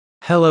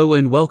Hello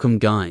and welcome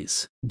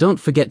guys. Don't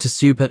forget to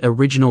support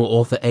original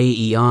author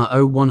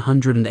AERO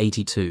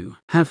 182.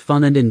 Have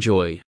fun and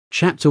enjoy.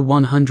 Chapter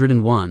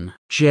 101.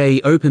 Jay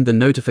opened the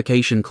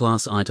notification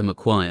class item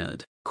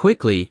acquired.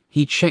 Quickly,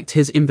 he checked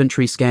his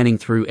inventory, scanning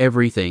through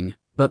everything,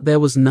 but there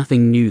was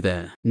nothing new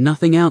there.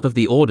 Nothing out of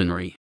the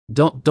ordinary.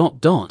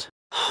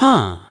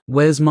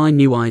 Where's my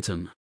new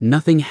item?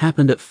 Nothing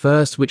happened at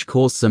first, which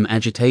caused some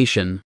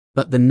agitation,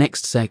 but the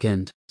next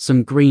second,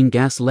 some green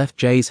gas left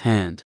Jay's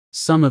hand.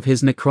 Some of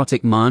his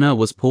necrotic mana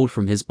was pulled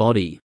from his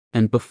body,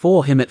 and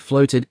before him it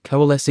floated,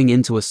 coalescing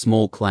into a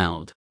small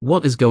cloud.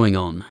 What is going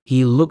on?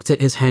 He looked at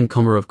his hand,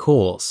 of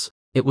course.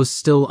 It was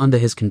still under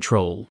his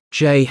control.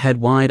 Jay had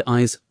wide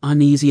eyes,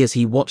 uneasy as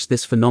he watched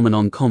this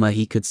phenomenon,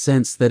 he could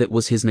sense that it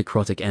was his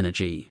necrotic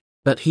energy.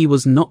 But he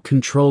was not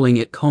controlling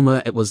it,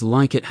 it was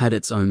like it had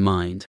its own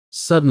mind.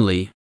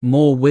 Suddenly,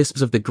 more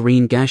wisps of the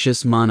green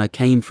gaseous mana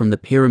came from the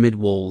pyramid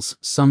walls,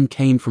 some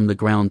came from the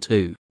ground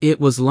too. It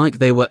was like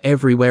they were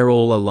everywhere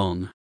all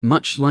along,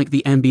 much like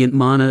the ambient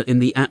mana in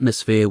the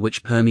atmosphere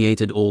which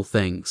permeated all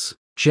things.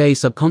 Jay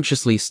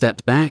subconsciously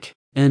stepped back,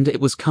 and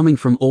it was coming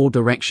from all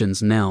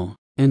directions now,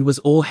 and was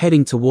all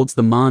heading towards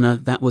the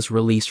mana that was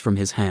released from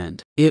his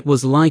hand. It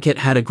was like it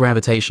had a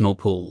gravitational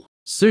pull.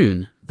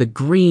 Soon, the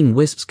green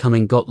wisps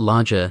got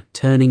larger,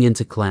 turning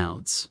into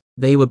clouds.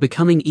 They were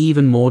becoming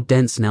even more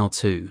dense now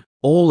too.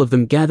 All of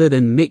them gathered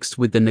and mixed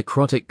with the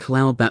necrotic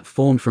cloud that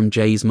formed from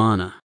Jay's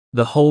mana.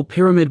 The whole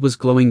pyramid was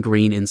glowing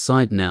green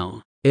inside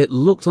now. It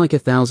looked like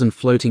 1,000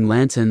 floating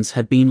lanterns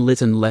had been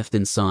lit and left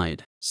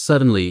inside.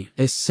 Suddenly,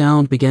 a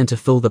sound began to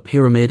fill the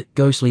pyramid,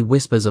 ghostly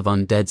whispers of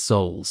undead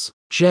souls.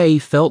 Jay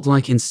felt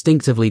like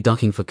instinctively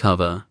ducking for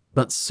cover,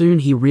 but soon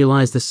he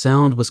realized the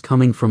sound was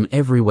coming from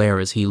everywhere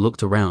as he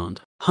looked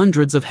around.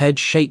 Hundreds of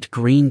head-shaped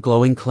green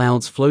glowing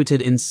clouds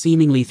floated in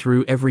seemingly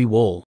through every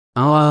wall.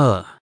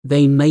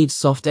 They made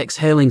soft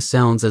exhaling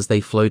sounds as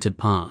they floated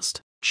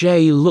past.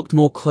 Jay looked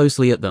more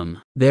closely at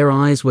them. Their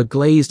eyes were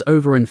glazed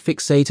over and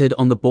fixated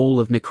on the ball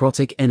of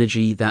necrotic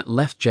energy that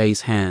left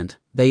Jay's hand.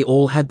 They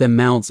all had their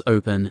mouths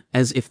open,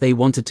 as if they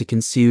wanted to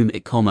consume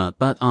it,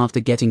 but after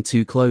getting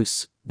too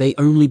close, they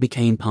only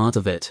became part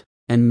of it,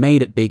 and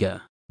made it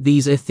bigger.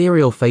 These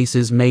ethereal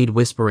faces made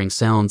whispering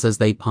sounds as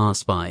they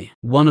passed by.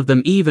 One of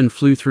them even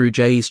flew through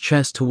Jay's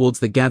chest towards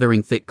the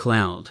gathering thick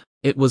cloud.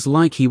 It was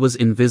like he was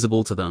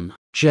invisible to them.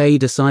 Jay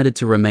decided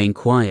to remain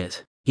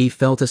quiet. He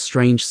felt a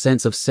strange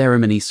sense of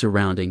ceremony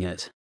surrounding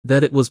it.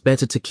 That it was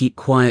better to keep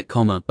quiet,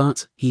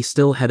 but he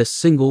still had a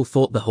single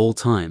thought the whole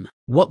time.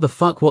 What the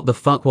fuck?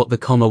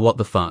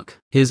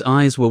 His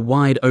eyes were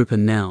wide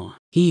open now.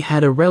 He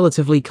had a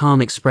relatively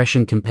calm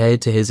expression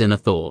compared to his inner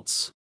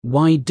thoughts.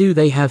 Why do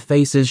they have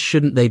faces?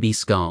 Shouldn't they be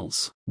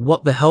skulls?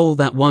 What the hell?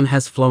 That one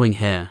has flowing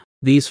hair.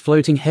 These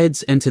floating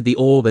heads entered the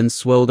orb and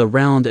swirled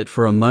around it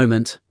for a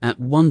moment. At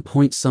one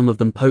point, some of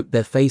them poked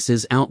their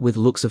faces out with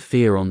looks of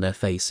fear on their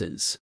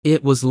faces.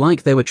 It was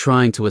like they were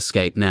trying to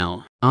escape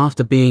now.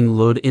 After being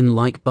lured in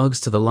like bugs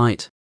to the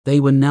light,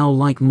 they were now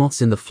like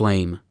moths in the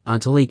flame,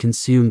 utterly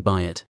consumed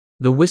by it.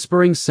 The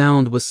whispering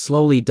sound was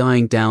slowly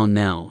dying down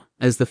now,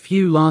 as the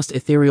few last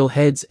ethereal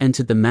heads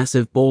entered the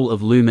massive ball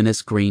of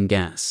luminous green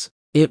gas.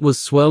 It was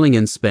swirling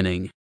and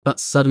spinning, but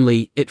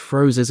suddenly, it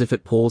froze as if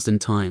it paused in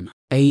time.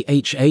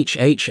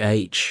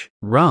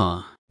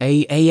 Rah.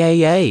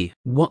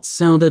 What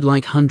sounded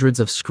like hundreds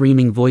of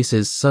screaming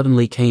voices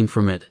suddenly came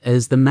from it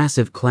as the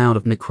massive cloud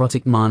of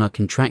necrotic mana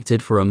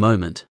contracted for a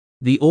moment.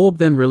 The orb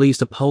then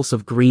released a pulse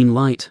of green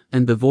light,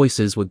 and the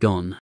voices were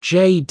gone.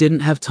 Jay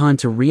didn't have time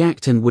to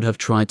react and would have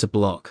tried to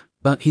block,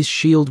 but his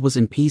shield was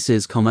in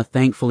pieces,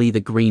 thankfully the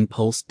green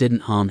pulse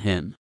didn't harm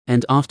him.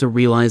 And after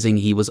realizing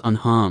he was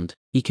unharmed,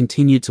 he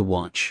continued to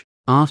watch.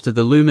 After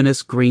the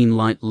luminous green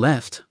light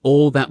left,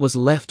 all that was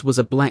left was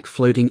a black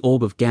floating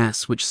orb of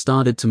gas which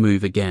started to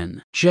move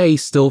again. Jay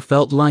still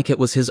felt like it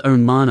was his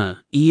own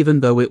mana,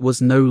 even though it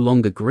was no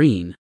longer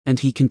green,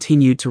 and he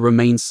continued to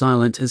remain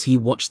silent as he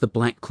watched the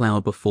black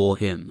cloud before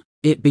him.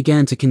 It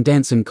began to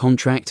condense and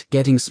contract,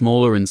 getting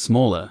smaller and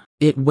smaller.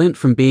 It went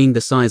from being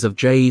the size of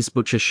Jay's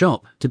butcher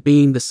shop to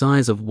being the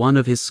size of one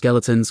of his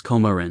skeletons,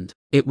 and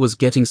it was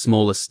getting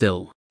smaller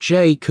still.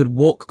 Jay could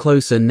walk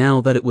closer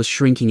now that it was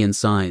shrinking in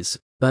size.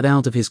 But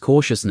out of his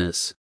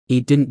cautiousness, he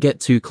didn't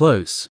get too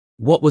close.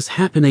 What was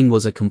happening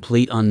was a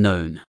complete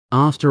unknown.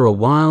 After a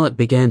while it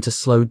began to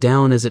slow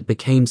down as it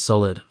became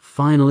solid.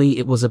 Finally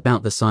it was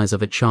about the size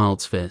of a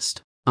child's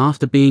fist.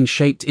 After being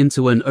shaped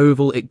into an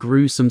oval, it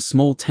grew some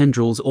small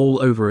tendrils all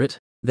over it.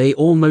 They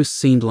almost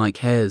seemed like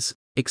hairs,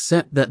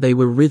 except that they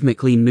were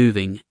rhythmically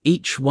moving,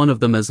 each one of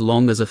them as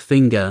long as a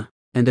finger,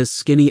 and as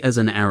skinny as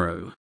an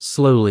arrow.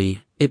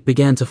 Slowly, it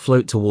began to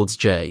float towards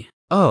Jay.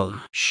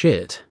 Oh,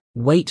 shit.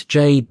 Wait,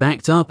 Jay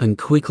backed up and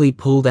quickly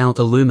pulled out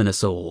a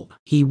luminous orb.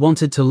 He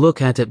wanted to look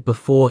at it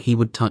before he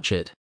would touch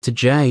it. To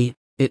Jay,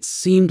 it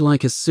seemed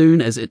like as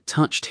soon as it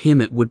touched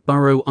him it would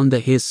burrow under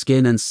his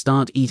skin and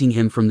start eating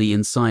him from the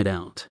inside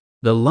out.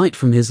 The light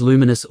from his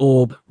luminous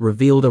orb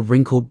revealed a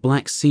wrinkled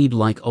black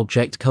seed-like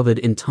object covered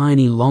in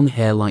tiny long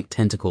hair like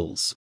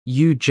tentacles.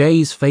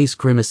 Jay's face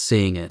grimaced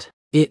seeing it.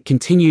 It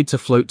continued to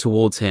float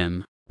towards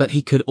him, but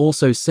he could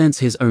also sense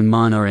his own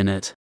mana in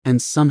it,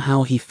 and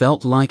somehow he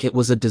felt like it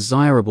was a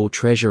desirable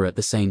treasure at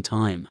the same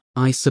time.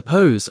 I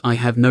suppose I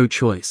have no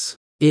choice.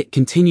 It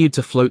continued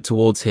to float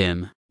towards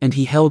him, and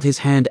he held his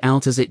hand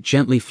out as it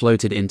gently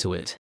floated into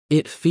it.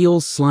 It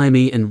feels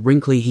slimy and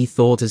wrinkly, he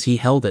thought as he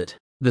held it.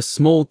 The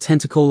small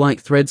tentacle-like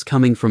threads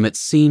coming from it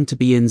seemed to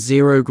be in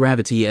zero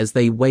gravity as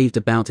they waved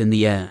about in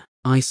the air.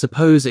 I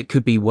suppose it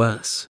could be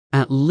worse.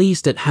 At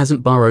least it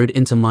hasn't burrowed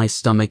into my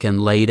stomach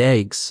and laid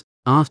eggs.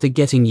 After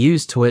getting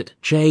used to it,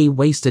 Jay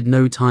wasted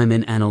no time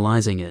in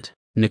analyzing it.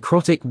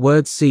 Necrotic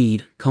word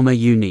seed,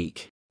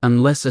 unique.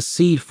 Unless a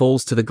seed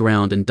falls to the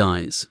ground and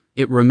dies,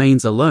 it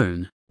remains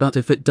alone, but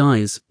if it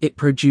dies, it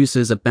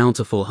produces a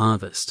bountiful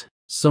harvest.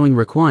 Sowing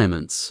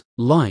requirements: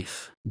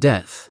 life,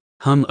 death.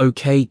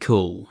 Okay,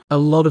 cool. A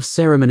lot of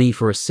ceremony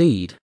for a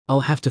seed.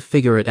 I'll have to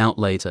figure it out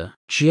later.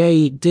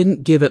 Jay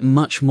didn't give it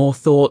much more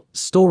thought,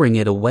 storing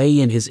it away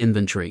in his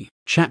inventory.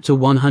 Chapter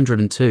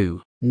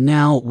 102.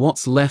 Now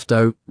what's left?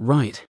 Oh,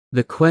 right.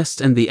 The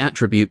quest and the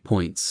attribute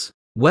points.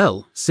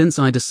 Well, since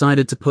I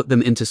decided to put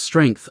them into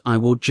strength, I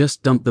will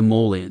just dump them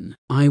all in.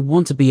 I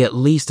want to be at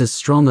least as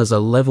strong as a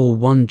level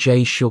 1.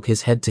 Jay shook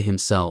his head to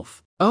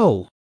himself.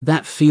 Oh,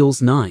 that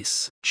feels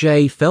nice.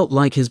 Jay felt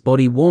like his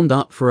body warmed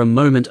up for a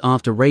moment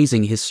after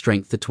raising his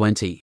strength to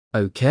 20.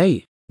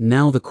 Okay,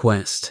 now the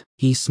quest.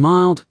 He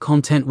smiled,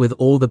 content with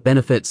all the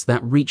benefits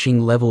that reaching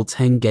level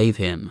 10 gave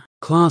him.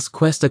 Class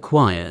quest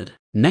acquired.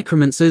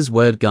 Necromancer's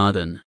Word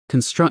Garden.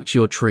 Construct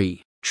your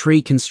tree.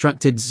 Tree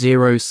constructed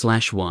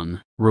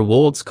 0/1.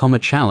 Rewards,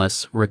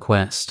 chalice,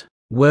 request.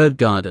 Word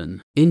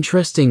Garden.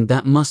 Interesting,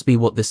 that must be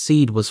what the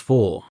seed was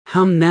for.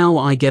 Now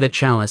I get a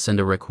chalice and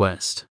a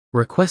request.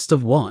 Request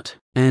of what?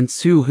 And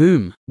to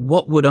whom?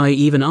 What would I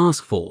even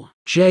ask for?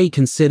 Jay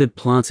considered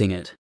planting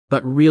it,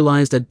 but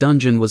realized a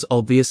dungeon was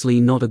obviously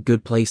not a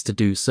good place to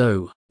do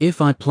so. If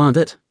I plant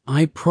it,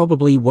 I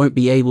probably won't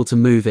be able to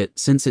move it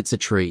since it's a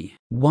tree.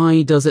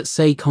 Why does it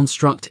say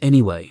construct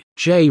anyway?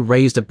 Jay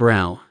raised a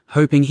brow,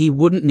 hoping he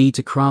wouldn't need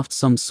to craft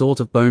some sort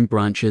of bone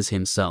branches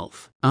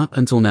himself. Up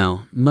until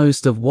now,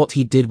 most of what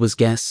he did was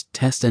guess,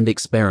 test and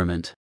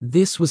experiment.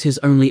 This was his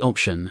only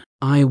option.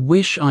 I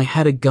wish I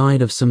had a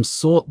guide of some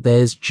sort.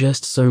 There's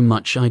just so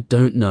much I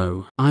don't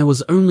know. I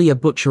was only a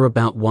butcher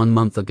about 1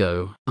 month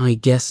ago. I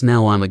guess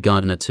now I'm a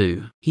gardener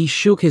too. He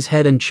shook his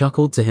head and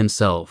chuckled to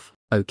himself.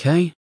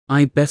 Okay,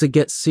 I better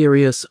get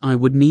serious. I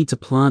would need to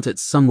plant it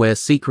somewhere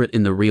secret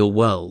in the real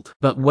world.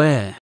 But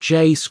where?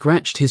 Jay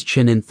scratched his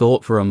chin in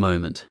thought for a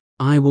moment.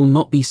 I will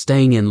not be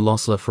staying in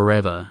Losla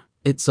forever.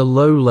 It's a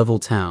low-level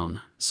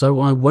town, so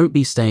I won't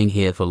be staying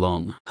here for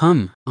long.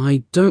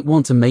 I don't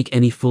want to make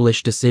any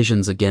foolish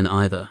decisions again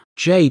either.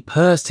 Jay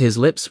pursed his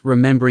lips,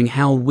 remembering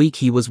how weak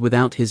he was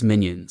without his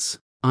minions.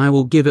 I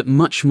will give it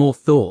much more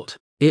thought.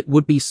 It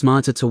would be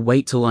smarter to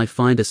wait till I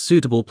find a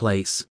suitable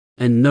place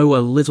and know a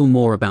little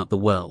more about the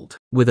world.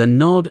 With a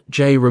nod,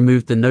 Jay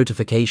removed the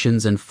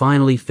notifications and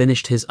finally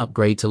finished his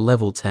upgrade to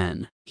level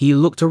 10. He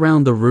looked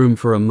around the room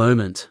for a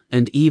moment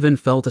and even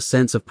felt a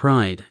sense of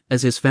pride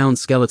as his found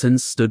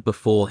skeletons stood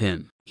before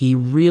him. He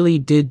really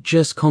did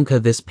just conquer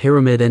this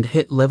pyramid and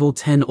hit level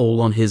 10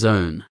 all on his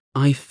own.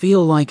 I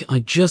feel like I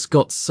just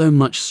got so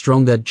much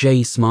stronger.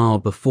 Jay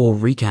smiled before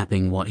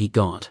recapping what he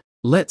got.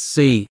 Let's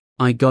see.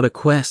 I got a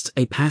quest,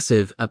 a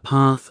passive, a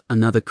path,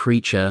 another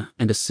creature,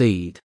 and a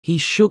seed. He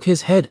shook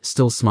his head,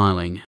 still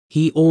smiling.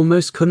 He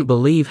almost couldn't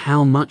believe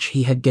how much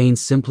he had gained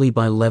simply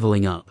by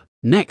leveling up.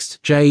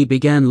 Next, Jay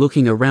began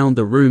looking around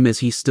the room as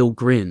he still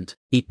grinned.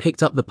 He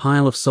picked up the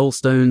pile of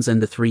soulstones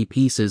and the 3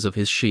 pieces of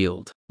his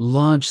shield.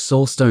 Large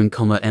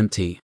soulstone,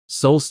 empty.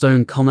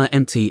 Soulstone,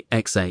 empty,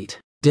 x8.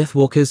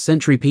 Deathwalker's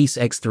sentry piece,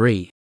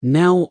 x3.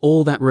 Now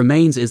all that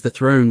remains is the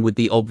throne with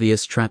the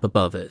obvious trap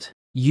above it.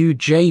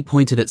 Jay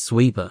pointed at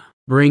Sweeper.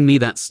 Bring me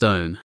that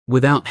stone.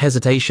 Without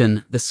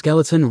hesitation, the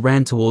skeleton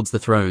ran towards the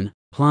throne,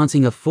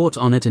 planting a foot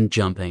on it and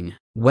jumping.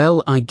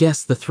 Well, I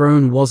guess the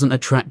throne wasn't a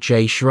trap.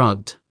 Jay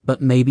shrugged,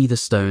 but maybe the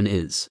stone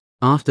is.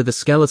 After the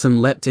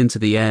skeleton leapt into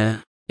the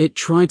air, it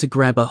tried to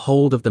grab a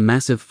hold of the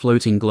massive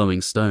floating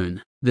glowing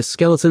stone. The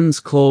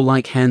skeleton's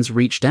claw-like hands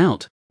reached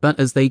out, but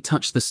as they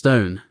touched the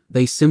stone,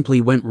 they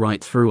simply went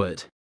right through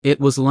it. It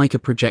was like a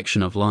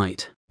projection of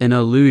light. An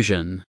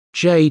illusion.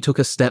 Jay took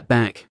a step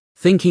back,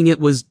 thinking it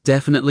was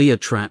definitely a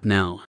trap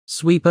now.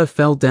 Sweeper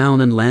fell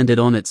down and landed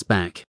on its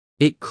back.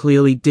 It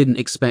clearly didn't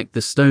expect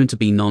the stone to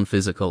be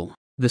non-physical.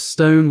 The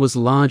stone was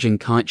large and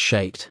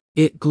kite-shaped.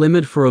 It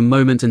glimmered for a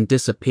moment and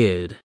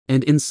disappeared,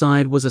 and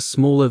inside was a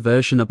smaller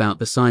version about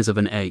the size of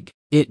an egg.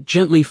 It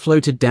gently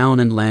floated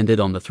down and landed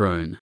on the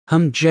throne.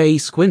 Jay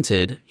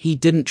squinted. He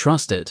didn't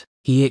trust it.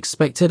 He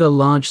expected a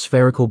large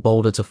spherical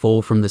boulder to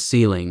fall from the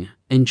ceiling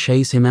and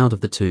chase him out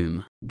of the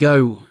tomb.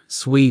 Go,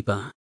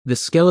 Sweeper. The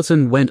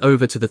skeleton went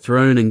over to the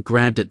throne and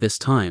grabbed it this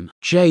time.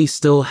 Jay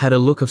still had a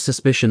look of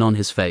suspicion on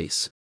his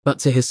face, but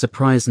to his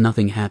surprise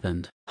nothing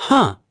happened.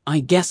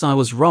 I guess I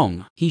was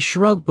wrong. He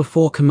shrugged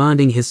before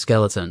commanding his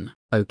skeleton.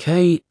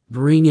 Okay,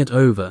 bring it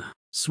over.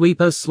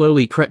 Sweeper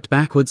slowly crept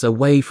backwards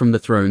away from the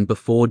throne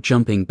before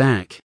jumping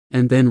back.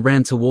 and then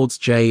ran towards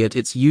Jay at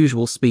its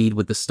usual speed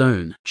with the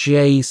stone.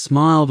 Jay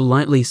smiled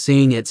lightly,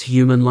 seeing its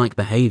human-like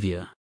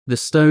behavior. The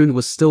stone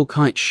was still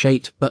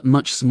kite-shaped but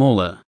much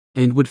smaller,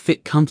 and would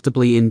fit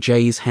comfortably in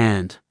Jay's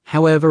hand.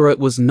 However, it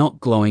was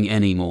not glowing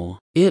anymore.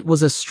 It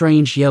was a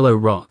strange yellow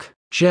rock.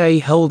 Jay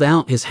held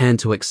out his hand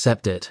to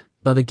accept it,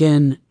 but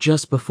again,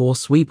 just before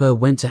Sweeper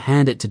went to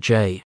hand it to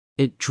Jay,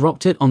 it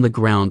dropped it on the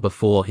ground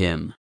before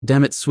him.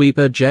 Damn it,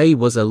 Sweeper! Jay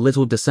was a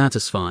little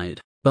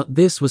dissatisfied, but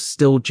this was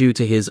still due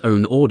to his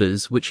own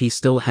orders, which he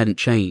still hadn't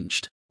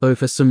changed, though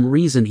for some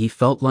reason he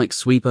felt like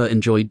Sweeper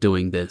enjoyed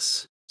doing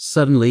this.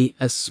 Suddenly,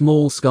 a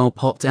small skull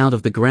popped out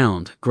of the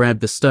ground,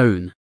 grabbed the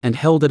stone, and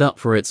held it up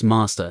for its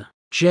master.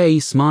 Jay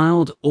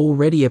smiled,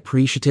 already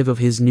appreciative of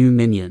his new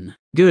minion.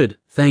 "Good,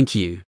 thank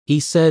you," he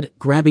said,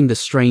 grabbing the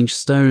strange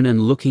stone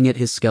and looking at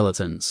his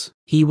skeletons.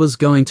 He was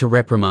going to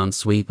reprimand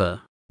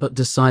Sweeper, but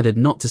decided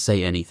not to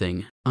say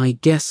anything. "I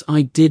guess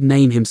I did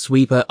name him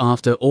Sweeper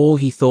after all,"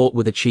 he thought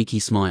with a cheeky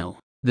smile.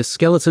 The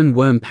skeleton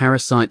worm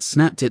parasite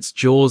snapped its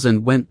jaws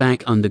and went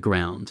back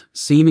underground,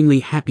 seemingly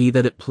happy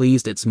that it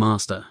pleased its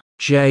master.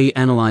 Jay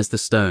analyzed the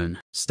stone.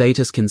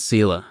 Status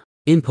concealer.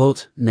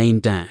 Input, name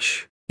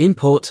dash.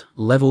 Input,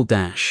 level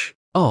dash.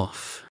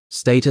 Off.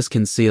 Status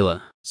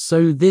concealer.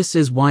 So this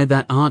is why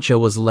that archer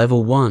was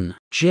level 1.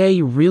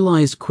 Jay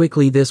realized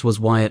quickly this was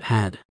why it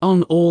had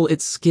on all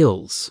its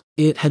skills.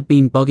 It had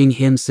been bugging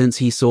him since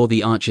he saw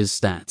the archer's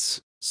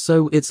stats.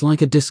 So it's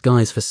like a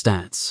disguise for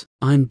stats.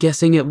 I'm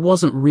guessing it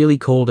wasn't really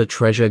called a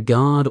treasure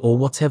guard or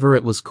whatever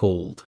it was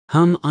called.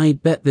 I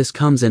bet this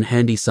comes in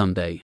handy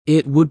someday.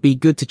 It would be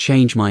good to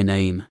change my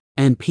name,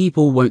 and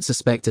people won't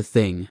suspect a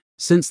thing,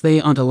 since they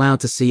aren't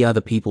allowed to see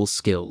other people's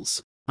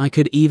skills. I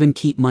could even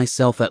keep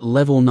myself at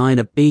level 9.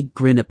 A big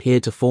grin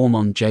appeared to form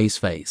on Jay's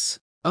face.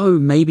 Oh,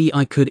 maybe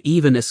I could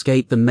even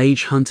escape the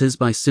mage hunters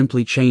by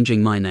simply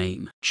changing my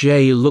name.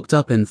 Jay looked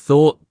up and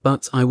thought,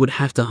 but I would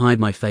have to hide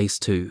my face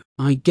too.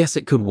 I guess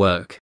it could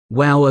work.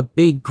 Wow, a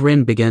big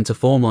grin began to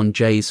form on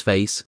Jay's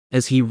face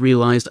as he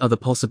realized other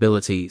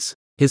possibilities.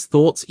 His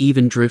thoughts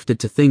even drifted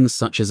to things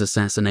such as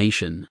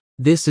assassination.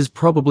 This is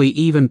probably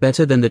even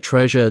better than the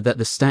treasure that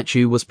the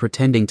statue was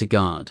pretending to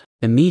guard.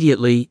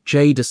 Immediately,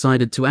 Jay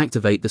decided to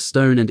activate the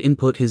stone and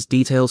input his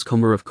details,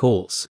 of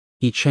course.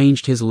 He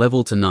changed his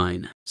level to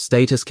 9.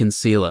 Status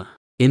concealer.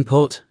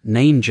 Input,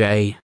 name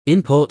Jay.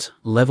 Input,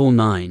 level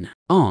 9.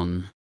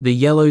 On. The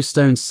yellow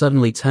stone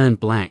suddenly turned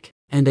black,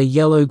 and a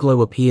yellow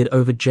glow appeared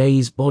over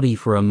Jay's body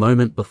for a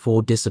moment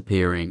before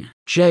disappearing.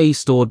 Jay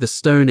stored the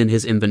stone in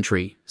his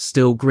inventory,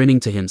 still grinning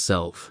to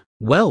himself.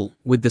 Well,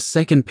 with the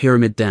second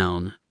pyramid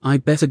down, I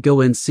better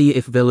go and see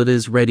if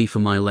Villida's ready for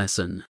my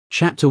lesson.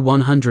 Chapter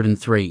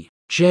 103.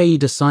 Jay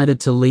decided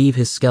to leave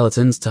his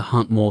skeletons to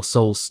hunt more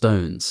soul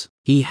stones.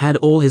 He had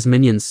all his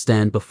minions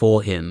stand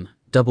before him,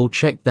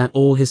 double-checked that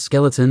all his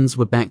skeletons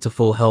were back to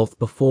full health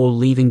before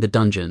leaving the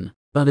dungeon,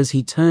 but as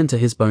he turned to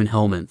his bone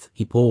helmet,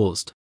 he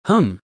paused.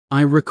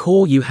 I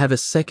recall you have a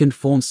second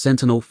form,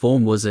 sentinel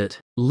form, was it?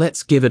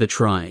 Let's give it a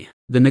try.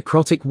 The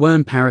necrotic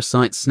worm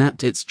parasite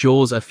snapped its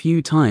jaws a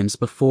few times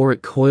before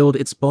it coiled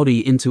its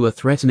body into a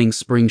threatening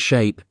spring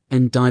shape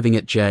and diving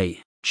at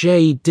Jay.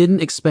 Jay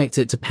didn't expect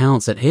it to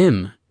pounce at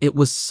him. It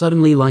was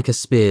suddenly like a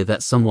spear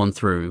that someone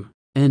threw,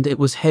 and it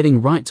was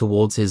heading right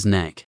towards his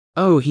neck.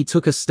 Oh, he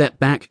took a step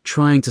back,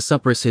 trying to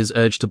suppress his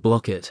urge to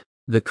block it.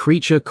 The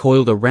creature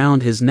coiled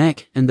around his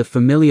neck, and the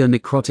familiar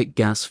necrotic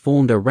gas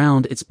formed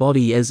around its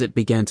body as it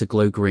began to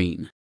glow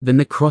green. The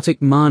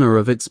necrotic mana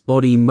of its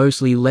body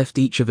mostly left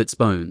each of its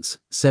bones,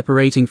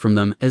 separating from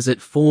them as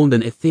it formed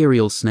an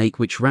ethereal snake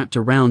which wrapped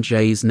around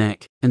Jay's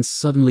neck and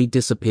suddenly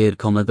disappeared,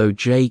 though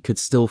Jay could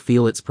still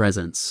feel its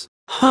presence.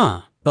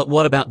 But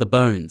what about the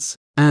bones?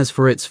 As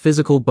for its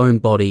physical bone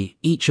body,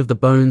 each of the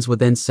bones were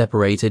then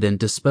separated and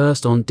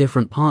dispersed on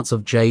different parts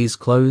of Jay's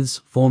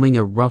clothes, forming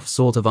a rough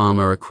sort of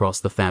armor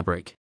across the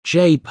fabric.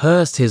 Jay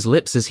pursed his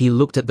lips as he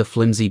looked at the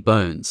flimsy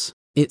bones.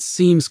 It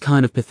seems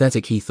kind of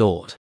pathetic, he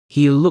thought.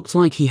 He looked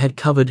like he had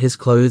covered his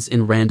clothes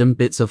in random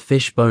bits of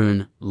fish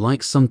bone,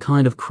 like some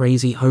kind of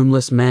crazy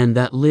homeless man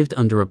that lived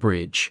under a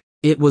bridge.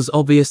 It was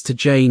obvious to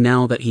Jay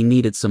now that he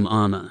needed some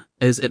armor,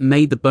 as it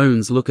made the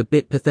bones look a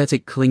bit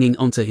pathetic clinging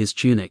onto his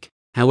tunic.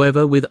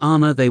 However, with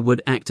armor they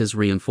would act as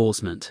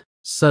reinforcement.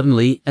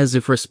 Suddenly, as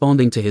if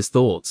responding to his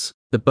thoughts,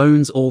 the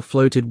bones all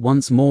floated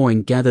once more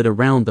and gathered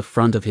around the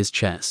front of his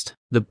chest.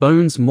 The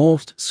bones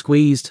morphed,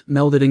 squeezed,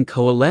 melded and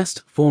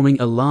coalesced, forming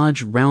a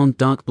large, round,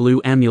 dark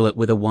blue amulet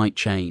with a white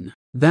chain.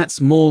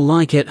 That's more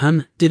like it,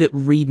 Did it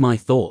read my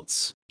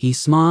thoughts? He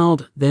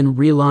smiled, then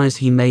realized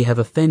he may have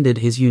offended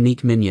his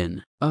unique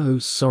minion. Oh,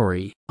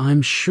 sorry.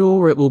 I'm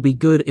sure it will be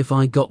good if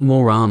I got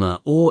more armor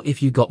or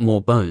if you got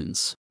more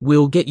bones.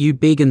 We'll get you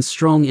big and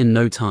strong in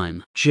no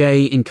time.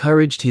 Jay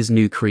encouraged his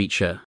new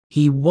creature.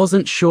 He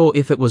wasn't sure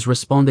if it was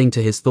responding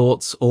to his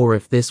thoughts or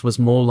if this was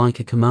more like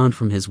a command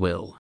from his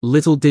will.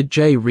 Little did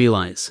Jay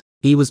realize,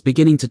 he was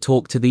beginning to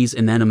talk to these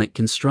inanimate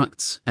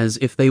constructs as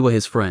if they were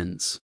his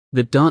friends.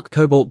 The dark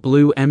cobalt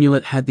blue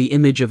amulet had the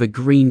image of a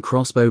green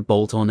crossbow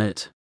bolt on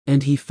it,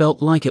 and he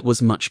felt like it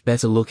was much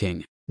better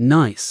looking.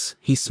 Nice,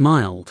 he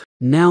smiled.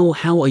 Now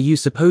how are you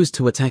supposed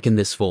to attack in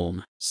this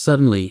form?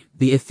 Suddenly,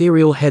 the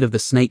ethereal head of the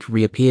snake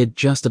reappeared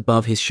just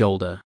above his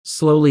shoulder.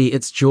 Slowly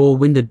its jaw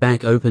winded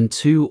back open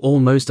to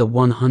almost a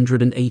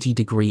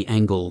 180-degree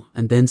angle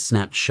and then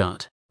snapped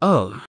shut.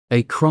 Oh,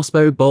 a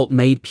crossbow bolt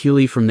made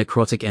purely from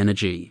necrotic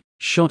energy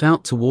shot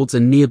out towards a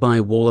nearby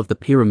wall of the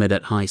pyramid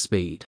at high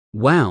speed.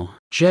 Wow,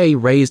 Jay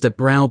raised a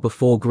brow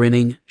before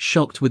grinning,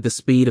 shocked with the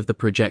speed of the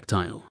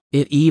projectile.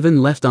 It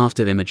even left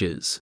after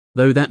images,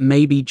 though that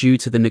may be due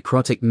to the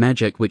necrotic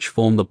magic which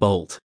formed the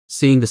bolt.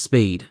 Seeing the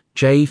speed,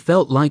 Jay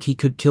felt like he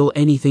could kill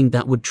anything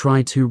that would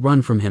try to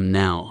run from him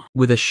now.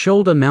 With a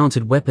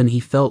shoulder-mounted weapon he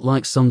felt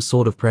like some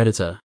sort of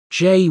predator.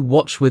 Jay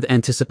watched with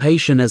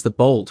anticipation as the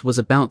bolt was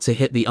about to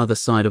hit the other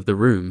side of the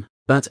room,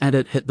 but as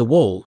it hit the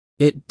wall,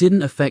 it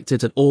didn't affect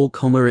it at all,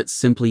 it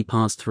simply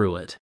passed through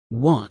it.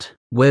 What?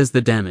 Where's the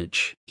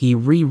damage? He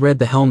reread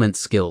the helmet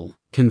skill,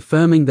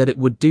 confirming that it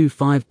would do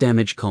 5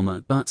 damage,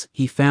 but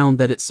he found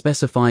that it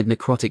specified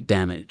necrotic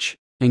damage,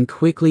 and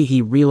quickly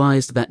he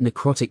realized that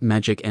necrotic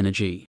magic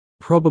energy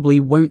probably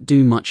won't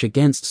do much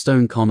against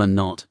stone,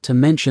 not to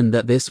mention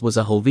that this was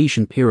a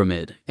Helvetian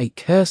pyramid, a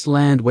cursed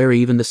land where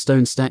even the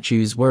stone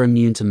statues were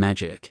immune to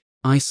magic.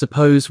 I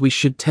suppose we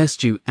should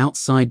test you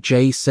outside,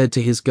 Jay said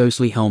to his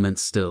ghostly helmet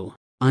still.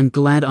 I'm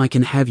glad I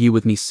can have you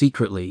with me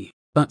secretly,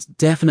 but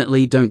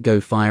definitely don't go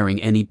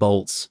firing any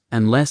bolts,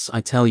 unless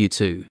I tell you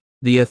to.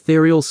 The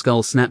ethereal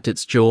skull snapped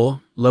its jaw,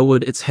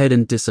 lowered its head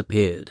and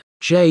disappeared.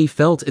 Jay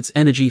felt its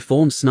energy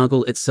form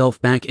snuggle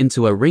itself back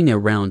into a ring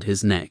around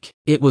his neck.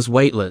 It was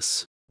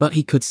weightless, but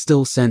he could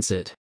still sense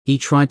it. He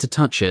tried to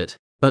touch it,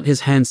 but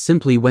his hand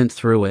simply went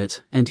through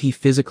it, and he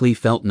physically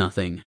felt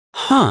nothing.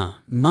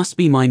 Must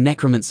be my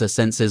necromancer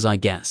senses, I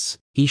guess.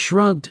 He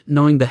shrugged,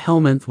 knowing the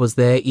helmet was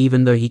there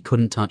even though he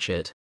couldn't touch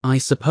it. I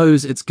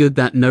suppose it's good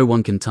that no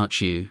one can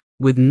touch you.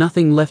 With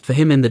nothing left for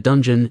him in the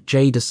dungeon,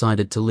 Jay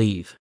decided to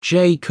leave.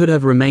 Jay could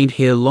have remained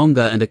here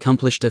longer and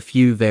accomplished a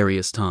few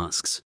various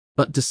tasks,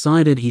 but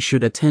decided he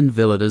should attend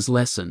Villada's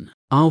lesson.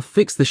 I'll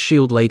fix the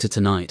shield later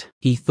tonight,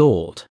 he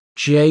thought.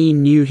 Jay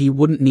knew he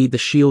wouldn't need the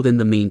shield in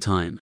the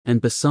meantime,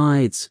 and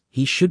besides,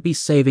 he should be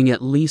saving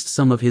at least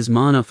some of his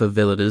mana for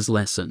Villada's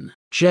lesson.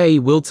 Jay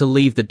willed to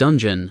leave the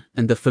dungeon,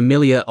 and the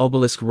familiar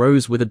obelisk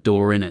rose with a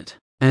door in it.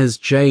 As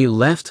Jay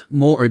left,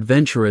 more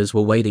adventurers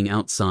were waiting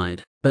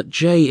outside, but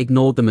Jay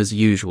ignored them as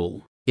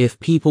usual. If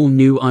people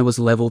knew I was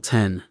level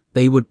 10,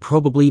 they would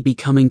probably be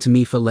coming to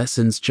me for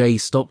lessons. Jay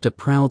stopped, a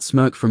proud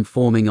smirk from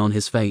forming on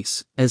his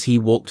face as he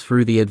walked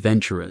through the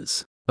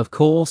adventurers. Of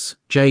course,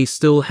 Jay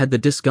still had the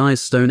disguise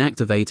stone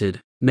activated,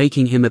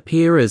 making him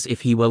appear as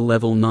if he were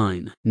level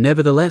 9.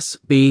 Nevertheless,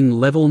 being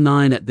level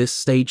 9 at this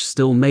stage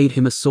still made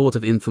him a sort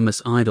of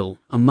infamous idol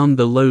among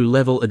the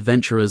low-level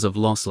adventurers of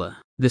Losla.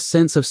 The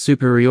sense of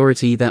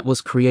superiority that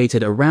was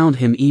created around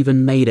him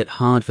even made it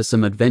hard for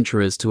some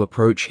adventurers to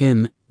approach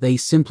him. They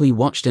simply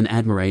watched in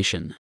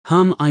admiration.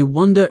 I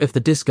wonder if the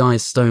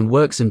disguise stone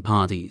works in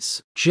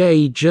parties.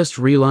 Jay just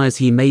realized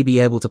he may be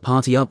able to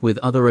party up with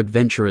other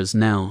adventurers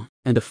now,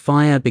 and a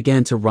fire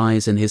began to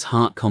rise in his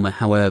heart,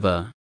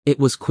 however, it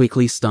was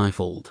quickly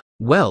stifled.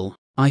 Well,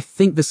 I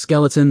think the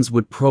skeletons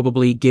would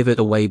probably give it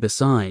away.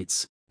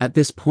 Besides, at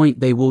this point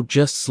they will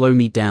just slow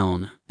me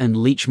down and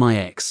leech my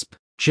exp.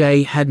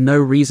 Jay had no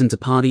reason to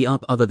party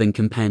up other than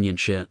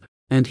companionship,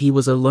 and he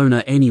was a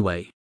loner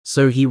anyway,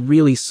 so he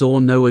really saw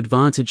no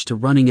advantage to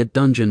running a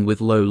dungeon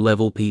with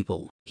low-level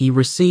people. He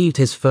received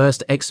his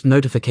first exp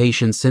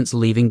notification since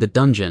leaving the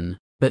dungeon,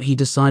 but he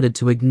decided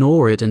to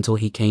ignore it until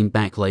he came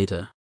back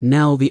later.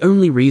 Now the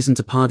only reason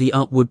to party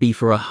up would be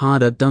for a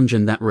harder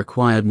dungeon that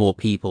required more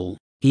people.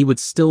 He would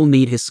still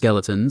need his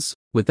skeletons.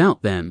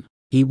 Without them,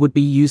 he would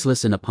be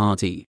useless in a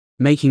party,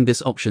 making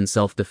this option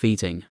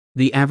self-defeating.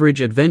 The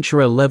average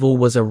adventurer level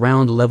was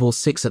around level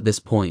 6 at this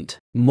point.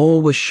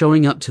 More were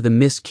showing up to the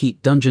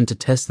Mistkeep dungeon to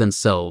test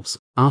themselves,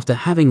 after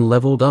having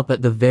leveled up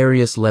at the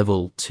various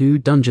level 2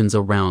 dungeons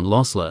around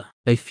Losla.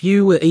 A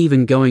few were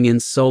even going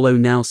in solo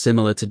now,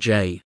 similar to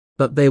Jay,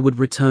 but they would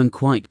return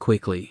quite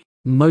quickly.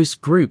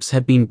 Most groups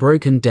had been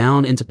broken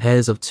down into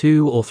pairs of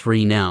 2 or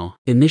 3 now.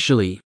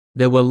 Initially,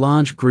 there were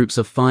large groups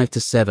of 5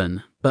 to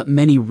 7, but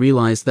many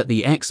realized that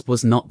the exp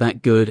was not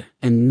that good,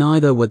 and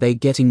neither were they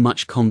getting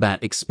much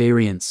combat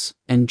experience,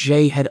 and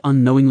Jay had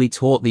unknowingly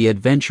taught the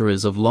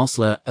adventurers of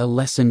Losla a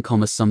lesson,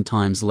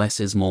 sometimes less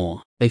is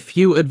more. A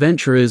few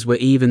adventurers were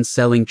even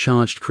selling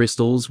charged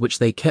crystals which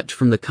they kept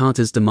from the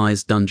Carter's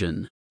Demise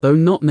dungeon, though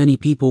not many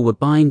people were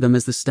buying them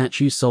as the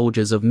statue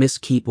soldiers of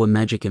Mistkeep were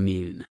magic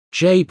immune.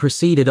 Jay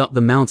proceeded up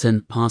the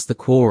mountain past the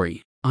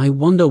quarry. I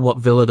wonder what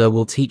Villada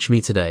will teach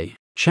me today.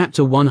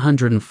 Chapter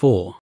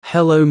 104.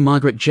 Hello,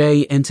 Margaret.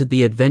 Jay entered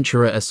the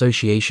Adventurer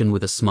Association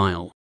with a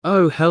smile.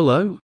 Oh,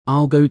 hello.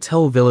 I'll go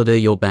tell Villada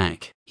you're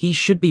back. He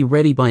should be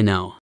ready by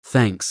now.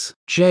 Thanks.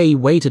 Jay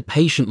waited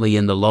patiently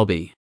in the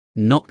lobby.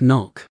 Knock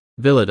knock.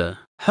 Villada.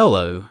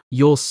 Hello.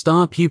 Your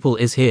star pupil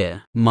is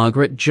here,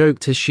 Margaret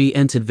joked as she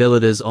entered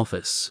Villada's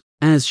office.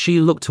 As she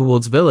looked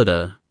towards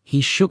Villada,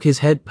 he shook his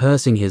head,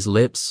 pursing his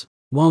lips,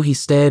 while he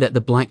stared at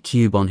the black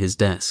cube on his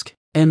desk.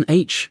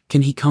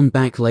 Can he come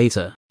back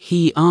later?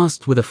 He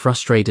asked with a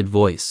frustrated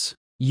voice.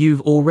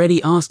 You've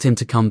already asked him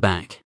to come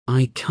back.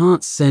 I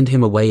can't send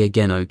him away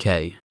again,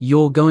 okay?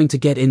 You're going to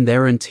get in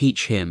there and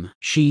teach him,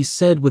 she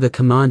said with a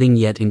commanding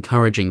yet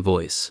encouraging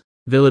voice.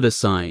 Villador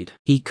sighed.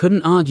 He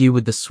couldn't argue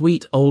with the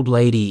sweet old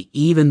lady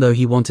even though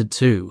he wanted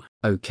to.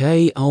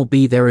 Okay, I'll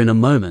be there in a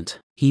moment.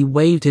 He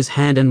waved his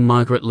hand and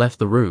Margaret left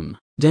the room.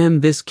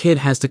 Damn, this kid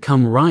has to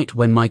come right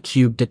when my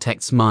cube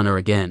detects mana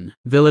again,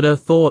 Villador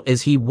thought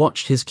as he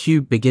watched his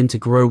cube begin to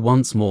grow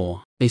once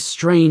more. A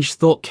strange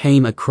thought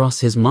came across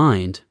his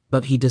mind,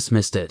 but he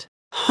dismissed it.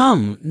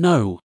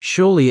 No,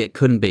 surely it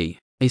couldn't be.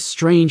 A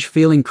strange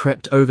feeling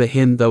crept over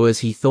him though as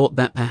he thought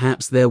that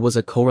perhaps there was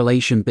a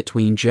correlation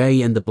between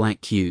Jay and the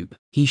black cube.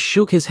 He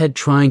shook his head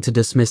trying to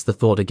dismiss the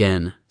thought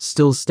again,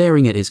 still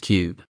staring at his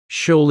cube.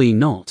 Surely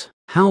not.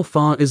 How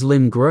far is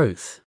limb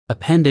growth?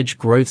 Appendage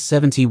growth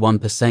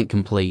 71%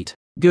 complete.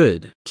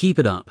 Good, keep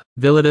it up,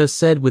 Villador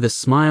said with a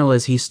smile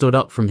as he stood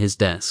up from his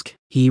desk.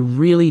 He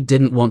really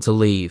didn't want to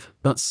leave,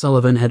 but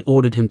Sullivan had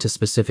ordered him to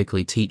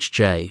specifically teach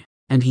Jay,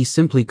 and he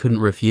simply couldn't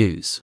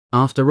refuse.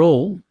 After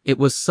all, it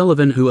was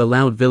Sullivan who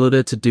allowed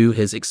Villador to do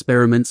his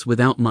experiments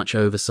without much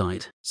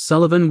oversight.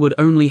 Sullivan would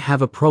only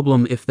have a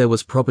problem if there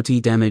was property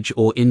damage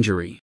or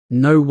injury.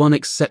 No one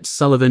except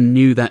Sullivan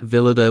knew that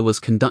Villador was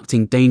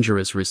conducting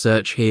dangerous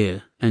research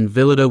here, and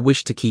Villador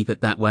wished to keep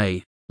it that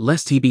way,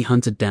 lest he be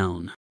hunted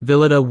down.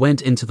 Villador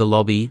went into the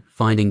lobby,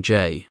 finding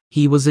Jay.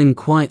 He was in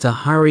quite a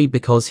hurry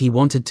because he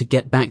wanted to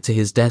get back to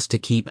his desk to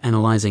keep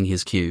analyzing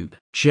his cube.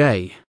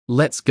 Jay,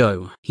 let's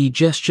go. He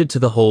gestured to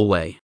the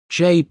hallway.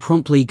 Jay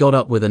promptly got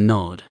up with a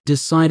nod,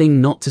 deciding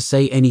not to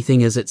say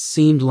anything as it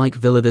seemed like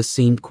Villador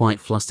seemed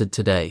quite flustered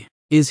today.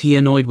 Is he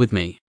annoyed with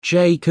me?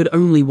 Jay could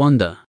only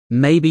wonder.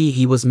 Maybe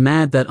he was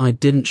mad that I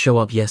didn't show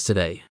up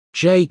yesterday.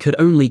 Jay could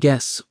only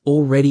guess,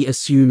 already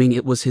assuming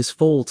it was his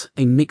fault,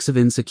 a mix of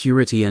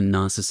insecurity and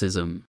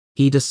narcissism.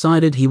 He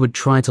decided he would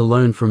try to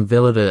learn from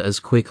Villador as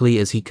quickly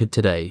as he could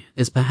today,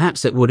 as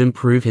perhaps it would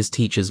improve his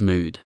teacher's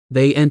mood.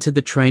 They entered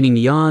the training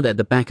yard at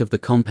the back of the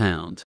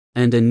compound,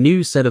 and a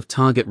new set of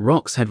target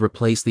rocks had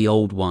replaced the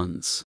old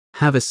ones.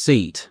 Have a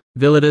seat,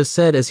 Villador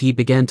said as he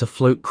began to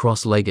float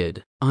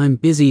cross-legged. I'm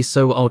busy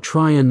so I'll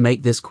try and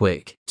make this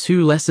quick.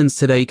 2 lessons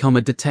today,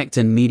 detect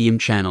and medium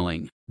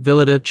channeling.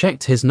 Villador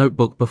checked his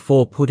notebook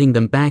before putting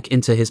them back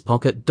into his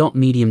pocket.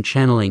 Medium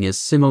channeling is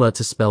similar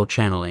to spell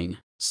channeling,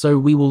 so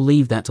we will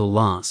leave that till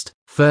last.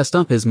 First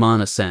up is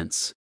mana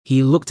sense.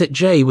 He looked at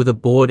Jay with a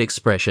bored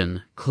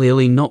expression,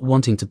 clearly not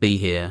wanting to be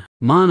here.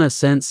 Mana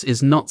sense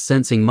is not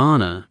sensing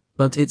mana,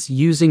 but it's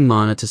using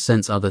mana to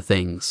sense other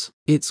things.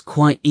 It's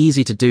quite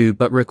easy to do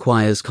but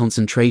requires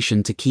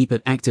concentration to keep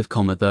it active,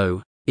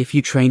 though. If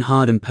you train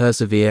hard and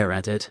persevere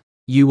at it,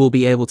 you will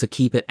be able to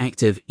keep it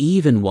active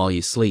even while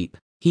you sleep.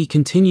 He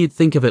continued,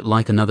 think of it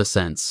like another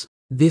sense.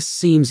 This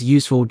seems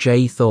useful,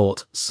 Jay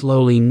thought,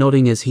 slowly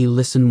nodding as he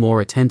listened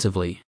more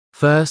attentively.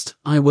 First,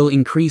 I will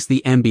increase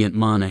the ambient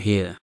mana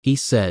here, he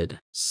said.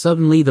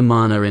 Suddenly the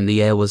mana in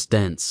the air was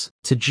dense.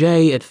 To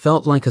Jay it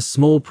felt like a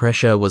small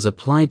pressure was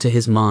applied to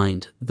his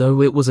mind,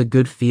 though it was a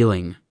good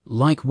feeling,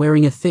 like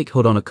wearing a thick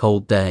hood on a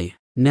cold day.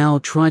 Now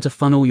try to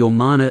funnel your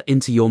mana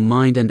into your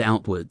mind and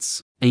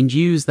outwards, and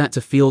use that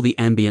to feel the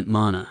ambient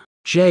mana.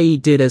 Jay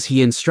did as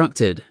he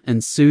instructed,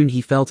 and soon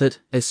he felt it,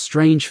 a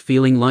strange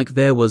feeling like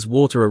there was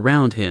water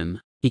around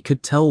him. He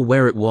could tell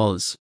where it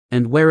was,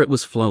 and where it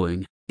was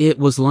flowing. It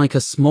was like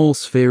a small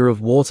sphere of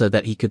water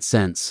that he could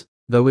sense,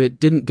 though it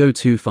didn't go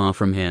too far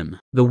from him.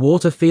 The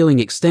water feeling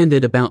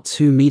extended about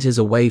 2 meters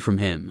away from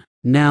him.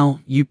 Now,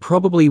 you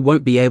probably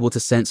won't be able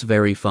to sense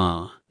very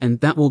far, and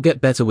that will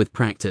get better with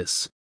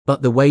practice.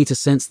 But the way to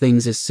sense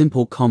things is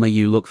simple,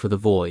 you look for the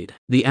void,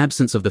 the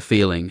absence of the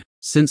feeling.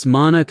 Since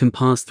mana can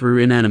pass through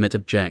inanimate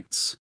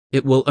objects,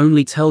 it will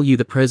only tell you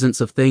the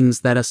presence of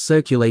things that are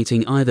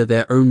circulating either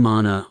their own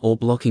mana or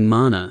blocking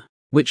mana,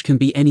 which can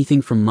be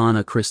anything from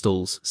mana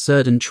crystals,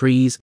 certain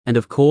trees, and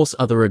of course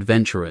other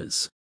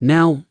adventurers.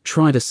 Now,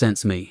 try to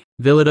sense me.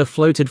 Villador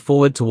floated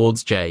forward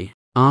towards Jay.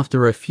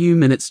 After a few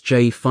minutes,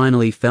 Jay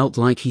finally felt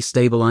like he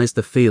stabilized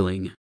the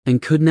feeling,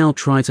 and could now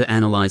try to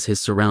analyze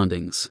his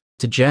surroundings.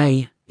 To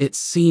Jay, it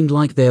seemed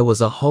like there was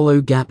a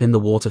hollow gap in the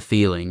water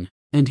feeling,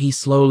 and he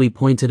slowly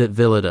pointed at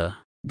Villador.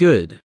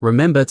 Good.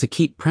 Remember to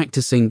keep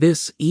practicing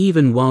this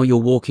even while you're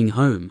walking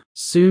home.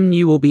 Soon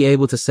you will be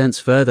able to sense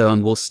further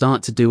and will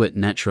start to do it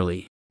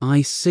naturally.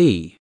 I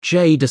see.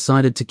 Jay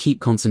decided to keep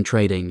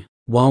concentrating,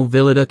 while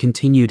Villador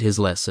continued his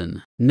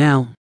lesson.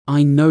 Now,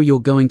 I know you're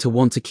going to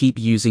want to keep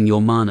using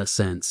your mana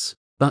sense,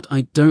 but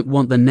I don't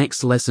want the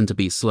next lesson to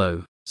be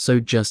slow, so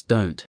just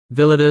don't.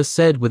 Villador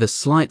said with a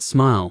slight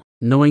smile,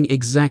 knowing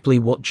exactly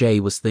what Jay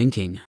was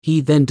thinking.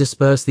 He then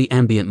dispersed the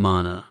ambient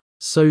mana,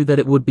 so that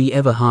it would be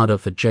ever harder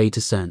for Jay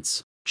to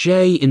sense.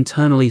 Jay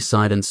internally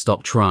sighed and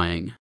stopped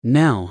trying.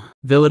 Now,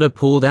 Villador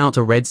pulled out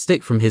a red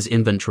stick from his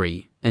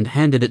inventory and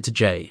handed it to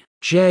Jay.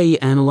 Jay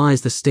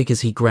analyzed the stick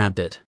as he grabbed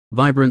it.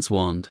 Vibrance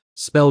Wand.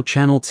 Spell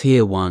Channel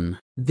Tier 1.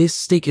 This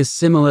stick is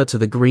similar to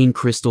the green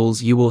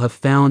crystals you will have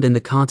found in the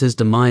Carter's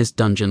Demise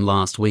dungeon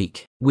last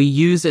week. We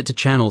use it to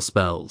channel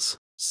spells.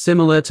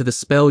 Similar to the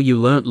spell you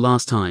learnt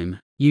last time,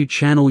 you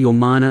channel your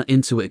mana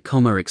into it,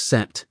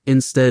 except,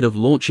 instead of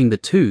launching the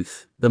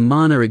tooth, the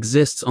mana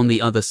exists on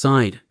the other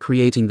side,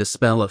 creating the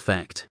spell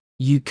effect.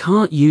 You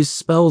can't use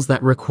spells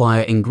that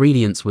require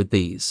ingredients with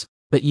these,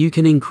 but you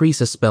can increase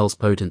a spell's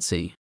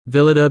potency.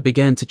 Villider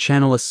began to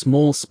channel a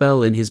small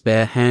spell in his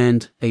bare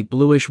hand. A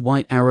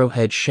bluish-white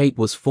arrowhead shape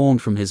was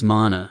formed from his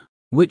mana,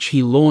 which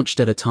he launched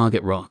at a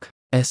target rock.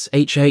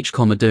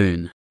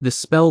 Doom. The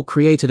spell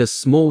created a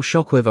small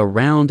shockwave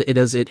around it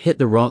as it hit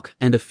the rock,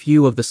 and a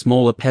few of the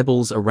smaller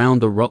pebbles around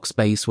the rock's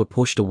base were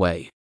pushed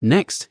away.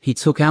 Next, he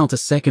took out a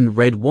second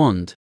red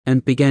wand,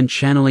 and began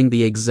channeling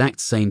the exact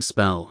same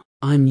spell.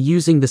 I'm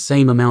using the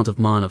same amount of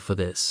mana for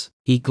this.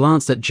 He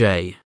glanced at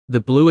Jay.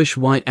 The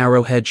bluish-white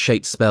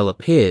arrowhead-shaped spell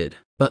appeared,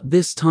 but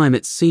this time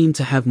it seemed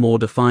to have more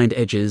defined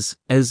edges,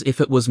 as if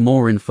it was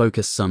more in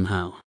focus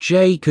somehow.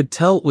 Jay could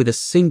tell with a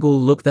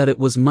single look that it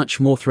was much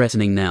more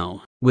threatening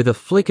now. With a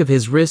flick of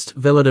his wrist,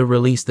 Villider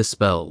released the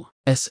spell.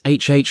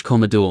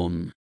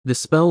 Dawn. The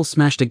spell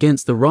smashed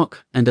against the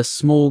rock, and a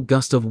small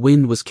gust of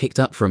wind was kicked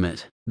up from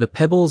it. The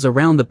pebbles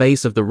around the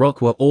base of the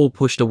rock were all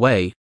pushed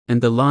away,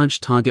 and the large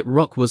target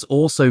rock was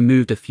also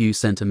moved a few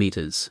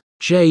centimeters.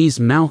 Jay's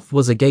mouth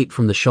was agape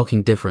from the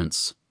shocking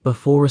difference,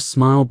 before a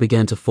smile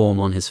began to form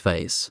on his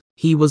face.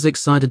 He was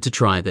excited to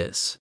try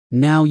this.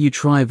 Now you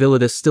try.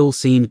 Villider still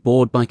seemed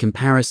bored by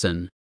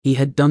comparison. He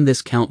had done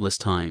this countless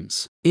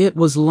times. It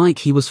was like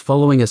he was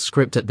following a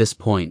script at this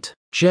point.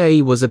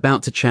 Jay was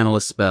about to channel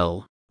a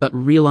spell, but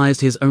realized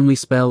his only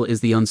spell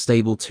is the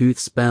unstable tooth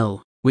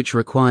spell, which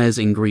requires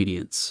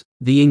ingredients.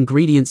 The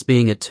ingredients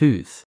being a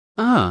tooth.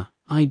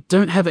 I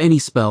don't have any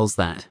spells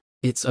that.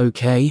 It's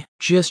okay,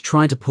 just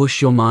try to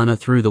push your mana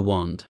through the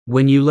wand.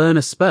 When you learn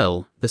a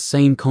spell, the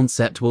same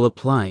concept will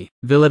apply.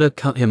 Villider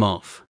cut him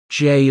off.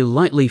 Jay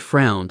lightly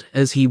frowned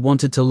as he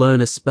wanted to learn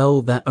a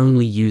spell that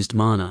only used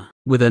mana.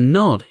 With a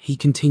nod, he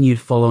continued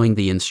following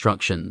the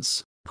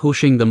instructions.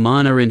 Pushing the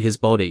mana in his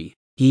body,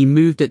 he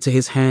moved it to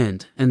his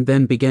hand and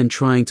then began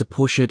trying to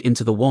push it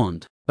into the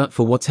wand. But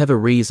for whatever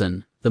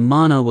reason, the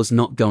mana was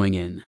not going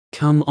in.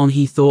 Come on,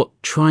 he thought,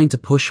 trying to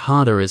push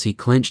harder as he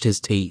clenched his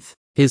teeth.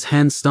 His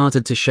hands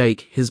started to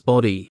shake, his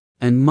body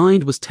and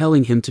mind was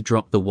telling him to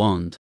drop the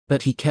wand,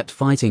 but he kept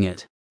fighting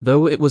it.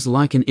 Though it was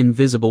like an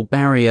invisible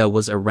barrier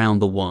was around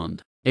the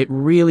wand, it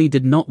really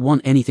did not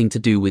want anything to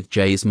do with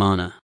Jay's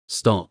mana.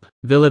 Stop,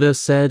 Villider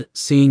said,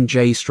 seeing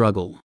Jay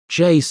struggle.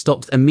 Jay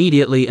stopped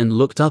immediately and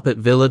looked up at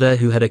Villider,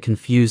 who had a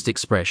confused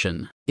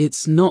expression.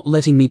 It's not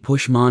letting me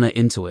push mana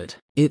into it.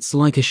 It's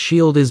like a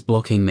shield is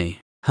blocking me.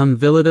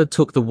 Villider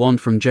took the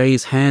wand from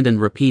Jay's hand and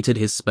repeated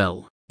his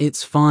spell.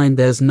 It's fine,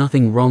 there's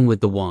nothing wrong with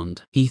the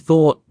wand, he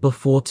thought,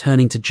 before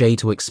turning to Jay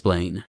to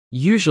explain.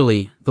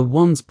 Usually, the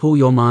wands pull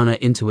your mana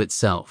into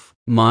itself.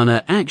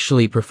 Mana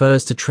actually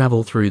prefers to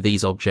travel through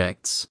these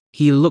objects.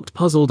 He looked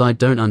puzzled. I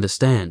don't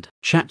understand.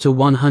 Chapter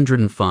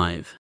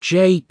 105.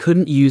 Jay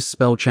couldn't use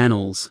spell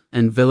channels,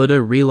 and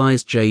Villider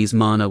realized Jay's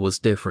mana was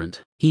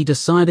different. He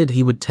decided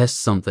he would test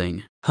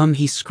something.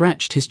 He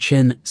scratched his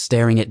chin,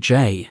 staring at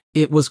Jay.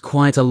 It was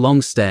quite a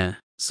long stare,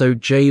 so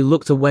Jay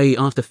looked away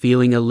after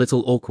feeling a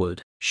little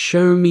awkward.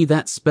 Show me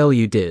that spell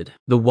you did.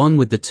 The one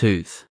with the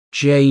tooth.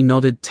 Jay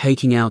nodded,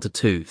 taking out a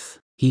tooth.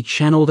 He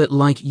channeled it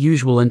like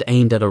usual and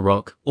aimed at a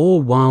rock,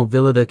 all while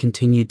Villider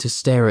continued to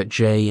stare at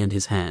Jay and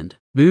his hand.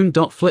 Boom.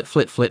 Flit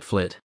flit flit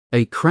flit.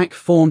 A crack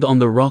formed on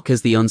the rock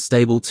as the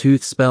unstable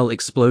tooth spell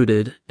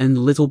exploded, and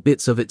little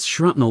bits of its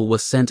shrapnel were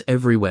sent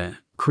everywhere,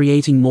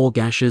 creating more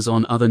gashes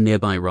on other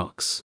nearby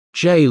rocks.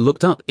 Jay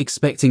looked up,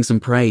 expecting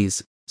some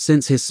praise,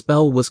 since his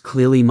spell was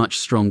clearly much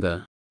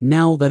stronger,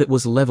 now that it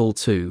was level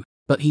 2,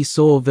 but he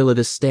saw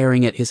Villider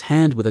staring at his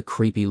hand with a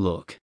creepy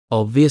look.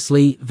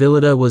 Obviously,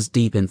 Villider was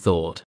deep in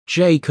thought.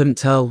 Jay couldn't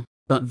tell,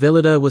 but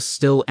Villider was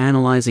still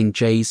analyzing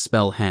Jay's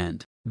spell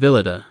hand.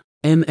 Villider.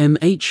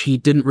 He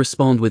didn't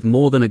respond with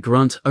more than a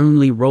grunt,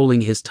 only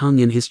rolling his tongue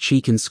in his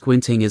cheek and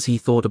squinting as he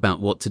thought about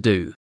what to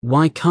do.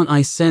 Why can't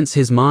I sense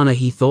his mana,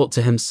 he thought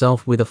to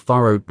himself with a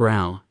furrowed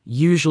brow.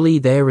 Usually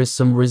there is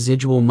some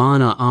residual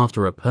mana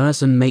after a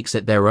person makes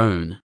it their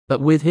own,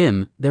 but with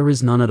him, there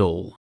is none at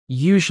all.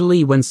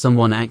 Usually when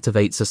someone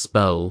activates a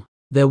spell,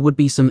 there would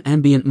be some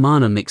ambient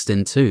mana mixed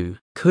in too.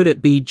 Could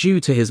it be due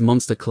to his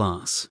monster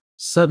class?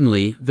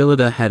 Suddenly,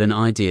 Villider had an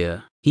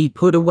idea. He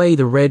put away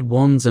the red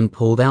wands and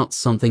pulled out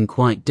something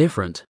quite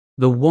different.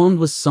 The wand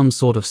was some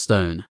sort of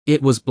stone.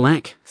 It was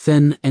black,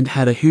 thin, and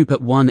had a hoop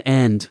at one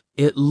end.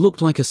 It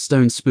looked like a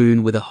stone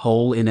spoon with a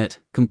hole in it,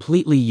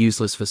 completely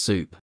useless for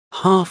soup.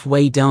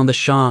 Halfway down the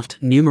shaft,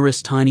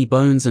 numerous tiny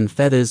bones and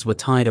feathers were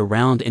tied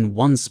around in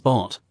one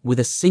spot, with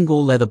a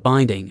single leather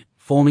binding,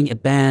 forming a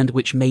band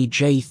which made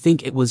Jay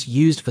think it was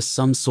used for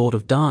some sort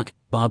of dark,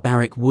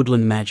 barbaric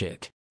woodland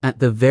magic. At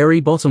the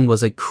very bottom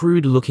was a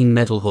crude-looking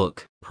metal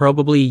hook,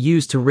 probably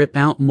used to rip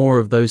out more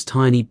of those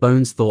tiny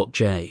bones, thought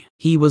Jay.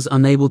 He was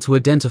unable to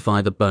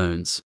identify the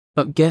bones,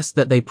 but guessed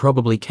that they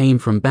probably came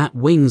from bat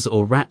wings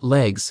or rat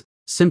legs,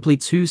 simply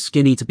too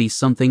skinny to be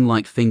something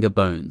like finger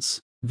bones.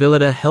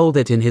 Villider held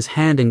it in his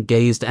hand and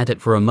gazed at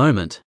it for a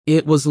moment.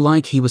 It was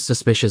like he was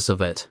suspicious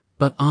of it,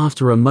 but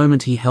after a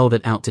moment he held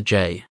it out to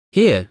Jay.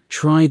 "Here,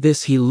 try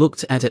this." He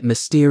looked at it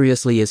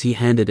mysteriously as he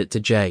handed it to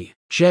Jay.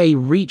 Jay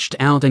reached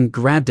out and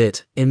grabbed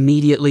it,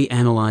 immediately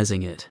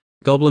analyzing it.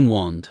 Goblin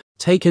wand,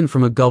 taken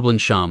from a goblin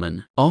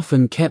shaman,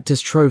 often kept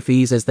as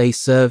trophies as they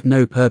served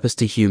no purpose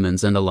to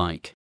humans and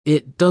alike.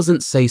 It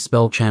doesn't say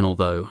spell channel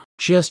though.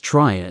 "Just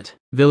try it,"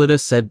 Villider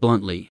said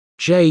bluntly.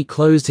 Jay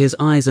closed his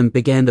eyes and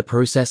began the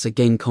process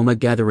again,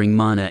 gathering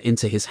mana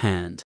into his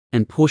hand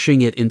and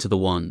pushing it into the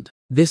wand.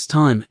 This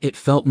time, it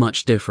felt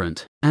much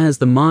different. As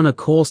the mana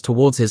coursed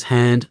towards his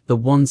hand, the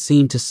wand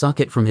seemed to suck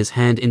it from his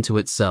hand into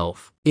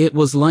itself. It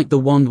was like the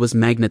wand was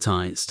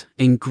magnetized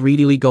and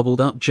greedily gobbled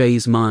up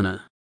Jay's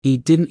mana. He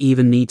didn't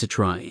even need to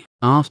try.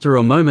 After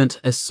a moment,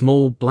 a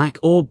small black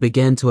orb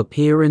began to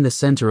appear in the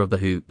center of the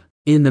hoop.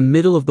 In the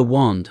middle of the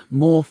wand,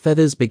 more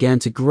feathers began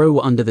to grow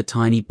under the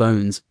tiny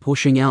bones,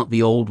 pushing out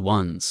the old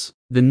ones.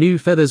 The new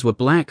feathers were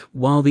black,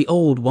 while the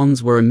old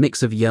ones were a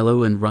mix of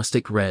yellow and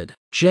rustic red.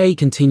 Jay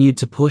continued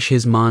to push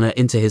his mana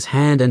into his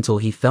hand until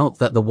he felt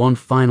that the wand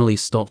finally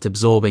stopped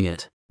absorbing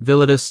it.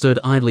 Villider stood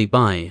idly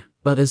by,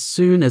 but as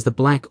soon as the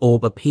black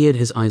orb appeared,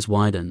 his eyes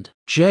widened.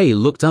 Jay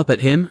looked up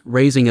at him,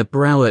 raising a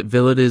brow at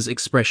Villider's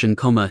expression,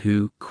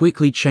 who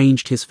quickly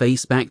changed his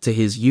face back to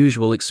his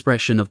usual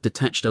expression of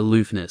detached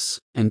aloofness,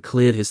 and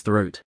cleared his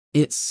throat.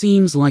 "It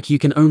seems like you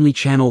can only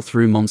channel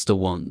through monster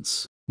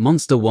wands."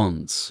 Monster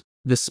wands.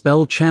 The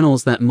spell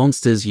channels that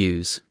monsters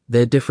use,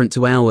 they're different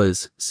to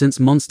ours, since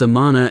monster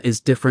mana is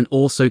different.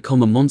 Also,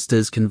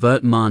 monsters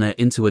convert mana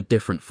into a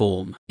different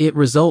form. It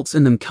results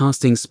in them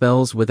casting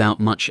spells without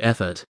much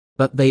effort,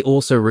 but they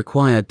also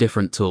require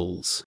different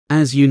tools.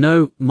 As you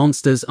know,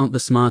 monsters aren't the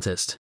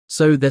smartest,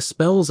 so their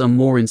spells are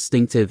more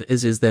instinctive,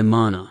 as is their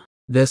mana.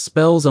 Their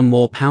spells are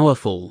more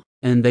powerful,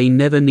 and they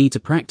never need to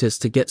practice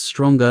to get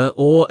stronger,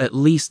 or at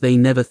least they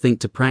never think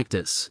to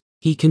practice.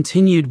 He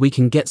continued, "We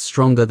can get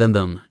stronger than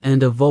them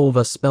and evolve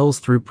our spells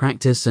through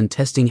practice and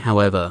testing,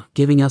 however,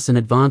 giving us an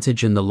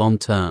advantage in the long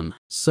term.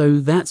 So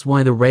that's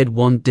why the red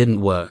wand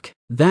didn't work.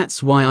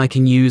 That's why I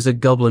can use a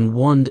goblin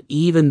wand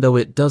even though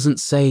it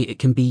doesn't say it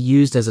can be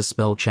used as a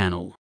spell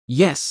channel."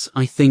 Yes,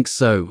 I think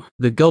so.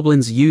 The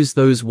goblins use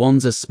those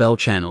wands as spell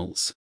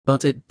channels,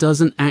 but it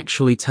doesn't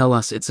actually tell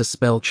us it's a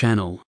spell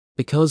channel,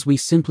 because we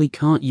simply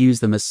can't use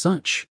them as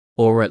such.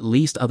 Or at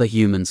least other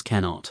humans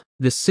cannot.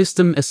 The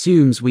system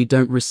assumes we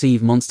don't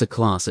receive monster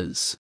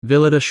classes.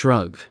 Villider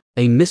shrugged.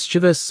 A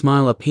mischievous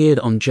smile appeared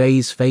on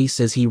Jay's face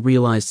as he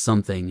realized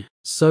something.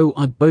 "So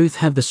I both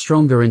have the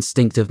stronger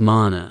instinctive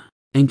mana,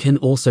 and can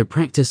also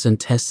practice and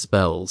test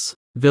spells."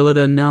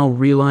 Villider now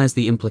realized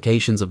the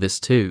implications of this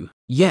too.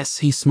 "Yes,"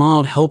 he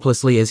smiled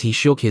helplessly as he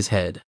shook his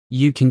head.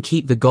 "You can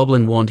keep the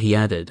goblin wand," he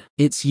added.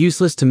 "It's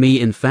useless to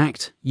me. In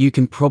fact, you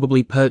can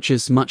probably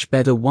purchase much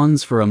better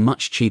ones for a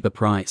much cheaper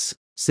price,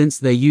 since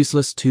they're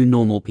useless to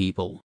normal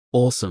people."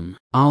 "Awesome.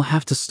 I'll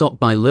have to stop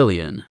by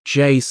Lillian."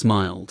 Jay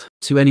smiled.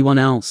 To anyone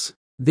else,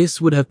 this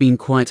would have been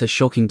quite a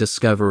shocking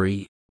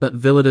discovery, but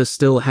Villider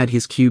still had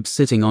his cube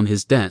sitting on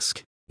his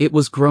desk. It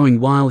was growing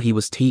while he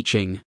was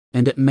teaching,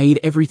 and it made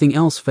everything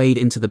else fade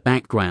into the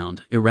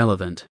background,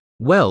 irrelevant.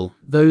 "Well,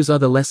 those are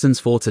the lessons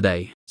for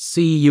today.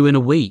 See you in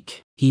a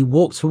week." He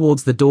walked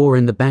towards the door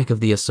in the back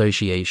of the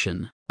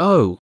association.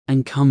 "Oh,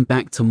 and come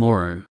back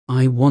tomorrow.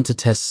 I want to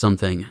test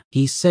something,"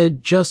 he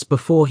said just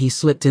before he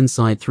slipped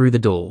inside through the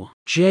door.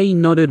 Jay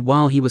nodded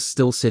while he was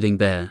still sitting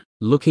there,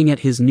 looking at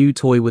his new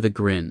toy with a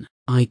grin.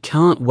 "I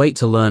can't wait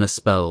to learn a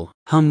spell.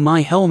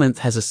 My helmet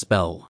has a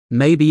spell.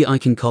 Maybe I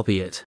can copy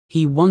it,"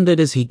 he wondered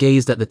as he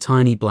gazed at the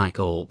tiny black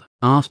orb.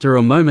 After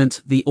a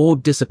moment, the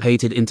orb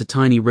dissipated into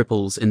tiny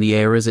ripples in the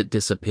air as it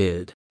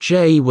disappeared.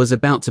 Jay was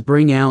about to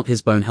bring out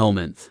his bone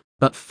helmet,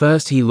 but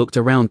first he looked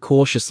around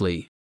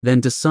cautiously,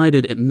 then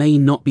decided it may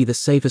not be the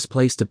safest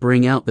place to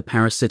bring out the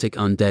parasitic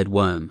undead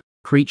worm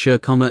creature,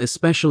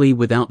 especially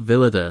without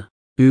Villider,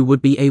 who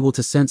would be able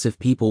to sense if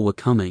people were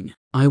coming.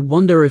 "I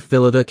wonder if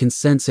Villider can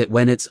sense it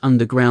when it's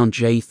underground,"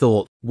 Jay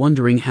thought,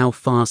 wondering how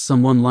far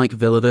someone like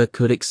Villider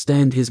could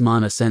extend his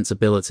mana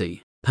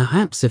sensibility.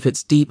 Perhaps if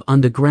it's deep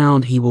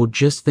underground he will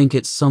just think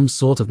it's some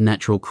sort of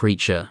natural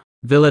creature.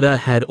 Villider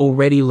had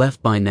already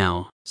left by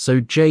now, so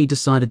Jay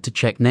decided to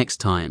check next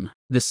time.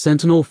 The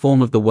sentinel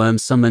form of the worm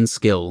summon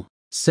skill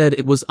said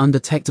it was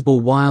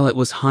undetectable while it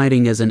was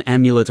hiding as an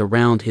amulet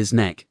around his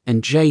neck,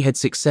 and Jay had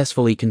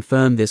successfully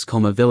confirmed this,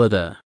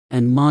 Villider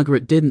and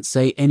Margaret didn't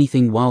say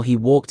anything while he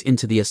walked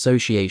into the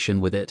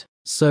association with it,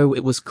 so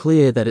it was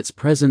clear that its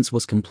presence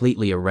was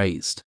completely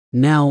erased.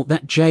 Now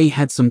that Jay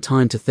had some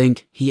time to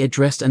think, he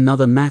addressed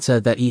another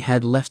matter that he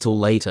had left till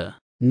later.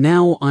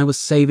 "Now I was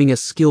saving a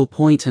skill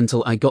point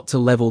until I got to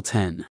level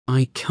 10.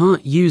 I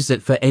can't use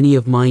it for any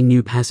of my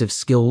new passive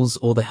skills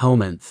or the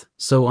helmet,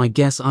 so I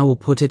guess I will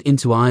put it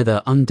into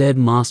either Undead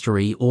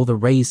Mastery or the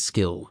Raise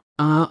skill."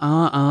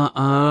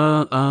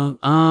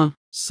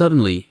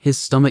 Suddenly, his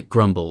stomach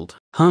grumbled.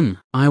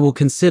 I will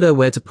consider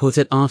where to put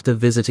it after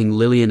visiting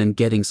Lillian and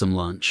getting some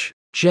lunch."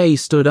 Jay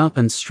stood up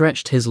and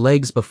stretched his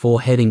legs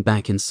before heading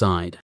back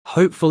inside.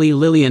 Hopefully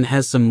Lillian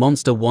has some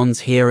monster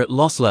wands here at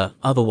Losler,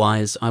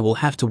 otherwise I will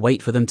have to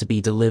wait for them to be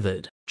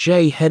delivered.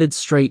 Jay headed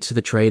straight to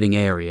the trading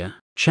area.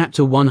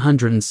 Chapter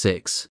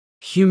 106.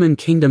 Human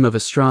Kingdom of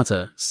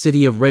Estrata,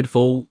 City of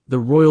Redfall, the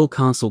Royal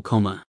Castle,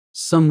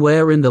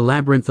 Somewhere in the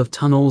labyrinth of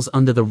tunnels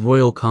under the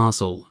Royal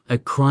Castle, a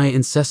cry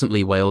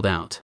incessantly wailed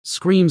out.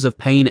 Screams of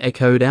pain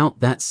echoed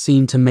out that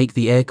seemed to make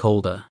the air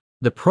colder.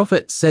 The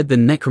prophet said the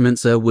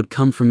Necromancer would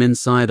come from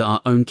inside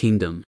our own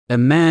kingdom. A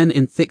man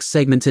in thick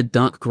segmented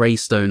dark grey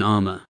stone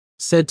armor,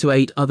 said to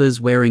 8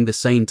 others wearing the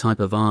same type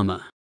of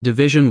armor.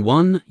 Division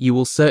 1, you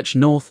will search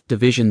north.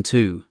 Division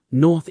 2,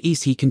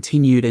 northeast. He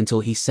continued until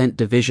he sent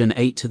Division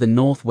 8 to the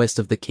northwest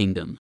of the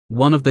kingdom.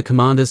 One of the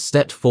commanders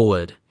stepped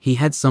forward. He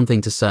had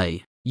something to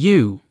say.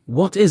 You,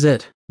 what is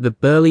it? The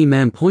burly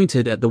man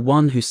pointed at the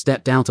one who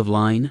stepped out of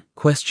line,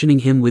 questioning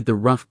him with the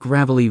rough,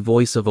 gravelly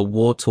voice of a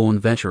war-torn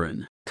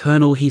veteran.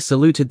 Colonel, he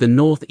saluted, the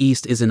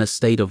northeast is in a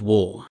state of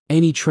war.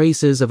 Any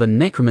traces of a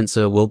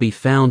necromancer will be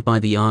found by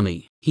the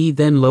army. He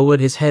then lowered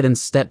his head and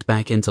stepped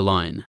back into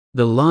line.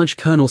 The large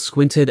colonel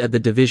squinted at the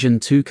Division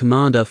 2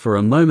 commander for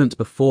a moment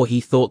before he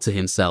thought to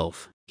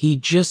himself, he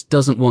just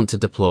doesn't want to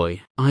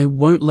deploy. I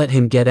won't let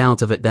him get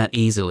out of it that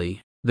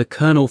easily. The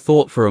colonel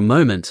thought for a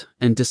moment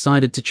and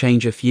decided to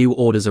change a few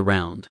orders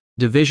around.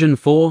 Division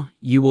 4,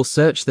 you will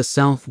search the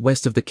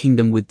southwest of the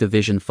kingdom with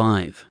Division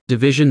 5.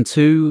 Division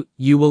 2,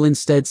 you will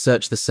instead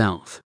search the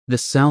south. The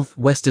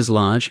southwest is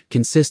large,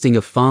 consisting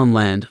of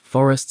farmland,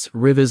 forests,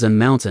 rivers and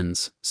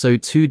mountains, so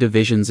 2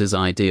 divisions is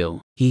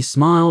ideal. He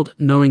smiled,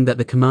 knowing that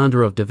the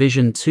commander of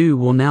Division 2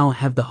 will now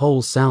have the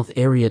whole south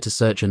area to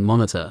search and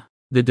monitor.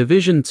 The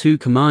Division 2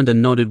 commander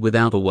nodded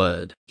without a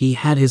word. He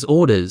had his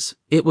orders.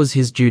 It was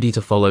his duty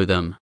to follow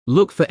them.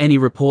 Look for any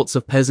reports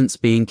of peasants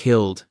being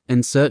killed,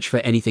 and search for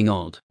anything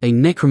odd. A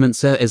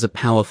necromancer is a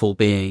powerful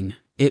being.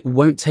 It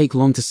won't take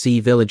long to see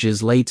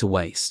villages laid to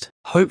waste.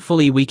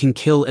 Hopefully we can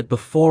kill it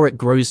before it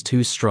grows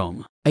too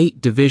strong.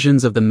 8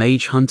 divisions of the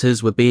mage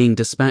hunters were being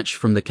dispatched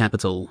from the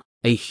capital.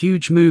 A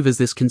huge move, as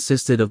this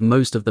consisted of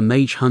most of the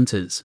mage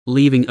hunters,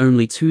 leaving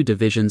only 2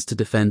 divisions to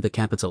defend the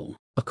capital.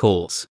 Of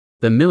course,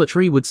 the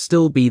military would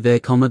still be there,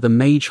 the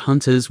mage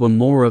hunters were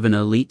more of an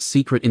elite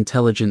secret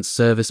intelligence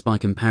service by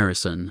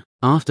comparison.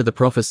 After the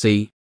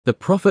prophecy, the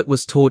prophet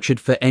was tortured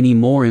for any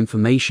more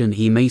information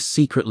he may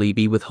secretly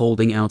be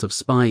withholding out of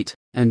spite,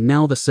 and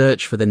now the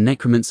search for the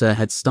necromancer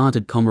had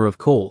started, of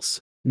course.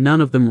 None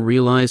of them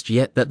realized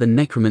yet that the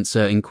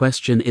necromancer in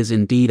question is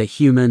indeed a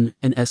human,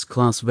 an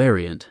S-class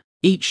variant.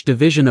 Each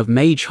division of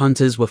mage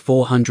hunters were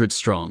 400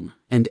 strong,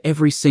 and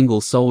every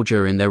single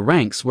soldier in their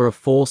ranks were a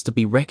force to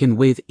be reckoned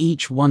with,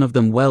 each one of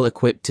them well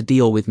equipped to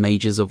deal with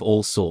mages of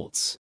all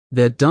sorts.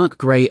 Their dark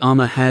grey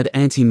armor had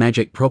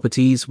anti-magic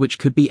properties which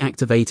could be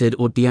activated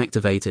or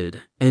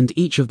deactivated, and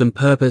each of them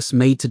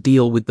purpose-made to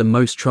deal with the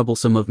most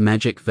troublesome of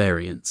magic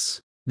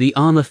variants. The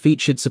armor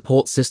featured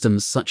support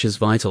systems such as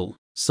vital,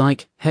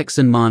 psych, hex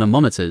and mana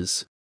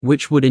monitors,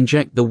 which would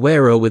inject the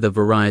wearer with a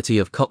variety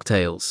of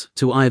cocktails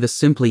to either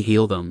simply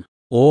heal them,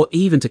 or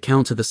even to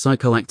counter the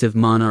psychoactive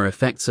mana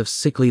effects of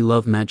sickly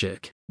love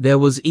magic. There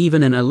was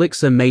even an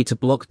elixir made to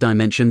block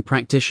dimension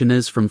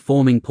practitioners from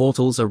forming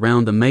portals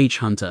around the mage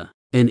hunter.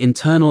 An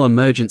internal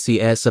emergency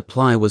air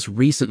supply was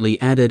recently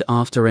added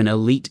after an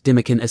elite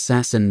Dimmican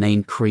assassin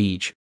named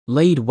Krieg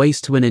laid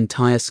waste to an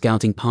entire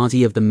scouting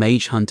party of the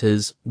mage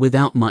hunters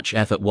without much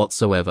effort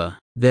whatsoever.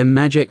 Their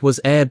magic was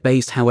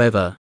air-based,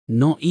 however,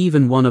 not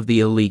even one of the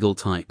illegal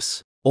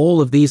types.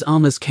 All of these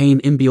armors came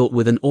inbuilt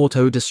with an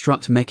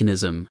auto-destruct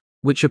mechanism,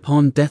 which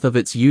upon death of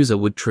its user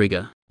would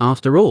trigger.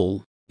 After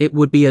all, it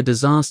would be a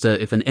disaster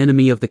if an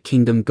enemy of the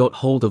kingdom got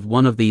hold of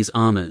one of these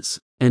armors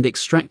and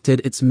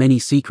extracted its many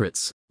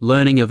secrets,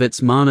 learning of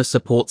its mana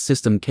support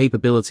system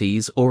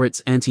capabilities or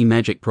its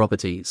anti-magic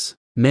properties.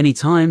 Many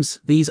times,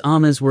 these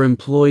armors were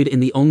employed in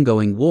the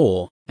ongoing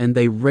war, and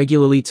they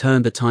regularly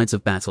turned the tides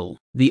of battle.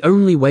 The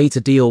only way to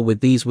deal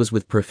with these was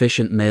with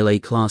proficient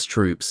melee-class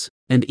troops,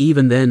 and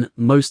even then,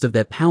 most of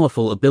their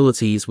powerful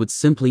abilities would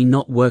simply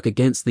not work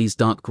against these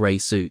dark grey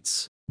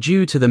suits.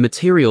 Due to the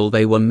material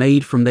they were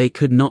made from, they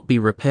could not be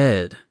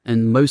repaired,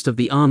 and most of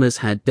the armors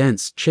had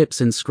dents, chips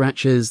and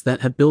scratches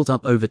that had built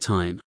up over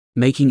time,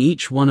 making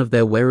each one of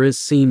their wearers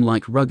seem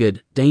like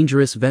rugged,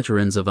 dangerous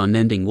veterans of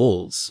unending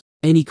walls.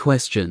 Any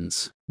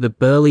questions? The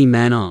burly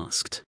man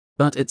asked,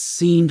 but it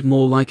seemed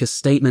more like a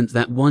statement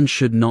that one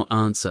should not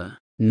answer.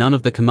 None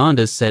of the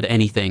commanders said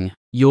anything.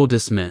 You're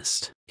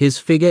dismissed. His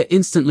figure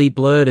instantly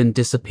blurred and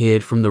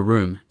disappeared from the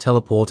room,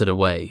 teleported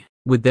away.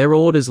 With their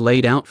orders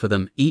laid out for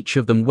them, each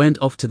of them went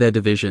off to their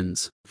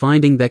divisions,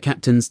 finding their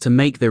captains to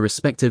make their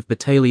respective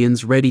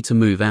battalions ready to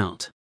move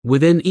out.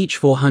 Within each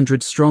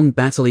 400-strong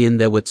battalion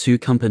there were 2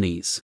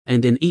 companies,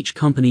 and in each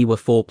company were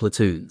 4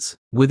 platoons.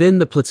 Within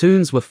the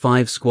platoons were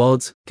 5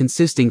 squads,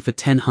 consisting for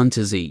 10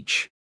 hunters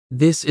each.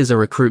 This is a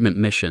recruitment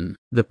mission.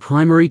 The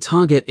primary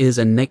target is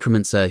a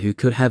necromancer who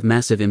could have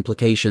massive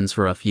implications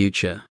for our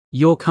future.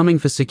 You're coming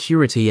for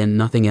security and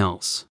nothing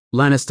else,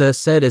 Lannister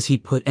said as he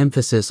put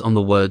emphasis on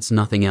the words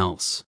nothing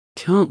else.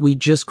 Can't we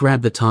just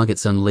grab the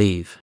targets and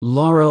leave?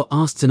 Lara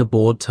asked in a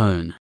bored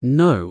tone.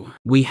 No,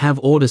 we have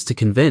orders to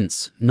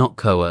convince, not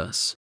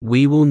coerce.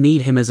 We will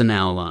need him as an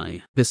ally.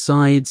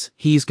 Besides,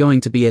 he's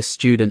going to be a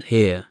student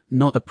here,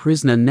 not a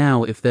prisoner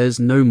now. If there's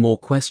no more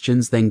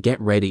questions, then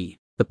get ready.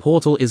 The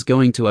portal is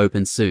going to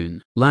open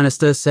soon,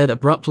 Lannister said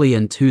abruptly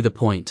and to the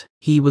point.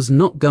 He was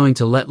not going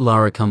to let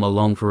Lara come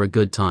along for a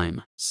good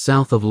time.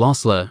 South of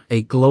Losler,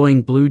 a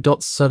glowing blue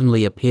dot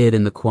suddenly appeared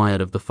in the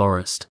quiet of the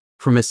forest.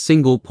 From a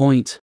single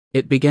point,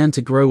 it began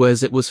to grow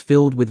as it was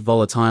filled with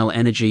volatile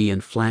energy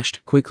and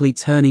flashed, quickly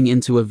turning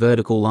into a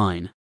vertical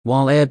line,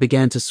 while air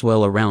began to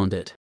swirl around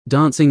it.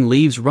 Dancing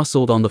leaves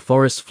rustled on the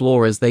forest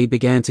floor as they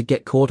began to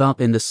get caught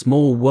up in the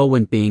small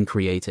whirlwind being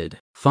created.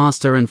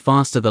 Faster and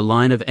faster the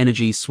line of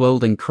energy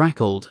swirled and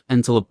crackled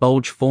until a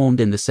bulge formed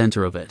in the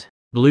center of it.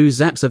 Blue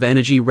zaps of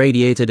energy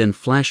radiated and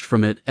flashed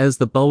from it as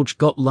the bulge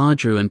got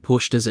larger and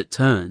pushed as it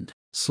turned,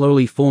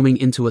 slowly forming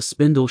into a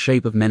spindle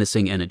shape of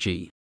menacing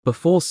energy,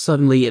 before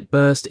suddenly it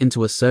burst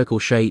into a circle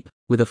shape,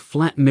 with a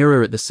flat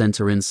mirror at the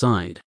center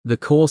inside. The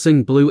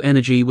coursing blue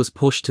energy was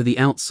pushed to the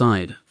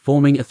outside,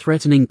 forming a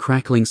threatening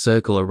crackling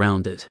circle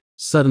around it.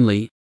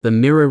 Suddenly, the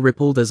mirror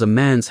rippled as a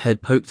man's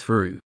head poked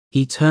through.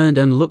 He turned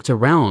and looked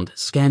around,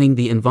 scanning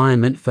the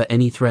environment for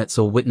any threats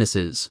or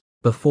witnesses,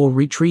 before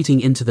retreating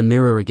into the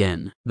mirror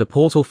again. The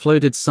portal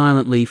floated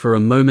silently for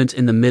a moment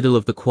in the middle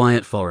of the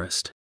quiet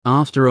forest.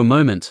 After a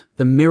moment,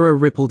 the mirror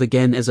rippled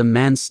again as a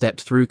man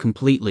stepped through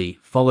completely,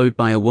 followed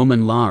by a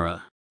woman,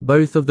 Lara.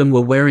 Both of them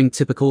were wearing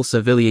typical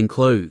civilian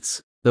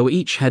clothes, though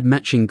each had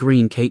matching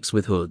green capes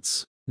with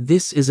hoods.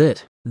 This is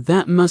it.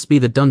 That must be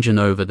the dungeon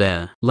over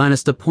there.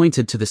 Lannister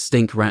pointed to the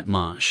stink rat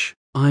marsh.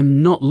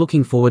 I'm not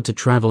looking forward to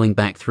traveling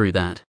back through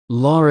that,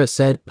 Lara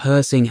said,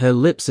 pursing her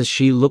lips as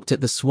she looked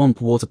at the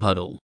swamp water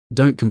puddle.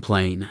 Don't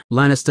complain,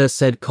 Lannister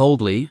said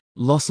coldly.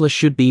 Losler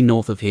should be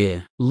north of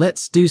here.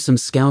 Let's do some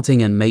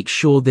scouting and make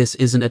sure this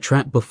isn't a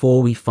trap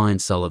before we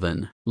find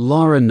Sullivan.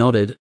 Lara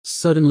nodded,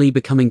 suddenly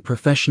becoming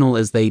professional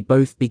as they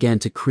both began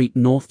to creep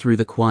north through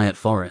the quiet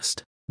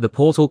forest. The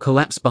portal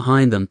collapsed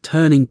behind them,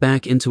 turning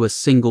back into a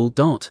single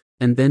dot,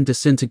 and then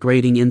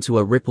disintegrating into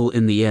a ripple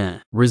in the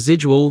air.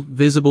 Residual,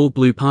 visible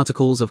blue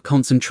particles of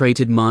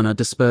concentrated mana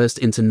dispersed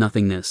into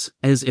nothingness,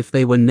 as if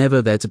they were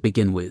never there to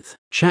begin with.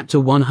 Chapter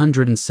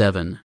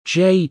 107.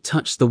 Jay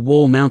touched the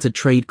wall-mounted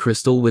trade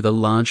crystal with a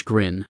large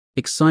grin,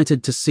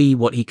 excited to see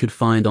what he could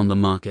find on the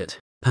market.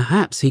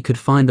 Perhaps he could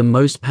find the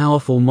most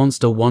powerful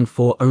monster one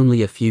for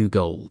only a few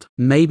gold.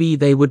 Maybe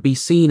they would be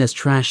seen as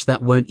trash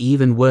that weren't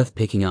even worth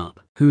picking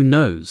up. Who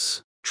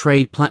knows?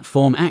 Trade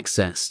platform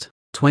accessed.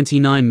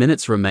 29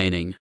 minutes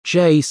remaining.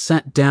 Jay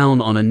sat down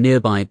on a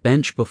nearby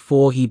bench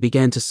before he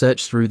began to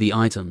search through the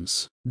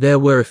items. There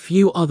were a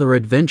few other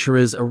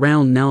adventurers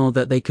around now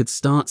that they could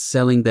start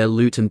selling their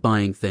loot and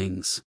buying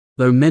things.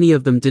 Though many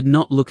of them did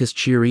not look as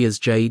cheery as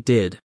Jay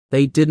did,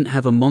 they didn't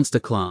have a monster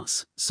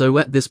class, so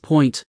at this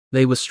point,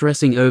 they were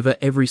stressing over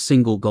every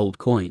single gold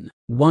coin.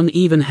 One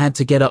even had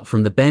to get up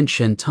from the bench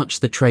and touch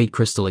the trade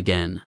crystal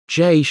again.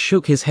 Jay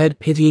shook his head,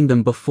 pitying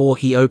them before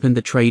he opened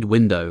the trade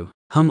window.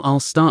 I'll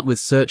start with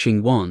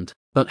searching wand,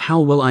 but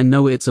how will I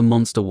know it's a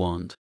monster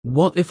wand?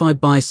 What if I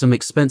buy some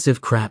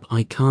expensive crap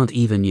I can't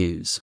even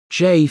use?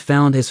 Jay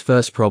found his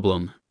first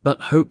problem,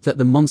 but hoped that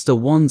the monster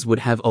wands would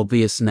have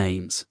obvious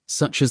names,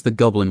 such as the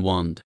goblin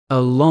wand.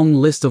 A long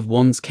list of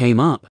wands came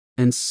up,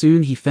 and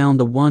soon he found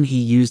the one he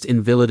used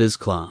in Villida's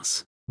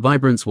class.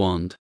 Vibrance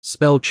wand,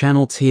 spell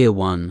channel tier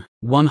 1,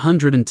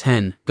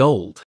 110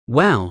 gold.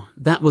 Wow,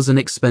 that was an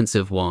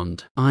expensive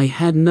wand. I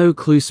had no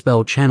clue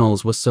spell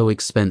channels were so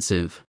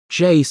expensive.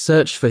 Jay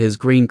searched for his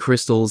green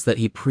crystals that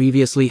he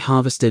previously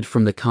harvested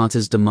from the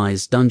Carter's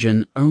Demise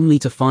dungeon, only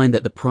to find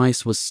that the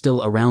price was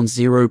still around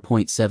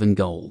 0.7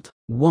 gold.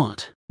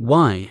 What?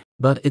 Why?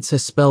 But it's a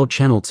spell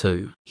channel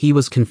too. He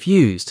was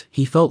confused.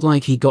 He felt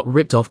like he got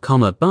ripped off,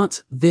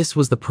 but this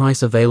was the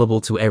price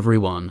available to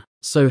everyone.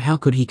 So how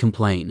could he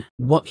complain?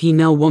 What he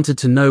now wanted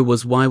to know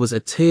was why was a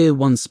tier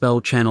 1 spell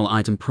channel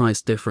item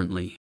priced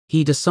differently.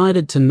 He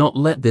decided to not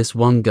let this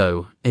one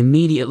go.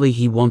 Immediately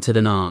he wanted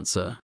an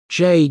answer.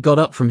 Jay got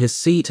up from his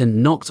seat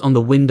and knocked on the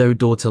window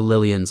door to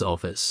Lillian's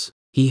office.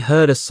 He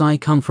heard a sigh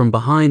come from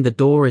behind the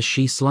door as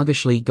she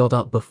sluggishly got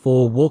up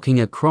before walking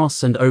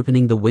across and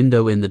opening the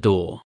window in the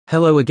door.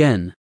 Hello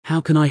again. How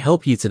can I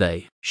help you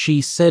today?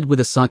 She said with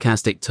a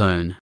sarcastic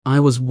tone. I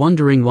was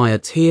wondering why a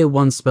tier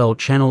 1 spell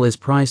channel is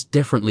priced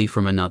differently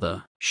from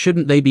another.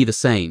 Shouldn't they be the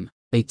same?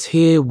 A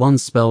tier 1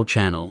 spell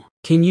channel.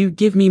 Can you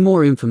give me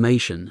more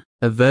information?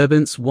 A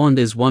Verbance wand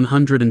is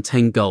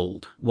 110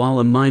 gold, while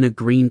a minor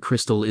green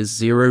crystal is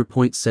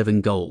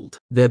 0.7 gold.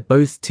 They're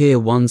both tier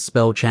 1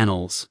 spell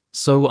channels,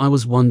 so I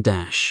was 1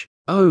 dash.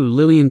 Oh,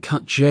 Lillian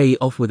cut Jay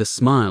off with a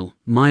smile.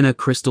 Minor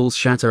crystals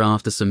shatter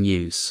after some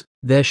use.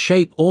 Their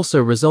shape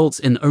also results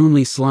in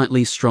only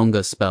slightly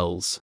stronger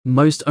spells.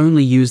 Most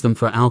only use them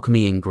for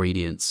alchemy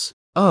ingredients.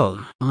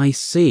 Oh, I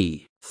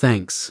see.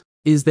 Thanks.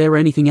 Is there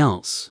anything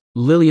else?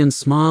 Lillian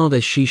smiled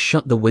as she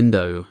shut the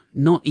window,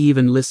 not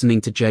even listening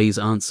to Jay's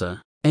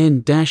answer.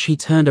 And he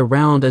turned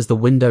around as the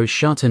window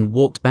shut and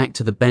walked back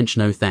to the bench.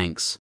 No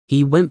thanks.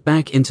 He went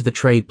back into the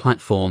trade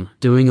platform,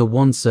 doing a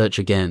wand search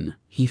again.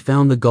 He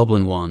found the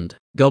goblin wand.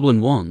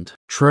 Goblin wand.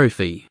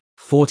 Trophy.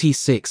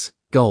 46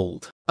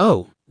 gold.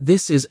 Oh,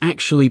 this is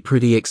actually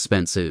pretty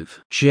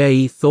expensive.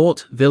 Jay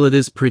thought.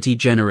 Villida's pretty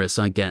generous,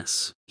 I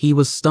guess. He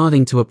was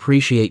starting to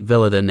appreciate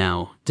Villida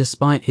now,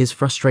 despite his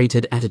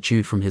frustrated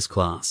attitude from his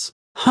class.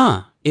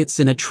 Huh, it's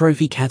in a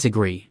trophy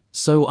category,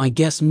 so I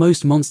guess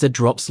most monster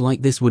drops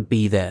like this would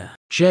be there.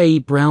 Jay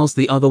browsed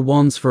the other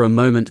wands for a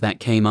moment that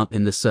came up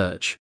in the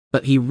search,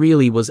 but he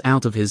really was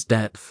out of his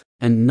depth,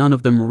 and none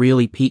of them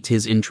really piqued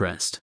his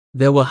interest.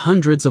 There were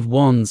hundreds of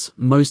wands,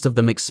 most of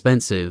them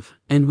expensive,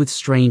 and with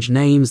strange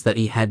names that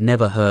he had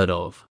never heard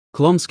of.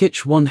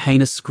 Klomskich wand,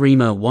 Heinous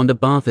Screamer wand,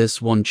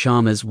 Abarthus wand,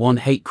 Charmers wand,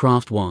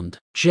 Hatecraft wand.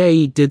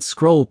 Jay did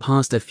scroll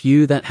past a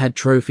few that had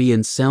trophy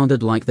and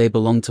sounded like they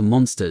belonged to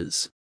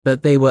monsters,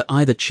 but they were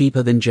either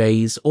cheaper than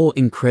Jay's or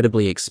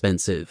incredibly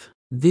expensive.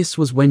 This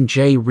was when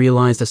Jay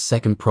realized a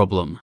second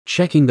problem.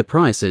 Checking the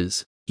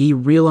prices, he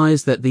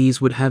realized that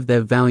these would have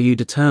their value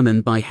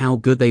determined by how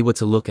good they were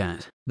to look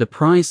at. The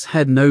price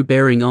had no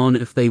bearing on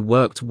if they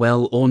worked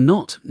well or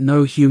not.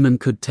 No human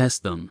could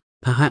test them.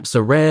 Perhaps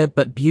a rare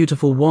but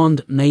beautiful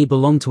wand may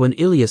belong to an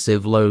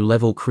elusive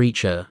low-level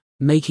creature,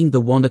 making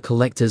the wand a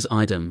collector's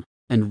item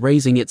and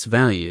raising its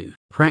value.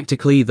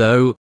 Practically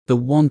though, the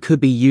wand could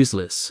be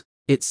useless.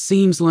 It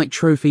seems like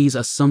trophies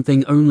are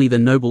something only the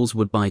nobles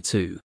would buy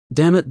too.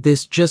 Damn it,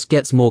 this just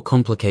gets more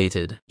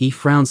complicated. He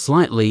frowned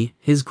slightly,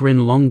 his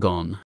grin long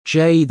gone.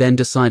 Jay then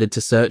decided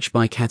to search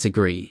by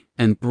category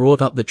and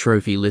brought up the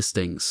trophy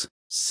listings.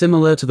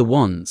 Similar to the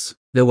wands,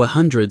 there were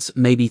hundreds,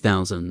 maybe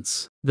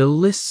thousands. The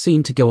list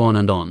seemed to go on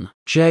and on.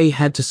 Jay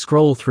had to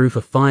scroll through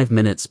for 5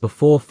 minutes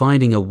before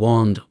finding a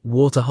wand,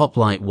 Water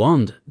Hoplite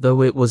wand,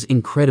 though it was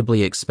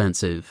incredibly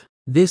expensive.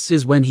 This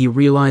is when he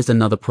realized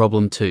another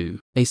problem too.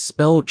 A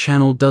spell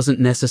channel doesn't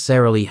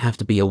necessarily have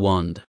to be a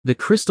wand. The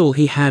crystal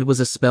he had was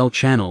a spell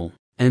channel,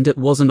 and it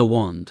wasn't a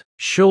wand.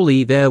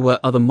 Surely there were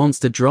other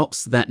monster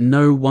drops that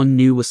no one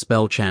knew were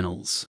spell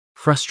channels.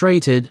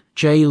 Frustrated,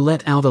 Jay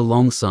let out a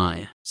long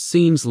sigh.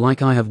 Seems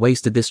like I have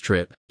wasted this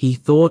trip, he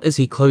thought as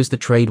he closed the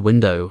trade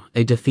window,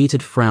 a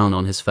defeated frown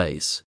on his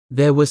face.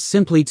 There were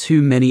simply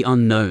too many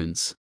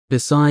unknowns.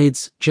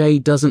 Besides, Jay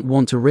doesn't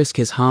want to risk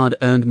his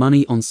hard-earned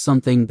money on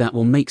something that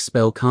will make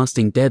spell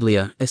casting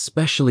deadlier,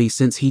 especially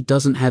since he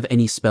doesn't have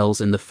any spells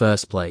in the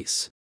first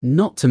place.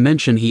 Not to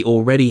mention he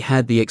already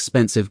had the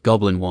expensive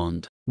goblin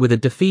wand. With a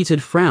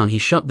defeated frown he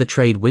shut the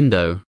trade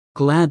window,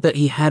 glad that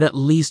he had at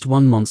least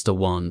one monster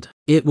wand.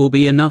 It will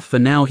be enough for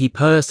now, he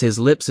pursed his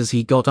lips as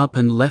he got up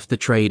and left the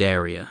trade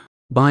area.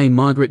 Bye,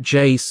 Margaret.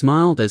 Jay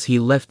smiled as he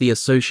left the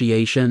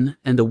association,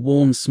 and a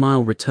warm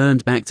smile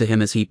returned back to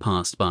him as he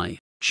passed by.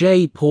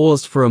 Jay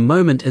paused for a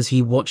moment as he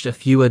watched a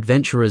few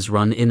adventurers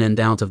run in and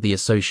out of the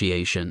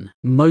association.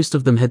 Most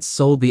of them had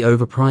sold the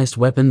overpriced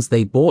weapons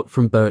they bought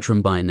from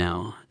Bertram by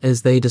now,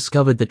 as they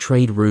discovered the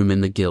trade room in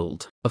the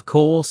guild. Of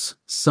course,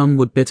 some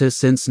were bitter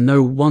since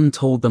no one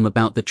told them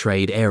about the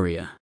trade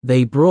area.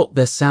 They brought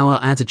their sour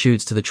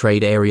attitudes to the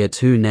trade area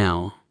too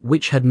now,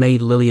 which had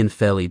made Lillian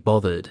fairly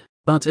bothered.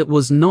 But it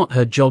was not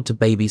her job to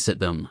babysit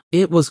them.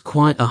 It was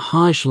quite a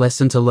harsh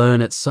lesson to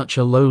learn at such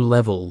a low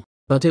level,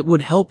 but it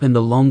would help in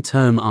the long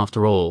term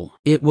after all.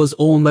 It was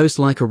almost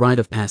like a rite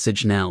of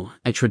passage now,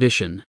 a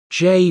tradition.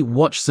 Jay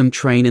watched some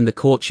train in the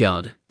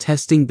courtyard,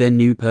 testing their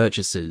new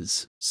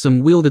purchases. Some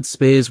wielded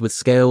spears with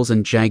scales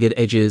and jagged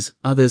edges,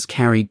 others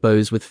carried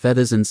bows with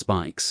feathers and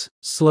spikes.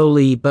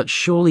 Slowly but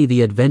surely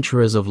the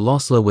adventurers of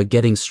Losla were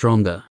getting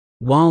stronger.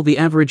 While the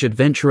average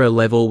adventurer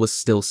level was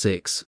still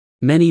 6,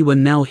 many were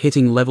now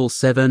hitting level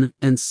 7,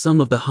 and some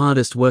of the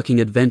hardest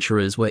working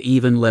adventurers were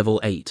even level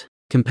 8.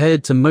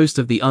 Compared to most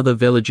of the other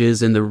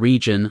villages in the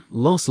region,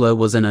 Losla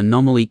was an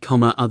anomaly,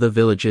 other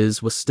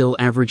villages were still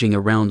averaging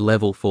around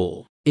level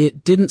 4.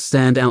 It didn't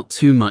stand out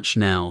too much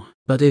now,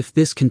 but if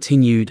this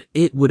continued,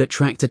 it would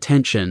attract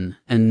attention,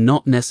 and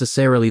not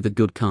necessarily the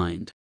good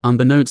kind.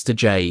 Unbeknownst to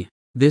Jay,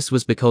 this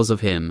was because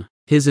of him.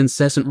 His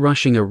incessant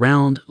rushing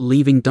around,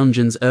 leaving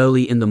dungeons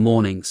early in the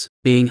mornings,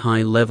 being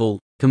high level,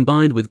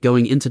 combined with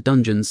going into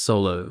dungeons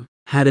solo,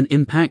 had an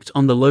impact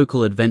on the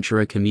local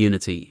adventurer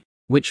community,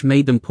 which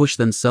made them push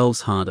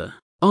themselves harder.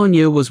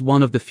 Anya was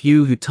one of the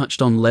few who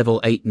touched on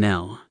level 8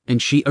 now, and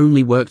she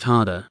only worked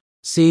harder,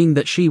 seeing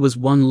that she was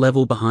one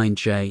level behind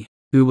Jay,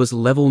 who was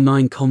level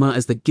 9,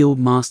 as the guild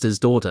master's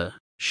daughter.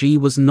 She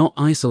was not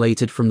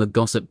isolated from the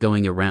gossip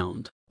going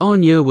around.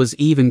 Anya was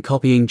even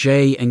copying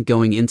Jay and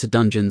going into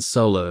dungeons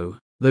solo,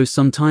 though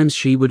sometimes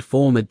she would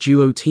form a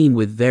duo team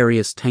with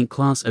various tank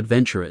class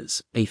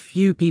adventurers, a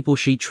few people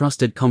she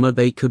trusted,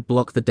 they could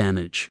block the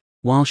damage,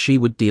 while she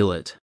would deal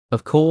it.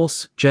 Of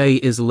course, Jay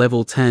is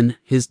level 10,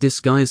 his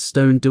disguise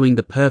stone doing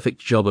the perfect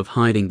job of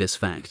hiding this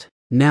fact.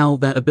 Now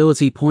that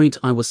ability point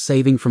I was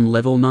saving from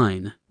level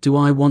 9, do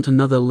I want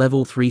another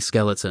level 3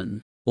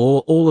 skeleton?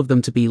 Or all of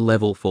them to be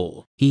level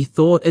 4? He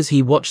thought as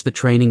he watched the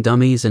training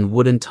dummies and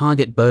wooden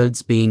target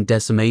birds being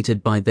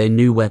decimated by their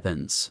new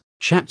weapons.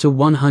 Chapter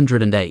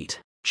 108.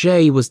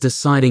 Jay was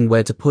deciding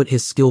where to put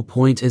his skill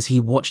point as he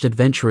watched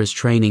adventurers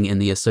training in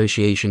the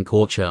association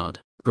courtyard.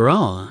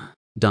 Grah!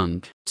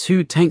 Dunk.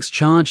 Two tanks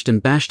charged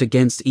and bashed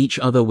against each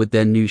other with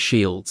their new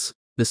shields,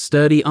 the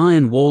sturdy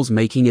iron walls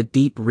making a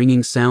deep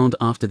ringing sound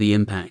after the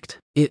impact.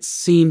 It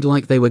seemed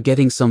like they were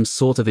getting some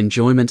sort of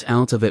enjoyment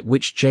out of it,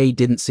 which Jay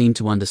didn't seem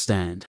to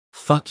understand.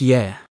 Fuck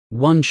yeah!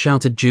 One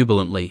shouted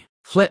jubilantly.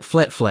 Flet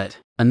flet flet.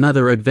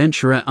 Another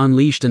adventurer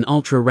unleashed an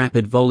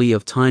ultra-rapid volley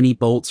of tiny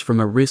bolts from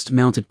a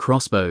wrist-mounted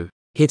crossbow,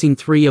 hitting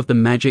 3 of the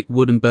magic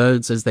wooden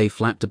birds as they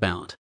flapped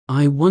about.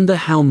 I wonder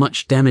how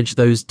much damage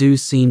those do.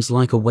 Seems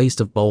like a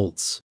waste of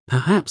bolts.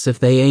 Perhaps if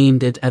they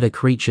aimed it at a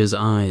creature's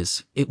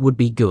eyes, it would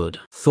be good,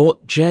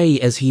 thought Jay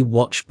as he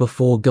watched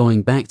before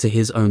going back to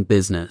his own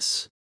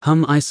business.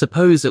 I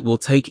suppose it will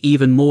take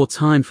even more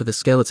time for the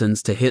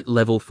skeletons to hit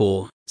level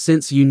 4,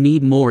 since you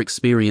need more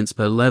experience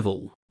per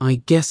level.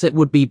 I guess it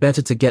would be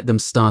better to get them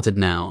started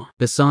now.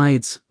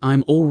 Besides,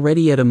 I'm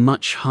already at a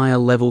much higher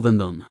level than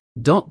them.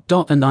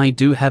 And I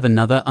do have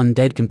another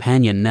undead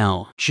companion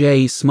now.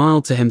 Jay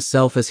smiled to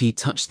himself as he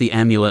touched the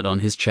amulet on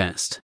his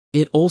chest.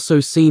 It also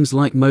seems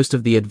like most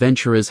of the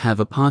adventurers have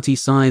a party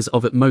size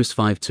of at most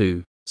 5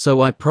 too.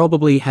 So I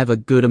probably have a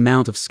good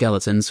amount of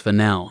skeletons for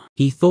now,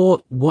 he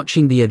thought,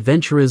 watching the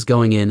adventurers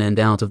going in and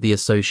out of the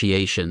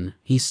association.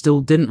 He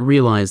still didn't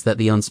realize that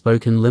the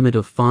unspoken limit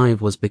of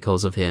 5 was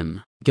because of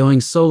him.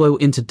 Going solo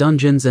into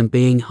dungeons and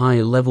being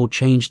high level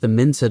changed the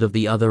mindset of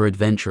the other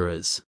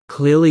adventurers.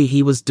 Clearly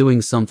he was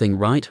doing something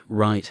right.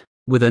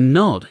 With a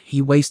nod,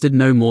 he wasted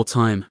no more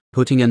time,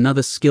 putting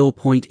another skill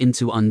point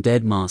into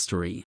Undead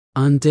Mastery.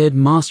 Undead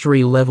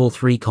Mastery level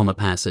 3,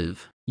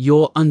 passive.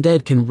 Your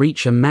undead can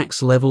reach a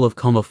max level of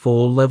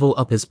 4 level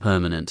up is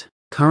permanent.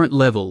 Current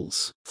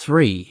levels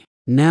 3.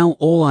 Now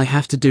all I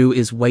have to do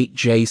is wait.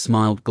 Jay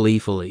smiled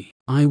gleefully.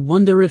 I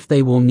wonder if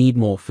they will need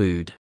more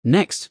food.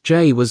 Next,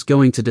 Jay was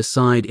going to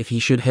decide if he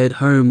should head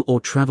home or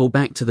travel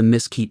back to the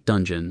Mistkeep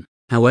dungeon.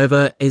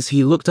 However, as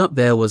he looked up,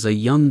 there was a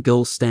young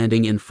girl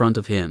standing in front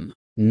of him.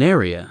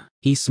 Neria.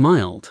 He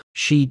smiled.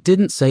 She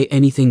didn't say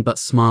anything but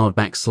smiled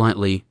back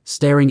slightly,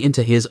 staring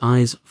into his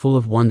eyes full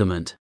of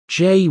wonderment.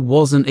 Jay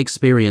wasn't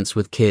experienced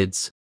with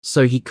kids,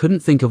 so he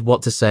couldn't think of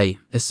what to say,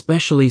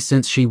 especially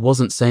since she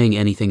wasn't saying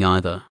anything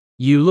either.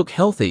 You look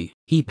healthy.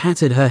 He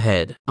patted her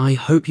head. I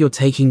hope you're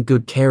taking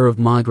good care of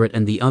Margaret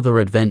and the other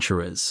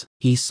adventurers.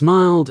 He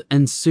smiled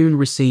and soon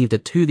received a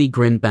toothy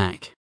grin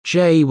back.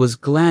 Jay was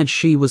glad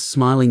she was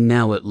smiling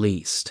now at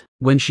least.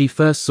 When she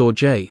first saw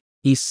Jay,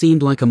 he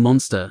seemed like a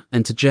monster,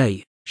 and to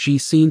Jay, she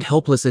seemed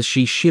helpless as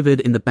she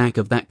shivered in the back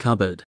of that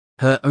cupboard.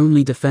 Her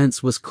only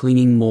defense was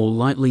clinging more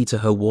lightly to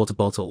her water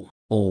bottle.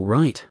 All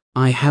right,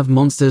 I have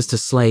monsters to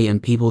slay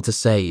and people to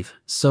save,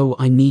 so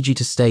I need you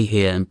to stay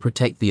here and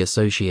protect the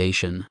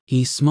association.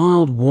 He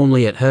smiled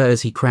warmly at her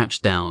as he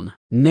crouched down.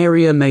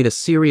 Neria made a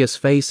serious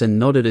face and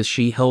nodded as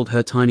she held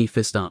her tiny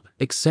fist up,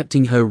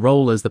 accepting her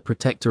role as the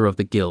protector of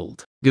the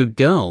guild. Good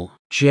girl.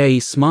 Jay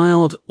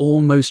smiled,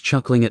 almost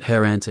chuckling at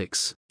her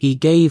antics. He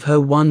gave her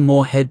one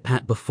more head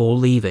pat before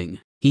leaving.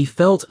 He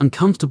felt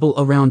uncomfortable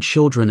around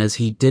children as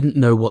he didn't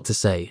know what to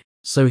say,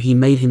 so he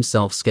made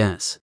himself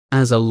scarce.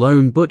 As a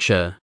lone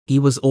butcher, he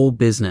was all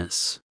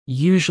business.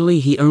 Usually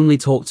he only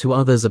talked to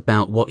others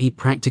about what he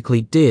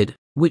practically did,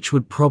 which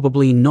would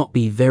probably not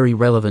be very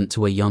relevant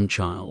to a young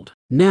child.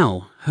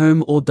 Now,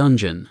 home or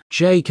dungeon?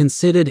 Jay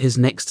considered his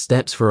next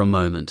steps for a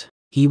moment.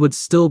 He would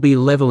still be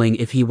leveling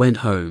if he went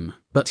home,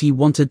 but he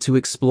wanted to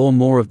explore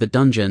more of the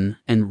dungeon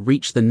and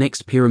reach the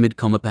next pyramid,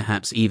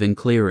 perhaps even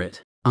clear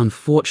it.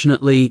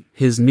 Unfortunately,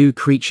 his new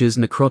creature's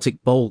necrotic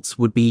bolts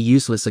would be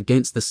useless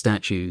against the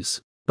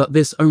statues, but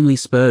this only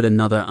spurred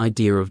another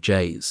idea of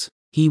Jay's.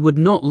 He would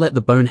not let the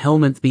bone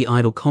helmet be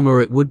idle,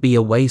 it would be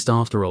a waste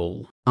after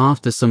all.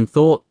 After some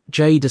thought,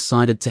 Jay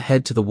decided to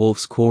head to the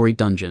Wolf's Quarry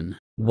dungeon.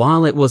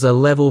 While it was a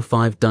level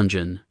 5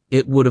 dungeon,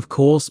 it would of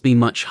course be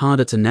much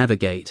harder to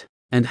navigate,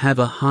 and have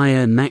a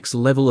higher max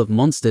level of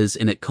monsters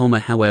in it,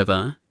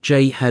 however,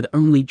 Jay had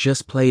only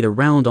just played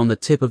around on the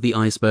tip of the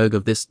iceberg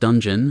of this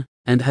dungeon,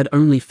 and had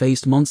only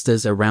faced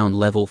monsters around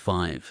level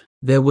 5.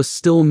 There were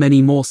still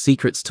many more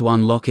secrets to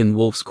unlock in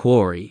Wolf's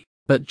Quarry,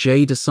 but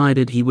Jay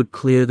decided he would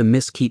clear the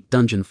Mistkeep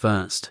dungeon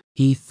first.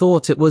 He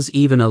thought it was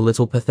even a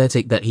little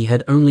pathetic that he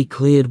had only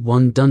cleared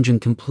one dungeon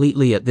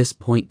completely at this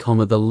point,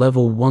 the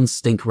level 1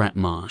 Stink Rat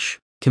Marsh.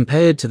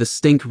 Compared to the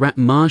Stink Rat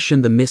Marsh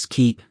and the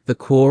Mistkeep, the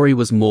quarry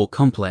was more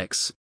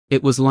complex.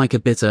 It was like a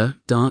bitter,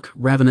 dark,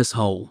 ravenous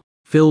hole,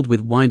 filled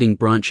with winding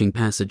branching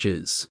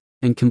passages,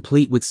 and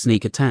complete with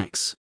sneak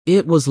attacks.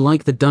 It was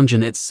like the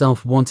dungeon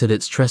itself wanted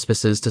its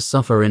trespassers to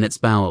suffer in its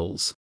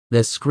bowels,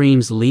 their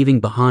screams leaving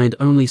behind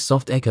only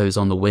soft echoes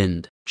on the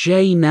wind.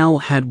 Jay now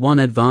had one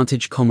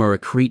advantage, a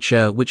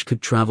creature which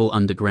could travel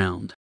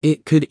underground.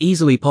 It could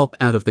easily pop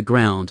out of the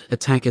ground,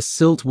 attack a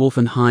silt wolf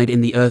and hide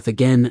in the earth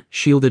again,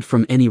 shielded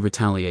from any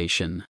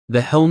retaliation.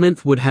 The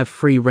helminth would have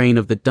free reign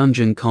of the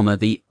dungeon,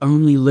 the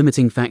only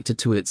limiting factor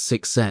to its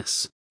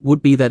success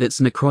would be that its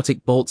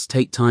necrotic bolts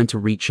take time to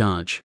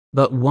recharge.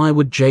 But why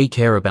would Jay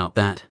care about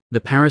that? The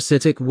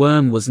parasitic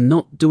worm was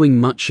not doing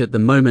much at the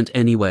moment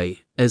anyway,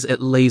 as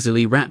it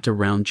lazily wrapped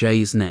around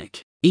Jay's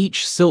neck.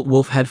 Each silt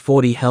wolf had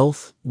 40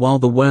 health, while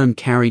the worm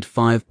carried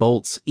 5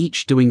 bolts,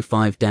 each doing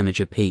 5 damage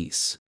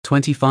apiece.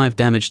 25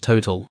 damage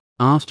total.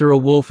 After a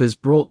wolf is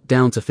brought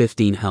down to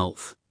 15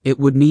 health, it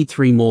would need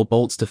 3 more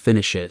bolts to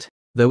finish it,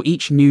 though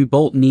each new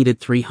bolt needed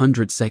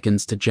 300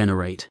 seconds to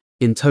generate.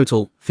 In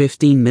total,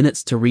 15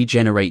 minutes to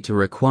regenerate the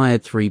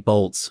required 3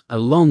 bolts,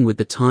 along with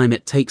the time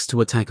it takes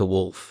to attack a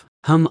wolf.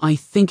 I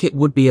think it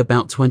would be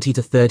about 20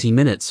 to 30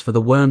 minutes for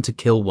the worm to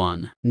kill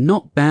one.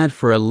 Not bad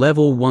for a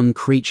level 1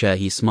 creature,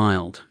 he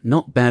smiled.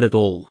 Not bad at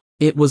all.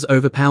 It was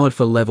overpowered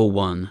for level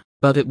 1,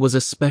 but it was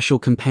a special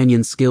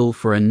companion skill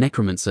for a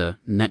necromancer.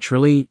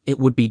 Naturally, it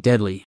would be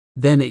deadly.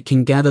 Then it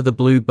can gather the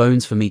blue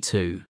bones for me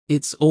too.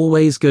 It's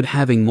always good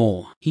having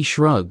more. He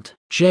shrugged.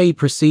 Jay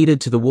proceeded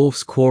to the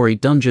wolf's quarry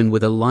dungeon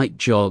with a light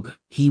jog.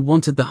 He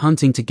wanted the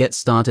hunting to get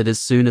started as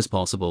soon as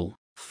possible.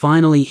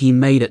 Finally, he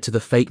made it to the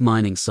fake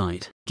mining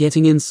site.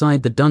 Getting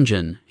inside the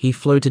dungeon, he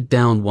floated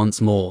down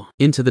once more.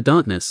 Into the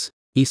darkness,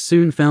 he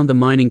soon found the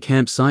mining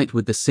campsite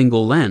with the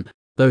single lamp,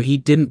 though he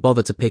didn't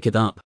bother to pick it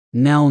up.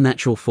 Now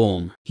natural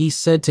form, he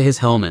said to his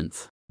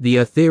helminth. The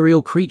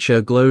ethereal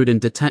creature glowed and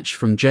detached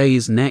from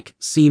Jay's neck,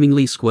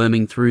 seemingly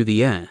squirming through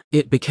the air.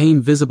 It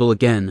became visible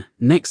again.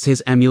 Next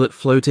his amulet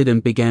floated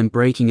and began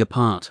breaking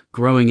apart,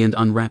 growing and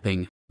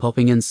unwrapping,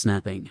 popping and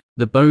snapping.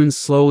 The bones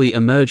slowly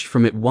emerged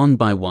from it one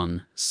by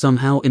one,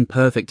 somehow in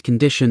perfect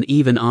condition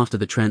even after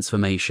the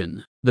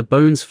transformation. The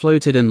bones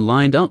floated and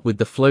lined up with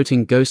the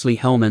floating ghostly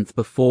helminth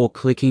before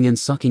clicking and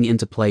sucking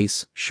into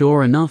place.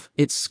 Sure enough,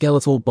 its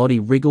skeletal body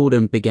wriggled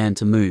and began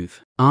to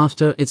move.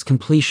 After its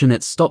completion,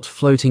 it stopped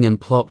floating and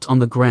plopped on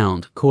the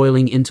ground,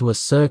 coiling into a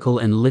circle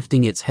and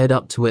lifting its head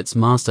up to its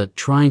master,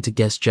 trying to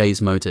guess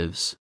Jay's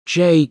motives.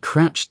 Jay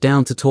crouched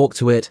down to talk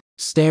to it,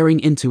 staring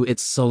into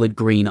its solid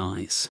green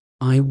eyes.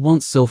 "I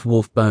want sylph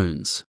wolf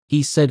bones,"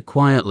 he said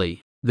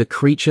quietly. The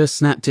creature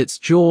snapped its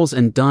jaws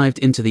and dived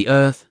into the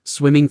earth,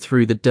 swimming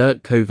through the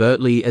dirt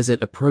covertly as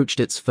it approached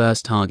its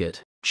first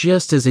target.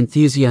 Just as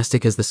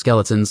enthusiastic as the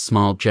skeletons,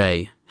 smiled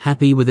Jay,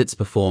 happy with its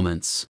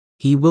performance.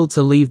 He willed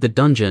to leave the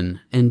dungeon,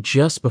 and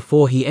just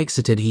before he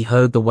exited he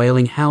heard the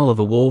wailing howl of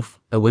a wolf,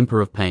 a whimper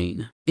of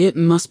pain. It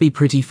must be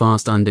pretty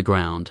fast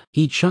underground.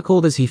 He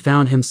chuckled as he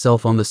found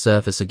himself on the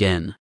surface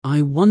again.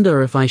 I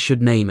wonder if I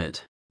should name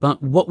it.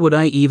 But what would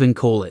I even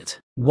call it?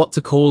 What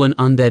to call an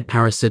undead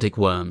parasitic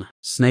worm?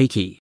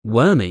 Snaky,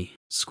 wormy,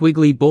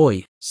 squiggly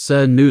boy,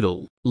 Sir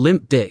Noodle,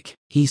 limp dick.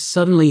 He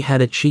suddenly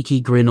had a cheeky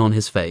grin on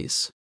his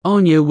face.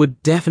 Anya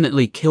would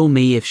definitely kill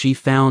me if she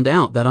found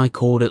out that I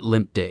called it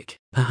limp dick.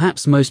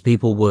 Perhaps most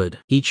people would.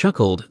 He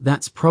chuckled.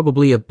 That's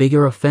probably a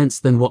bigger offense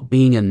than what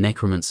being a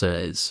necromancer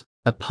is.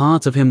 A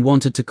part of him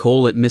wanted to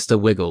call it Mr.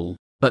 Wiggle,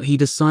 but he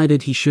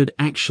decided he should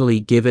actually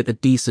give it a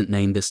decent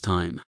name this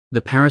time.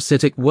 The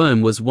parasitic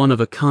worm was one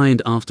of a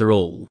kind after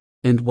all,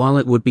 and while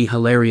it would be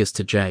hilarious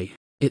to Jay,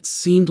 it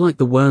seemed like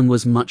the worm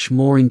was much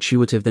more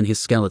intuitive than his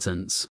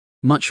skeletons,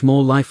 much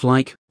more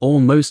lifelike,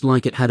 almost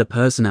like it had a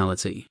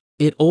personality.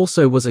 It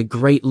also was a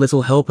great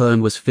little helper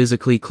and was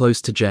physically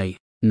close to Jay,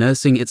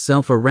 nursing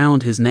itself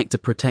around his neck to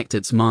protect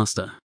its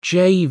master.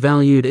 Jay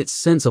valued its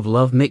sense of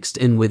love mixed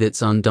in with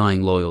its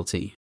undying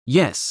loyalty.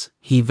 Yes,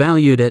 he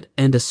valued it,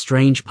 and a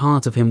strange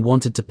part of him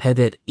wanted to pet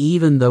it,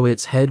 even though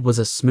its head was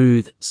a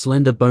smooth,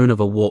 slender bone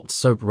of a warped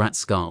soap rat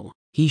skull.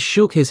 He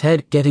shook his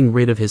head, getting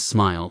rid of his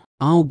smile.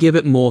 I'll give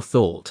it more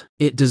thought.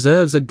 It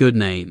deserves a good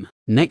name.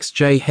 Next,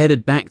 Jay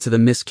headed back to the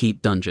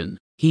Mistkeep dungeon.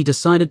 He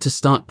decided to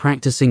start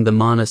practicing the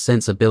mana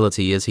sense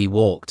ability as he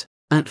walked.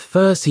 At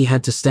first he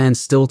had to stand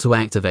still to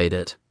activate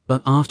it,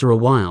 but after a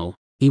while,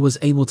 he was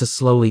able to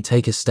slowly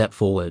take a step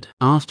forward.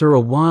 After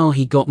a while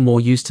he got more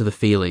used to the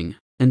feeling,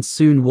 and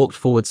soon walked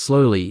forward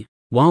slowly,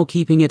 while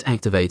keeping it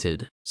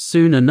activated.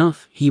 Soon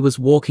enough, he was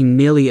walking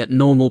nearly at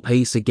normal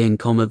pace again,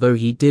 though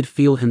he did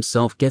feel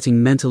himself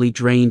getting mentally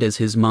drained as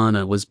his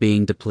mana was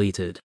being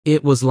depleted.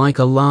 It was like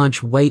a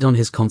large weight on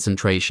his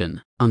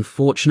concentration.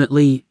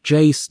 Unfortunately,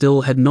 Jay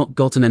still had not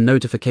gotten a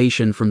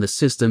notification from the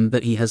system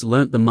that he has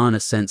learnt the mana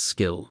sense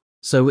skill,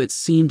 so it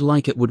seemed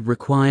like it would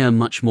require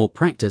much more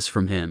practice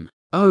from him.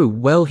 Oh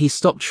well, he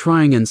stopped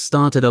trying and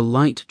started a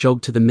light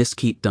jog to the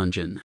Mistkeep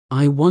dungeon.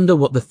 I wonder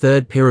what the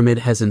third pyramid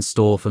has in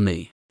store for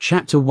me.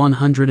 Chapter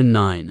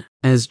 109.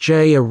 As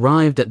Jay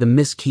arrived at the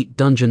Mistkeep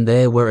dungeon,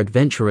 there were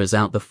adventurers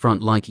out the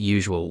front like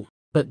usual,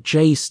 but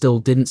Jay still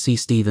didn't see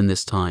Stephen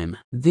this time.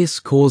 This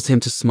caused him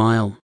to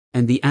smile,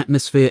 and the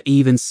atmosphere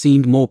even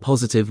seemed more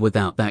positive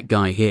without that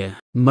guy here.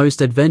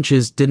 Most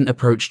adventurers didn't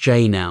approach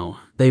Jay now.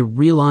 They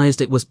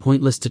realized it was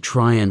pointless to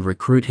try and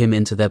recruit him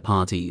into their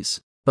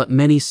parties. But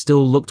many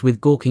still looked with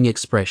gawking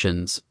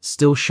expressions,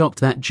 still shocked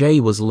that Jay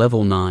was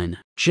level 9.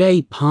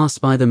 Jay passed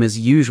by them as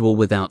usual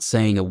without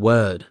saying a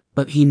word,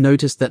 but he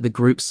noticed that the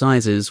group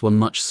sizes were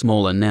much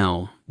smaller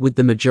now, with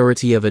the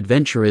majority of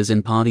adventurers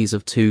in parties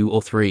of 2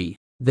 or 3.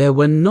 There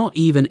were not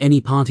even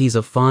any parties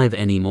of 5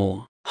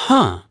 anymore.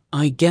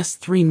 I guess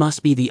 3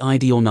 must be the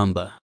ideal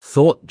number,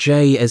 thought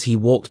Jay as he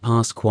walked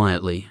past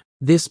quietly.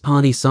 This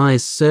party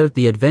size served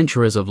the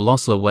adventurers of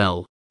Losla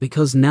well,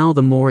 because now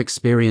the more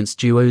experienced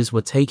duos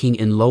were taking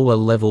in lower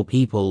level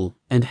people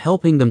and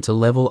helping them to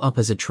level up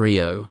as a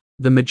trio.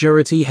 The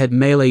majority had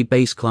melee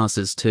base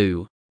classes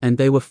too, and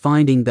they were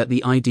finding that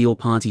the ideal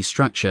party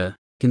structure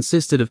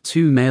consisted of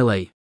 2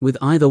 melee, with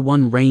either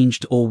 1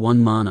 ranged or 1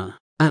 mana.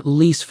 At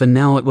least for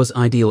now it was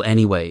ideal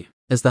anyway,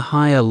 as the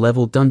higher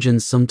level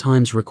dungeons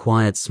sometimes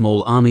required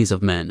small armies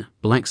of men.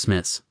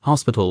 Blacksmiths,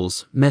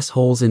 hospitals, mess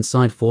halls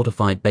inside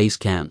fortified base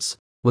camps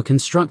were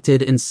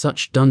constructed in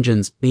such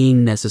dungeons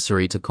being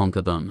necessary to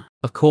conquer them.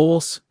 Of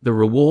course, the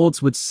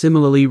rewards would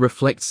similarly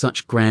reflect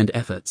such grand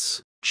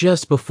efforts.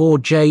 Just before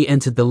Jay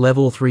entered the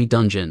level 3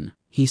 dungeon,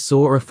 he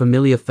saw a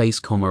familiar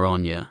face,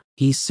 Anya.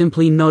 He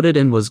simply nodded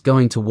and was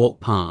going to walk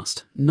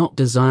past, not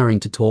desiring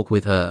to talk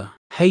with her.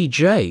 "Hey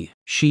Jay,"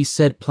 she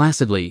said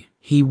placidly.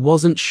 He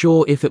wasn't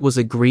sure if it was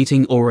a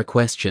greeting or a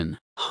question.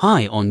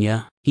 "Hi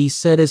Anya," he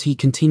said as he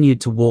continued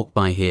to walk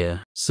by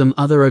here. Some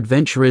other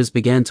adventurers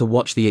began to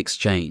watch the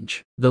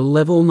exchange. The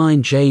level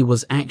 9 Jay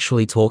was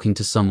actually talking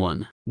to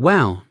someone.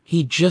 "Wow,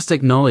 he just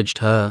acknowledged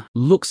her."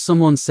 "Look,"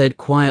 someone said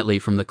quietly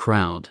from the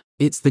crowd.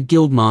 "It's the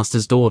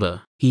guildmaster's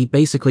daughter. He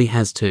basically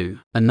has 2.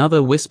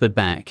 Another whispered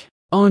back.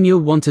 Anya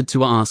wanted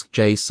to ask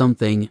Jay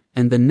something,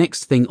 and the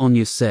next thing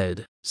Anya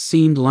said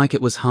seemed like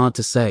it was hard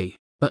to say,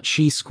 but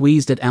she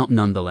squeezed it out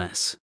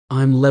nonetheless.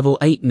 "I'm level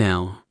 8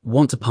 now.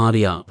 Want to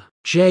party up?"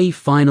 Jay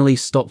finally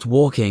stopped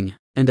walking,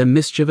 and a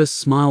mischievous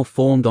smile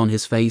formed on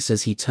his face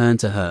as he turned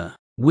to her.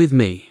 "With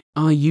me.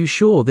 Are you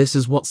sure this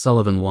is what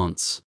Sullivan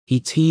wants?" he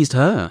teased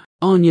her.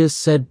 Anya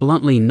said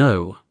bluntly,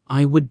 "No,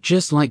 I would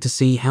just like to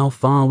see how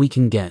far we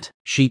can get."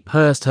 She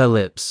pursed her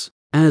lips.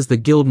 As the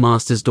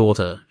guildmaster's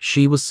daughter,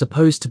 she was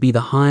supposed to be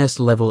the highest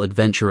level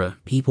adventurer.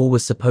 People were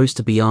supposed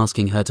to be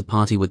asking her to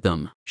party with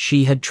them.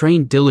 She had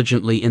trained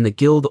diligently in the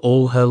guild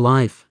all her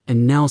life,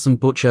 and now some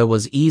butcher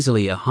was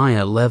easily a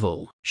higher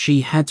level.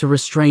 She had to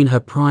restrain her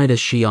pride as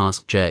she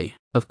asked Jay.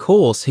 Of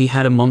course he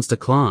had a monster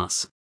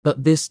class,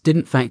 but this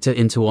didn't factor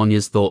into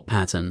Anya's thought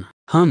pattern.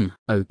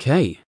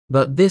 Okay,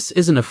 but this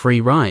isn't a free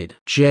ride.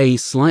 Jay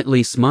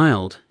slightly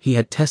smiled. He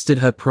had tested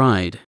her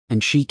pride,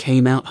 and she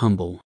came out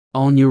humble.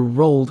 Anya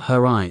rolled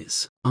her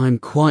eyes. "I'm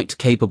quite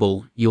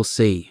capable, you'll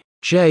see."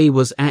 Jay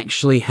was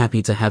actually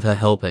happy to have her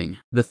helping.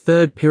 The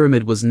 3rd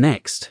pyramid was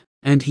next,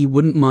 and he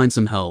wouldn't mind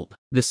some help.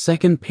 The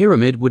 2nd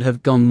pyramid would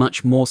have gone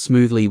much more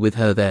smoothly with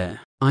her there.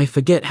 "I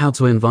forget how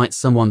to invite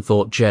someone,"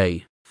 thought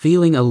Jay,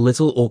 feeling a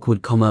little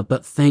awkward,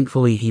 but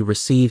thankfully he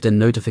received a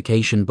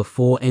notification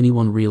before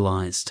anyone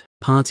realized.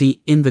 "Party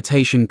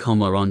invitation,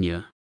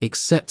 Anya.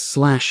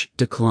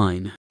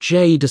 Accept/decline."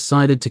 Jay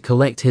decided to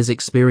collect his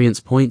experience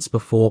points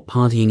before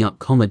partying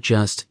up,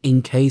 just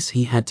in case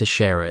he had to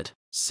share it.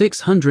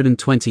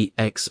 620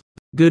 XP.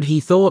 Good,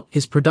 he thought.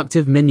 His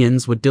productive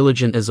minions were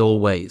diligent as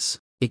always.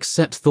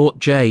 Accept, thought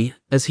Jay,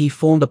 as he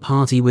formed a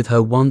party with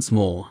her once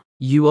more.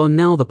 "You are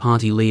now the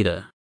party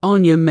leader."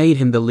 Anya made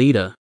him the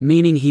leader,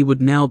 meaning he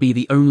would now be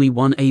the only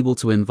one able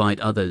to invite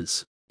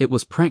others. It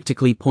was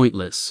practically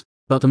pointless,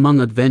 but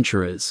among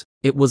adventurers,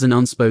 it was an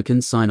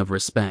unspoken sign of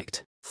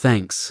respect.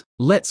 "Thanks.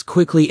 Let's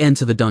quickly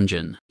enter the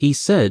dungeon," he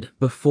said,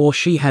 before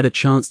she had a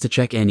chance to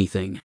check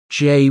anything.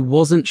 Jay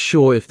wasn't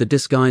sure if the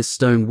disguise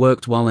stone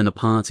worked while in a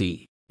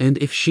party, and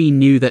if she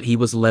knew that he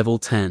was level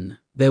 10,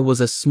 there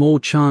was a small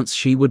chance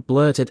she would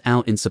blurt it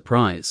out in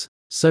surprise,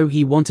 so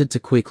he wanted to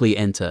quickly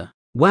enter.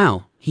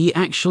 "Wow, he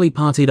actually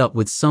partied up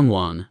with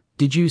someone.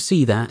 Did you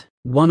see that?"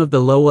 One of the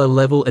lower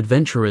level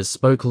adventurers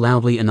spoke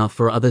loudly enough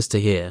for others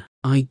to hear.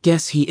 "I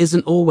guess he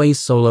isn't always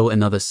solo,"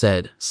 another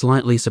said,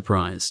 slightly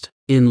surprised.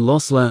 In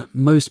Losla,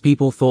 most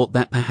people thought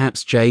that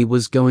perhaps Jay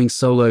was going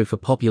solo for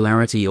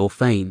popularity or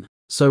fame,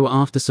 so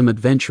after some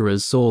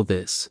adventurers saw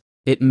this,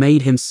 it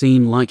made him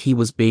seem like he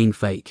was being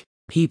fake.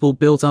 People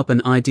built up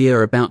an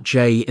idea about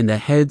Jay in their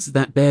heads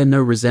that bear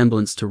no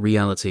resemblance to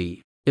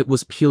reality. It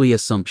was purely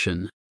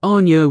assumption.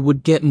 Anya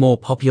would get more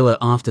popular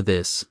after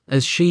this,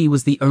 as she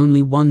was the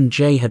only one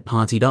Jay had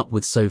partied up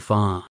with so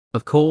far.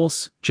 Of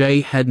course,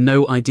 Jay had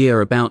no idea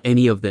about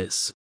any of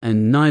this,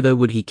 and neither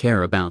would he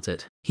care about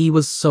it. He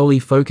was solely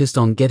focused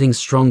on getting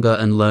stronger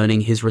and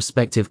learning his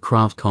respective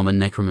craft,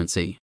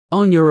 necromancy.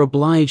 Anya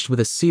obliged with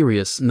a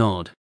serious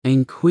nod,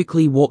 and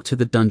quickly walked to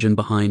the dungeon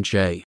behind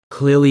Jay.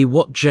 Clearly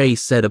what Jay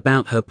said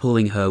about her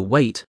pulling her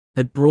weight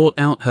had brought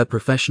out her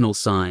professional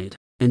side,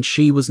 and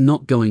she was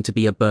not going to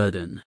be a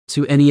burden.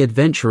 To any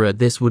adventurer,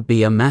 this would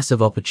be a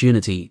massive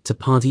opportunity to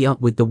party up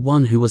with the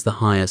one who was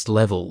the highest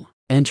level.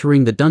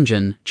 Entering the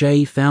dungeon,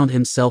 Jay found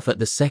himself at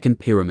the 2nd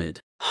pyramid.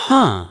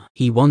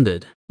 He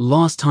wondered.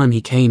 Last time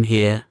he came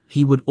here,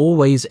 he would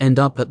always end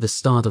up at the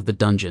start of the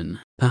dungeon.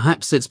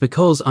 Perhaps it's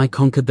because I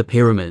conquered the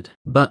pyramid.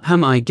 But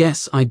I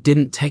guess I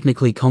didn't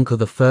technically conquer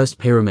the 1st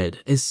pyramid,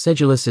 as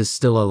Sedulus is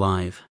still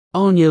alive.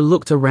 Anya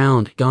looked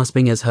around,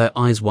 gasping as her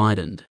eyes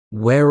widened.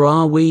 "Where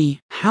are we?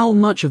 How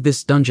much of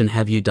this dungeon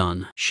have you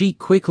done?" She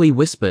quickly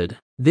whispered.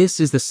 "This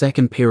is the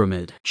 2nd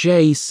pyramid,"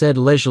 Jay said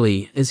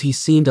leisurely as he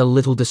seemed a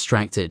little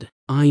distracted.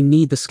 "I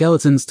need the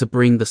skeletons to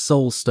bring the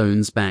soul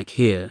stones back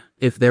here,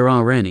 if there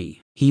are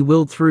any." He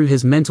willed through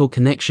his mental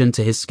connection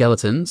to his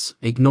skeletons,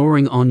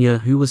 ignoring Anya,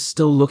 who was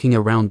still looking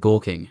around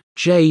gawking.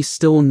 Jay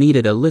still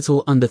needed a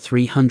little under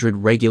 300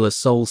 regular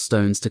soul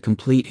stones to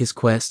complete his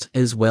quest,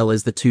 as well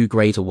as the 2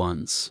 greater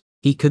ones.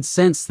 He could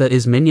sense that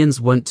his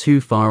minions weren't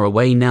too far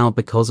away now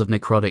because of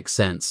necrotic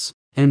sense,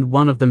 and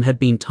one of them had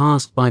been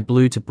tasked by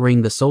Blue to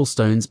bring the soul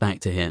stones back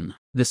to him.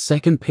 The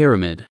second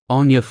pyramid,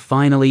 Anya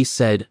finally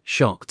said,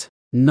 shocked.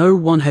 No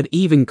one had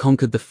even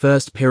conquered the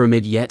first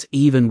pyramid yet,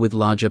 even with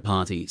larger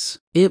parties.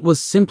 It was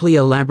simply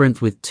a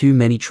labyrinth with too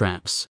many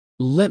traps.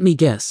 Let me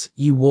guess,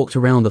 you walked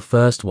around the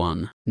first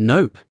one?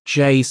 Nope.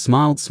 Jay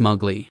smiled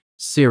smugly.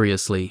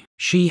 Seriously.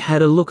 She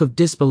had a look of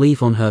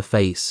disbelief on her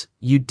face.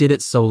 You did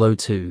it solo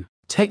too.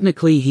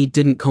 Technically he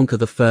didn't conquer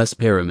the first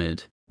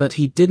pyramid, but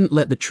he didn't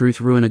let the truth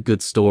ruin a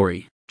good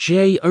story.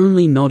 Jay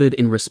only nodded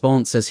in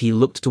response as he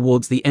looked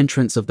towards the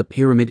entrance of the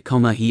pyramid,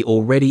 he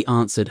already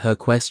answered her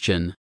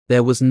question.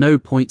 There was no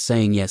point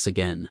saying yes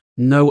again.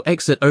 No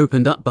exit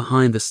opened up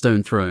behind the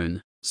stone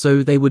throne,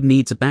 so they would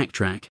need to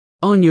backtrack.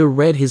 Anya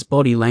read his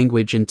body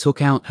language and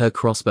took out her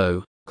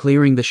crossbow,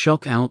 clearing the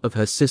shock out of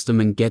her system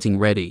and getting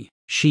ready.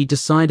 She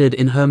decided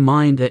in her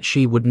mind that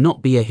she would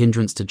not be a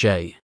hindrance to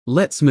Jay.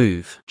 Let's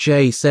move,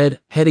 Jay said,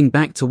 heading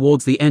back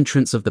towards the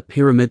entrance of the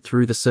pyramid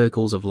through the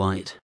circles of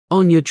light.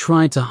 Anya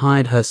tried to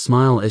hide her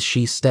smile as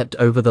she stepped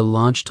over the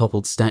large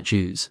toppled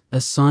statues, a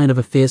sign of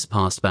a fierce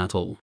past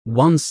battle.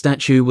 One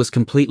statue was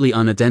completely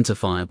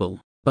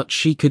unidentifiable, but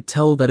she could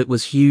tell that it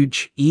was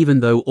huge, even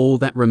though all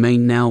that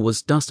remained now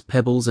was dust,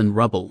 pebbles and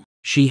rubble.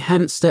 She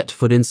hadn't stepped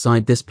foot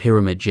inside this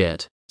pyramid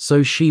yet,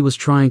 so she was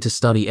trying to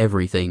study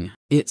everything.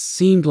 It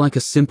seemed like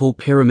a simple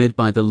pyramid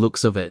by the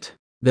looks of it.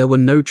 There were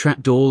no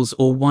trapdoors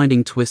or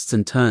winding twists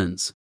and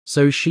turns,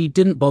 so she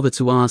didn't bother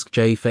to ask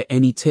Jay for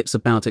any tips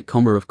about it,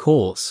 of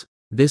course.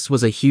 This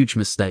was a huge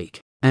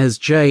mistake. As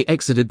Jay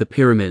exited the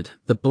pyramid,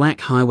 the black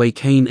highway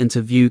came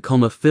into view,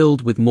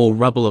 filled with more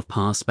rubble of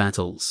past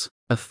battles.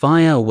 A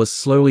fire was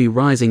slowly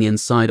rising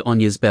inside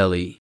Anya's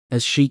belly,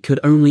 as she could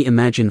only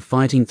imagine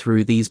fighting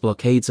through these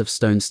blockades of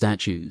stone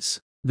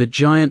statues. The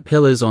giant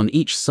pillars on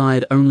each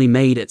side only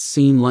made it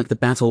seem like the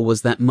battle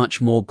was that much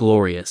more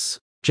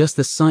glorious. Just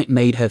the sight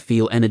made her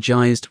feel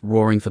energized,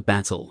 roaring for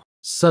battle.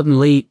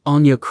 Suddenly,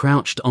 Anya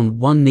crouched on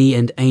one knee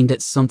and aimed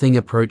at something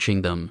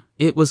approaching them.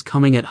 It was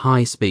coming at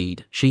high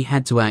speed. She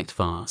had to act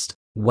fast.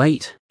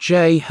 Wait.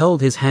 Jay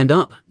held his hand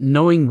up,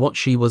 knowing what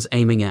she was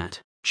aiming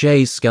at.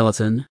 Jay's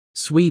skeleton,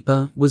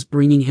 Sweeper, was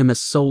bringing him a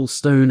soul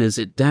stone as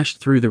it dashed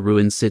through the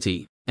ruined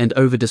city and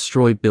over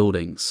destroyed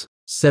buildings.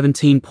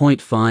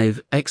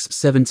 17.5 x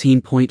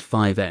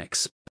 17.5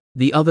 x.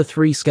 The other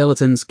 3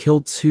 skeletons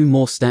killed 2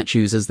 more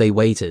statues as they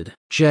waited.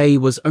 Jay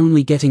was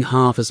only getting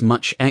half as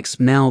much XP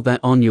now that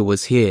Anya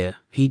was here.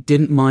 He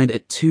didn't mind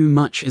it too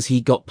much as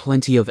he got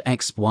plenty of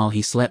XP while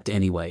he slept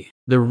anyway.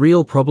 The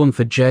real problem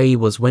for Jay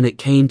was when it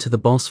came to the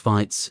boss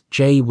fights.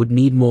 Jay would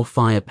need more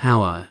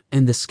firepower,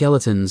 and the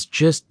skeletons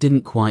just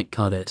didn't quite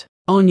cut it.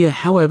 Anya,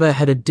 however,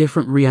 had a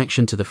different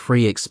reaction to the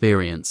free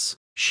experience.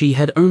 She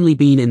had only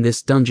been in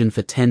this dungeon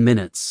for 10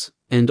 minutes.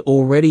 And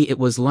already it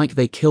was like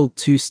they killed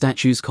 2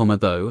 statues,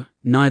 though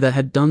neither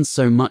had done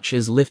so much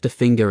as lift a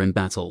finger in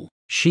battle.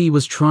 She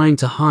was trying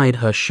to hide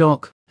her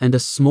shock, and a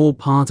small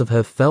part of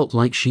her felt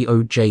like she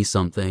owed Jay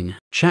something.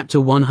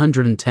 Chapter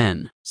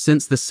 110.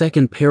 Since the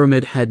second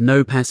pyramid had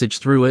no passage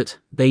through it,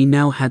 they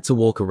now had to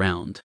walk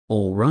around.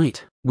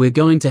 Alright, we're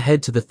going to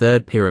head to the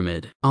third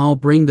pyramid. I'll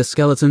bring the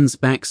skeletons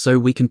back so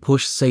we can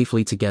push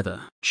safely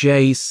together,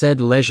 Jay said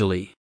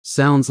leisurely.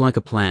 Sounds like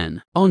a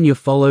plan. Anya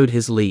followed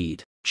his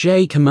lead.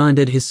 Jay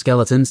commanded his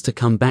skeletons to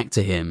come back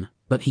to him,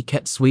 but he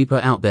kept Sweeper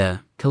out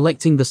there,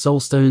 collecting the soul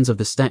stones of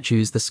the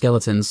statues the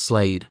skeletons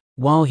slayed,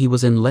 while he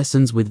was in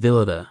lessons with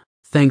Villada.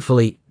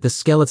 Thankfully, the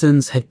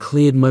skeletons had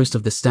cleared most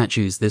of the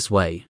statues this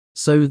way,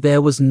 so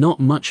there was not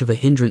much of a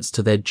hindrance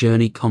to their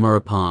journey,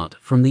 apart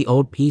from the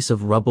odd piece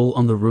of rubble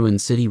on the ruined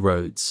city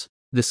roads.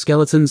 The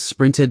skeletons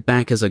sprinted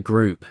back as a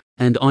group,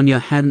 and Anya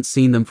hadn't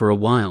seen them for a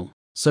while,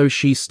 so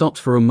she stopped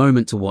for a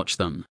moment to watch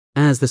them.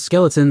 As the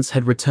skeletons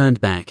had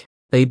returned back,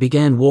 they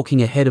began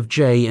walking ahead of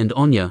Jay and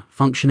Anya,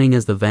 functioning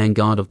as the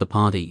vanguard of the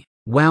party.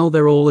 Wow,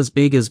 they're all as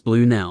big as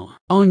Blue now,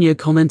 Anya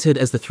commented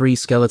as the 3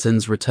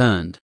 skeletons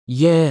returned.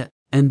 Yeah,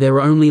 and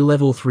they're only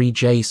level 3,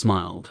 Jay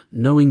smiled,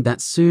 knowing that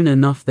soon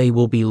enough they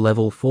will be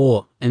level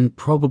 4, and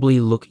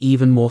probably look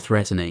even more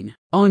threatening.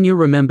 Anya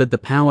remembered the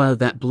power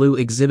that Blue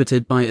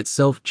exhibited by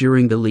itself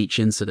during the leech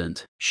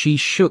incident. She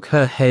shook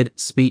her head,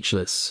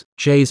 speechless.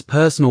 Jay's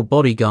personal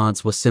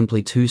bodyguards were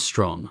simply too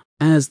strong.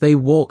 As they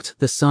walked,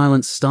 the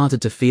silence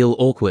started to feel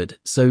awkward,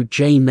 so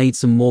Jay made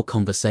some more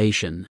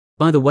conversation.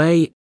 By the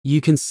way, you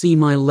can see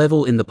my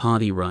level in the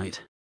party,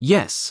 right?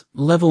 Yes,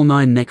 level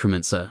 9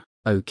 Necromancer.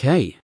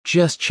 Okay,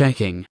 just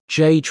checking.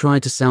 Jay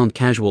tried to sound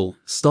casual,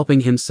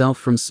 stopping himself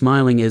from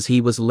smiling as he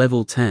was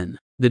level 10.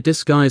 The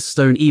disguise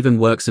stone even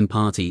works in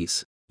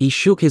parties. He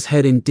shook his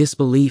head in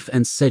disbelief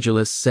and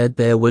sedulous said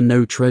there were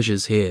no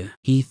treasures here.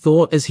 He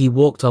thought as he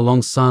walked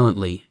along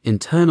silently,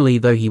 internally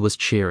though he was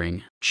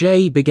cheering.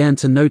 Jay began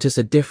to notice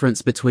a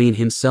difference between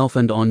himself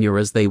and Anya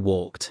as they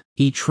walked.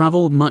 He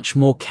traveled much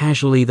more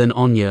casually than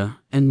Anya,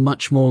 and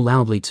much more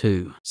loudly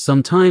too.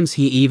 Sometimes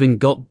he even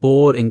got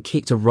bored and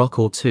kicked a rock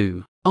or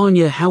two.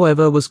 Anya,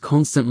 however, was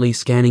constantly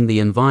scanning the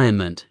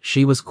environment.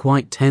 She was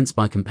quite tense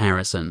by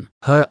comparison.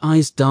 Her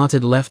eyes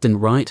darted left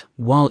and right,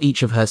 while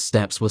each of her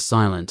steps was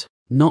silent,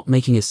 not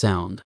making a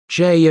sound.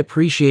 Jay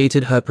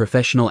appreciated her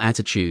professional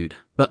attitude,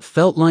 but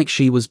felt like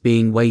she was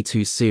being way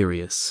too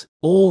serious.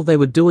 All they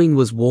were doing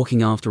was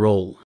walking after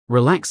all.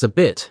 Relax a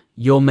bit,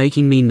 you're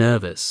making me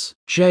nervous.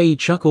 Jay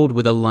chuckled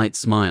with a light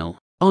smile.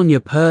 Anya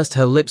pursed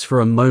her lips for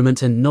a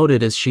moment and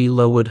nodded as she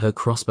lowered her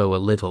crossbow a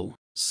little.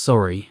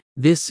 Sorry,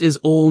 this is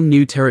all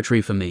new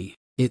territory for me.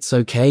 It's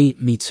okay,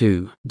 me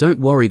too. Don't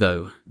worry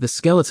though, the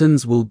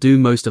skeletons will do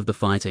most of the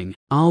fighting.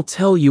 I'll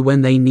tell you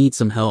when they need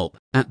some help.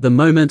 At the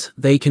moment,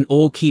 they can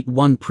all keep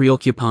one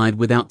preoccupied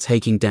without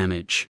taking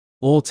damage,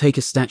 or take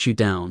a statue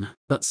down,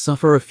 but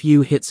suffer a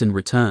few hits in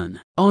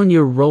return.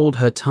 Anya rolled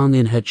her tongue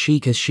in her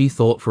cheek as she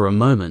thought for a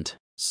moment.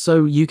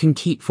 So you can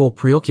keep 4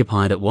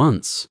 preoccupied at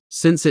once,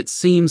 since it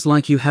seems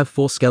like you have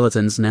 4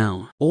 skeletons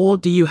now. Or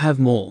do you have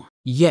more?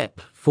 Yep,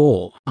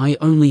 4. I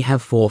only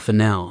have 4 for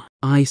now.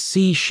 I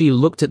see. She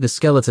looked at the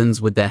skeletons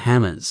with their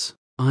hammers.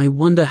 I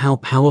wonder how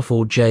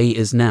powerful Jay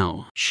is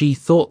now. She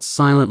thought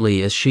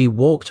silently as she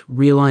walked,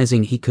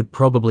 realizing he could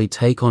probably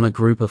take on a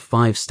group of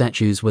 5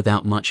 statues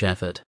without much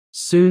effort.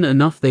 Soon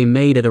enough they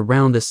made it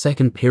around the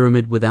 2nd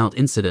pyramid without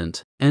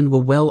incident, and were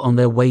well on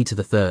their way to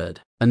the 3rd.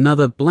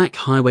 Another black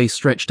highway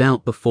stretched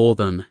out before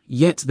them,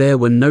 yet there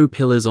were no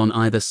pillars on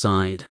either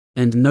side,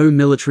 and no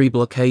military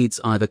blockades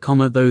either,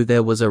 though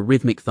there was a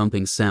rhythmic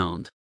thumping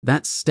sound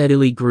that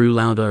steadily grew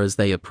louder as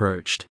they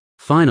approached.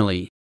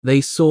 Finally, they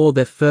saw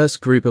their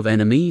first group of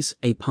enemies.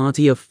 A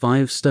party of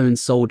 5 stone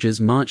soldiers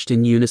marched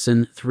in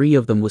unison. 3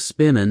 of them were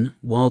spearmen,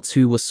 while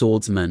 2 were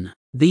swordsmen.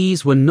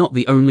 These were not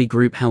the only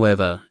group,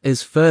 however,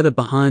 as further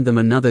behind them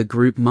another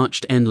group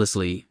marched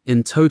endlessly.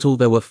 In total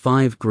there were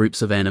 5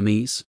 groups of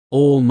enemies,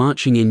 all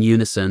marching in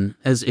unison,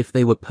 as if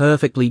they were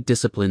perfectly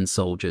disciplined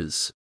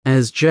soldiers.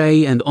 As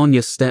Jay and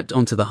Anya stepped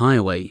onto the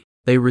highway,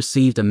 they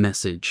received a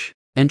message.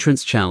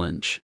 Entrance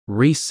challenge.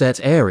 Reset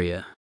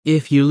area.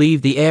 If you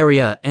leave the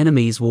area,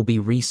 enemies will be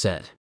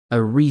reset.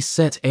 A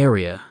reset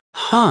area.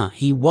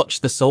 He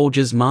watched the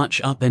soldiers march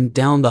up and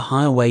down the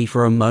highway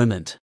for a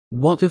moment.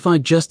 What if I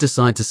just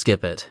decide to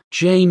skip it?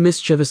 Jay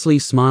mischievously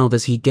smiled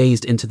as he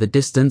gazed into the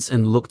distance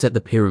and looked at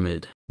the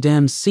pyramid.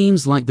 Damn,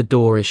 seems like the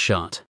door is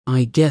shut.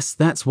 I guess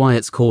that's why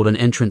it's called an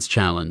entrance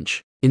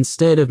challenge.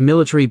 Instead of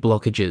military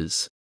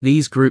blockages,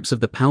 these groups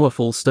of the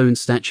powerful stone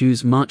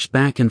statues marched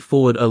back and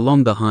forward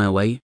along the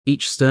highway,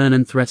 each stern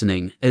and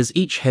threatening, as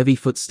each heavy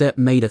footstep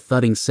made a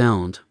thudding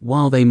sound,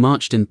 while they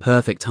marched in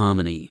perfect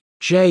harmony.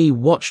 Jay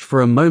watched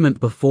for a moment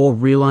before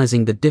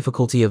realizing the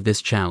difficulty of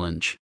this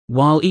challenge.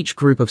 While each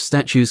group of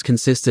statues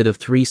consisted of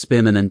 3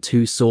 spearmen and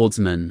 2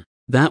 swordsmen,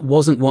 that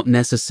wasn't what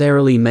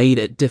necessarily made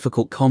it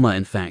difficult,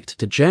 in fact,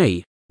 to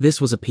Jay, this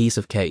was a piece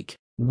of cake.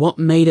 What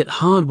made it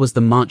hard was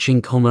the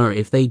marching,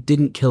 if they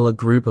didn't kill a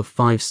group of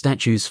 5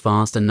 statues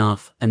fast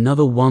enough,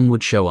 another one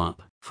would show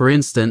up. For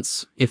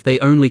instance, if they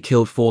only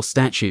killed 4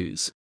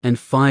 statues, and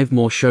 5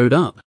 more showed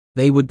up,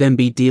 they would then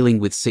be dealing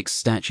with 6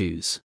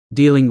 statues.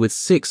 Dealing with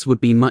 6 would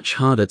be much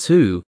harder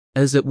too,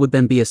 as it would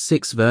then be a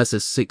 6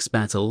 versus 6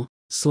 battle,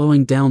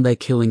 slowing down their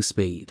killing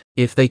speed.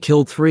 If they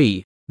killed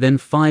 3, then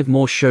 5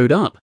 more showed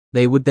up,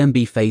 they would then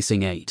be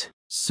facing 8.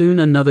 Soon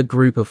another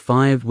group of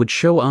 5 would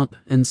show up,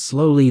 and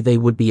slowly they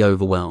would be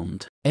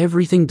overwhelmed.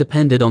 Everything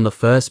depended on the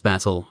first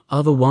battle,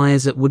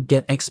 otherwise it would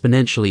get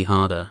exponentially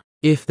harder.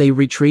 If they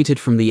retreated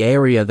from the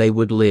area they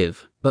would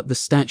live, but the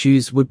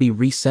statues would be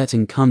reset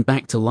and come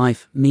back to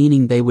life,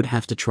 meaning they would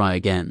have to try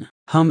again.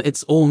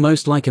 It's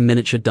almost like a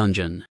miniature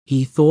dungeon,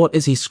 he thought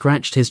as he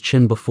scratched his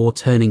chin before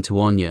turning to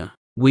Anya.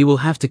 We will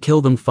have to kill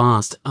them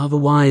fast,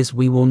 otherwise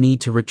we will need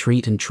to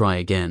retreat and try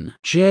again.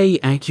 Jay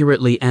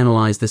accurately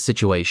analyzed the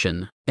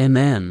situation.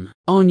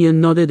 Anya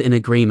nodded in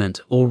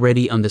agreement,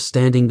 already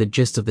understanding the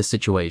gist of the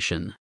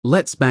situation.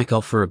 Let's back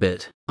off for a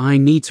bit. I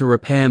need to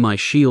repair my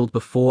shield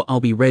before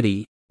I'll be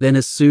ready, then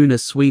as soon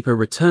as Sweeper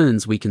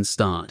returns we can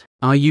start.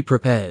 Are you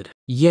prepared?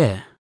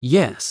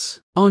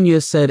 Yes,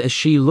 Anya said as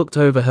she looked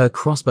over her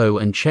crossbow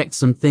and checked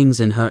some things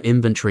in her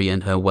inventory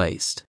and her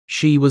waist.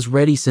 She was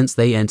ready since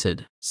they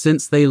entered.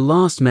 Since they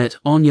last met,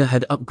 Anya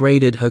had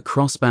upgraded her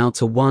crossbow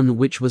to one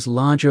which was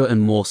larger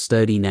and more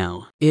sturdy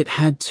now. It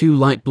had 2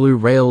 light blue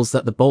rails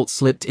that the bolt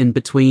slipped in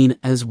between,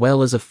 as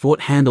well as a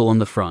foot handle on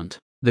the front.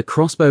 The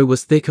crossbow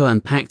was thicker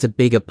and packed a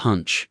bigger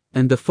punch,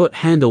 and the foot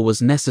handle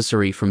was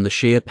necessary from the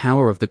sheer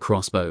power of the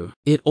crossbow.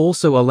 It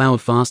also allowed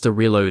faster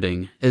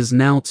reloading, as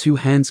now 2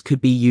 hands could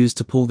be used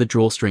to pull the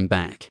drawstring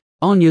back.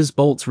 Anya's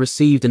bolts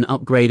received an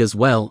upgrade as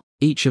well.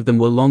 Each of them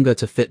were longer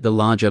to fit the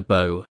larger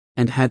bow,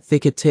 and had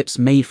thicker tips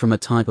made from a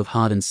type of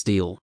hardened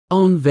steel.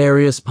 On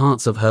various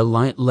parts of her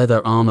light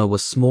leather armor were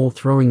small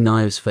throwing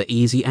knives for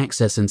easy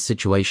access and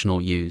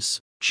situational use.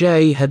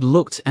 Jay had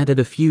looked at it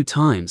a few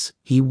times.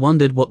 He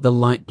wondered what the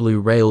light blue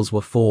rails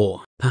were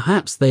for.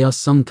 Perhaps they are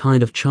some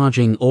kind of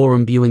charging or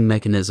imbuing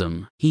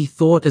mechanism, he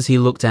thought as he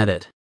looked at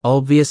it.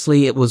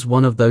 Obviously it was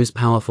one of those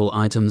powerful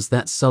items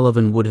that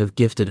Sullivan would have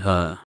gifted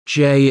her.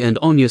 Jay and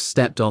Anya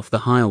stepped off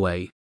the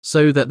highway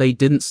so that they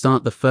didn't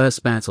start the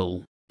first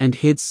battle and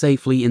hid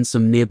safely in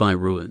some nearby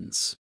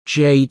ruins.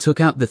 Jay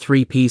took out the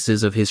 3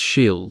 pieces of his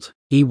shield.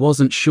 He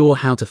wasn't sure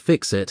how to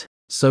fix it,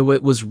 so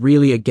it was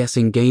really a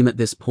guessing game at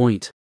this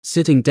point.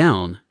 Sitting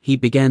down, he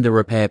began the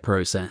repair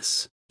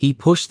process. He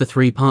pushed the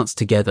 3 parts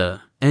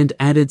together and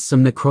added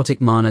some necrotic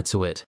mana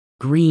to it.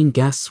 Green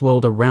gas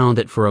swirled around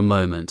it for a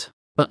moment,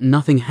 but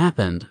nothing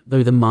happened,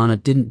 though the mana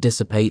didn't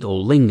dissipate or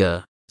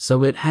linger,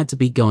 so it had to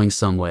be going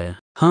somewhere.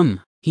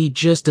 He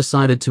just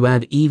decided to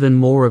add even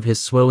more of his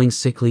swirling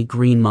sickly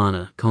green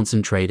mana,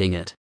 concentrating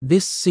it.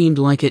 This seemed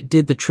like it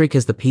did the trick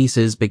as the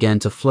pieces began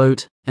to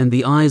float, and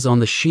the eyes on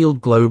the shield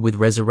glowed with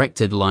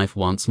resurrected life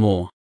once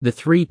more. The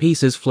 3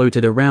 pieces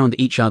floated around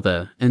each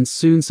other, and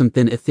soon some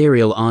thin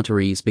ethereal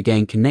arteries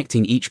began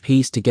connecting each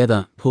piece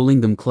together,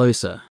 pulling them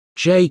closer.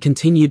 Jay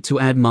continued to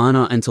add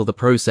mana until the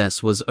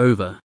process was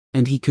over,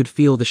 and he could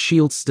feel the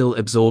shield still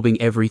absorbing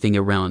everything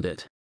around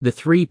it. The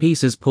 3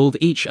 pieces pulled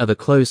each other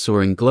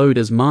closer and glowed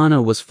as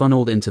mana was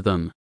funneled into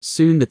them.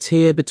 Soon the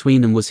tear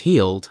between them was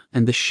healed,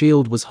 and the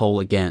shield was whole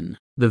again.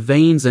 The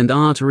veins and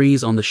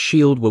arteries on the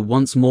shield were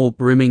once more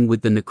brimming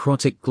with the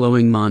necrotic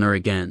glowing mana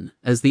again,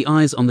 as the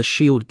eyes on the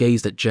shield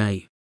gazed at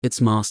Jay, its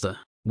master.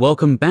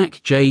 Welcome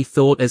back, Jay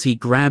thought as he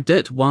grabbed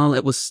it while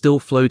it was still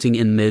floating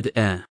in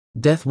mid-air.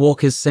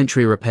 Deathwalker's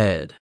sentry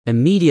repaired.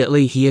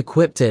 Immediately he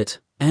equipped it,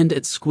 and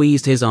it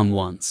squeezed his arm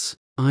once.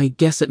 I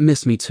guess it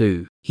missed me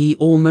too. He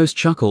almost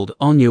chuckled.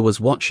 Anya was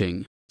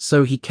watching,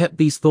 so he kept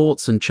these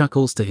thoughts and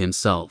chuckles to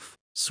himself.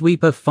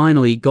 Sweeper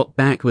finally got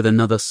back with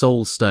another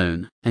soul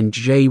stone, and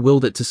Jay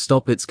willed it to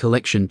stop its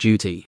collection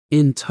duty.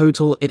 In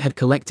total, it had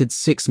collected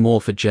 6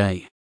 more for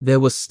Jay. There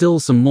were still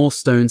some more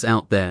stones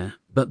out there,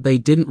 but they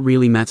didn't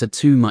really matter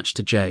too much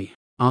to Jay.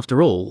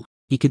 After all,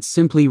 he could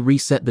simply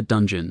reset the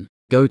dungeon,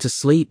 go to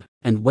sleep,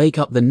 and wake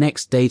up the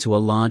next day to a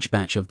large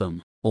batch of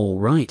them.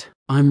 Alright,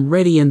 I'm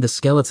ready and the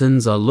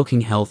skeletons are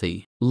looking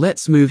healthy.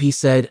 Let's move, he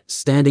said,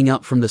 standing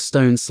up from the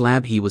stone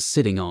slab he was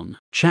sitting on.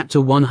 Chapter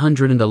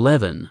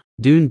 111.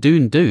 Doon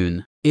Doon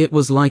Doon. It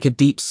was like a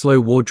deep slow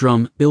war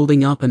drum,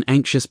 building up an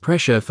anxious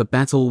pressure for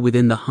battle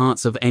within the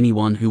hearts of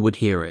anyone who would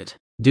hear it.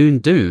 Doon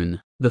Doon.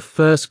 The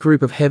first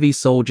group of heavy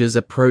soldiers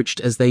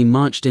approached as they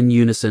marched in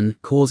unison,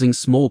 causing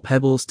small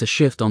pebbles to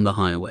shift on the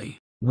highway.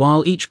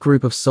 While each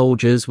group of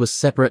soldiers was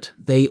separate,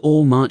 they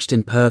all marched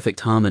in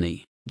perfect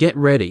harmony. Get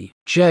ready,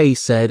 Jay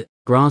said,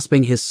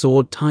 grasping his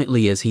sword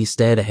tightly as he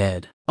stared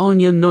ahead.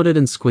 Anya nodded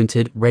and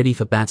squinted, ready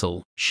for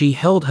battle. She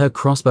held her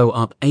crossbow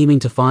up, aiming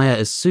to fire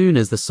as soon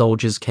as the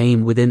soldiers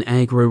came within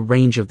aggro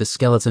range of the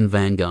skeleton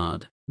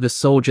vanguard. The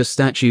soldier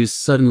statues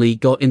suddenly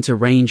got into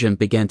range and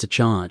began to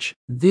charge.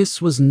 This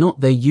was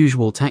not their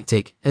usual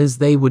tactic, as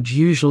they would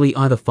usually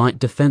either fight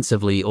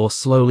defensively or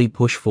slowly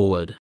push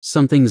forward.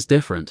 Something's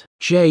different,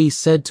 Jay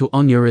said to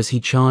Anya as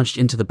he charged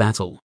into the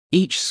battle.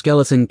 Each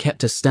skeleton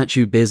kept a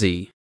statue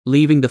busy,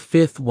 leaving the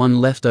 5th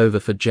one left over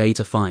for Jay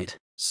to fight.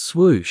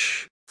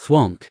 Swoosh.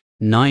 Thwonk.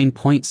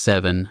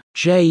 9.7.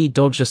 Jay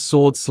dodged a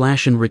sword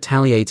slash and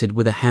retaliated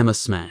with a hammer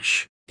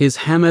smash. His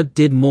hammer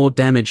did more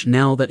damage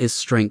now that his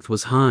strength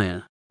was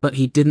higher, but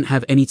he didn't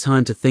have any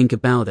time to think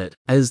about it,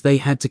 as they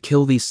had to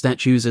kill these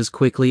statues as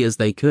quickly as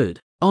they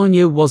could.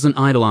 Anya wasn't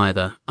idle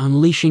either,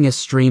 unleashing a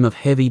stream of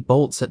heavy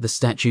bolts at the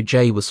statue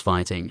Jay was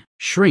fighting.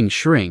 Shring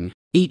shring.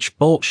 Each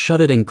bolt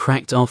shuddered and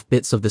cracked off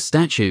bits of the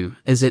statue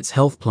as its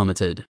health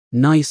plummeted.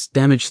 Nice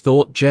damage,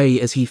 thought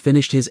Jay as he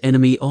finished his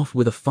enemy off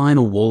with a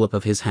final wallop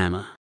of his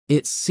hammer.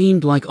 It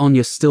seemed like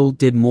Anya still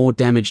did more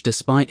damage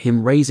despite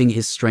him raising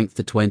his strength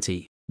to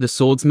 20. The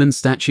swordsman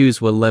statues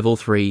were level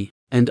 3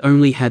 and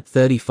only had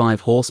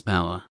 35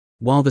 horsepower,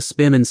 while the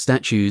spearman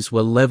statues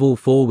were level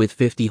 4 with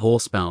 50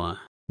 horsepower.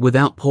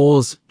 Without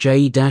pause,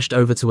 Jay dashed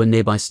over to a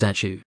nearby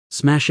statue,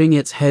 smashing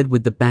its head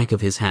with the back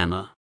of his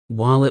hammer.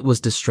 While it was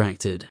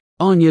distracted,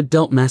 Anya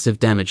dealt massive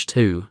damage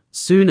too.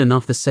 Soon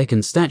enough the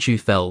second statue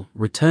fell,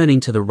 returning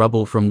to the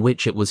rubble from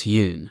which it was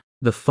hewn.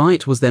 The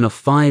fight was then a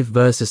 5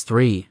 versus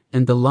 3,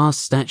 and the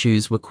last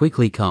statues were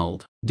quickly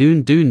culled.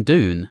 Doon Doon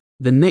Doon.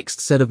 The next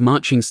set of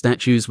marching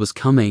statues was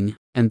coming,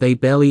 and they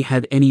barely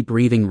had any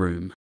breathing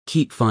room.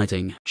 Keep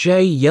fighting,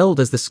 Jay yelled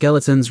as the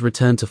skeletons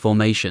returned to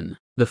formation.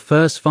 The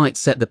first fight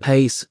set the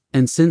pace,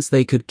 and since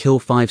they could kill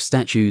 5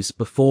 statues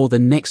before the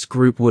next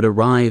group would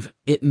arrive,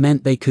 it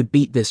meant they could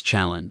beat this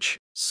challenge.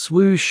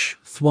 Swoosh,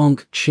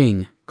 thwonk,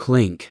 ching,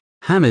 clink.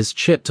 Hammers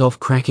chipped off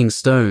cracking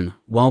stone,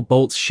 while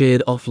bolts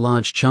sheared off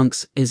large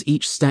chunks as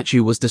each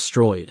statue was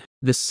destroyed.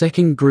 The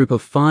second group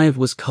of 5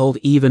 was culled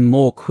even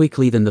more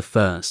quickly than the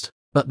first,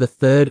 but the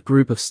third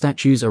group of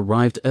statues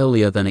arrived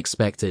earlier than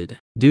expected.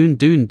 Doon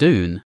Doon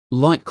Doon.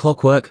 Like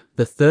clockwork,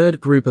 the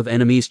third group of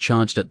enemies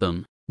charged at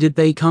them. Did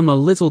they come a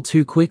little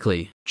too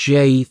quickly?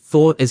 Jay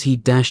thought as he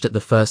dashed at the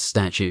first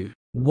statue.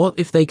 What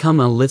if they come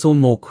a little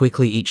more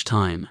quickly each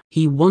time?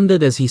 He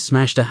wondered as he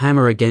smashed a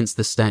hammer against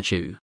the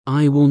statue.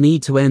 I will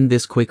need to end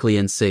this quickly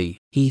and see,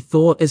 he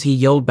thought as he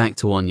yelled back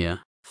to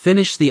Anya.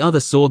 Finish the other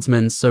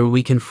swordsman so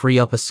we can free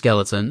up a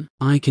skeleton.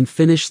 I can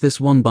finish this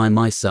one by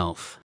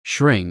myself.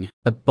 Shring.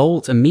 A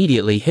bolt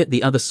immediately hit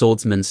the other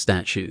swordsman's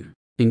statue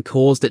and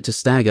caused it to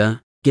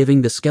stagger,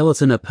 giving the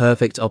skeleton a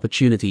perfect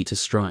opportunity to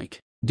strike.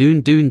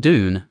 Doon doon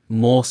doon,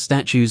 more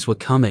statues were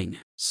coming.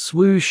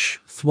 Swoosh,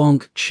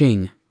 thwonk,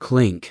 ching,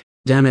 clink.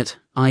 Damn it,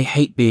 I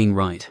hate being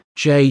right.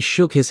 Jay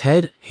shook his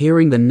head,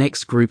 hearing the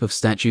next group of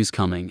statues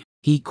coming.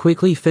 He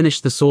quickly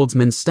finished the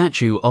swordsman's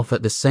statue off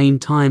at the same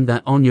time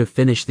that Anya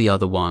finished the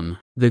other one.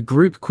 The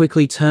group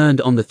quickly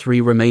turned on the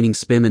 3 remaining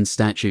spearman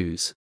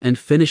statues and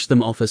finished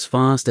them off as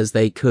fast as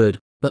they could,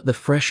 but the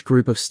fresh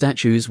group of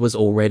statues was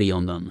already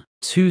on them.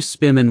 2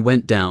 spearmen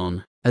went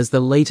down as the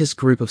latest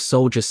group of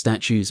soldier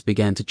statues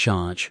began to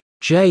charge.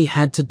 Jay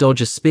had to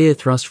dodge a spear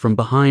thrust from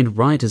behind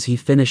right as he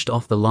finished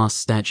off the last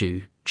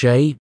statue.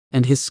 Jay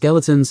and his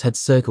skeletons had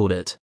circled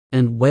it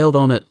and wailed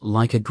on it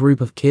like a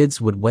group of kids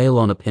would wail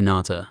on a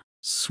pinata.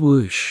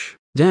 Swoosh.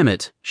 Damn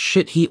it,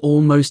 shit, he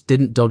almost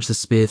didn't dodge the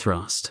spear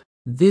thrust.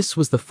 This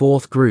was the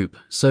 4th group,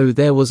 so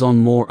there was on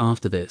more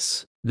after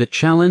this. The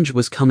challenge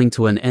was coming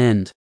to an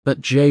end, but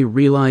Jay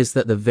realized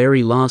that the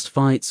very last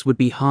fights would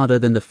be harder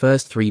than the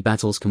first 3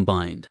 battles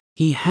combined.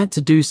 He had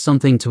to do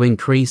something to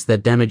increase their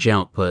damage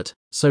output,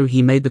 so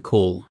he made the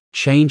call.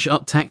 Change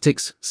up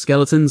tactics,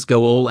 skeletons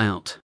go all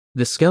out.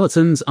 The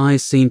skeletons'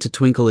 eyes seemed to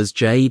twinkle as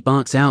Jay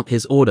barked out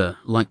his order.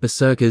 Like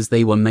berserkers,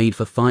 they were made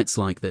for fights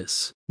like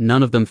this.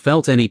 None of them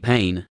felt any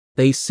pain.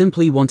 They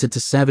simply wanted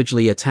to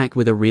savagely attack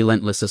with a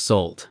relentless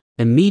assault.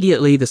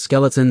 Immediately, the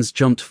skeletons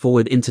jumped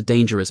forward into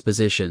dangerous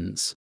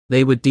positions.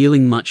 They were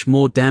dealing much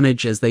more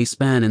damage as they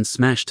span and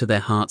smashed to their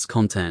heart's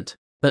content.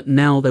 But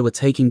now they were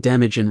taking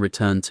damage in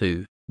return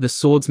too. The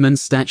swordsman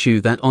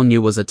statue that Anya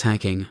was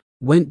attacking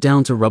went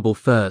down to rubble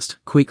first,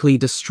 quickly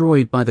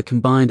destroyed by the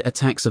combined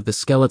attacks of the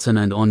skeleton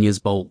and Anya's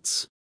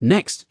bolts.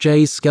 Next,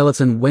 Jay's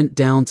skeleton went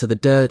down to the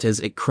dirt as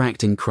it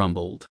cracked and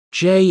crumbled.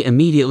 Jay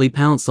immediately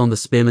pounced on the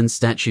spearman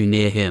statue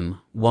near him,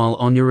 while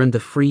Anya and the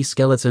free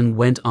skeleton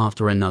went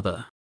after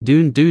another.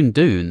 Doon doon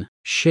doon,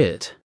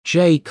 shit.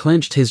 Jay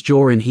clenched his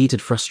jaw in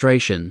heated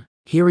frustration,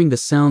 hearing the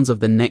sounds of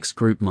the next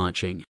group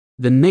marching.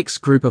 The next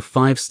group of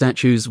 5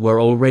 statues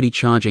were already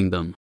charging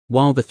them,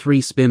 while the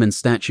 3 spearman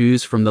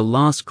statues from the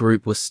last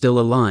group were still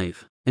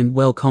alive, and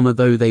welcome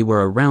though they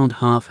were around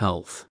half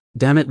health.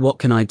 Damn it, what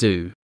can I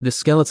do? The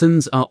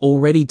skeletons are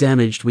already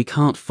damaged, we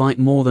can't fight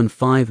more than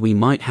 5, we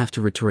might have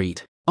to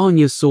retreat.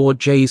 Anya saw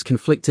Jay's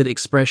conflicted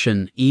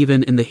expression.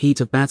 Even in the heat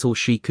of battle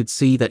she could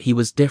see that he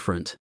was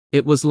different.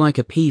 It was like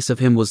a piece of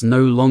him was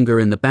no longer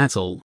in the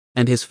battle,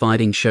 and his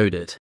fighting showed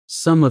it.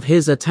 Some of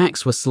his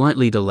attacks were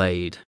slightly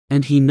delayed,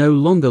 and he no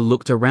longer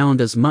looked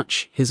around as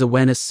much. His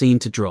awareness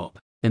seemed to drop.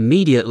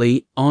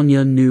 Immediately,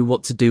 Anya knew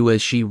what to do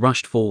as she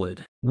rushed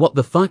forward. What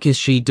the fuck is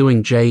she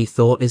doing? Jay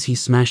thought as he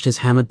smashed his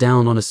hammer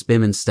down on a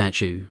spearman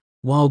statue,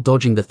 while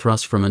dodging the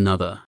thrust from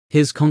another.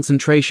 His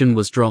concentration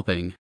was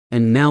dropping,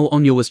 and now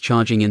Anya was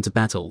charging into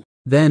battle.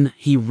 Then,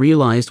 he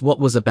realized what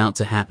was about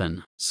to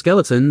happen.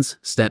 Skeletons,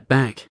 step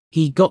back.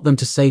 He got them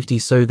to safety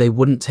so they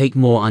wouldn't take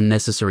more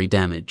unnecessary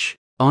damage.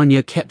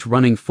 Anya kept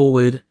running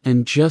forward,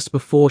 and just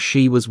before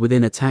she was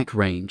within attack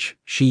range,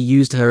 she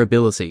used her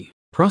ability.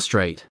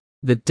 Prostrate.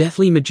 The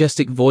deathly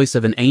majestic voice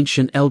of an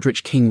ancient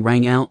eldritch king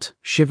rang out,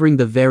 shivering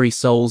the very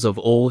souls of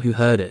all who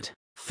heard it.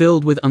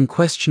 Filled with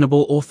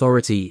unquestionable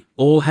authority,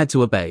 all had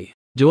to obey.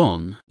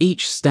 Dawn.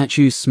 Each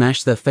statue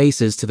smashed their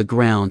faces to the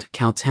ground,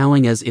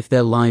 kowtowing as if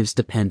their lives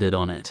depended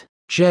on it.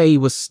 Jay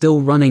was still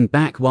running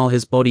back while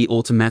his body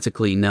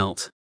automatically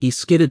knelt. He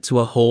skidded to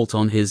a halt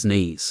on his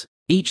knees.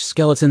 Each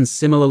skeleton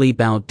similarly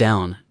bowed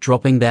down,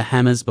 dropping their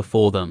hammers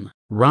before them.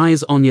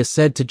 Rise, Anya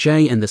said to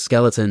Jay and the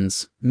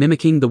skeletons,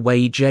 mimicking the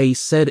way Jay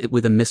said it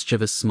with a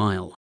mischievous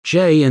smile.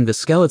 Jay and the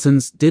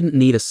skeletons didn't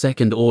need a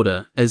second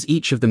order, as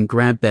each of them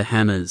grabbed their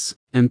hammers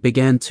and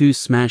began to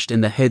smash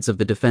in the heads of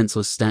the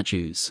defenseless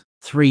statues.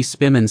 3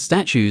 spearman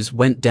statues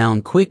went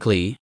down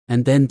quickly,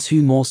 and then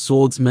 2 more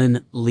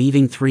swordsmen,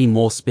 leaving 3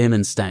 more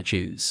spearman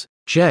statues.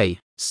 Jay,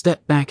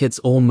 step back, it's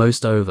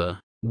almost over.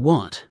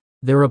 What?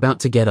 They're about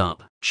to get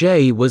up.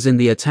 Jay was in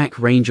the attack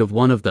range of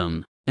one of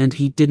them, and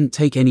he didn't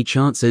take any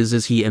chances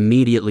as he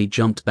immediately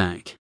jumped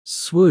back.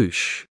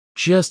 Swoosh.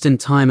 Just in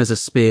time as a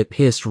spear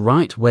pierced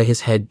right where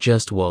his head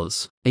just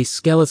was. A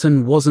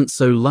skeleton wasn't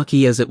so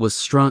lucky as it was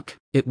struck.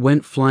 It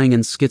went flying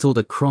and skittled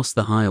across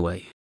the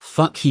highway.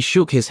 Fuck, he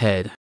shook his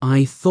head.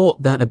 I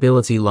thought that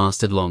ability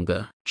lasted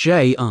longer.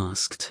 Jay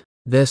asked.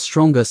 They're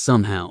stronger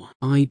somehow.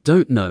 I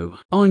don't know.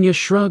 Anya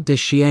shrugged as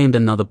she aimed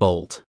another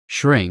bolt.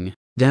 Shring.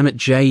 Damn it,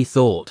 Jay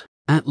thought.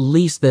 At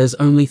least there's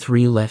only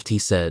 3 left, he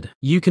said.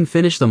 You can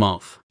finish them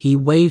off. He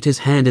waved his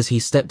hand as he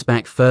stepped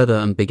back further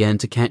and began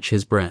to catch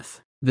his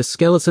breath. The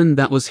skeleton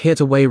that was hit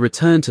away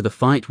returned to the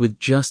fight with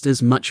just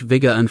as much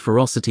vigor and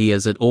ferocity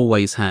as it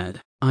always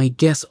had. I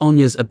guess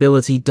Anya's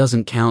ability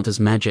doesn't count as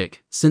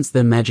magic, since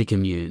they're magic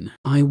immune.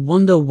 I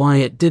wonder why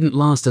it didn't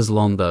last as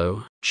long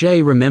though.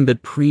 Jay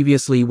remembered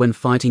previously when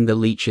fighting the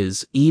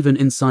leeches, even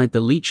inside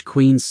the Leech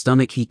Queen's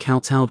stomach he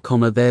kowtowed,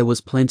 there was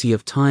plenty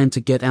of time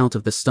to get out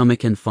of the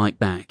stomach and fight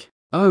back.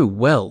 Oh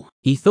well,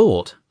 he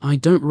thought, I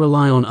don't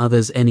rely on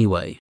others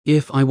anyway.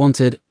 If I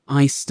wanted,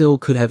 I still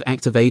could have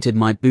activated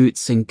my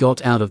boots and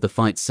got out of the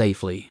fight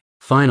safely.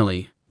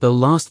 Finally, the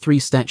last 3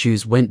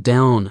 statues went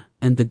down,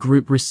 and the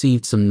group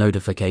received some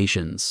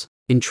notifications.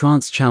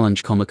 Entrance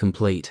challenge,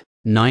 complete.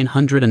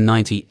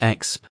 990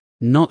 exp.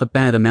 Not a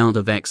bad amount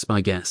of exp,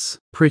 I guess.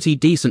 Pretty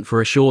decent for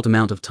a short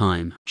amount of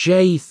time.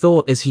 Jay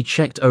thought as he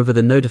checked over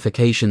the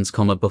notifications,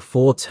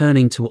 before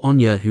turning to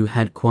Anya, who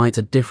had quite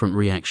a different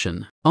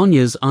reaction.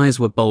 Anya's eyes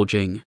were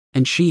bulging,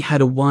 and she had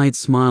a wide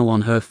smile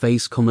on her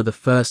face, the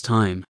first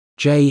time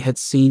Jay had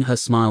seen her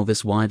smile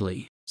this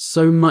widely.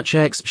 So much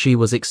exp, she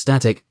was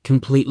ecstatic,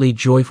 completely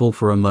joyful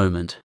for a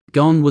moment.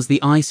 Gone was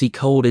the icy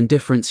cold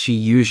indifference she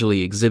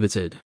usually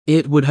exhibited.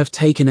 It would have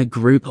taken a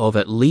group of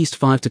at least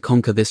 5 to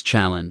conquer this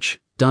challenge,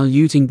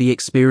 diluting the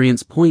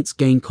experience points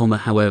gained,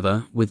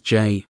 however, with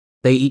Jay,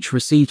 they each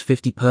received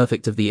 50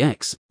 perfect of the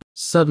exp.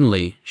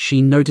 Suddenly,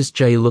 she noticed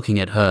Jay looking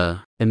at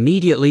her.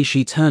 Immediately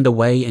she turned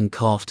away and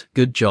coughed.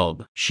 Good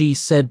job, she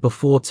said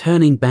before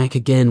turning back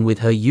again with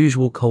her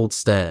usual cold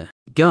stare.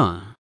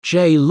 Gah.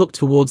 Jay looked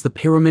towards the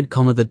pyramid,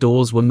 the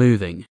doors were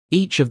moving.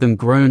 Each of them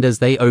groaned as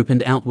they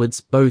opened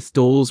outwards. Both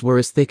doors were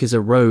as thick as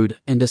a road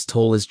and as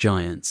tall as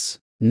giants.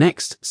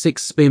 Next,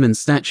 6 spearmen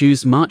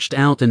statues marched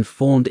out and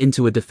formed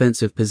into a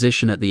defensive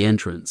position at the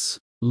entrance.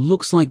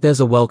 Looks like there's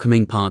a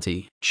welcoming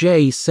party,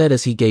 Jay said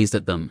as he gazed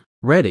at them.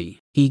 Ready?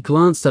 He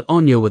glanced at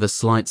Anya with a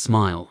slight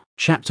smile.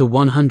 Chapter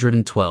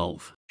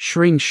 112.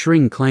 Shring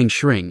shring clang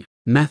shring.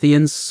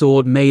 Mathian's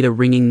sword made a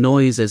ringing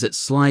noise as it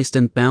sliced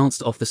and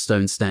bounced off the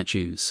stone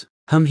statues.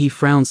 He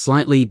frowned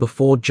slightly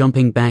before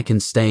jumping back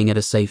and staying at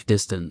a safe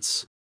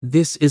distance.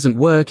 This isn't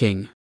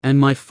working, and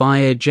my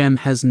fire gem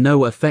has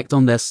no effect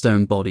on their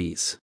stone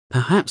bodies.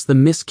 Perhaps the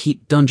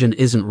Mistkeep dungeon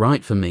isn't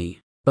right for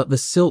me, but the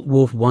Silt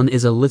Wolf one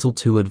is a little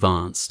too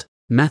advanced.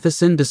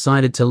 Matheson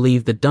decided to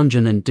leave the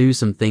dungeon and do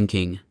some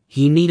thinking.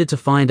 He needed to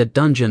find a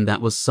dungeon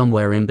that was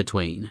somewhere in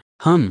between.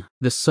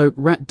 The Soap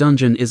Rat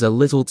dungeon is a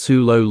little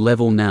too low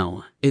level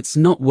now. It's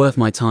not worth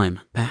my time.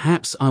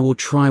 Perhaps I will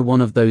try one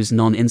of those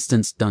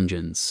non-instance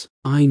dungeons.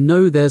 I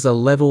know there's a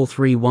level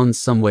 3 one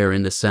somewhere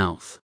in the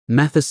south.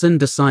 Matheson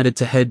decided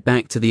to head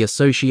back to the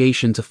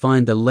association to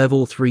find the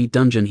level 3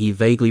 dungeon he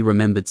vaguely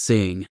remembered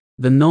seeing.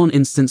 The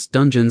non-instance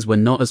dungeons were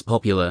not as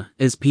popular,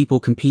 as people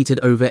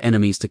competed over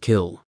enemies to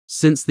kill.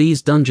 Since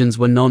these dungeons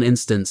were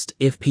non-instanced,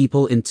 if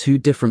people in 2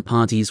 different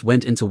parties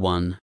went into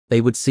one,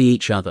 they would see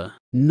each other.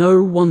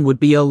 No one would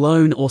be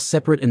alone or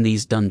separate in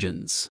these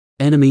dungeons.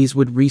 Enemies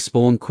would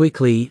respawn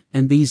quickly,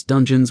 and these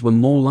dungeons were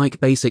more like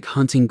basic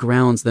hunting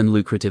grounds than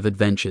lucrative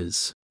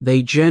adventures.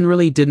 They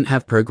generally didn't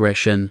have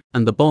progression,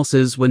 and the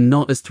bosses were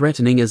not as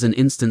threatening as an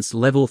instance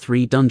level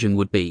 3 dungeon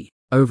would be.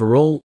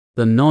 Overall,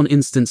 the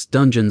non-instance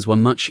dungeons were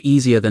much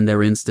easier than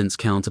their instance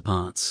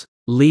counterparts.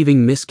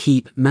 Leaving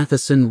Mistkeep,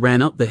 Matheson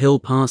ran up the hill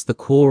past the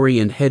quarry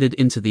and headed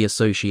into the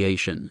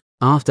association.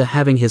 After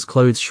having his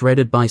clothes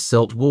shredded by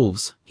Silt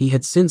Wolves, he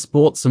had since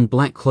bought some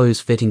black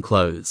clothes-fitting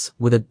clothes,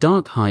 with a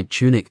dark hide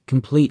tunic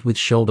complete with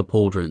shoulder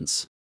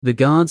pauldrons. The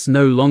guards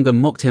no longer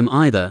mocked him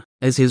either,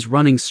 as his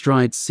running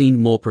strides seemed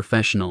more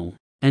professional,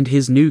 and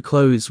his new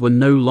clothes were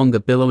no longer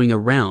billowing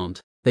around,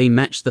 they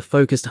matched the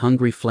focused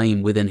hungry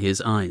flame within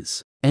his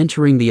eyes.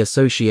 Entering the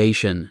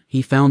association,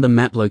 he found a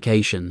map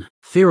location.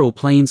 Feral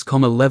Plains,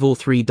 level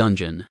 3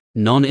 dungeon.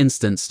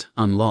 Non-instanced,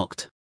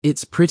 unlocked.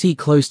 It's pretty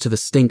close to the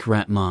Stink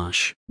Rat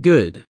Marsh.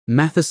 Good,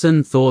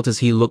 Matheson thought as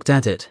he looked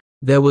at it.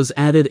 There was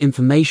added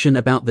information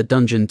about the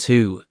dungeon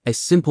too, a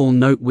simple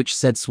note which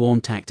said Swarm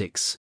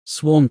Tactics.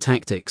 Swarm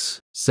Tactics.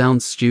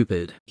 Sounds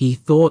stupid, he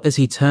thought as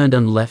he turned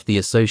and left the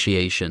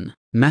association.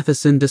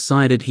 Matheson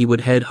decided he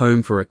would head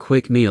home for a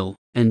quick meal,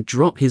 and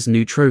drop his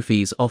new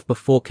trophies off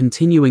before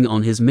continuing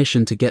on his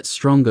mission to get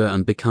stronger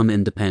and become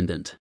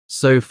independent.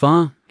 So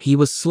far, he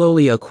was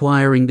slowly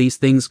acquiring these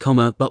things,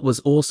 but was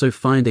also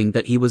finding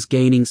that he was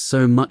gaining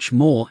so much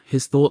more,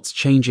 his thoughts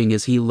changing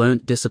as he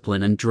learnt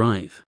discipline and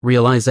drive.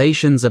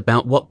 Realizations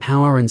about what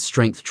power and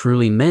strength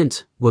truly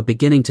meant were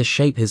beginning to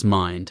shape his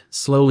mind,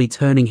 slowly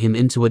turning him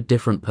into a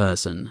different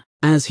person.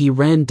 As he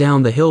ran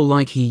down the hill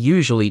like he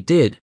usually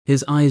did,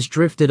 his eyes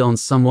drifted on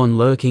someone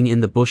lurking in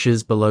the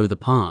bushes below the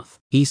path.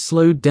 He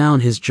slowed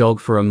down his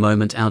jog for a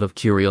moment out of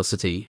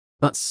curiosity,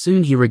 but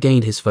soon he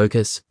regained his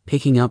focus,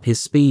 picking up his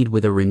speed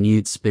with a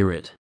renewed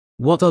spirit.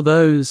 What are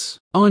those?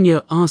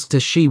 Anya asked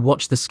as she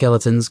watched the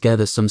skeletons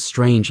gather some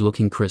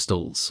strange-looking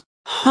crystals.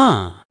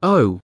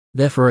 Oh,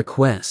 they're for a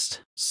quest.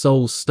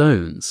 Soul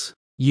stones.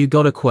 You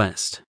got a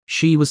quest.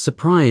 She was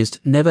surprised,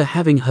 never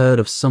having heard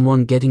of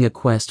someone getting a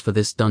quest for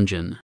this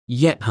dungeon.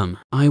 Yep,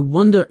 I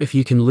wonder if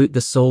you can loot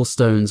the soul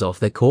stones off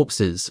their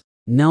corpses,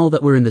 now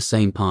that we're in the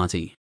same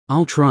party.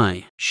 I'll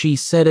try, she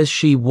said as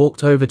she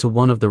walked over to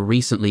one of the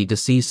recently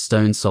deceased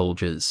stone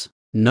soldiers.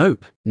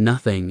 Nope,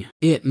 nothing.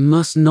 It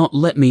must not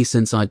let me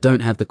since I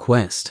don't have the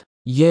quest.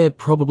 Yeah,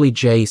 probably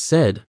Jay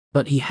said,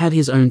 but he had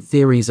his own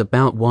theories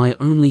about why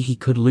only he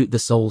could loot the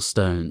soul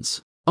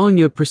stones.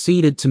 Anya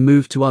proceeded to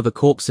move to other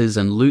corpses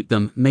and loot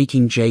them,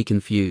 making Jay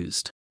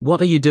confused.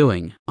 What are you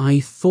doing? I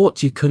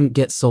thought you couldn't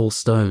get soul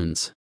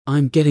stones.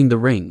 I'm getting the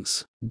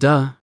rings.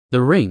 Duh,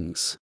 the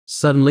rings.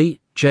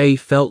 Suddenly, Jay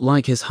felt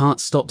like his heart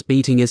stopped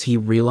beating as he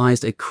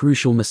realized a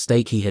crucial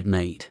mistake he had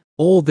made.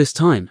 All this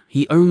time,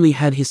 he only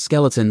had his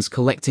skeletons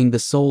collecting the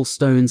soul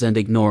stones and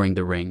ignoring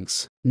the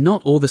rings.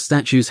 Not all the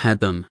statues had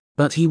them,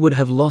 but he would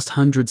have lost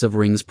hundreds of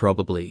rings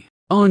probably.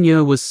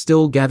 Anya was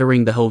still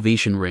gathering the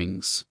Helvetian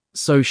rings,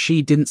 so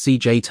she didn't see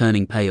Jay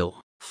turning pale.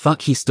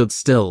 Fuck, he stood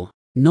still,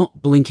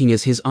 not blinking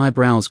as his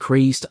eyebrows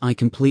creased. I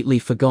completely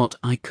forgot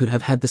I could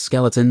have had the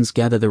skeletons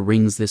gather the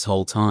rings this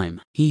whole time,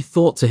 he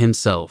thought to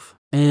himself.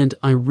 And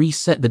I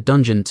reset the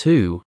dungeon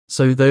too,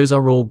 so those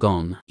are all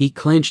gone. He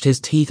clenched his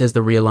teeth as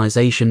the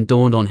realization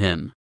dawned on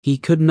him. He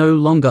could no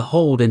longer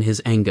hold in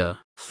his anger.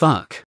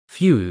 Fuck.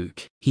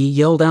 Fugue. He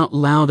yelled out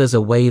loud as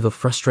a wave of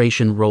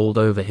frustration rolled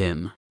over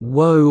him.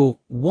 Whoa,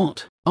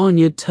 what?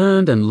 Anya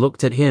turned and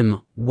looked at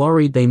him,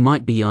 worried they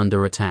might be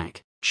under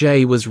attack.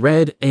 Jay was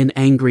red, an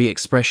angry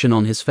expression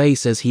on his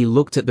face as he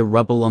looked at the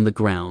rubble on the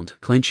ground,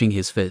 clenching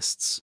his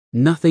fists.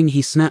 Nothing,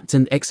 he snapped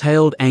and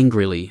exhaled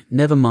angrily.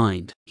 Never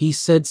mind, he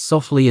said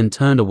softly and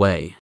turned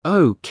away.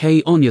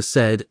 Okay, Anya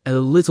said, a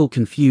little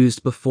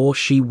confused before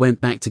she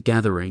went back to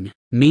gathering.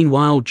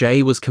 Meanwhile,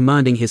 Jay was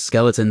commanding his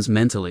skeletons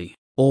mentally.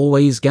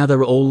 Always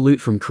gather all loot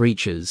from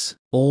creatures.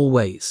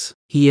 Always.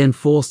 He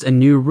enforced a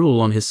new rule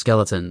on his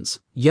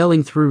skeletons,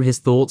 yelling through his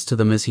thoughts to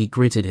them as he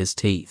gritted his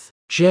teeth.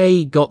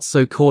 Jay got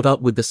so caught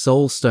up with the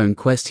Soul Stone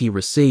quest he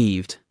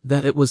received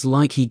that it was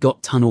like he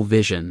got tunnel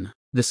vision.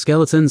 The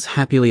skeletons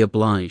happily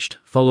obliged,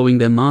 following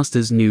their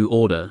master's new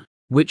order,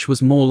 which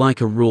was more like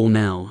a rule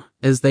now,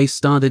 as they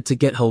started to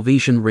get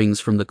Helvetian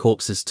rings from the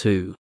corpses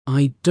too.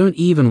 I don't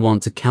even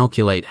want to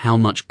calculate how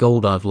much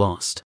gold I've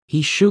lost.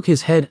 He shook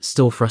his head,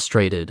 still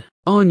frustrated.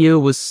 Anya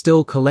was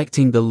still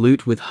collecting the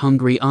loot with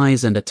hungry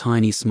eyes and a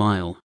tiny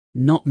smile,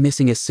 not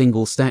missing a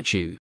single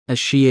statue, as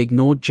she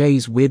ignored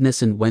Jay's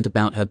weirdness and went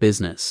about her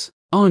business.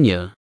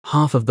 Anya,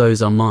 half of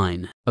those are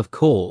mine, of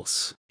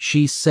course,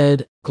 she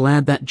said,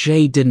 glad that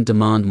Jay didn't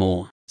demand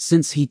more,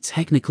 since he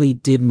technically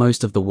did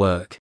most of the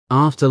work.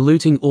 After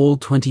looting all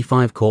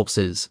 25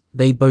 corpses,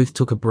 they both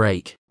took a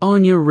break.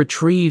 Anya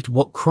retrieved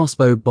what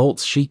crossbow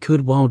bolts she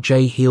could while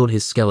Jay healed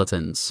his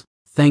skeletons.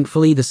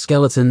 Thankfully, the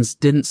skeletons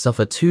didn't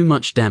suffer too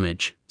much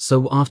damage,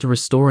 so after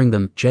restoring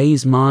them,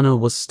 Jay's mana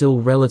was still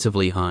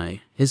relatively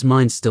high, his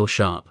mind still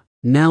sharp.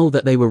 Now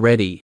that they were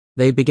ready,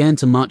 they began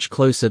to march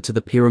closer to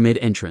the pyramid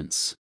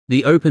entrance.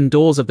 The open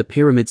doors of the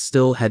pyramid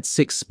still had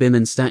 6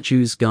 spearmen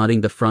statues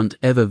guarding the front,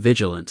 ever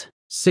vigilant.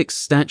 6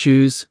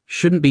 statues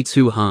shouldn't be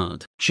too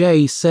hard,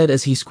 Jay said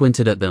as he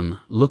squinted at them,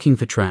 looking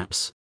for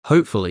traps.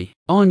 Hopefully,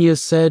 Anya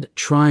said,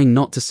 trying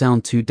not to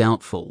sound too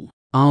doubtful.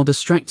 I'll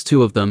distract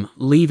 2 of them,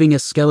 leaving a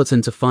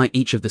skeleton to fight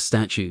each of the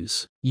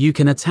statues. You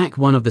can attack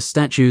one of the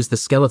statues the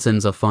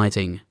skeletons are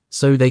fighting,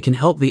 so they can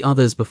help the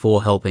others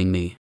before helping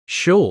me.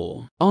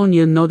 Sure.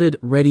 Anya nodded,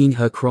 readying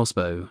her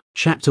crossbow.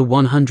 Chapter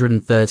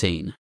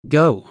 113.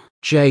 Go,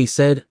 Jay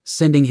said,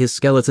 sending his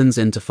skeletons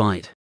in to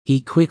fight.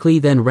 He quickly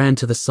then ran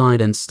to the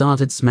side and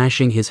started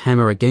smashing his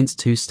hammer against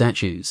 2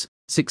 statues,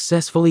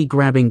 successfully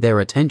grabbing their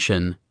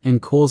attention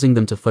and causing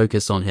them to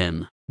focus on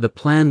him. The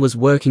plan was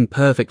working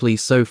perfectly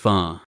so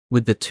far.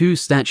 With the 2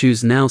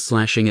 statues now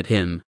slashing at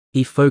him,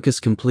 he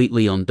focused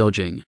completely on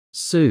dodging.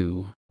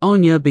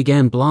 Anya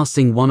began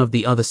blasting one of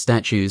the other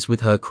statues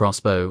with her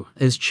crossbow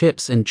as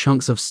chips and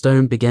chunks of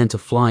stone began to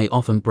fly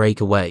off and break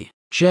away.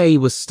 Jay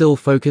was still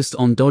focused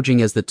on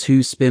dodging as the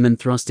 2 spearmen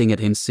thrusting at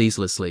him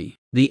ceaselessly,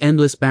 the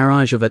endless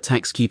barrage of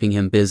attacks keeping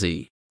him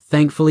busy.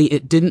 Thankfully,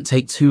 it didn't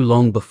take too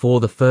long before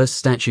the first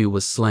statue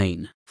was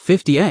slain.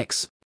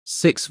 50x.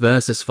 6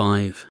 versus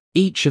 5.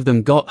 Each of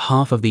them got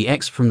half of the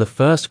X from the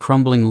first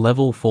crumbling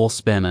level 4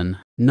 spearman.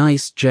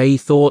 Nice, Jay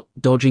thought,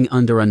 dodging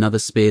under another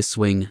spear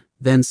swing,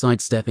 then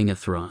sidestepping a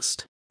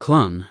thrust.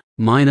 Clun.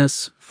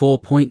 Minus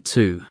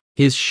 4.2.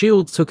 His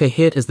shield took a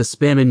hit as the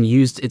spearman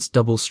used its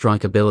double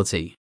strike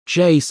ability.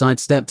 Jay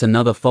sidestepped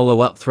another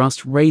follow-up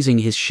thrust, raising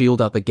his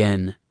shield up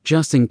again,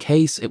 just in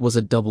case it was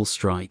a double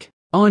strike.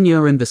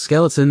 Anya and the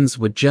skeletons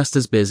were just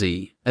as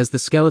busy, as the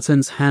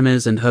skeletons'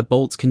 hammers and her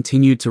bolts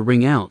continued to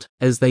ring out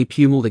as they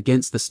pummeled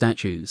against the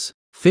statues.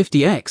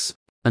 50x.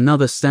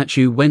 Another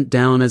statue went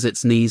down as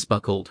its knees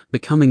buckled,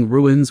 becoming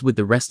ruins with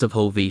the rest of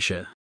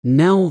Helvetia.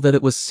 Now that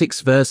it was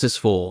 6 versus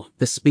 4,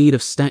 the speed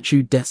of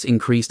statue deaths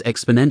increased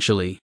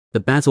exponentially. The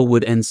battle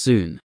would end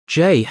soon.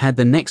 Jay had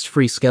the next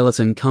free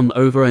skeleton come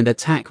over and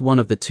attack one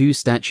of the 2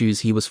 statues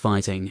he was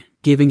fighting,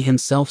 giving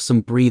himself some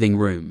breathing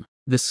room.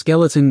 The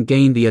skeleton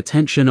gained the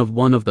attention of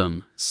one of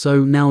them,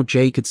 so now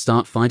Jay could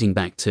start fighting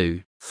back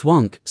too.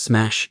 Thwunk,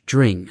 smash,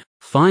 dring.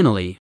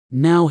 Finally,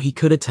 now he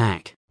could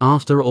attack.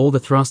 After all the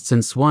thrusts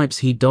and swipes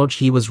he dodged,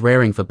 he was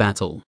raring for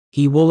battle.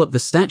 He walloped the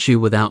statue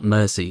without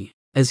mercy,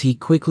 as he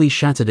quickly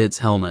shattered its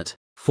helmet.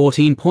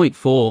 14.4,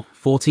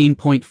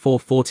 14.4,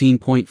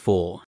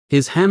 14.4.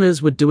 His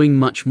hammers were doing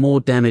much more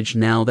damage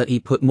now that he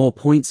put more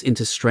points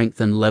into strength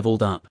and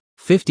leveled up.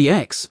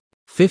 50x,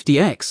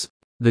 50x.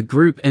 The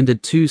group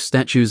ended 2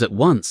 statues at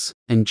once,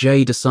 and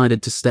Jay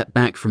decided to step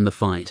back from the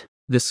fight.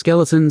 The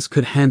skeletons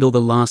could handle the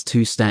last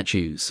 2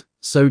 statues,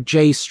 so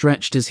Jay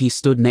stretched as he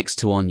stood next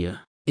to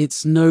Anya.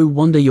 It's no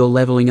wonder you're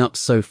leveling up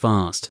so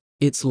fast.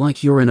 It's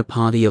like you're in a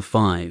party of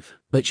 5,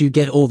 but you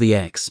get all the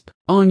exp.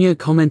 Anya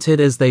commented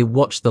as they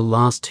watched the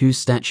last 2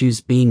 statues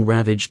being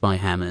ravaged by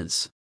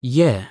hammers.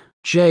 Yeah.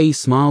 Jay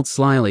smiled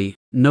slyly,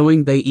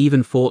 knowing they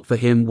even fought for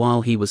him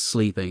while he was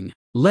sleeping.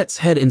 Let's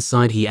head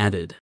inside, he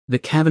added. The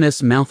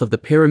cavernous mouth of the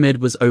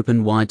pyramid was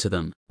open wide to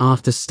them.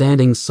 After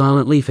standing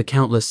silently for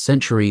countless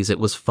centuries, it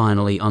was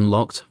finally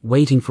unlocked,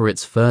 waiting for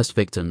its first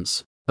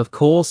victims. Of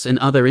course, in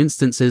other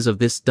instances of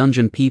this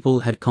dungeon,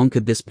 people had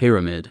conquered this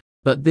pyramid,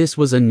 but this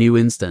was a new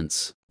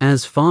instance.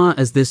 As far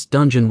as this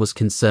dungeon was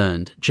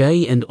concerned,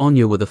 Jay and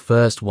Anya were the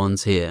first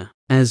ones here.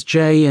 As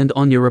Jay and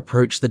Anya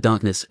approached the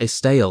darkness, a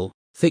stale,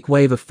 thick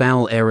wave of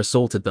foul air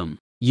assaulted them.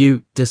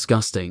 You,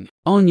 disgusting,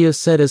 Anya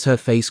said as her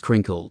face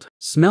crinkled.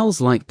 Smells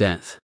like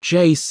death.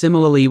 Jay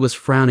similarly was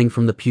frowning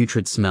from the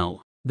putrid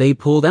smell. They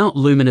pulled out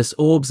luminous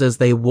orbs as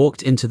they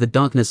walked into the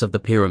darkness of the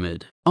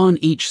pyramid. On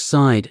each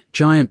side,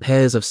 giant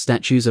pairs of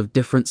statues of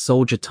different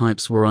soldier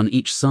types were on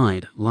each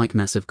side, like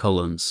massive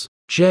columns.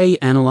 Jay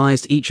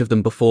analyzed each of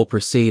them before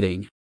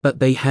proceeding, but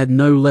they had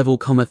no level,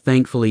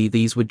 thankfully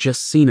these were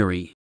just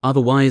scenery,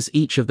 otherwise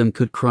each of them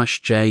could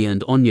crush Jay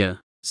and Anya,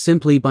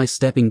 simply by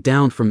stepping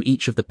down from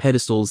each of the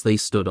pedestals they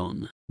stood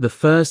on. The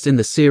first in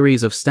the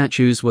series of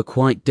statues were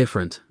quite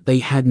different. They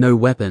had no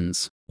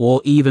weapons, or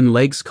even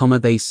legs,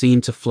 they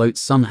seemed to float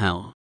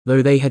somehow,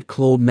 though they had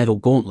clawed metal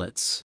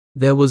gauntlets.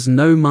 There was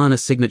no mana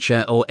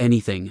signature or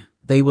anything.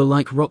 They were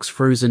like rocks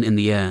frozen in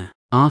the air.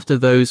 After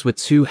those were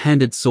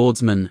 2-handed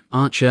swordsman,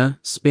 archer,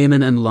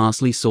 spearman, and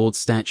lastly sword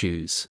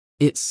statues.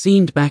 It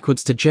seemed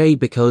backwards to Jay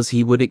because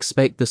he would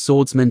expect the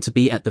swordsman to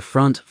be at the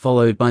front,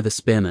 followed by the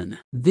spearman.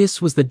 This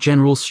was the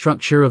general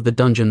structure of the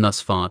dungeon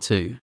thus far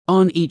too.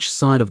 On each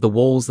side of the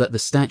walls that the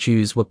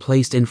statues were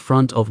placed in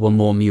front of were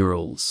more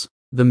murals.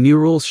 The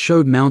murals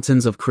showed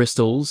mountains of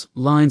crystals,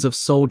 lines of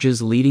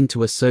soldiers leading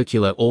to a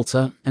circular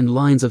altar, and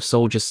lines of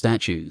soldier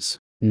statues.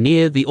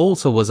 Near the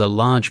altar was a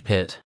large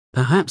pit.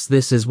 Perhaps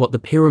this is what the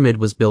pyramid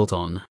was built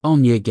on,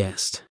 Anya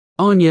guessed.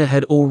 Anya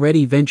had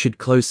already ventured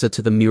closer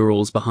to the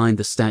murals behind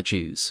the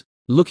statues,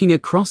 looking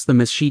across them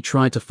as she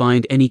tried to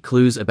find any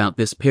clues about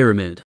this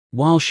pyramid,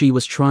 while she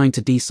was trying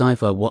to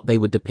decipher what they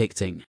were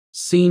depicting.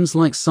 Seems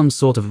like some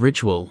sort of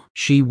ritual,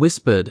 she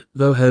whispered,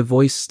 though her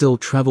voice still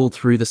traveled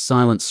through the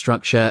silent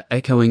structure,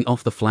 echoing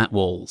off the flat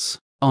walls.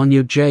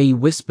 Anya, Jay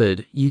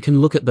whispered, you can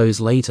look at those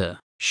later.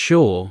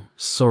 Sure,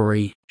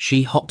 sorry.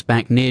 She hopped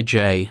back near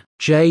Jay.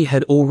 Jay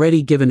had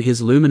already given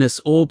his luminous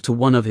orb to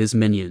one of his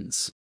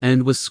minions,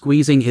 and was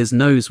squeezing his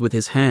nose with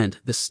his hand.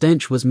 The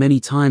stench was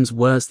many times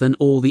worse than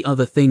all the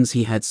other things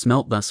he had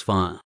smelt thus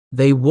far.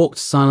 They walked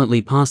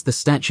silently past the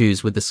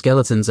statues with the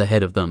skeletons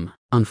ahead of them.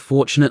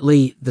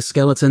 Unfortunately, the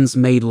skeletons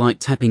made light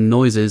tapping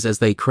noises as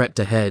they crept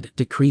ahead,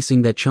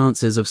 decreasing their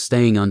chances of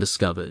staying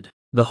undiscovered.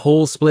 The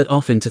hall split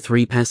off into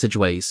 3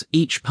 passageways,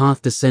 each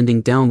path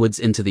descending downwards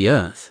into the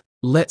earth.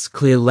 Let's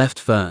clear left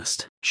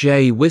first,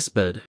 Jay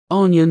whispered.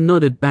 Anya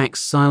nodded back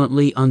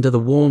silently under the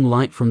warm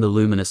light from the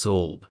luminous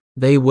orb.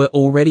 They were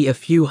already a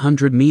few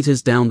hundred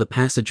meters down the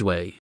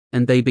passageway,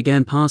 and they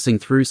began passing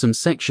through some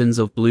sections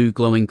of blue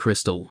glowing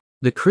crystal.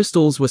 The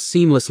crystals were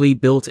seamlessly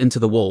built into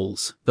the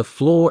walls, the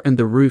floor and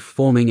the roof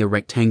forming a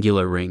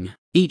rectangular ring.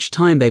 Each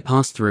time they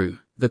passed through,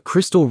 the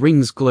crystal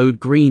rings glowed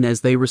green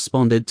as they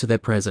responded to their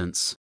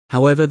presence.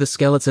 However, the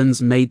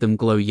skeletons made them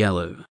glow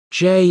yellow.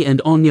 Jay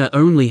and Anya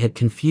only had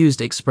confused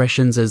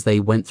expressions as they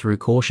went through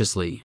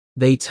cautiously.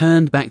 They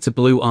turned back to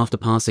blue after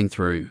passing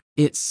through.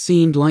 It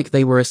seemed like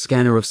they were a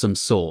scanner of some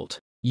sort.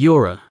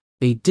 Yura.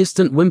 A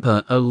distant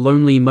whimper, a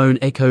lonely moan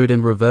echoed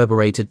and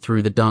reverberated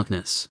through the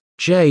darkness.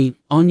 Jay,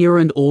 Anya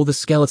and all the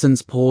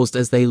skeletons paused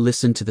as they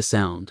listened to the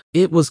sound.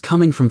 It was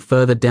coming from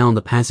further down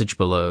the passage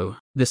below.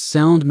 The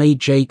sound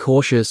made Jay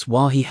cautious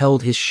while he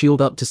held his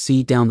shield up to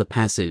see down the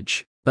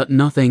passage. But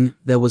nothing,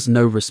 there was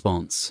no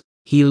response.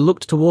 He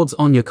looked towards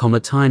Anya,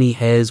 tiny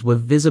hairs were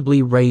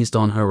visibly raised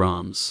on her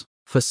arms.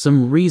 For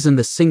some reason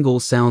the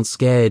single sound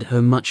scared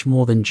her much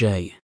more than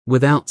Jay.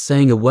 Without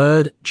saying a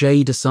word,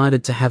 Jay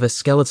decided to have a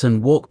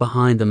skeleton walk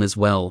behind them as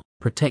well,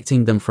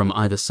 protecting them from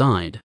either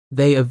side.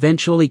 They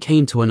eventually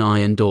came to an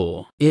iron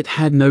door. It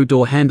had no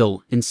door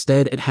handle,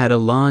 instead it had a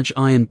large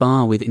iron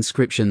bar with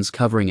inscriptions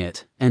covering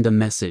it, and a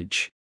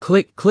message.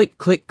 Click, click,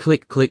 click,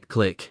 click, click,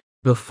 click.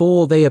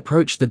 Before they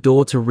approached the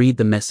door to read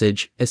the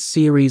message, a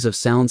series of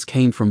sounds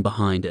came from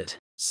behind it.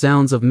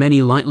 Sounds of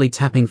many lightly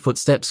tapping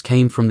footsteps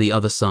came from the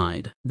other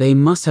side. They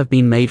must have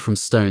been made from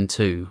stone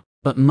too,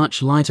 but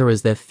much lighter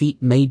as their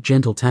feet made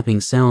gentle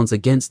tapping sounds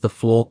against the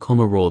floor,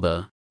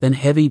 rather than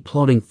heavy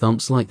plodding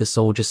thumps like the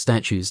soldier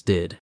statues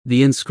did.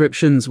 The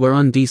inscriptions were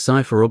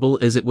undecipherable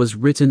as it was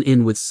written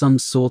in with some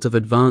sort of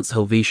advanced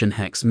Helvetian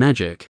hex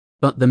magic,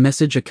 but the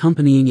message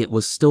accompanying it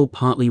was still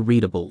partly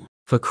readable.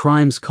 For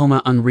crimes,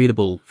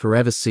 unreadable,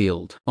 forever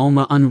sealed,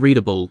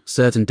 unreadable,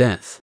 certain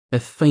death. A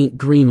faint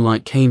green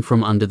light came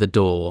from under the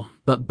door,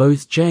 but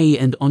both Jay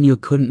and Anya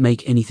couldn't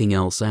make anything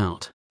else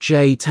out.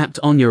 Jay tapped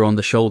Anya on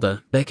the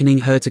shoulder, beckoning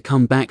her to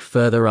come back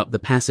further up the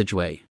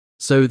passageway,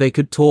 so they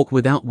could talk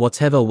without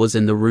whatever was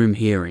in the room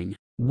hearing.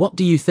 What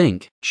do you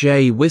think?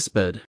 Jay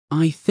whispered.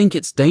 I think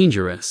it's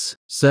dangerous.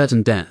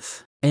 Certain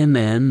death.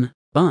 MN.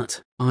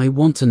 But I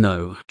want to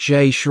know.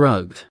 Jay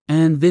shrugged.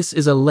 And this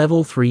is a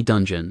level 3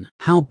 dungeon.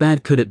 How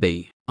bad could it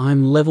be?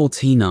 I'm level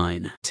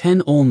T9.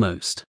 10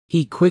 almost.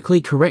 He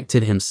quickly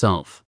corrected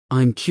himself.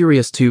 I'm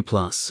curious too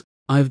plus.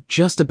 I've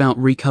just about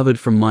recovered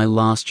from my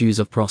last use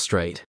of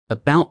prostrate.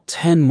 About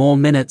 10 more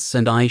minutes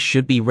and I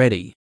should be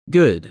ready.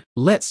 Good.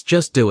 Let's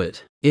just do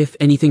it. If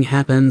anything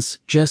happens,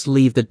 just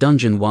leave the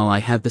dungeon while I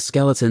have the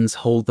skeletons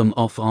hold them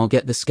off. I'll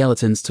get the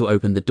skeletons to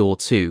open the door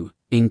too,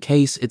 in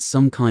case it's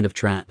some kind of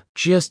trap.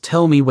 Just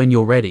tell me when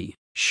you're ready.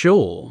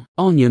 Sure.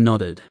 Anya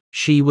nodded.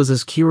 She was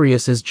as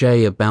curious as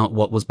Jay about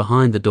what was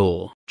behind the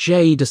door.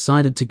 Jay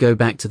decided to go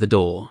back to the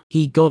door.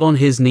 He got on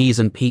his knees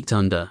and peeked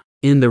under.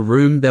 In the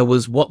room there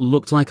was what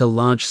looked like a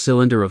large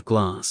cylinder of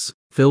glass,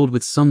 filled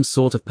with some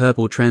sort of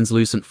purple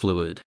translucent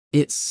fluid.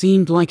 It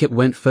seemed like it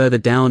went further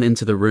down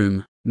into the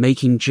room,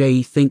 making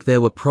Jay think there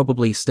were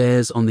probably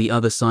stairs on the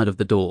other side of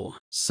the door.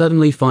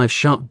 Suddenly 5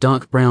 sharp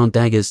dark brown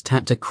daggers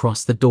tapped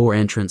across the door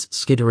entrance,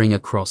 skittering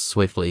across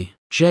swiftly.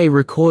 Jay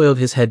recoiled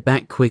his head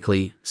back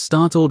quickly,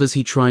 startled as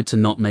he tried to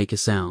not make a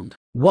sound.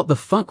 What the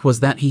fuck was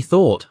that, he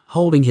thought,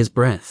 holding his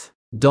breath.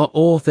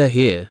 Author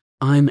here.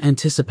 I'm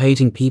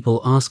anticipating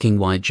people asking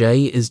why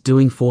Jay is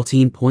doing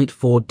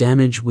 14.4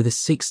 damage with a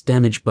 6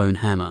 damage bone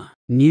hammer.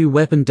 New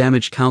weapon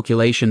damage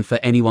calculation for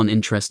anyone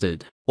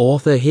interested.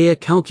 Author here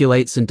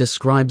calculates and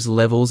describes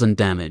levels and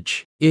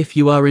damage. If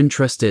you are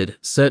interested,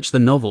 search the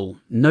novel.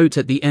 Note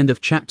at the end of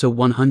chapter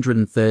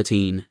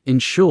 113. In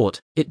short,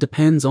 it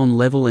depends on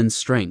level and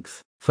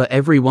strength. For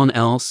everyone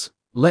else,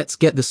 let's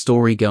get the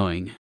story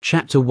going.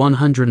 Chapter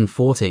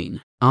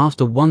 114.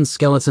 After one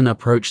skeleton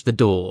approached the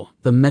door,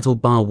 the metal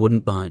bar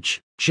wouldn't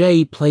budge.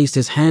 Jay placed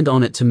his hand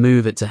on it to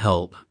move it to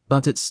help,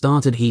 but it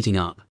started heating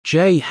up.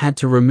 Jay had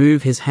to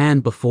remove his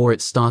hand before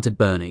it started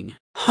burning.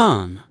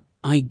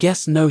 I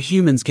guess no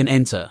humans can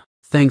enter.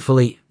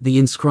 Thankfully, the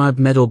inscribed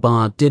metal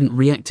bar didn't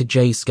react to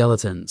Jay's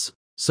skeletons,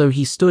 so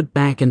he stood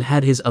back and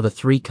had his other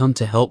 3 come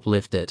to help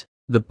lift it.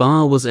 The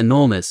bar was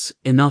enormous,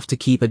 enough to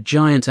keep a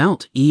giant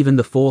out. Even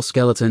the 4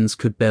 skeletons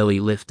could barely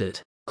lift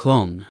it.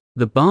 Clong.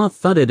 The bar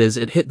thudded as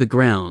it hit the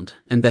ground,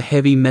 and the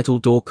heavy metal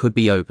door could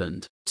be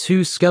opened.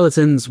 2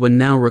 skeletons were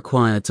now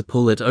required to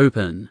pull it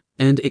open,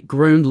 and it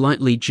groaned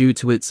lightly due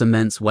to its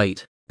immense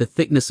weight. The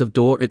thickness of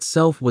door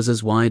itself was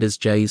as wide as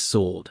Jay's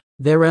sword.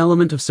 Their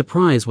element of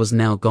surprise was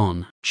now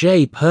gone.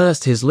 Jay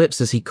pursed his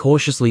lips as he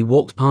cautiously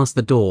walked past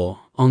the door.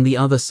 On the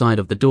other side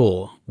of the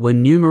door were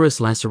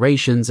numerous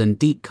lacerations and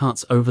deep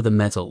cuts over the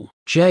metal.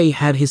 Jay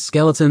had his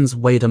skeletons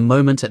wait a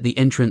moment at the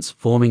entrance,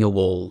 forming a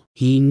wall.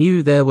 He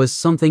knew there was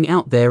something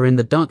out there in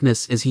the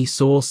darkness as he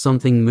saw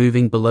something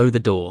moving below the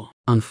door.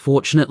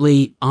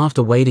 Unfortunately,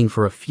 after waiting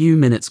for a few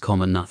minutes,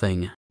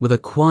 nothing. With a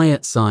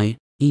quiet sigh,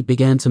 he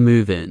began to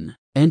move in.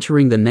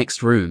 Entering the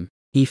next room,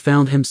 he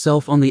found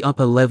himself on the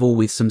upper level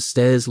with some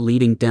stairs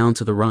leading down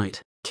to the right.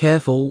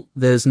 Careful,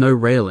 there's no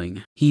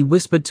railing, he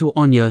whispered to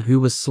Anya, who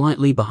was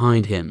slightly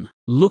behind him.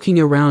 Looking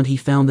around, he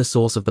found the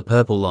source of the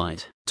purple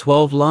light.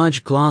 12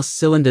 large glass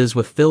cylinders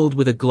were filled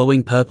with a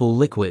glowing purple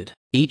liquid.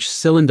 Each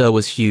cylinder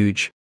was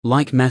huge,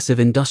 like massive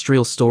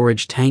industrial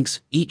storage tanks.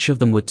 Each of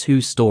them were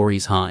 2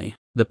 stories high.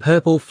 The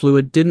purple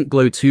fluid didn't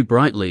glow too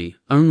brightly,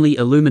 only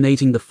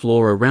illuminating the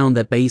floor around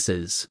their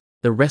bases.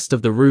 The rest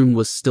of the room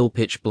was still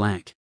pitch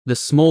black. The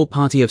small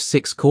party of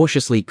 6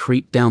 cautiously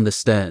creeped down the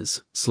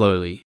stairs,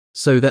 slowly,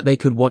 so that they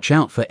could watch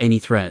out for any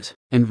threat,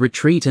 and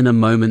retreat in a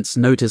moment's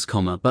notice,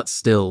 but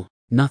still,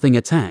 nothing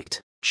attacked.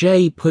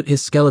 Jay put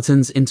his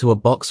skeletons into a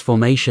box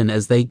formation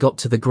as they got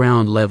to the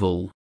ground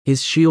level,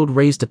 his shield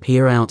raised to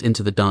peer out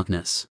into the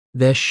darkness.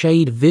 Their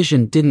shade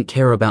vision didn't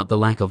care about the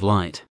lack of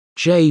light.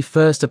 Jay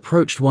first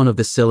approached one of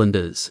the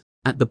cylinders.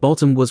 At the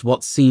bottom was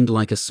what seemed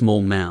like a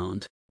small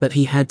mound, but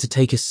he had to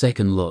take a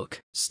second look.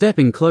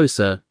 Stepping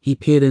closer, he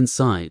peered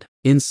inside.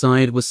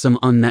 Inside was some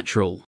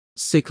unnatural,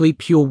 sickly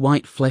pure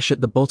white flesh at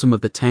the bottom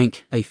of the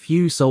tank, a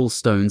few soul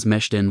stones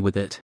meshed in with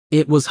it.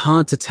 It was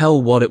hard to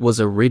tell what it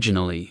was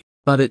originally,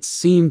 but it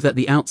seemed that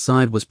the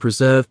outside was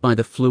preserved by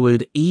the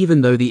fluid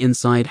even though the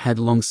inside had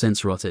long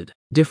since rotted.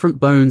 Different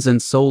bones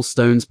and soul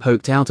stones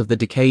poked out of the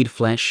decayed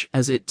flesh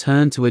as it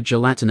turned to a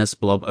gelatinous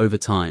blob over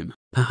time.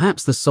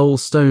 Perhaps the soul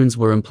stones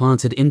were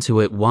implanted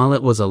into it while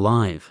it was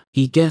alive,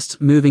 he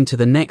guessed, moving to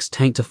the next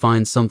tank to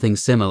find something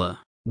similar.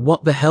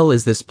 What the hell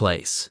is this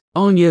place?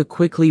 Anya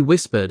quickly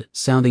whispered,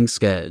 sounding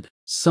scared.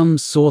 Some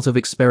sort of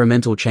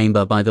experimental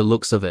chamber by the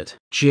looks of it,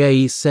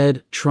 Jay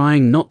said,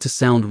 trying not to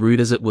sound rude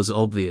as it was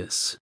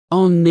obvious.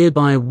 On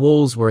nearby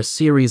walls were a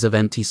series of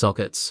empty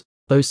sockets,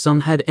 though some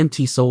had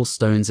empty soul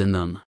stones in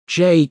them.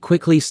 Jay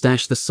quickly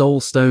stashed the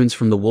soul stones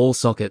from the wall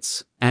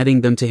sockets,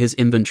 adding them to his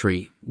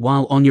inventory,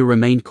 while Anya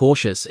remained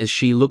cautious as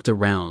she looked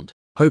around,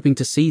 hoping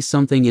to see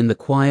something in the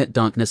quiet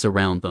darkness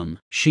around them.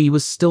 She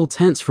was still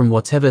tense from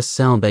whatever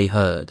sound they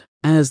heard.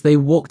 As they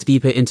walked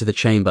deeper into the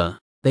chamber,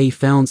 they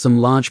found some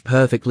large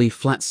perfectly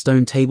flat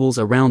stone tables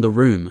around the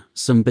room,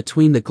 some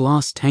between the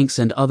glass tanks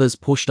and others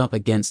pushed up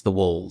against the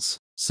walls.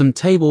 Some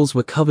tables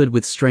were covered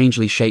with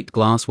strangely shaped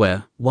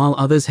glassware, while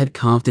others had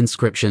carved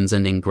inscriptions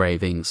and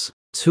engravings.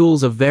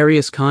 Tools of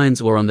various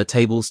kinds were on the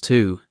tables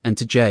too, and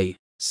to Jay,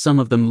 some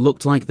of them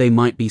looked like they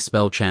might be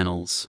spell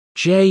channels.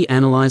 Jay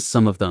analyzed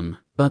some of them,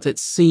 but it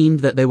seemed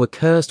that they were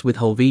cursed with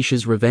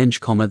Helvetia's revenge,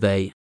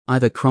 they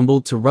either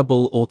crumbled to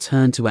rubble or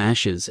turned to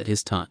ashes at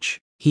his touch.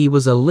 He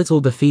was a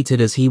little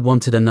defeated as he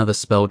wanted another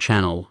spell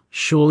channel.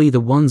 Surely the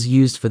ones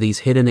used for these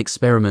hidden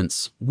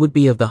experiments would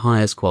be of the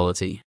highest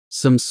quality.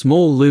 Some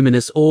small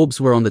luminous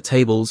orbs were on the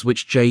tables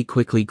which Jay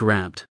quickly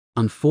grabbed.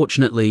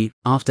 Unfortunately,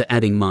 after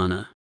adding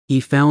mana, he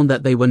found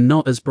that they were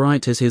not as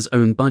bright as his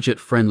own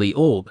budget-friendly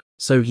orb,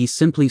 so he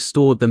simply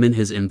stored them in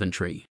his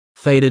inventory.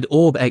 Faded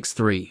Orb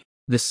X3.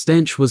 The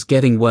stench was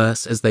getting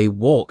worse as they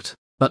walked,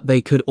 but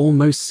they could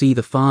almost see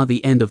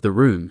the end of the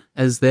room,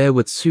 as there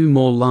were 2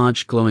 more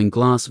large glowing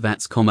glass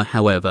vats,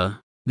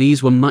 however.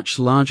 These were much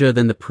larger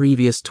than the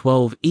previous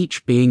 12,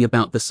 each being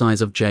about the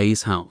size of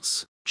Jay's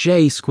house.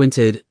 Jay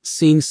squinted,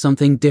 seeing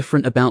something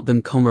different about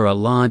them, a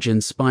large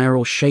and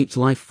spiral-shaped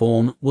life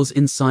form was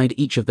inside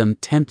each of them,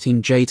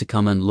 tempting Jay to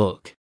come and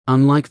look.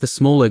 Unlike the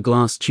smaller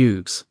glass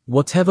tubes,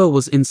 whatever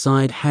was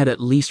inside had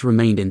at least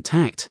remained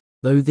intact,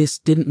 though this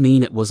didn't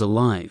mean it was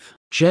alive.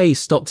 Jay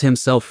stopped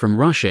himself from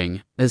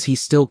rushing, as he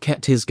still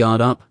kept his guard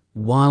up,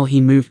 while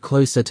he moved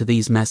closer to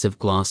these massive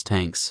glass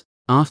tanks.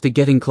 After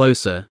getting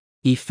closer,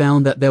 he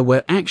found that there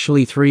were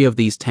actually 3 of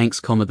these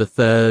tanks, the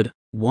third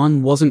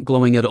one wasn't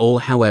glowing at all,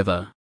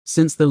 however,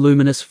 since the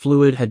luminous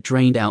fluid had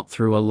drained out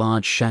through a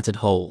large shattered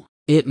hole.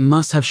 It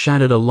must have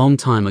shattered a long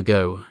time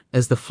ago,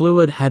 as the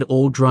fluid had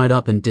all dried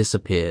up and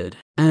disappeared.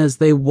 As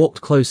they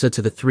walked closer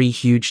to the 3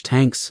 huge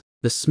tanks,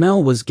 the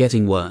smell was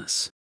getting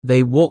worse.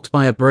 They walked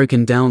by a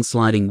broken down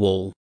sliding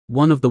wall,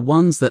 one of the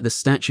ones that the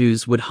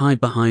statues would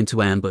hide behind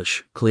to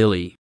ambush.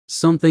 Clearly,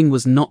 something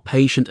was not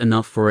patient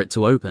enough for it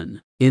to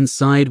open.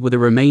 Inside were the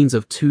remains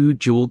of 2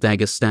 jewel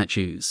dagger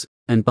statues,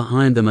 and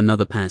behind them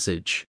another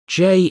passage.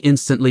 Jay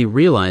instantly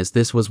realized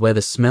this was where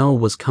the smell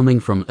was coming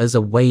from, as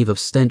a wave of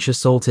stench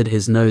assaulted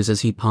his nose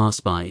as he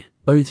passed by.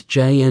 Both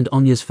Jay and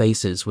Anya's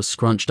faces were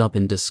scrunched up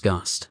in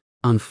disgust.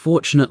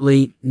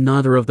 Unfortunately,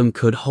 neither of them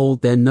could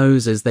hold their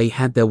nose as they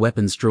had their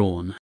weapons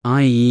drawn.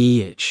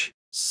 Itch.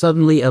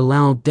 Suddenly a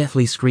loud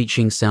deathly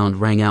screeching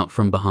sound rang out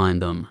from behind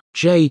them.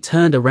 Jay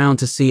turned around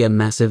to see a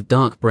massive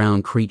dark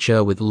brown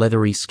creature with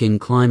leathery skin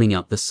climbing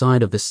up the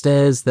side of the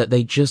stairs that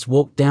they just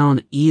walked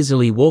down,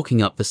 easily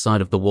walking up the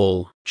side of the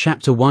wall.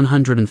 Chapter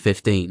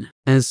 115.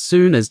 As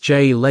soon as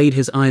Jay laid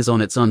his eyes on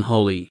its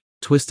unholy,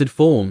 twisted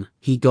form,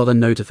 he got a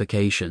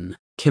notification.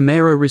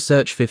 Chimera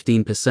Research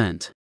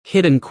 15%.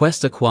 Hidden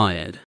quest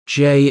acquired.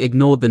 Jay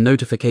ignored the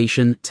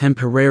notification,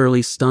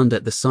 temporarily stunned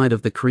at the sight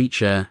of the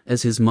creature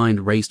as his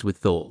mind raced with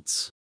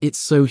thoughts. It's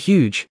so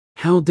huge.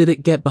 How did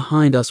it get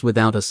behind us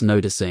without us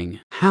noticing?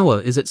 How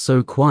is it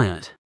so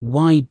quiet?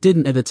 Why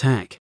didn't it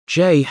attack?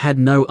 Jay had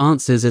no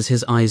answers as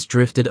his eyes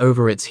drifted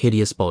over its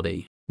hideous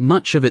body.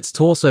 Much of its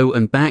torso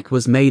and back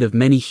was made of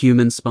many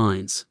human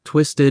spines,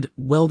 twisted,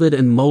 welded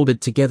and molded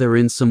together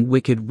in some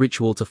wicked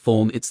ritual to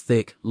form its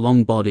thick,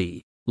 long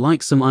body.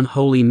 Like some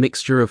unholy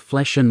mixture of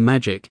flesh and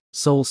magic,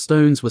 soul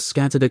stones were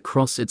scattered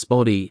across its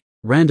body,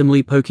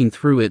 randomly poking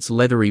through its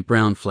leathery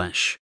brown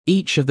flesh.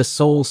 Each of the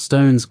soul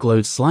stones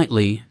glowed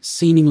slightly,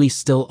 seemingly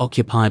still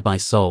occupied by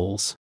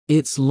souls.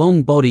 Its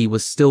long body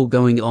was still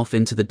going off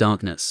into the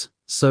darkness,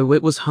 so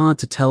it was hard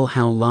to tell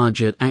how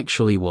large it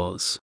actually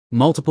was.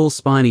 Multiple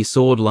spiny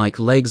sword-like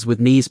legs with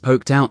knees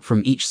poked out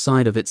from each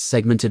side of its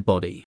segmented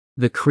body.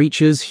 The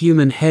creature's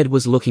human head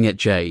was looking at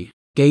Jay,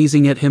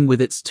 gazing at him with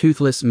its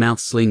toothless mouth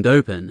slinged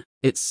open.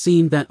 It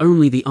seemed that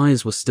only the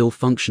eyes were still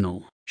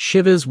functional.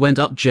 Shivers went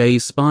up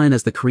Jay's spine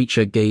as the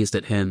creature gazed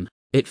at him.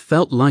 It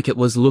felt like it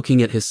was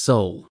looking at his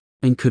soul,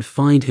 and could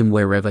find him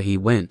wherever he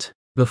went.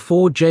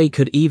 Before Jay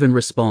could even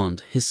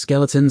respond, his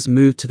skeletons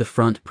moved to the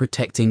front,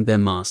 protecting their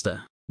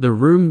master. The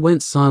room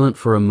went silent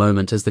for a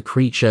moment as the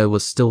creature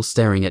was still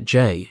staring at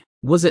Jay.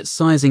 Was it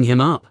sizing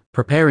him up,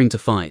 preparing to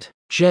fight?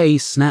 Jay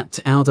snapped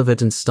out of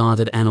it and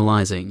started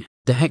analyzing.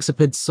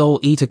 Dehexapid Soul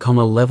Eater,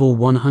 level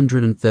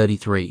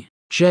 133.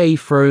 Jay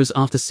froze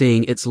after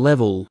seeing its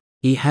level.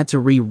 He had to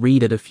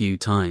reread it a few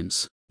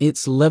times.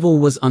 Its level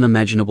was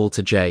unimaginable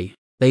to Jay.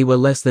 They were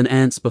less than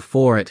ants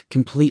before it,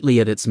 completely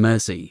at its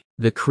mercy.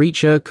 The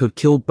creature could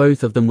kill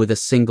both of them with a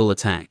single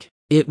attack.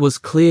 It was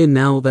clear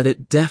now that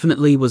it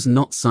definitely was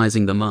not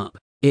sizing them up.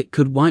 It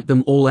could wipe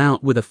them all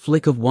out with a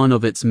flick of one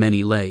of its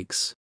many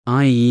legs.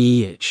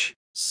 Itch.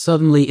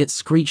 Suddenly it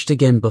screeched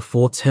again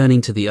before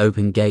turning to the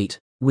open gate.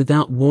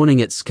 Without warning,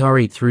 it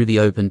scurried through the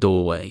open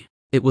doorway.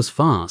 It was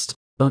fast,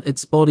 but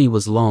its body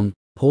was long,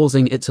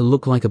 pausing it to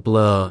look like a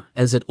blur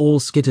as it all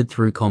skittered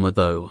through,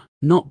 though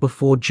not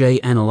before Jay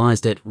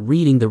analyzed it,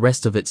 reading the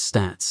rest of its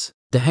stats.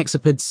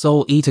 Dehexapod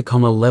Soul Eater,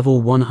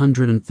 level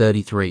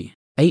 133.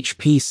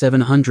 HP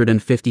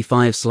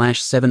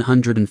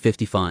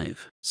 755/755.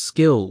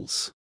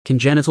 Skills.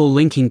 Congenital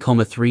linking,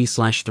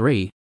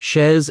 3/3.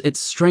 Shares its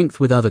strength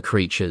with other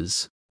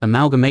creatures.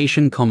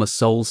 Amalgamation,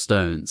 soul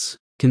stones.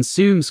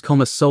 Consumes,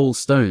 soul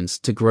stones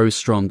to grow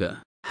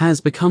stronger.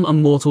 Has become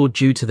immortal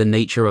due to the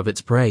nature of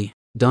its prey.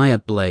 Dire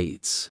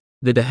blades.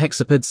 The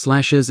dehexapod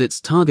slashes its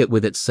target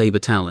with its saber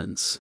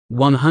talons.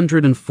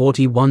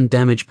 141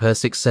 damage per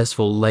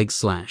successful leg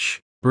slash.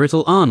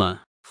 Brittle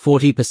armor.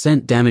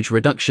 40% damage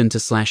reduction to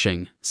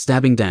slashing,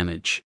 stabbing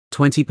damage.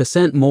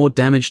 20% more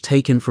damage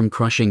taken from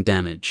crushing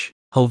damage.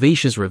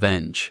 Helvetia's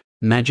Revenge.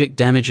 Magic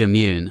damage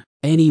immune.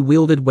 Any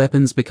wielded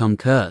weapons become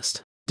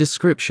cursed.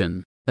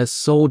 Description. A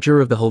soldier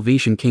of the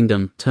Helvetian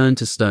kingdom turned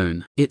to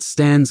stone. It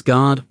stands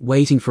guard,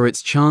 waiting for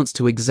its chance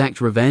to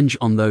exact revenge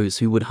on those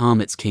who would harm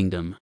its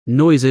kingdom.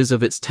 Noises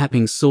of its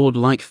tapping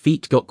sword-like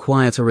feet got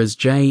quieter as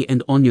Jay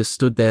and Anya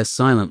stood there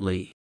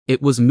silently.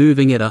 It was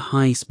moving at a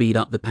high speed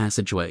up the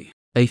passageway.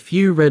 A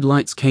few red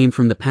lights came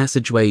from the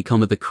passageway,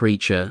 the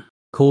creature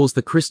caused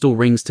the crystal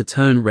rings to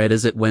turn red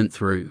as it went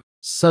through.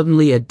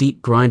 Suddenly a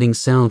deep grinding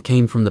sound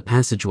came from the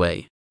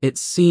passageway. It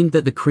seemed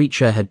that the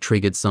creature had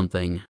triggered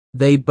something.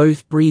 They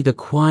both breathed a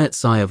quiet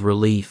sigh of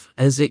relief,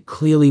 as it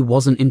clearly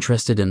wasn't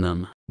interested in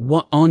them.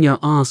 What? Anya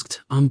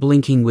asked,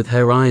 unblinking with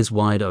her eyes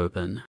wide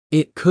open.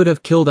 It could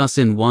have killed us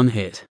in one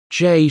hit.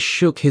 Jay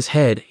shook his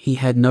head, he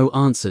had no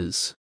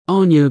answers.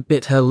 Anya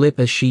bit her lip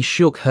as she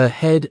shook her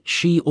head.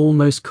 She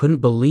almost couldn't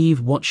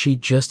believe what she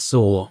just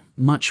saw.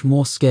 Much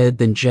more scared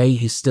than Jay,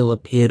 who still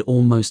appeared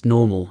almost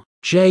normal.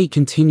 Jay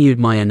continued,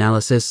 my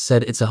analysis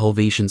said it's a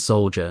Helvetian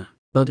soldier.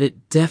 But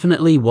it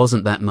definitely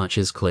wasn't that much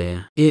is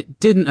clear. It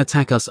didn't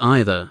attack us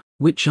either,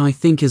 which I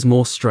think is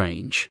more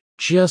strange.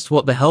 Just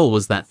what the hell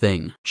was that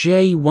thing?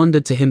 Jay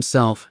wondered to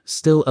himself,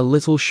 still a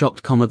little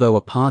shocked, though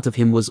a part of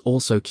him was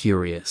also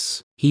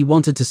curious. He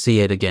wanted to see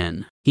it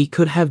again. He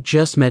could have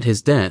just met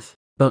his death,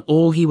 but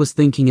all he was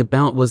thinking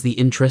about was the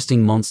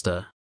interesting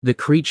monster. The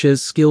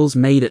creature's skills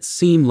made it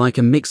seem like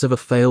a mix of a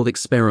failed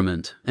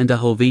experiment and a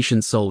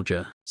Helvetian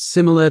soldier.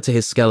 Similar to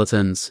his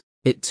skeletons,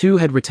 it too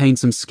had retained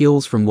some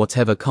skills from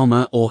whatever,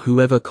 or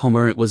whoever,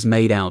 it was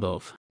made out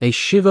of. A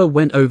shiver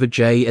went over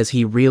Jay as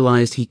he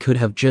realized he could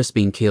have just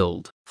been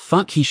killed.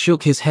 Fuck, he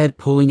shook his head,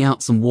 pulling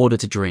out some water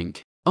to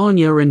drink.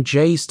 Anya and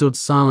Jay stood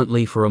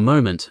silently for a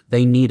moment.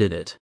 They needed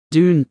it.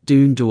 Doon,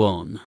 doon,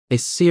 doon. A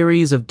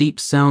series of deep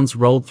sounds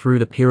rolled through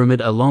the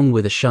pyramid along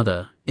with a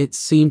shudder. It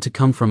seemed to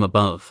come from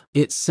above.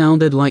 It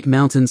sounded like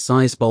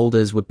mountain-sized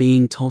boulders were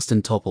being tossed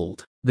and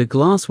toppled. The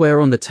glassware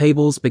on the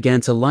tables began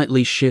to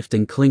lightly shift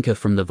and clinker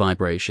from the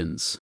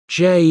vibrations.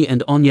 Jay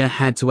and Anya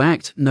had to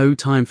act, no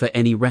time for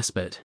any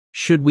respite.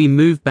 Should we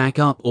move back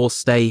up or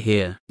stay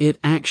here? It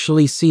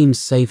actually seems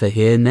safer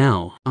here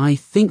now. I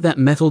think that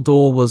metal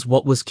door was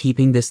what was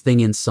keeping this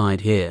thing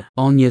inside here,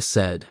 Anya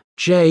said.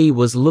 Jay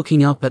was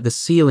looking up at the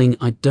ceiling.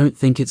 I don't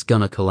think it's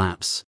gonna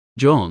collapse.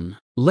 John,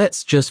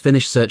 let's just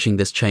finish searching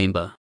this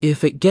chamber.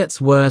 If it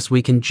gets worse,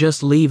 we can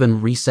just leave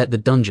and reset the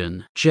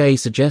dungeon, Jay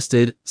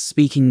suggested,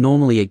 speaking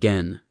normally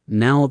again,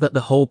 now that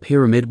the whole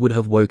pyramid would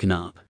have woken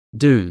up.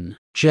 Doon.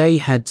 Jay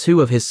had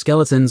two of his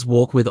skeletons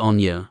walk with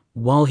Anya,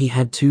 while he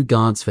had two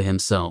guards for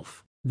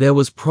himself. There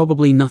was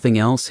probably nothing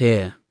else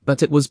here,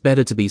 but it was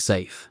better to be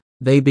safe.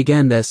 They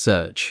began their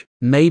search.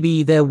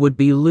 Maybe there would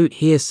be loot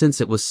here since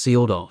it was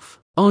sealed off.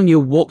 Anya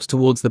walked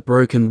towards the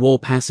broken wall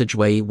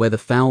passageway where the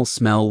foul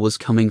smell was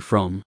coming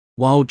from,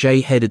 while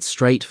Jay headed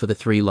straight for the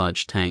three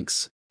large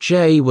tanks.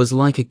 Jay was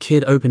like a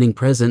kid opening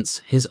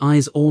presents, his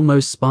eyes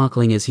almost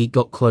sparkling as he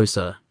got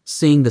closer,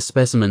 seeing the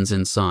specimens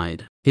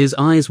inside. His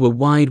eyes were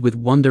wide with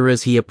wonder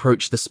as he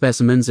approached the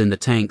specimens in the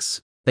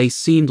tanks. They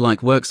seemed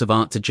like works of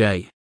art to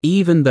Jay.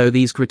 Even though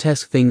these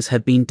grotesque things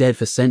had been dead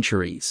for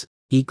centuries,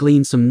 he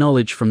gleaned some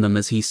knowledge from them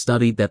as he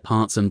studied their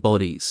parts and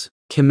bodies.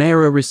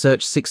 Chimera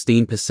research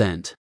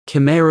 16%.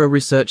 Chimera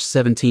research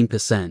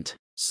 17%.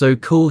 So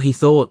cool, he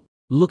thought,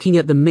 looking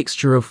at the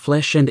mixture of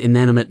flesh and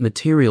inanimate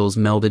materials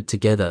melded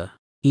together.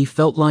 He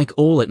felt like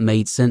all it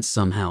made sense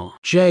somehow.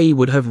 Jay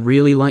would have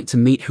really liked to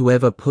meet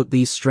whoever put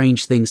these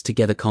strange things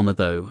together,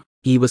 though.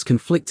 He was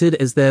conflicted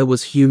as there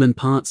was human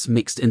parts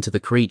mixed into the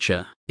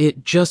creature.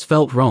 It just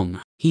felt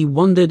wrong. He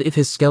wondered if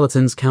his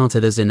skeletons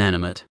counted as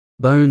inanimate.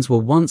 Bones were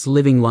once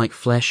living like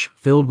flesh,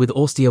 filled with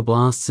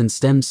osteoblasts and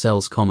stem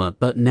cells,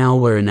 but now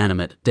were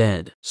inanimate,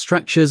 dead.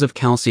 Structures of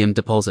calcium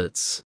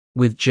deposits.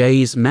 With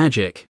Jay's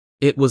magic,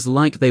 it was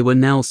like they were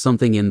now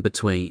something in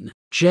between.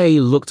 Jay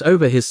looked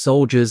over his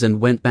soldiers and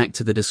went back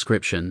to the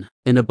description.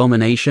 An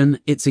abomination,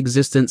 its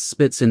existence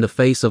spits in the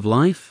face of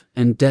life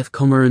and death,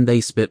 and they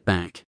spit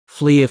back.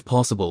 Flee if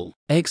possible.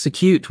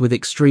 Execute with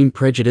extreme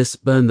prejudice.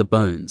 Burn the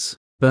bones.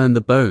 Burn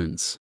the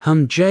bones.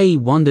 Jay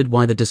wondered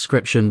why the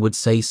description would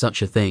say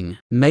such a thing.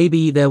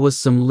 Maybe there was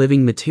some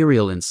living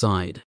material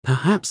inside.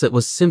 Perhaps it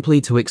was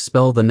simply to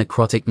expel the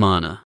necrotic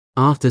mana.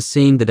 After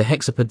seeing the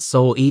dehexapod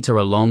soul eater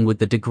along with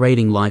the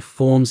degrading life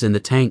forms in the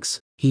tanks,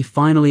 he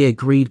finally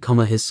agreed,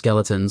 his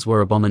skeletons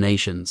were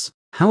abominations.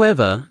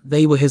 However,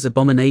 they were his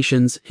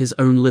abominations, his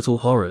own little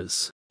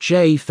horrors.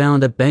 Jay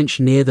found a bench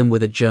near them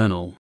with a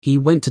journal. He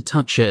went to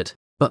touch it,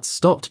 but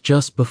stopped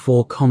just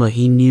before,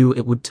 he knew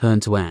it would turn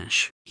to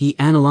ash. He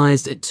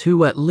analyzed it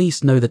to at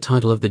least know the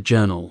title of the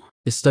journal.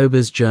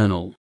 Estoba's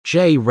journal.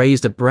 Jay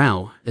raised a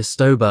brow.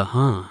 Estoba,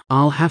 huh?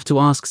 I'll have to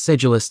ask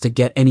Sedulus to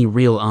get any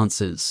real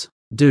answers.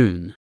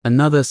 Dune.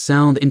 Another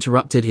sound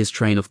interrupted his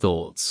train of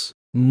thoughts.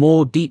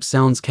 More deep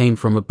sounds came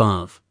from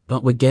above,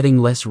 but were getting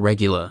less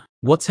regular.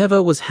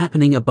 Whatever was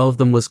happening above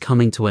them was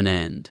coming to an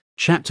end.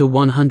 Chapter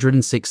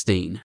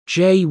 116.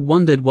 Jay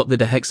wondered what the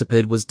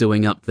dehexapod was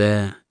doing up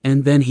there,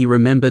 and then he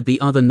remembered the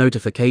other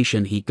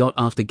notification he got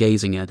after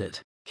gazing at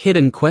it.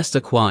 Hidden quest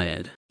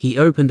acquired. He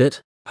opened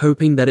it,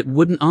 hoping that it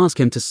wouldn't ask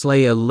him to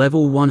slay a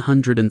level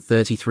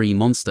 133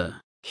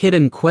 monster.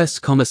 Hidden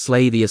quest,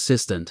 slay the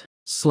assistant.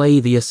 Slay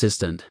the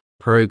assistant.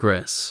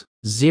 Progress.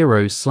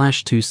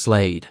 0/2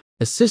 slayed.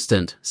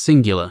 Assistant,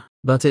 singular.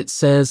 But it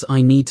says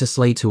I need to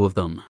slay 2 of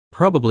them.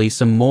 Probably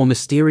some more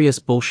mysterious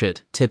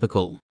bullshit,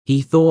 typical.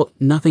 He thought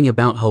nothing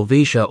about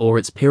Helvetia or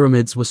its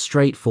pyramids was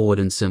straightforward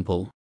and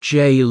simple.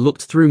 Jay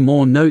looked through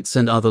more notes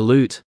and other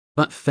loot,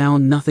 but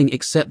found nothing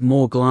except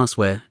more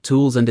glassware,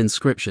 tools and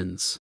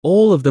inscriptions.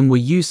 All of them were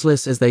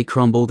useless as they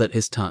crumbled at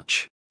his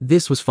touch.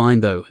 This was fine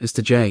though, as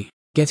to Jay.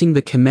 Getting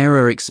the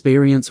Chimera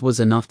experience was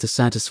enough to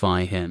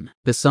satisfy him.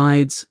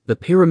 Besides, the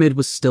pyramid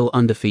was still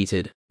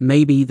undefeated.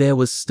 Maybe there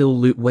was still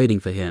loot waiting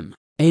for him.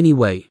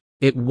 Anyway,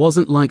 it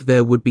wasn't like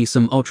there would be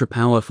some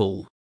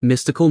ultra-powerful,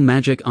 mystical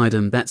magic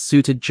item that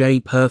suited Jay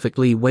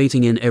perfectly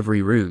waiting in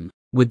every room.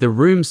 With the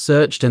room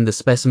searched and the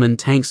specimen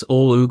tanks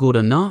all oogled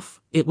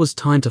enough, it was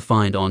time to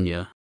find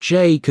Anya.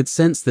 Jay could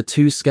sense the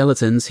 2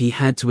 skeletons he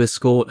had to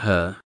escort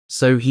her,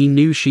 so he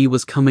knew she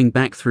was coming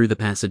back through the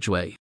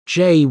passageway.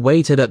 Jay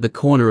waited at the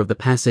corner of the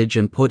passage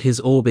and put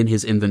his orb in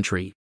his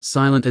inventory,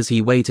 silent as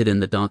he waited in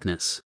the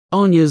darkness.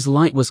 Anya's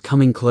light was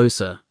coming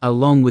closer,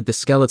 along with the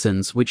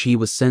skeletons which he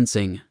was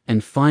sensing,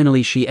 and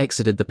finally she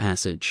exited the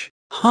passage.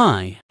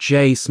 Hi,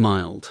 Jay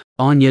smiled.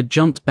 Anya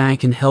jumped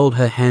back and held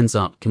her hands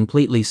up,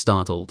 completely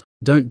startled.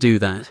 Don't do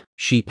that,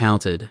 she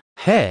pouted.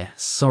 Hey,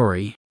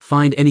 sorry.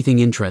 Find anything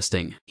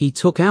interesting? He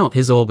took out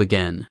his orb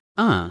again.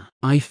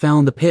 I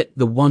found the pit,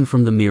 the one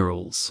from the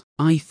murals.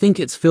 I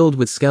think it's filled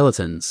with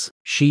skeletons,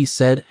 she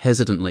said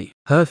hesitantly.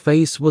 Her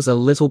face was a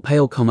little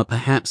pale,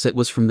 perhaps it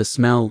was from the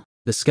smell,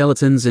 the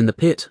skeletons in the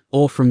pit,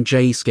 or from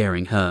Jay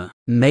scaring her.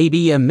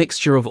 Maybe a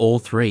mixture of all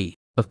 3.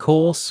 Of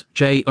course,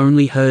 Jay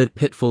only heard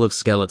pit full of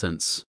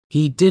skeletons.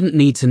 He didn't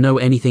need to know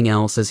anything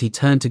else as he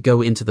turned to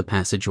go into the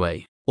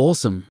passageway.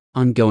 Awesome,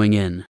 I'm going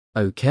in.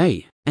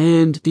 Okay.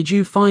 And did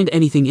you find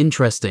anything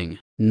interesting?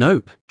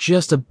 Nope,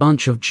 just a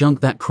bunch of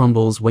junk that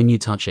crumbles when you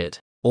touch it.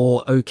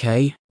 Or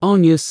okay,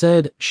 Anya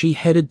said. She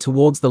headed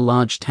towards the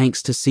large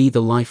tanks to see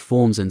the life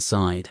forms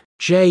inside.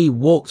 Jay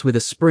walked with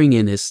a spring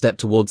in his step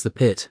towards the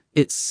pit.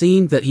 It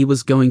seemed that he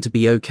was going to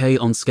be okay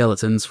on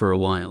skeletons for a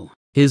while.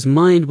 His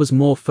mind was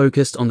more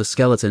focused on the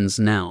skeletons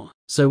now,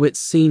 so it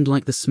seemed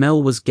like the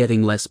smell was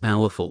getting less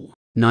powerful.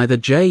 Neither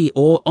Jay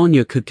or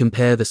Anya could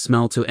compare the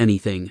smell to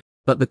anything,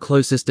 but the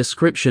closest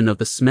description of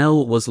the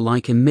smell was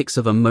like a mix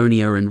of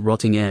ammonia and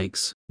rotting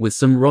eggs, with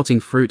some rotting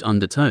fruit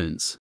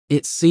undertones.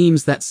 It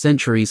seems that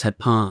centuries had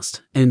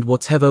passed, and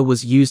whatever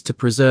was used to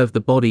preserve the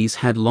bodies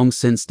had long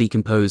since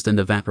decomposed and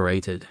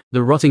evaporated.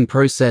 The rotting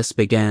process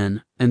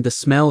began, and the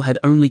smell had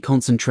only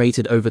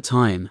concentrated over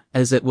time,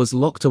 as it was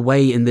locked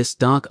away in this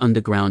dark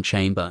underground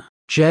chamber.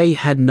 Jay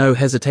had no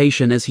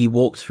hesitation as he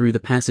walked through the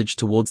passage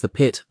towards the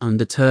pit,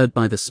 undeterred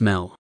by the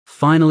smell.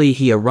 Finally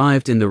he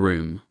arrived in the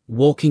room,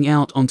 walking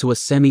out onto a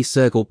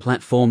semicircle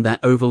platform that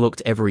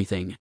overlooked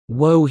everything.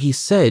 Whoa, he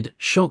said,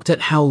 shocked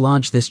at how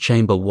large this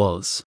chamber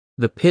was.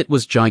 The pit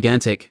was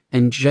gigantic,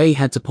 and Jay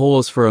had to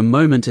pause for a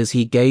moment as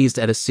he gazed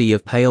at a sea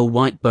of pale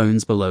white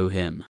bones below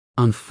him.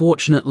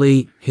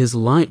 Unfortunately, his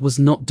light was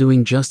not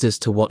doing justice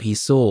to what he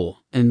saw,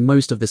 and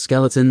most of the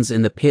skeletons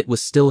in the pit were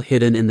still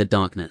hidden in the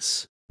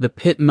darkness. The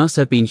pit must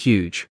have been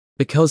huge,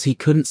 because he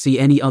couldn't see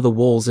any other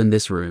walls in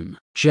this room.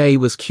 Jay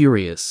was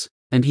curious,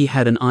 and he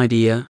had an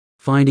idea,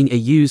 finding a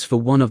use for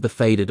one of the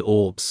faded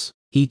orbs.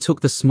 He took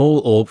the small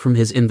orb from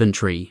his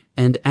inventory,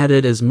 and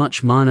added as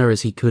much mana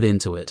as he could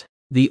into it.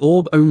 The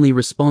orb only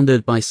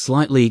responded by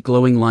slightly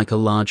glowing like a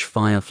large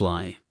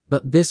firefly,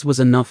 but this was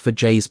enough for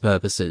Jay's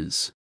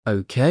purposes.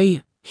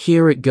 Okay,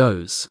 here it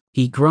goes.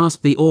 He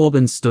grasped the orb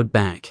and stood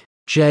back.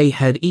 Jay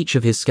had each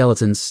of his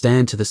skeletons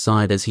stand to the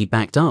side as he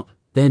backed up,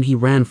 then he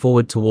ran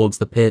forward towards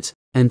the pit,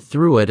 and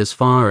threw it as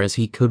far as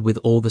he could with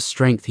all the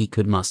strength he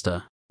could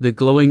muster. The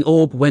glowing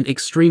orb went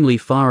extremely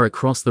far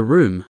across the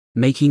room,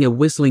 making a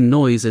whistling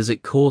noise as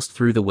it coursed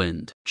through the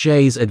wind.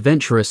 Jay's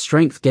adventurous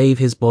strength gave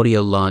his body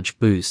a large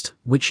boost,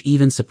 which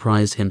even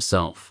surprised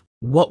himself.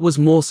 What was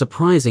more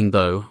surprising,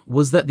 though,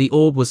 was that the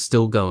orb was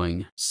still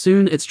going.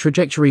 Soon its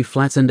trajectory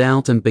flattened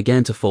out and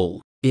began to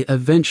fall. It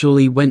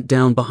eventually went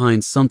down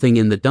behind something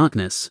in the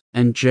darkness,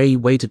 and Jay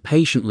waited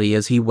patiently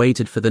as he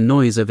waited for the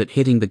noise of it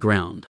hitting the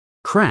ground.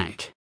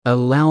 Crack! A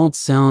loud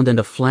sound and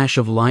a flash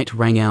of light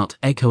rang out,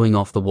 echoing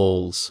off the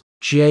walls.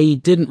 Jay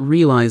didn't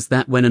realize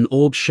that when an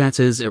orb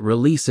shatters, it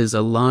releases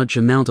a large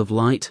amount of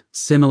light,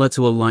 similar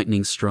to a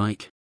lightning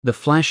strike. The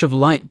flash of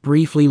light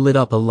briefly lit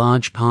up a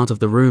large part of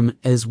the room,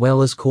 as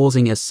well as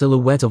causing a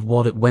silhouette of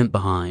what it went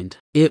behind.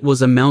 It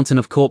was a mountain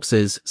of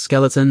corpses,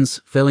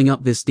 skeletons, filling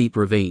up this deep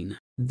ravine.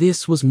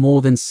 This was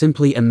more than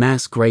simply a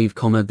mass grave,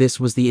 this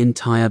was the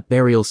entire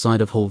burial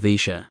site of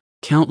Helvetia.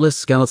 Countless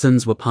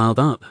skeletons were piled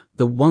up.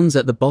 The ones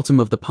at the bottom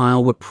of the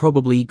pile were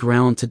probably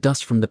ground to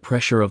dust from the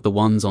pressure of the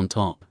ones on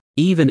top.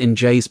 Even in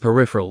Jay's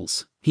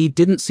peripherals, he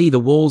didn't see the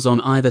walls on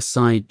either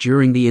side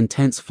during the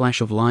intense flash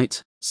of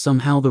light.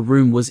 Somehow the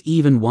room was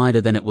even wider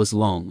than it was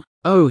long.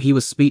 Oh, he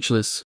was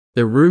speechless.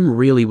 The room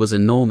really was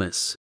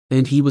enormous,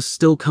 and he was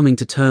still coming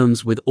to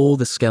terms with all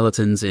the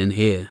skeletons in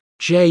here.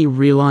 Jay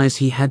realized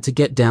he had to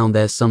get down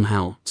there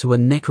somehow. To a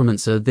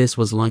necromancer, this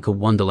was like a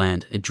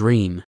wonderland, a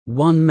dream.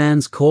 One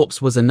man's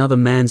corpse was another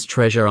man's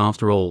treasure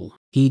after all.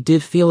 He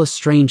did feel a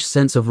strange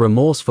sense of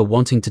remorse for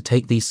wanting to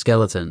take these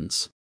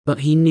skeletons, but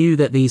he knew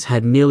that these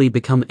had merely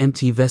become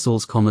empty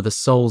vessels, the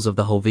souls of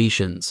the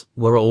Helvetians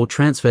were all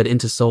transferred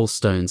into soul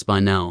stones by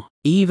now.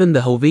 Even the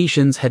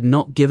Helvetians had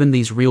not given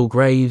these real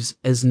graves,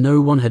 as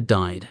no one had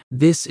died.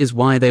 This is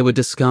why they were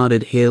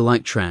discarded here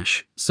like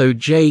trash, so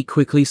Jay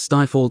quickly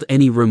stifled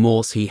any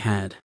remorse he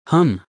had.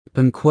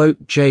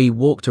 Jay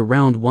walked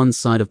around one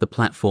side of the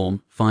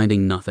platform,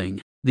 finding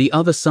nothing. The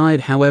other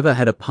side, however,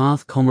 had a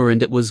path,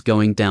 and it was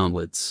going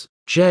downwards.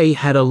 Jay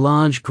had a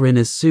large grin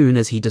as soon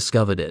as he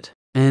discovered it.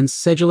 And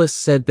Sedulus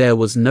said there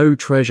was no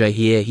treasure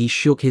here. He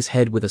shook his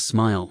head with a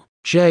smile.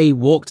 Jay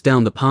walked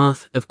down the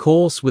path, of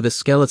course with a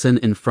skeleton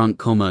in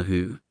front,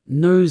 who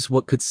knows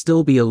what could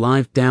still be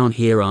alive down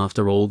here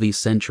after all these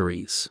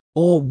centuries,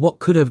 or what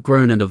could have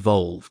grown and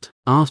evolved.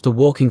 After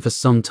walking for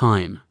some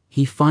time,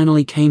 he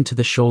finally came to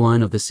the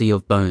shoreline of the Sea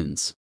of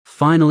Bones.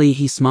 Finally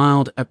he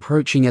smiled,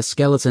 approaching a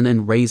skeleton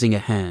and raising a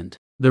hand.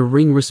 The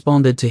ring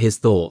responded to his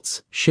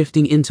thoughts,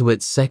 shifting into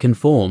its second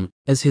form,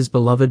 as his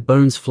beloved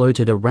bones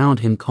floated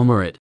around him,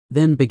 it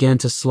then began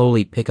to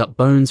slowly pick up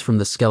bones from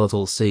the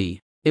skeletal sea.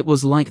 It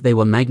was like they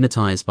were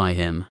magnetized by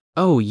him.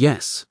 Oh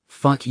yes,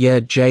 fuck yeah,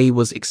 Jay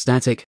was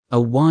ecstatic, a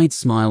wide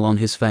smile on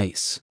his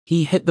face.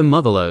 He hit the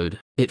motherlode.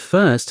 At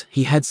first,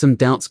 he had some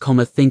doubts,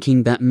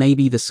 thinking that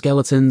maybe the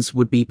skeletons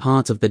would be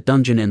part of the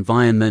dungeon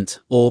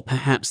environment, or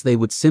perhaps they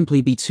would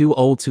simply be too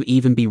old to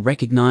even be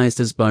recognized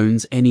as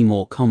bones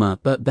anymore,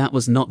 but that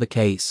was not the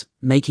case,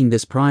 making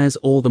this prize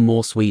all the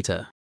more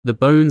sweeter. The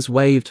bones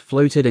waved,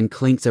 floated and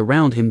clinked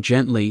around him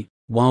gently,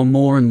 while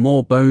more and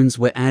more bones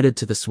were added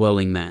to the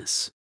swirling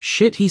mass.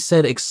 Shit, he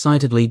said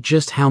excitedly,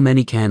 just how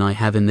many can I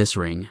have in this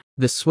ring?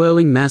 The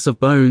swirling mass of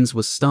bones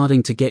was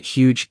starting to get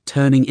huge,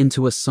 turning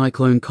into a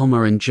cyclone,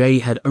 and Jay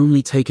had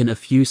only taken a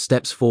few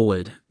steps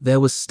forward. There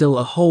was still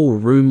a whole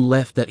room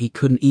left that he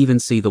couldn't even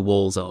see the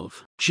walls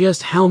of.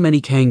 Just how many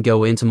can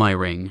go into my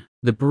ring?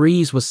 The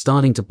breeze was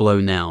starting to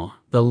blow now,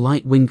 the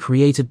light wind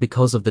created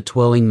because of the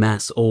twirling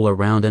mass all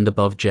around and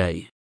above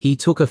Jay. He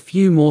took a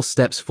few more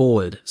steps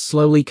forward,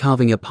 slowly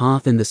carving a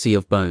path in the Sea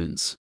of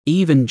Bones.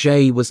 Even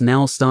Jay was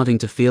now starting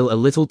to feel a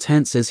little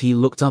tense as he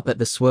looked up at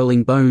the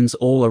swirling bones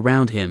all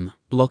around him,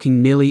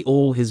 blocking nearly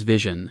all his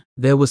vision.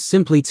 There was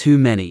simply too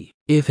many.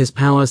 If his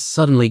powers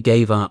suddenly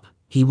gave up,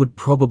 he would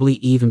probably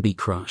even be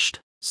crushed.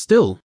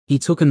 Still, he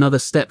took another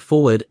step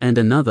forward and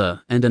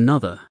another and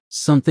another.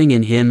 Something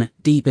in him,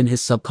 deep in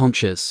his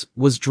subconscious,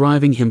 was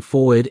driving him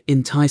forward,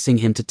 enticing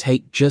him to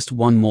take just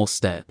one more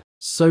step.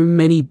 So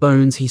many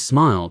bones, he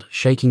smiled,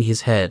 shaking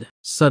his head.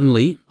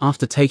 Suddenly,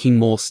 after taking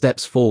more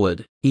steps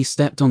forward, he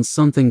stepped on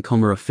something,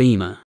 a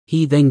femur.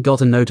 He then got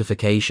a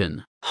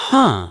notification.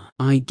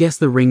 I guess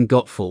the ring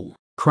got full.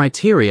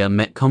 Criteria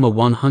met,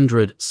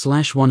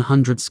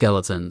 100/100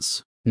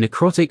 skeletons.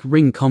 Necrotic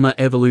ring,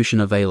 evolution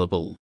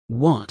available.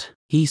 What?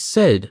 He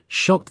said,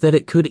 shocked that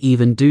it could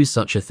even do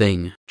such a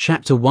thing.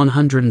 Chapter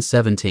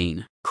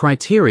 117.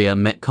 Criteria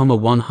met,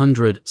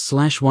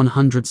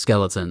 100/100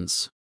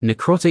 skeletons.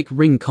 Necrotic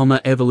ring,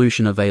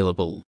 evolution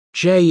available.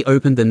 Jay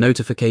opened the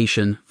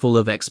notification, full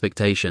of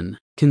expectation.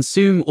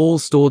 Consume all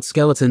stored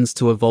skeletons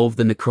to evolve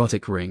the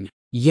necrotic ring.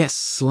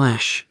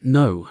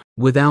 Yes/no.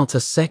 Without a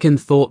second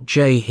thought,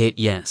 Jay hit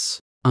yes.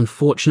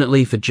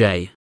 Unfortunately for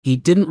Jay, he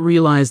didn't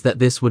realize that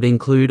this would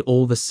include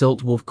all the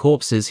silt wolf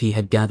corpses he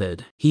had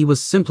gathered. He was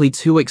simply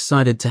too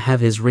excited to have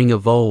his ring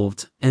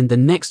evolved, and the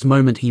next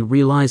moment he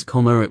realized,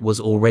 it was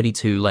already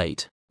too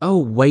late. Oh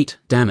wait,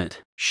 damn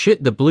it.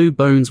 Shit, the blue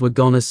bones were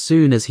gone as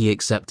soon as he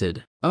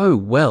accepted. Oh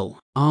well,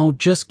 I'll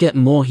just get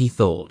more, he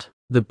thought.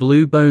 The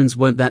blue bones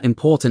weren't that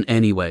important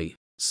anyway,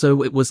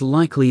 so it was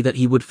likely that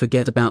he would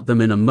forget about them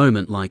in a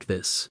moment like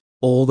this.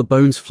 All the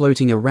bones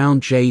floating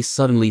around Jay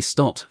suddenly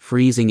stopped,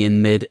 freezing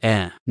in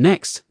mid-air.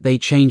 Next, they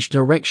changed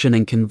direction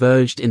and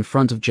converged in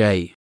front of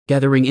Jay,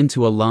 gathering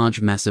into a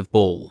large massive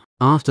ball.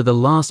 After the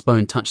last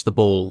bone touched the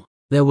ball,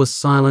 there was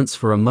silence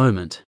for a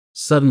moment.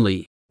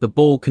 Suddenly, The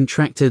ball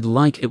contracted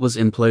like it was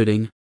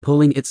imploding,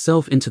 pulling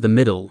itself into the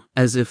middle,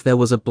 as if there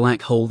was a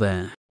black hole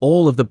there.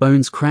 All of the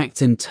bones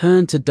cracked and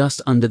turned to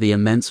dust under the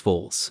immense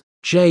force.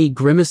 Jay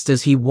grimaced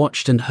as he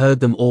watched and heard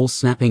them all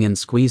snapping and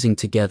squeezing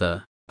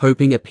together,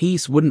 hoping a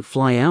piece wouldn't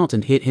fly out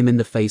and hit him in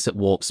the face at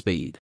warp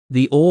speed.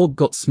 The orb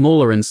got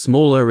smaller and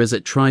smaller as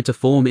it tried to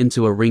form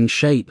into a ring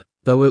shape,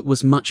 though it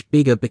was much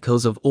bigger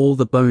because of all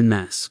the bone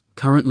mass,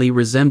 currently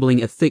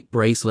resembling a thick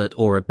bracelet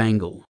or a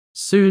bangle.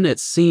 Soon it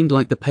seemed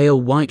like the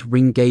pale white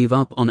ring gave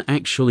up on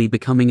actually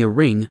becoming a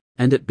ring,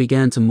 and it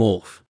began to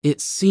morph. It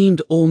seemed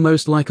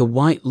almost like a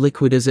white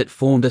liquid as it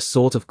formed a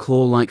sort of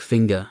claw-like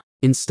finger.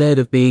 Instead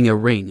of being a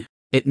ring,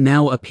 it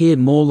now appeared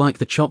more like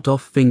the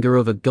chopped-off finger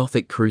of a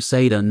Gothic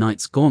Crusader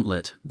knight's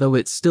gauntlet, though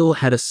it still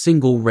had a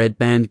single red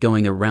band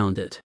going around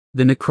it.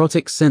 The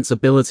necrotic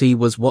sensibility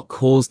was what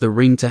caused the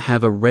ring to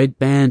have a red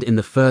band in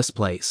the first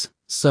place,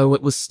 so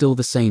it was still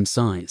the same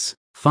size.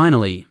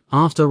 Finally,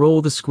 after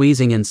all the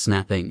squeezing and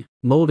snapping,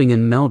 molding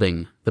and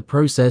melding, the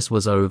process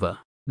was over.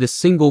 The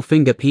single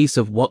finger piece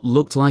of what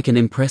looked like an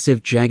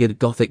impressive jagged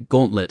Gothic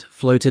gauntlet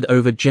floated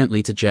over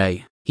gently to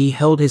Jay. He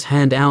held his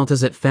hand out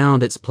as it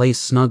found its place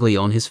snugly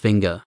on his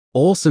finger.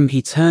 Awesome,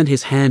 he turned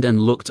his hand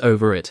and looked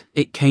over it.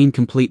 It came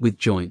complete with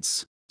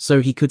joints,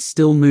 so he could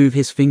still move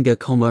his finger,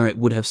 it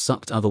would have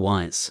sucked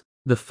otherwise.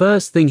 The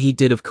first thing he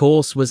did, of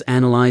course, was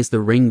analyze the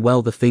ring.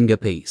 Well, the finger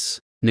piece.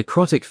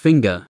 Necrotic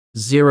finger,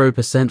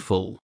 0%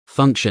 full.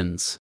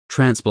 Functions.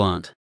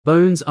 Transplant.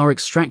 Bones are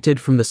extracted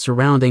from the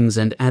surroundings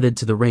and added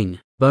to the ring.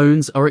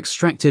 Bones are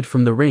extracted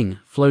from the ring,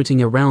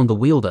 floating around the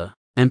wielder.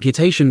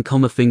 Amputation,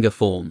 finger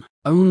form.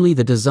 Only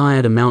the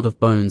desired amount of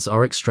bones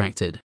are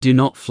extracted. Do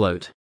not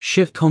float.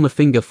 Shift,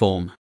 finger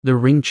form. The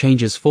ring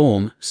changes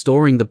form,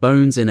 storing the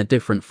bones in a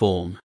different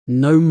form.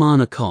 No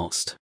mana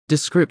cost.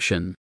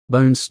 Description.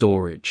 Bone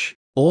storage.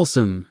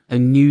 Awesome, a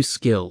new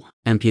skill.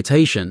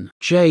 Amputation.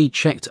 Jay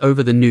checked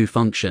over the new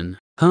function.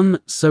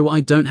 So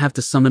I don't have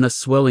to summon a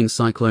swirling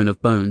cyclone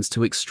of bones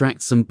to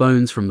extract some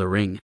bones from the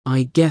ring.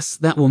 I guess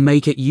that will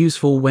make it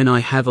useful when I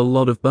have a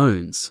lot of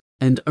bones,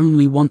 and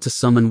only want to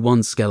summon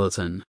one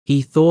skeleton,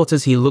 he thought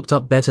as he looked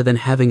up. Better than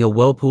having a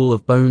whirlpool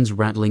of bones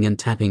rattling and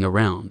tapping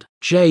around.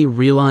 Jay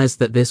realized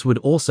that this would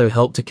also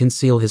help to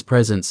conceal his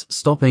presence,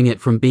 stopping it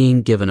from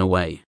being given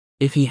away.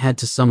 If he had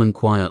to summon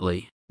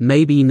quietly.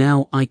 Maybe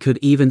now I could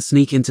even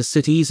sneak into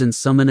cities and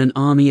summon an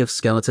army of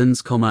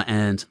skeletons,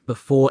 and,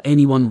 before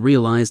anyone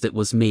realized it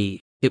was me,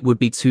 it would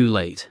be too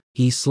late.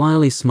 He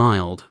slyly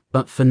smiled,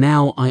 but for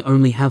now I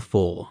only have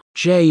 4.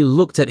 Jay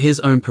looked at his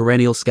own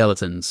perennial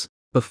skeletons,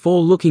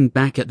 before looking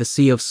back at the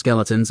sea of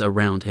skeletons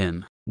around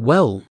him.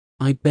 Well,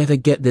 I better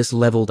get this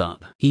leveled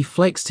up. He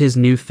flexed his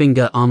new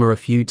finger armor a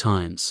few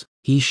times.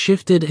 He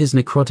shifted his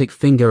necrotic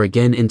finger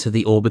again into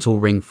the orbital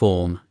ring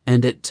form,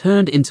 and it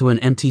turned into an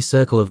empty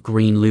circle of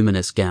green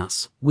luminous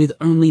gas, with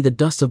only the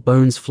dust of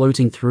bones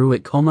floating through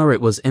it,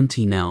 it was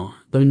empty now,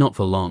 though not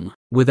for long.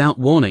 Without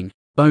warning,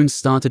 bones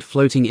started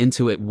floating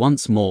into it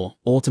once more,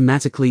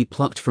 automatically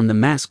plucked from the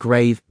mass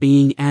grave,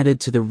 being added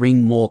to the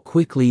ring more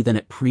quickly than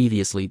it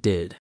previously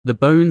did. The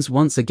bones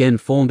once again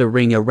formed a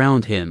ring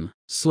around him,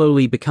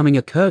 slowly becoming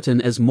a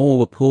curtain as more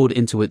were poured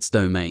into its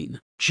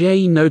domain.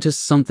 Jay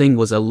noticed something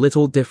was a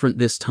little different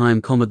this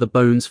time, the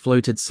bones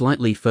floated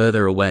slightly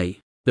further away.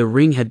 The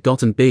ring had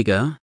gotten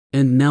bigger,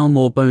 and now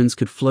more bones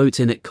could float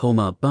in it,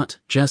 but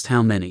just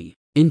how many?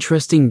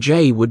 Interesting.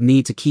 Jay would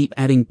need to keep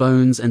adding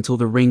bones until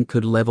the ring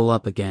could level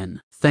up again.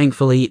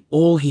 Thankfully,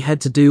 all he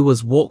had to do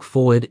was walk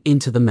forward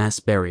into the mass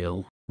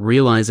burial.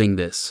 Realizing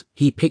this,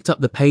 he picked up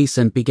the pace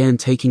and began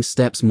taking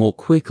steps more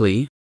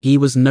quickly. He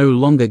was no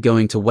longer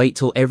going to wait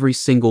till every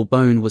single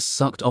bone was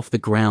sucked off the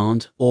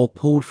ground or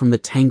pulled from the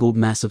tangled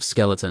mass of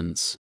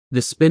skeletons.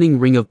 The spinning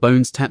ring of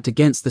bones tapped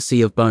against the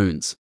sea of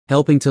bones,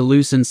 helping to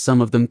loosen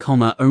some of them,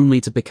 only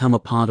to become a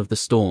part of the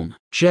storm.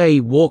 Jay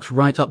walked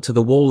right up to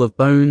the wall of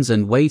bones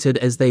and waited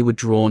as they were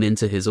drawn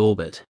into his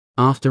orbit.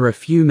 After a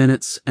few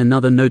minutes,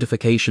 another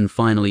notification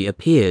finally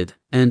appeared,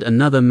 and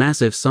another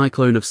massive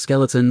cyclone of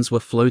skeletons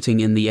were floating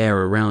in the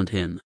air around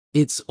him.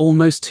 It's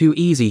almost too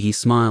easy, he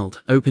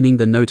smiled, opening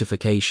the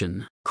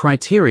notification.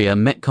 Criteria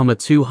met,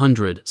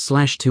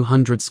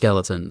 200/200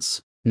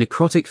 skeletons.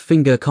 Necrotic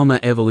finger,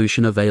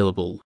 evolution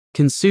available.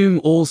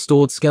 Consume all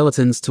stored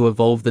skeletons to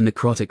evolve the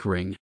necrotic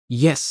ring.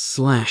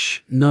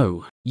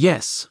 Yes/no.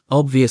 Yes,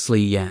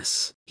 obviously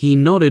yes. He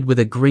nodded with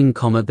a grin,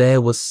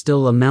 there was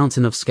still a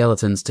mountain of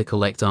skeletons to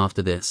collect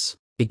after this.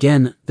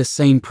 Again, the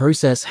same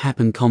process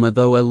happened,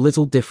 though a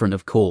little different,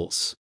 of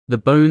course. The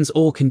bones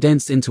all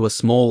condensed into a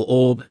small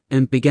orb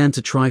and began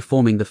to try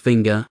forming the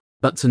finger,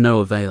 but to no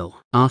avail.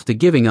 After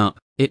giving up,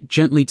 it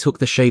gently took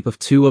the shape of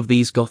 2 of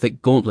these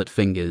Gothic gauntlet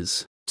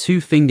fingers. 2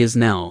 fingers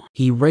now.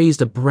 He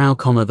raised a brow,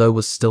 though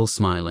was still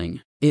smiling.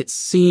 It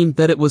seemed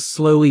that it was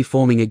slowly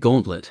forming a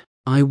gauntlet.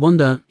 I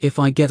wonder if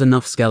I get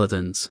enough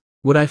skeletons,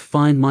 would I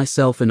find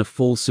myself in a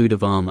full suit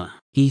of armor?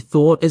 He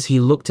thought as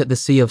he looked at the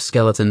sea of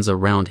skeletons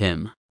around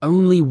him.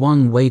 Only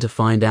one way to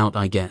find out,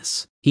 I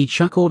guess. He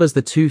chuckled as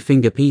the 2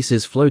 finger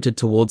pieces floated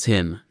towards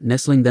him,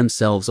 nestling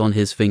themselves on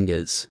his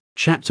fingers.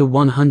 Chapter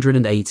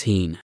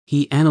 118.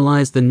 He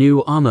analyzed the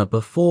new armor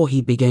before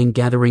he began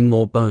gathering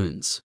more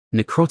bones.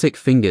 Necrotic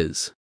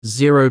fingers.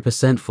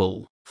 0%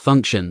 full.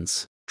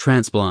 Functions.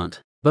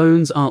 Transplant.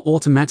 Bones are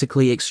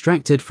automatically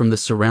extracted from the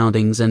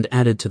surroundings and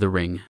added to the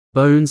ring.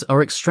 Bones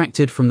are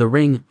extracted from the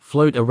ring,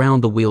 float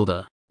around the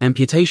wielder.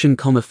 Amputation,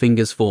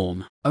 fingers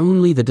form.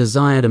 Only the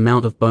desired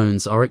amount of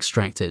bones are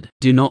extracted.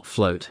 Do not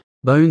float.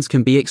 Bones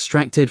can be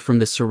extracted from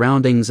the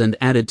surroundings and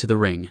added to the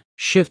ring.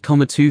 Shift,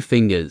 2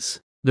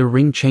 fingers. The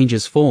ring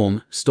changes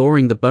form,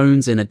 storing the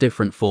bones in a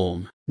different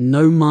form.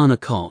 No mana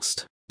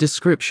cost.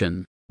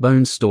 Description.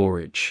 Bone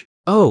storage.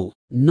 Oh,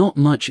 not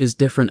much is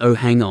different. Oh,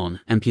 hang on.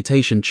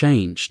 Amputation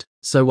changed,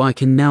 so I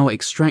can now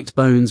extract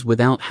bones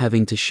without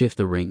having to shift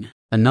the ring.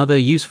 Another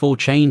useful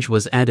change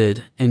was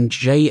added, and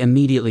Jay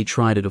immediately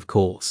tried it, of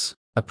course.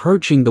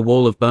 Approaching the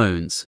wall of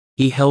bones,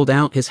 he held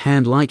out his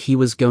hand like he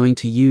was going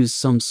to use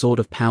some sort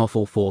of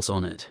powerful force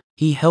on it.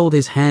 He held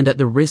his hand at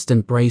the wrist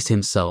and braced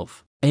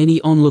himself.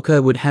 Any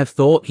onlooker would have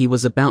thought he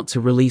was about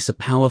to release a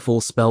powerful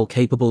spell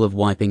capable of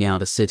wiping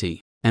out a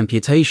city.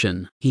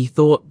 Amputation, he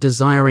thought,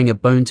 desiring a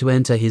bone to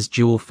enter his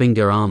dual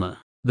finger armor.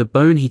 The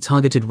bone he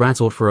targeted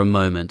rattled for a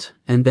moment,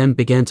 and then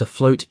began to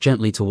float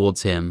gently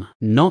towards him.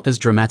 Not as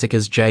dramatic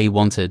as Jay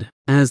wanted.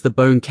 As the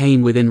bone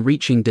came within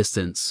reaching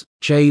distance,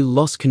 Jay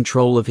lost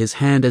control of his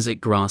hand as it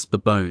grasped the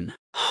bone.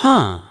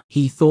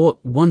 He thought,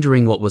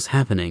 wondering what was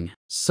happening.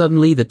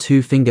 Suddenly the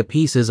 2 finger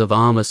pieces of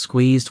armor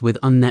squeezed with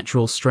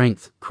unnatural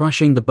strength,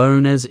 crushing the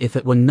bone as if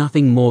it were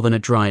nothing more than a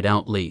dried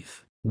out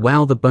leaf.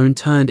 Wow, the bone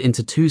turned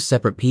into 2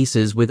 separate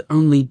pieces with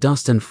only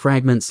dust and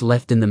fragments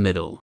left in the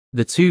middle.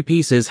 The 2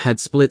 pieces had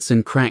splits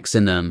and cracks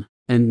in them,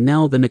 and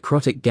now the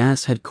necrotic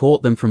gas had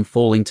caught them from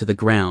falling to the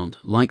ground.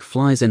 Like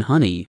flies in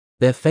honey,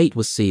 their fate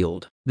was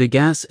sealed. The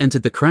gas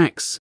entered the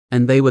cracks,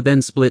 and they were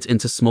then split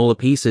into smaller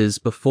pieces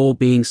before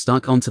being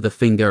stuck onto the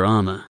finger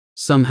armor.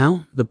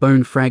 Somehow, the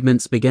bone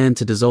fragments began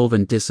to dissolve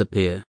and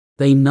disappear.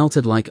 They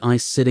melted like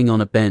ice sitting on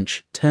a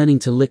bench, turning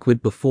to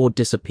liquid before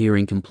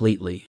disappearing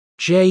completely.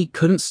 Jay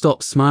couldn't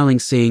stop smiling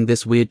seeing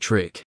this weird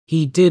trick.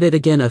 He did it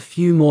again a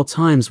few more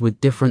times with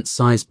different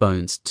size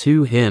bones.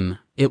 To him,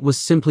 it was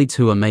simply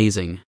too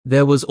amazing.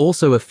 There was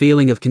also a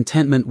feeling of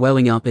contentment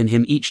welling up in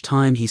him each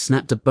time he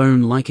snapped a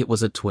bone like it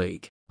was a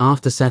twig.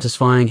 After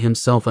satisfying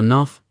himself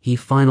enough, he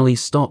finally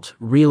stopped,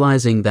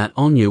 realizing that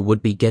Anya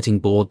would be getting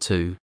bored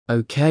too.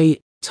 Okay,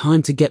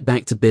 time to get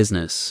back to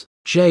business.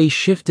 Jay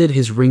shifted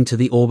his ring to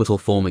the orbital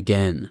form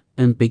again,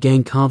 and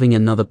began carving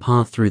another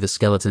path through the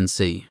skeleton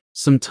sea.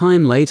 Some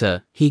time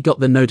later, he got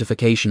the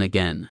notification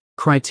again.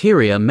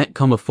 Criteria met,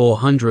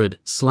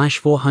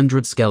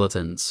 400/400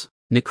 skeletons.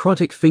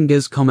 Necrotic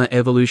fingers,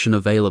 evolution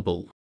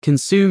available.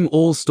 Consume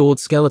all stored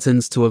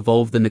skeletons to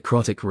evolve the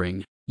necrotic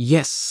ring.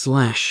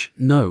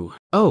 Yes/no.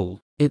 Oh,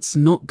 it's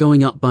not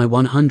going up by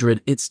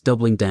 100, it's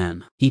doubling.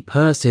 Damn. He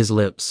pursed his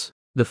lips.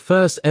 The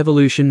first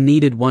evolution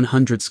needed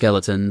 100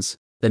 skeletons.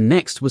 The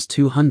next was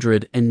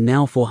 200 and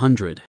now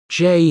 400.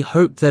 Jay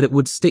hoped that it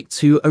would stick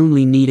to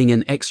only needing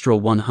an extra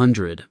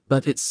 100,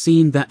 but it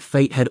seemed that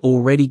fate had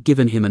already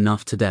given him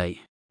enough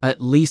today.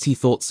 At least he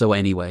thought so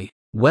anyway.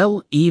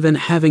 Well, even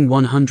having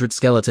 100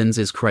 skeletons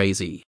is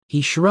crazy. He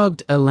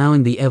shrugged,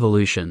 allowing the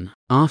evolution.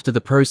 After the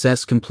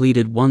process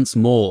completed once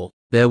more,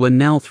 there were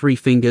now 3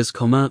 fingers,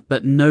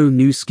 but no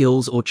new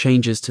skills or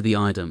changes to the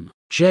item.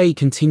 Jay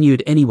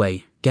continued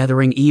anyway,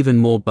 gathering even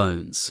more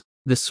bones.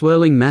 The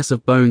swirling mass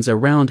of bones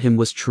around him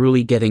was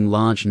truly getting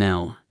large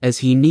now, as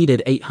he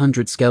needed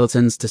 800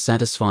 skeletons to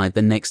satisfy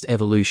the next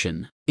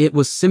evolution. It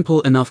was simple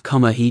enough,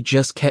 he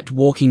just kept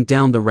walking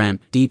down the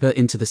ramp deeper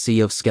into the sea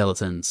of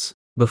skeletons.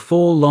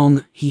 Before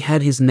long, he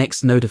had his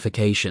next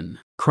notification.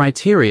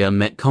 Criteria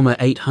met,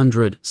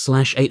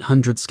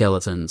 800/800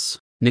 skeletons.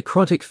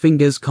 Necrotic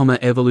fingers,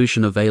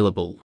 evolution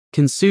available.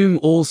 Consume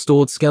all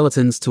stored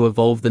skeletons to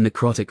evolve the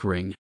necrotic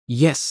ring.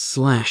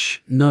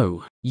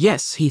 Yes/no.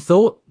 Yes, he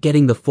thought,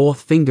 getting the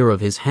 4th finger of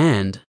his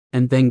hand,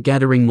 and then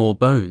gathering more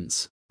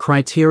bones.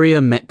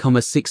 Criteria met,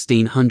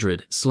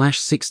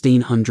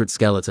 1600/1600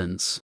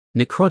 skeletons.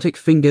 Necrotic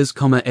fingers,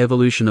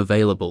 evolution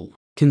available.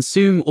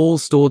 Consume all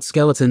stored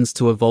skeletons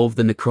to evolve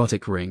the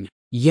necrotic ring.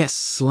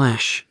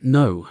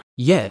 Yes/no.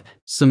 Yet,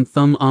 some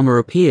thumb armor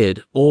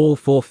appeared. All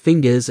 4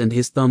 fingers and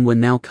his thumb were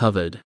now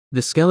covered.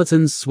 The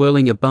skeletons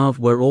swirling above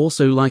were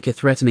also like a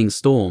threatening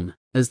storm,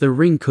 as the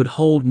ring could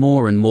hold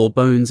more and more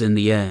bones in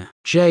the air.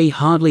 Jay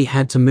hardly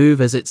had to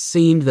move as it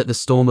seemed that the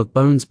storm of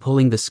bones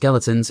pulling the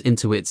skeletons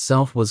into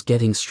itself was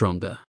getting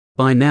stronger.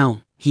 By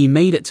now, he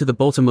made it to the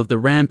bottom of the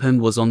ramp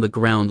and was on the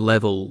ground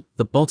level,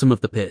 the bottom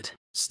of the pit.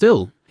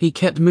 Still, he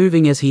kept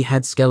moving as he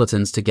had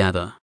skeletons to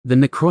gather. The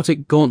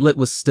necrotic gauntlet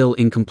was still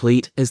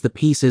incomplete as the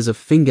pieces of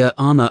finger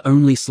armor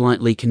only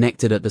slightly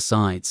connected at the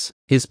sides.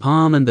 His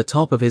palm and the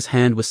top of his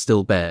hand were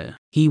still bare.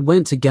 He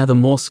went to gather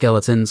more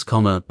skeletons,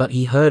 but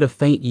he heard a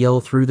faint yell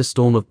through the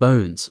storm of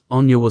bones.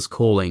 Anya was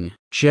calling.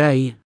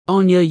 Jay.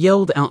 Anya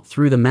yelled out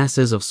through the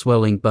masses of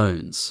swirling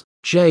bones.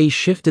 Jay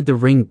shifted the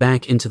ring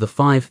back into the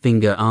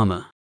 5-finger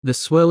armor. The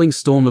swirling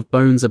storm of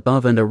bones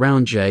above and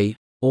around Jay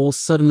all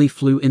suddenly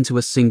flew into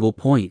a single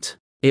point.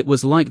 It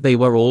was like they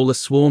were all a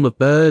swarm of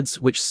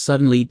birds which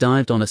suddenly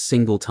dived on a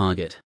single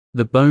target.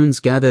 The bones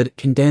gathered,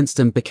 condensed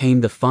and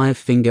became the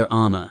five-finger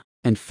armor,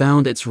 and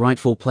found its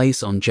rightful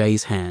place on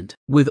Jay's hand.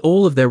 With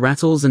all of their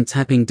rattles and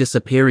tapping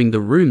disappearing, the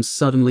room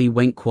suddenly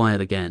went quiet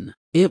again.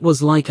 It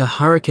was like a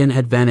hurricane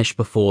had vanished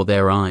before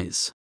their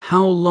eyes.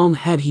 How long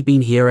had he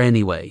been here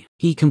anyway?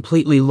 He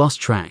completely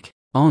lost track.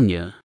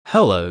 Anya.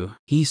 Hello.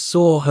 He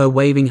saw her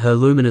waving her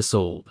luminous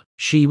orb.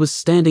 She was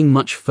standing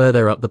much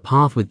further up the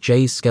path with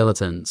Jay's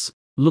skeletons,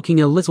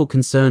 looking a little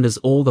concerned as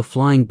all the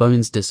flying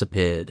bones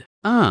disappeared.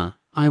 I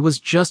was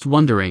just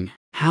wondering,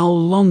 how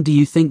long do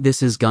you think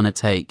this is gonna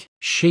take?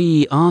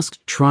 She asked,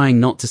 trying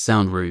not to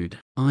sound rude.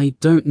 I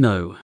don't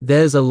know.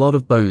 There's a lot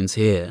of bones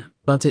here,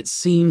 but it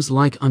seems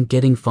like I'm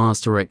getting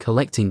faster at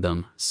collecting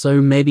them, so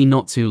maybe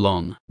not too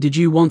long. Did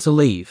you want to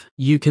leave?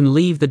 You can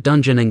leave the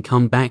dungeon and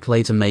come back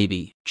later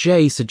maybe,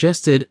 Jay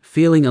suggested,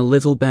 feeling a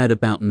little bad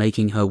about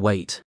making her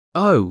wait.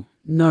 Oh,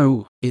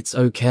 no, it's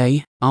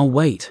okay. I'll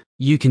wait.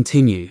 You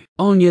continue,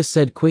 Anya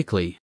said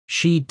quickly.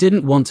 She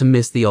didn't want to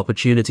miss the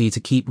opportunity to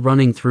keep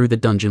running through the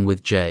dungeon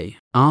with Jay.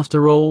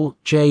 After all,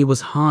 Jay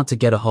was hard to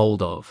get a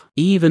hold of.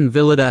 Even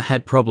Villada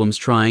had problems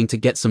trying to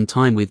get some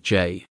time with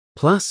Jay.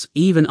 Plus,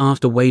 even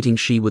after waiting,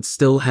 she would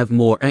still have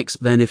more exp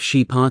than if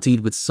she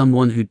partied with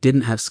someone who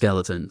didn't have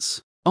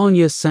skeletons.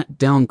 Anya sat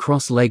down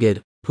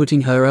cross-legged,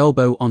 putting her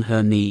elbow on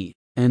her knee,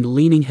 and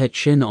leaning her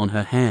chin on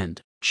her hand.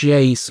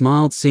 Jay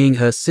smiled seeing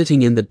her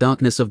sitting in the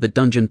darkness of the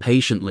dungeon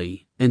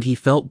patiently, and he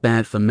felt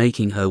bad for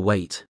making her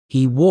wait.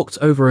 He walked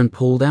over and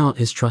pulled out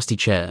his trusty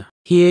chair.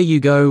 Here you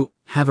go,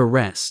 have a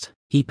rest.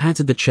 He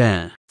patted the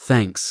chair.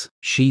 Thanks.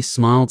 She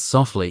smiled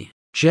softly.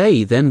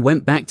 Jay then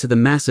went back to the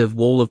massive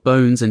wall of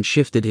bones and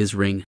shifted his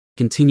ring,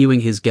 continuing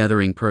his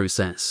gathering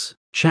process.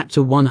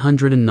 Chapter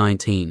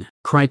 119.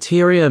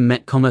 Criteria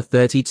met,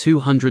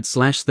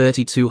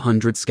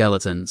 3200/3200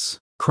 skeletons.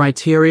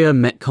 Criteria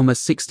met,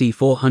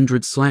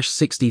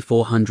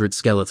 6400/6400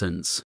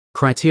 skeletons.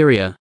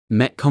 Criteria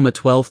met,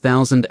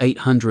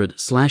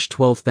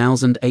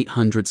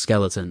 12,800/12,800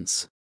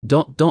 skeletons.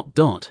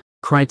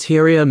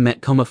 Criteria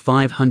met,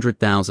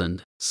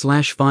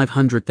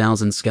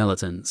 500,000/500,000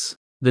 skeletons.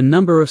 The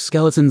number of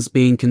skeletons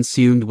being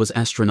consumed was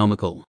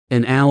astronomical.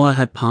 An hour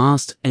had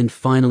passed, and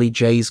finally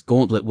Jay's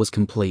gauntlet was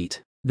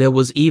complete. There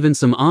was even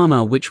some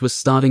armor which was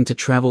starting to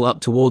travel up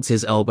towards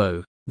his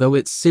elbow, though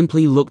it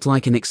simply looked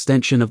like an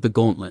extension of the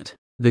gauntlet.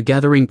 The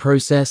gathering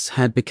process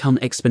had become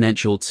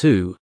exponential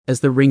too, as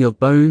the ring of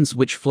bones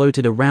which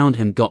floated around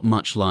him got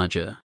much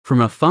larger.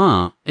 From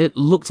afar, it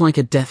looked like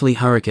a deathly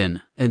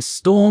hurricane, a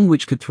storm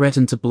which could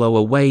threaten to blow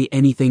away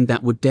anything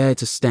that would dare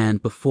to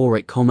stand before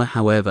it.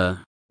 However,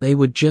 they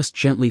were just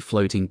gently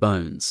floating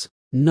bones.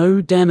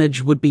 No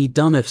damage would be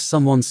done if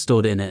someone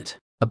stood in it.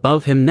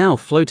 Above him now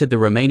floated the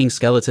remaining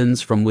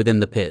skeletons from within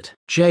the pit.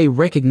 Jay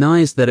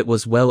recognized that it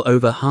was well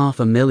over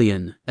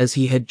 500,000, as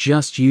he had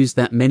just used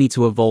that many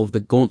to evolve the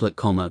gauntlet,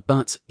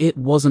 but it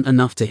wasn't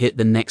enough to hit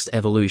the next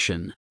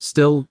evolution.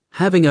 Still,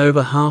 having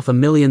over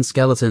 500,000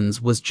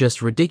 skeletons was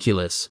just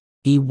ridiculous.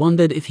 He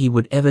wondered if he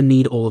would ever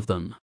need all of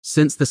them.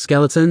 Since the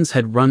skeletons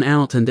had run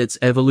out and its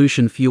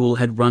evolution fuel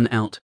had run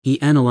out,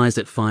 he analyzed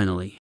it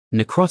finally.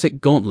 Necrotic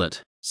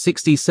Gauntlet,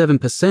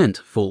 67%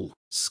 full.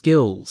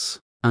 Skills.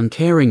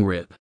 Uncaring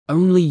Rip,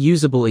 only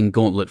usable in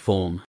gauntlet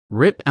form.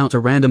 Rip out a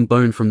random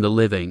bone from the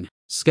living.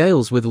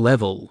 Scales with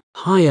level.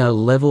 Higher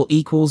level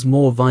equals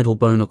more vital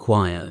bone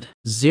acquired.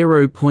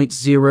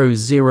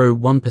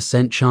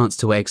 0.001% chance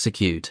to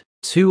execute.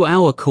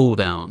 2-hour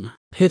cooldown.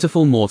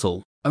 Pitiful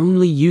Mortal,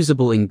 only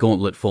usable in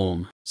gauntlet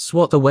form.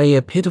 Swat away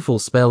a pitiful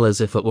spell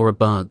as if it were a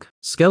bug.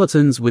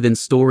 Skeletons within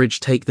storage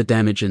take the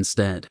damage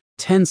instead.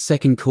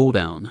 10-second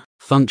cooldown.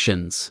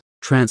 Functions.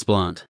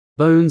 Transplant.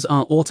 Bones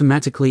are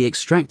automatically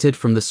extracted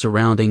from the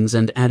surroundings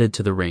and added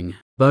to the ring.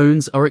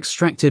 Bones are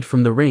extracted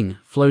from the ring,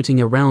 floating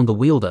around the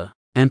wielder.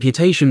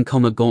 Amputation,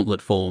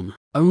 gauntlet form.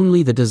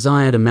 Only the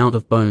desired amount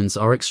of bones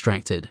are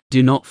extracted.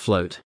 Do not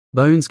float.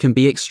 Bones can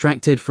be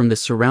extracted from the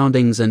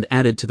surroundings and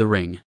added to the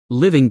ring.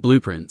 Living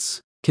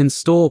blueprints. Can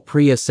store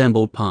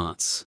pre-assembled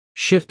parts.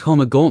 Shift,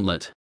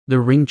 gauntlet. The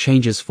ring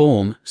changes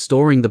form,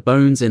 storing the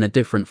bones in a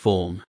different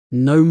form.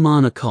 No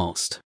mana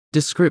cost.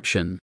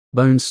 Description.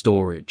 Bone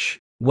storage.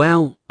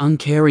 Wow,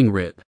 Uncaring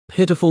Rip.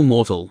 Pitiful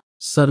Mortal.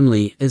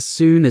 Suddenly, as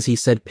soon as he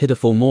said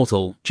Pitiful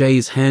Mortal,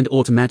 Jay's hand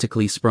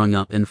automatically sprung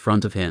up in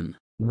front of him.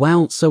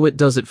 Wow, so it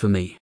does it for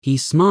me. He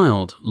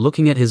smiled,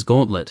 looking at his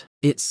gauntlet.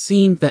 It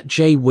seemed that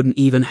Jay wouldn't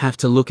even have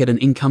to look at an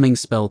incoming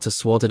spell to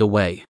swat it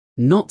away.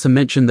 Not to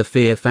mention the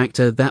fear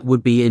factor that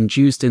would be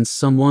induced in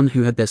someone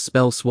who had their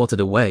spell swatted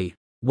away.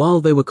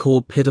 While they were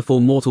called Pitiful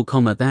Mortal,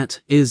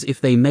 that is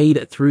if they made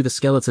it through the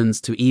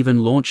skeletons to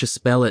even launch a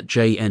spell at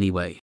Jay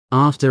anyway.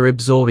 After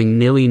absorbing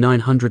nearly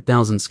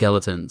 900,000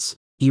 skeletons,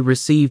 he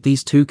received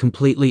these two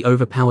completely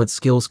overpowered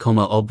skills,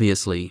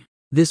 obviously.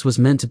 This was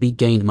meant to be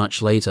gained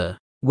much later,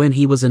 when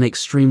he was an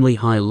extremely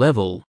high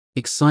level.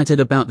 Excited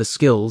about the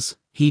skills,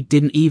 he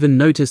didn't even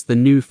notice the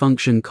new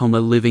function,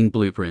 living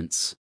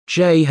blueprints.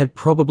 Jay had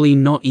probably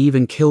not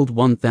even killed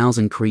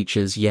 1,000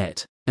 creatures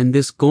yet, and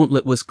this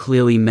gauntlet was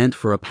clearly meant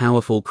for a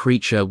powerful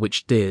creature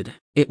which did.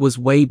 It was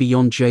way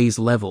beyond Jay's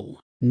level,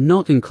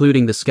 not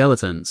including the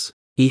skeletons.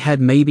 He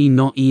had maybe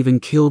not even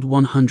killed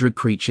 100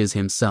 creatures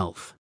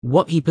himself.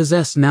 What he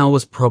possessed now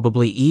was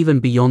probably even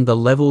beyond the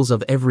levels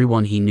of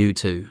everyone he knew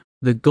to.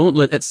 The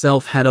gauntlet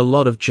itself had a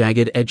lot of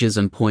jagged edges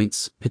and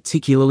points,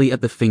 particularly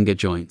at the finger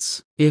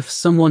joints. If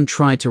someone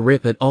tried to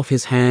rip it off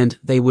his hand,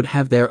 they would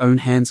have their own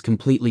hands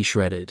completely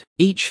shredded.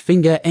 Each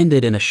finger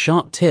ended in a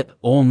sharp tip,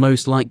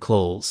 almost like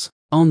claws.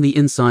 On the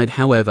inside,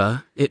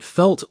 however, it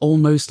felt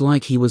almost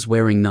like he was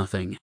wearing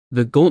nothing.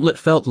 The gauntlet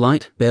felt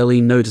light,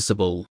 barely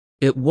noticeable.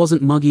 It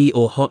wasn't muggy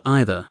or hot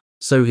either,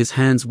 so his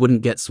hands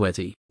wouldn't get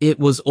sweaty. It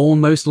was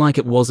almost like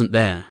it wasn't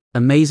there.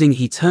 Amazing.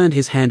 He turned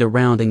his hand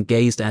around and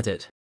gazed at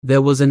it.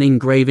 There was an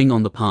engraving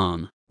on the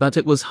palm, but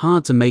it was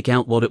hard to make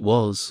out what it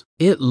was.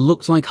 It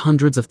looked like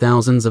hundreds of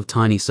thousands of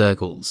tiny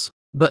circles.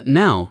 But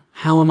now,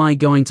 how am I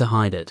going to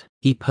hide it?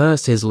 He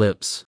pursed his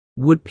lips.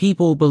 Would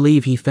people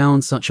believe he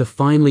found such a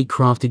finely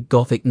crafted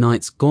Gothic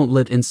Knight's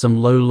gauntlet in some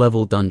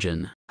low-level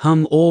dungeon?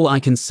 All I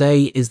can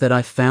say is that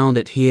I found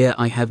it here.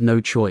 I have no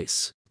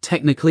choice.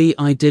 Technically,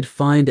 I did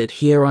find it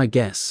here, I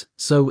guess,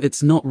 so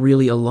it's not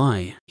really a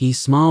lie. He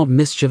smiled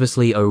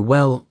mischievously. Oh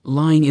well,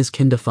 lying is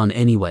kinda fun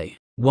anyway.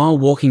 While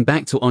walking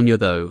back to Anya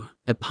though,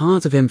 a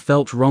part of him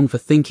felt wrong for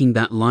thinking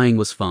that lying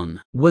was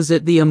fun. Was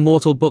it the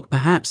immortal book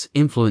perhaps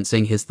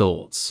influencing his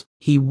thoughts?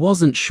 He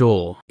wasn't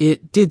sure.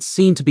 It did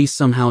seem to be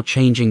somehow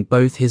changing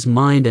both his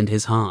mind and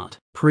his heart.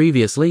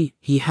 Previously,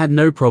 he had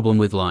no problem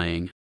with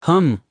lying.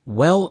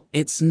 Well,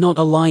 it's not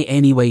a lie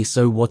anyway,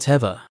 so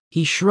whatever.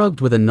 He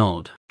shrugged with a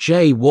nod.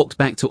 Jay walked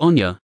back to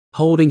Anya,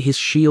 holding his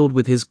shield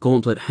with his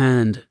gauntlet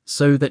hand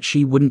so that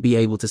she wouldn't be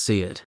able to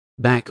see it.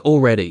 Back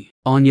already?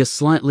 Anya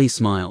slightly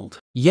smiled.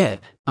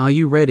 Yep. Are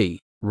you ready?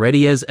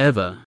 Ready as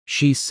ever,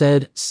 she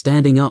said,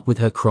 standing up with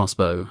her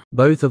crossbow.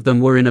 Both of them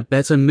were in a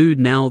better mood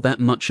now that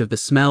much of the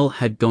smell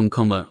had gone,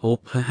 or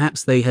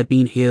perhaps they had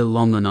been here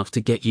long enough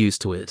to get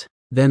used to it.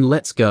 Then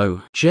let's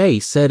go, Jay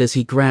said as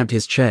he grabbed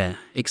his chair,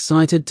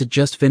 excited to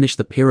just finish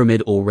the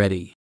pyramid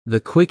already. The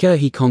quicker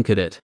he conquered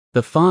it,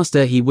 the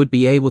faster he would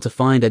be able to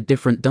find a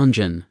different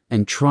dungeon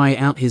and try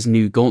out his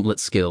new gauntlet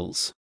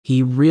skills.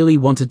 He really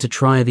wanted to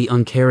try the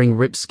uncaring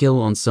rip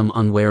skill on some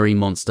unwary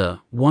monster,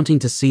 wanting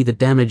to see the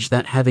damage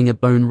that having a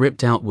bone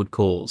ripped out would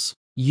cause.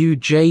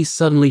 Jay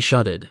suddenly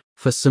shuddered.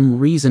 For some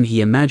reason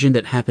he imagined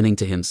it happening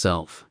to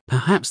himself.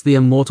 Perhaps the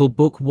immortal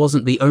book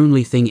wasn't the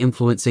only thing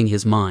influencing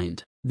his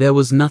mind. There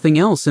was nothing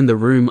else in the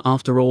room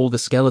after all. The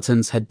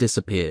skeletons had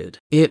disappeared.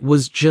 It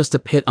was just a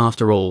pit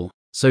after all.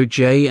 So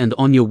Jay and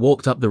Anya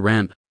walked up the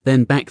ramp,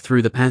 then back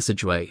through the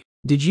passageway.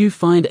 Did you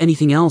find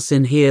anything else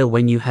in here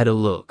when you had a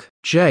look?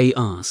 Jay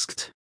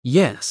asked.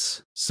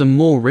 Yes, some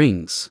more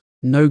rings.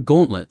 No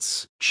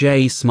gauntlets.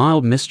 Jay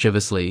smiled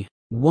mischievously.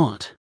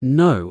 What?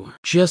 No,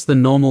 just the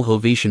normal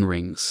Helvetian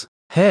rings.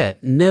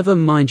 Never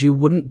mind, you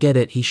wouldn't get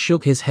it. He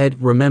shook his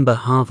head. Remember,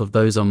 half of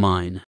those are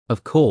mine.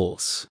 Of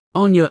course.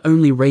 Anya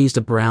only raised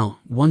a brow,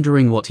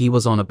 wondering what he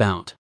was on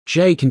about.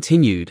 Jay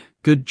continued.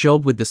 Good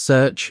job with the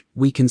search.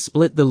 We can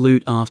split the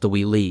loot after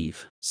we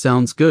leave.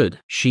 Sounds good,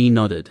 she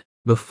nodded.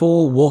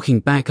 Before walking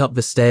back up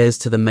the stairs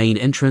to the main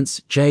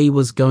entrance, Jay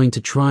was going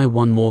to try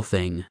one more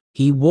thing.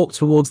 He walked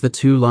towards the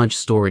two large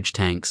storage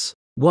tanks.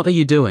 What are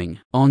you doing?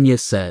 Anya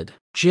said.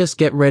 Just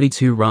get ready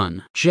to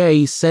run,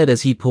 Jay said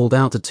as he pulled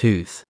out a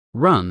tooth.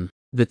 Run.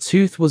 The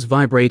tooth was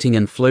vibrating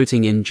and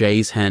floating in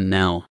Jay's hand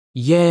now.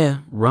 Yeah,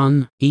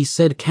 run, he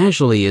said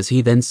casually as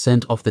he then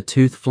sent off the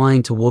tooth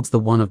flying towards the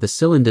one of the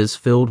cylinders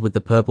filled with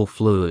the purple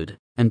fluid,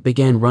 and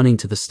began running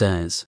to the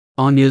stairs.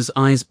 Anya's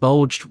eyes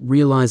bulged,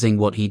 realizing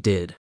what he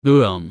did.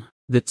 Boom.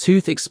 The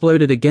tooth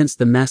exploded against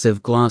the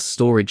massive glass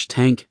storage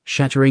tank,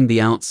 shattering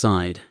the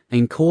outside,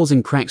 and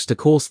causing cracks to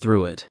course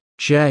through it.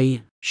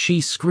 Jay,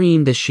 she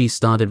screamed as she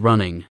started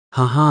running.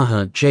 Ha ha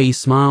ha, Jay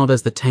smiled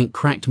as the tank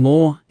cracked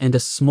more, and a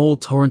small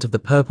torrent of the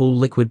purple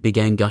liquid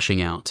began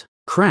gushing out.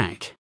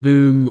 Crack.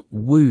 Boom,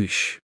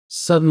 whoosh.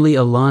 Suddenly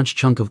a large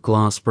chunk of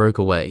glass broke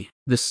away.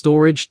 The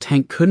storage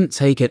tank couldn't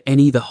take it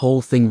any. The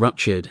whole thing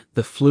ruptured.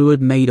 The fluid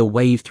made a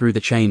wave through the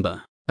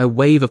chamber. A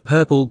wave of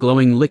purple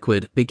glowing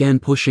liquid began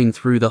pushing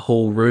through the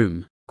whole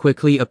room,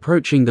 quickly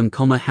approaching them,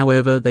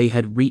 however they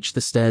had reached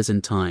the stairs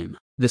in time.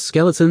 The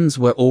skeletons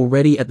were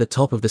already at the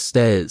top of the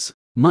stairs,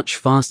 much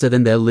faster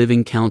than their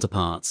living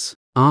counterparts.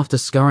 After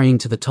scurrying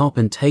to the top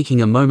and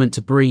taking a moment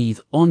to breathe,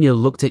 Anya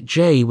looked at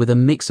Jay with a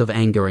mix of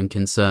anger and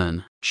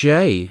concern.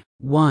 Jay,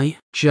 why?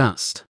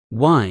 Just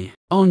why?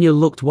 Anya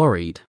looked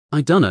worried.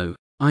 I dunno.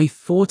 I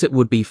thought it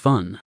would be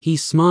fun. He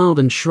smiled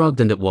and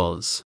shrugged, and it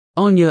was.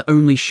 Anya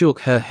only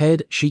shook her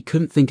head. She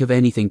couldn't think of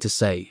anything to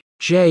say.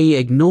 Jay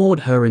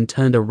ignored her and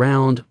turned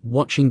around,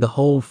 watching the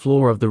whole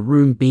floor of the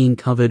room being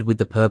covered with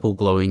the purple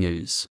glowing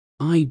ooze.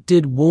 I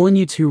did warn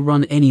you to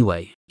run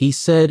anyway, he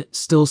said,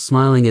 still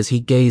smiling as he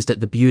gazed at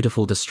the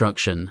beautiful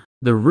destruction.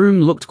 The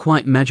room looked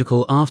quite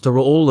magical after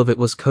all of it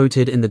was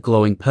coated in the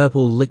glowing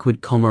purple liquid,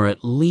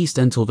 at least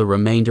until the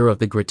remainder of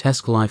the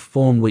grotesque life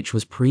form which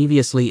was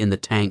previously in the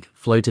tank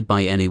floated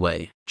by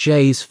anyway.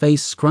 Jay's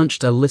face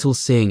scrunched a little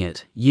seeing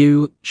it.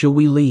 Shall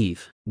we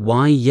leave?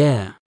 Why,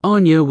 yeah.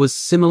 Anya was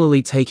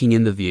similarly taking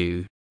in the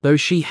view, though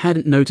she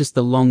hadn't noticed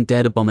the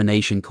long-dead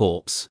abomination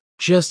corpse.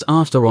 Just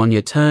after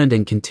Anya turned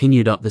and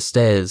continued up the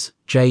stairs,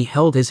 Jay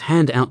held his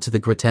hand out to the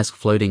grotesque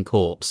floating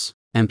corpse.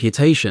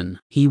 Amputation,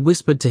 he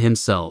whispered to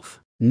himself.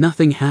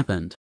 Nothing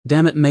happened.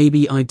 Damn it,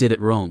 maybe I did it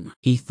wrong,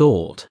 he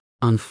thought.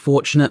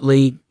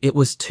 Unfortunately, it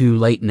was too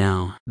late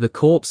now. The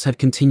corpse had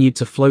continued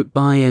to float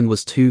by and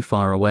was too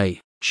far away.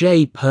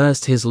 Jay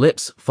pursed his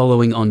lips,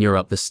 following Anya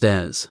up the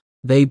stairs.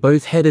 They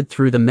both headed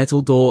through the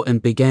metal door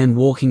and began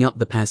walking up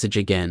the passage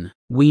again.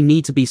 We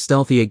need to be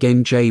stealthy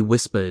again, Jay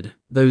whispered.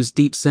 Those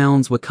deep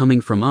sounds were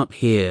coming from up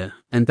here,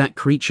 and that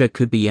creature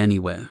could be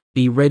anywhere.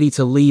 Be ready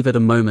to leave at a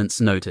moment's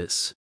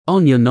notice.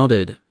 Anya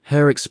nodded,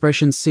 her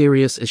expression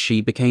serious as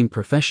she became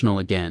professional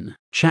again.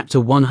 Chapter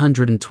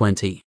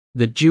 120.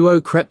 The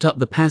duo crept up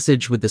the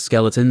passage with the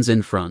skeletons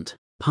in front.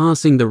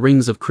 Passing the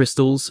rings of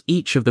crystals,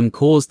 each of them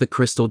caused the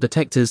crystal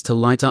detectors to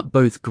light up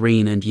both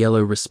green and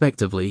yellow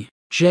respectively.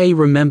 Jay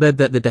remembered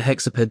that the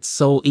Dehexapod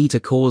Soul Eater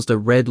caused a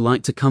red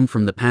light to come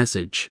from the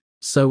passage,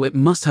 so it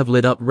must have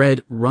lit up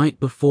red right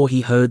before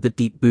he heard the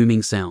deep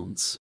booming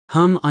sounds.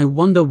 I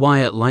wonder why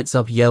it lights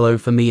up yellow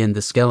for me and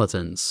the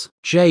skeletons.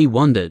 Jay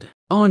wondered.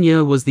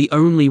 Anya was the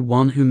only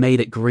one who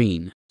made it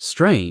green.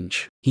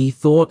 Strange, he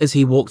thought as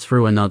he walked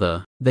through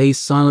another. They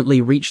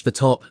silently reached the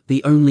top.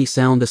 The only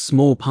sound the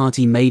small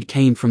party made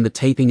came from the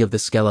taping of the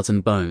skeleton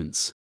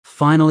bones.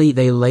 Finally,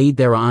 they laid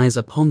their eyes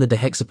upon the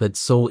Dehexapod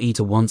Soul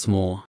Eater once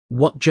more.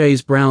 What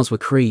Jay's brows were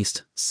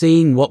creased.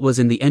 Seeing what was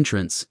in the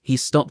entrance, he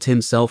stopped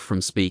himself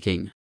from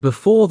speaking.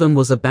 Before them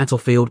was a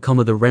battlefield,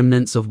 the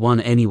remnants of one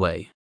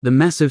anyway. The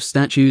massive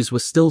statues were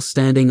still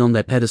standing on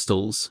their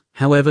pedestals,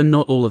 however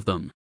not all of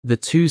them. The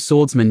two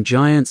swordsman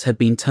giants had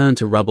been turned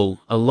to rubble,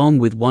 along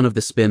with one of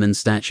the spearman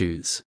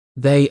statues.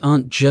 They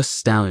aren't just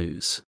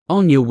statues,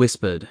 Anya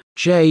whispered.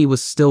 Jay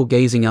was still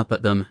gazing up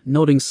at them,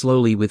 nodding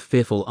slowly with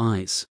fearful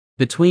eyes.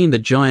 Between the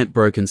giant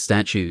broken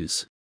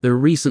statues, the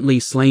recently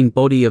slain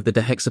body of the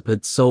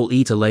Dehexapod Soul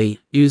Eater lay,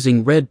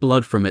 oozing red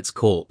blood from its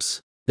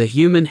corpse. The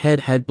human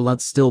head had blood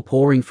still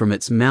pouring from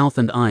its mouth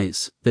and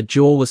eyes. The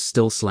jaw was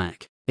still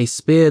slack. A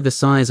spear the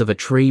size of a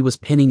tree was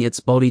pinning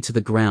its body to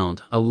the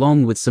ground,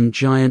 along with some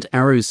giant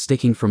arrows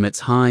sticking from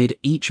its hide,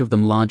 each of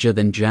them larger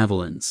than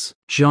javelins.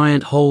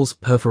 Giant holes,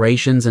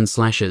 perforations, and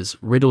slashes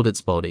riddled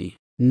its body.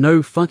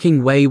 No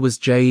fucking way, was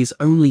Jay's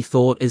only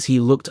thought as he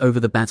looked over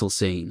the battle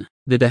scene.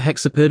 The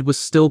Dehexapod was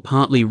still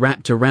partly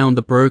wrapped around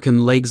the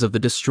broken legs of the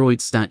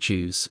destroyed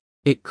statues.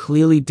 It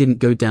clearly didn't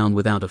go down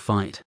without a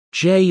fight.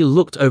 Jay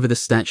looked over the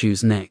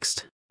statues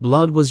next.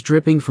 Blood was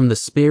dripping from the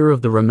spear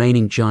of the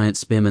remaining giant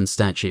spearman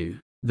statue.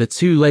 The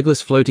two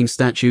legless floating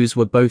statues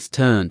were both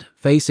turned,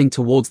 facing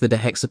towards the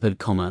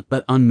Dehexapod,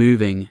 but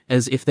unmoving,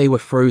 as if they were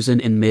frozen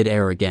in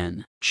mid-air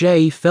again.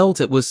 Jay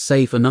felt it was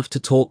safe enough to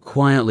talk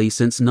quietly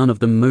since none of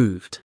them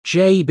moved.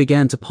 Jay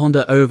began to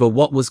ponder over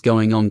what was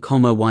going on,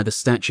 why the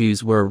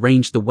statues were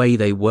arranged the way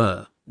they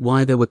were,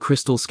 why there were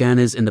crystal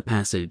scanners in the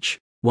passage,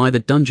 why the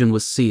dungeon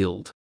was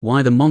sealed,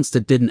 why the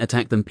monster didn't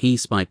attack them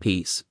piece by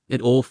piece.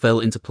 It all fell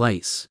into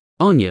place.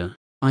 Anya,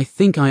 I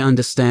think I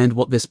understand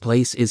what this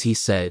place is, he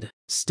said,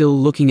 still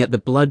looking at the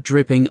blood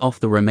dripping off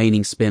the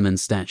remaining spearman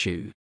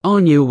statue.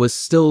 Anya was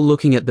still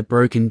looking at the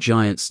broken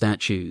giant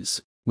statues,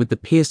 with the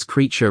pierced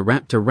creature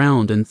wrapped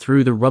around and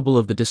through the rubble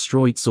of the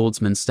destroyed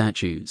swordsman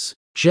statues.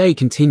 Jay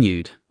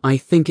continued, I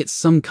think it's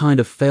some kind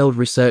of failed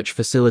research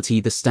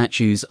facility. The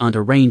statues aren't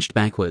arranged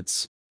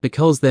backwards,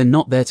 because they're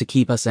not there to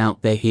keep us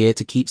out, they're here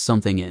to keep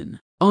something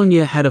in.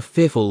 Anya had a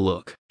fearful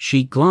look.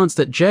 She glanced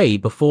at Jay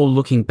before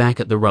looking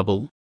back at the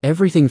rubble.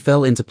 Everything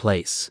fell into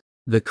place.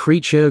 The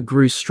creature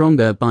grew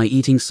stronger by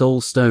eating soul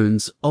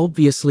stones.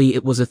 Obviously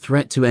it was a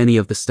threat to any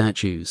of the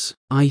statues.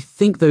 I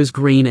think those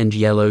green and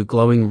yellow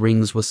glowing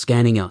rings were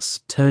scanning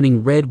us,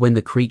 turning red when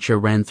the creature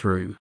ran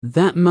through.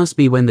 That must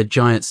be when the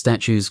giant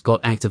statues got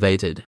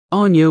activated.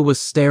 Anya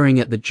was staring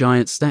at the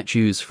giant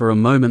statues for a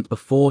moment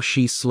before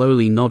she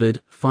slowly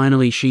nodded.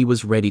 Finally she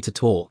was ready to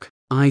talk.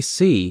 I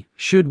see.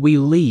 Should we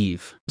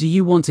leave? Do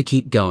you want to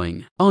keep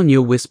going?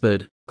 Anya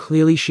whispered.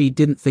 Clearly she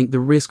didn't think the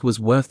risk was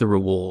worth the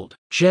reward.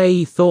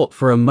 Jay thought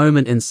for a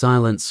moment in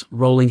silence,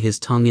 rolling his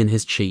tongue in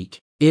his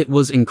cheek. It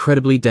was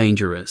incredibly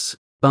dangerous,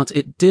 but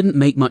it didn't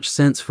make much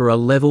sense for a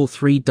level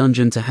 3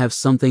 dungeon to have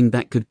something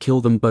that could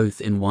kill them both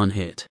in one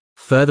hit.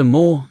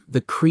 Furthermore, the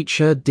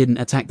creature didn't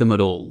attack them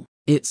at all.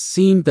 It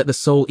seemed that the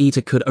Soul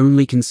Eater could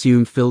only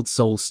consume filled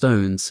soul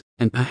stones,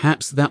 and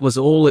perhaps that was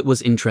all it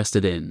was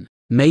interested in.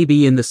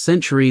 Maybe in the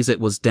centuries it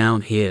was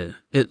down here,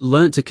 it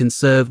learnt to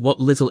conserve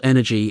what little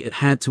energy it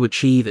had to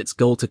achieve its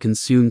goal to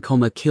consume,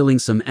 killing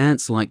some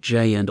ants like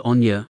Jay and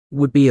Anya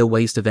would be a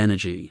waste of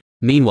energy.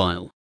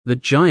 Meanwhile, The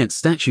giant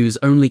statues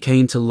only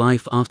came to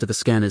life after the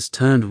scanners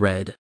turned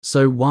red,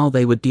 so while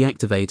they were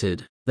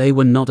deactivated, they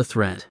were not a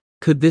threat.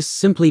 Could this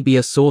simply be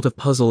a sort of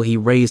puzzle? He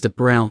raised a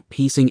brow,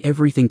 piecing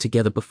everything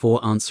together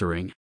before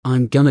answering.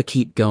 I'm gonna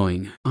keep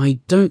going. I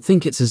don't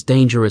think it's as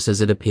dangerous as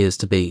it appears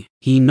to be.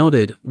 He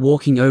nodded,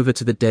 walking over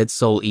to the dead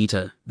Soul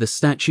Eater. The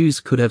statues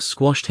could have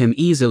squashed him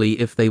easily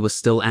if they were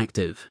still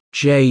active.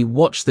 Jay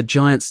watched the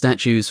giant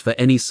statues for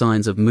any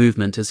signs of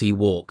movement as he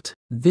walked.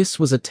 This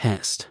was a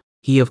test.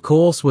 He of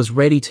course was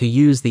ready to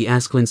use the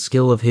Asklin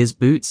skill of his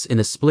boots in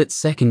a split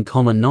second,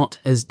 not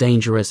as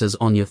dangerous as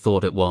Anya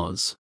thought it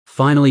was.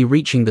 Finally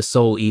reaching the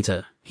Soul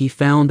Eater, he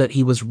found that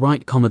he was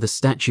right, the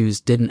statues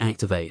didn't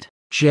activate.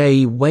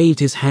 Jay waved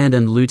his hand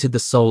and looted the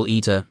Soul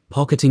Eater,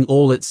 pocketing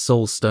all its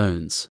soul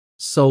stones.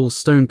 Soul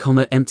stone,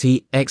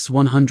 empty,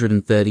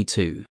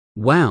 X132.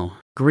 Wow,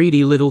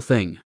 greedy little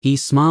thing. He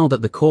smiled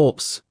at the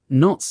corpse,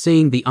 not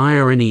seeing the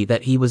irony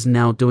that he was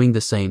now doing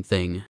the same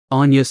thing.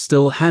 Anya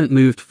still hadn't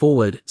moved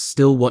forward,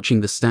 still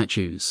watching the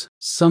statues.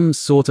 Some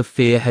sort of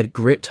fear had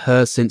gripped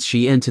her since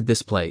she entered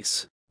this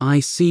place. I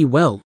see.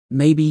 Well,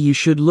 maybe you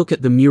should look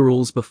at the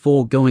murals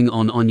before going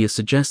on, Anya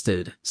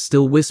suggested,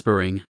 still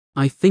whispering.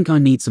 I think I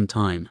need some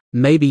time.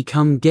 Maybe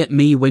come get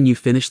me when you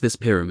finish this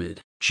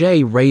pyramid.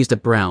 Jay raised a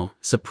brow,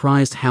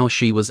 surprised how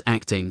she was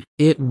acting.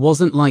 It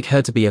wasn't like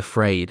her to be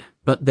afraid,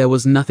 but there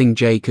was nothing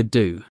Jay could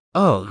do.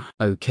 Oh,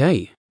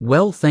 okay.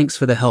 Well, thanks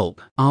for the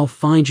help. I'll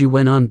find you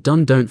when I'm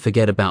done. Don't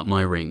forget about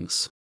my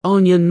rings.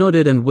 Anya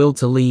nodded and willed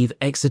to leave,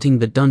 exiting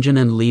the dungeon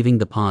and leaving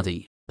the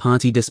party.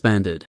 Party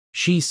disbanded.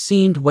 She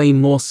seemed way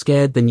more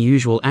scared than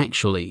usual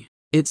actually.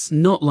 It's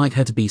not like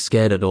her to be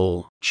scared at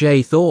all.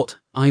 Jay thought,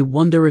 I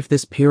wonder if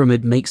this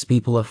pyramid makes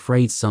people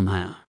afraid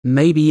somehow.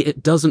 Maybe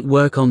it doesn't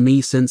work on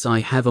me since I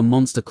have a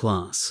monster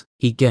class.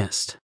 He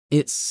guessed.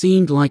 It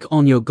seemed like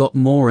Anya got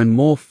more and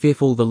more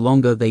fearful the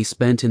longer they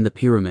spent in the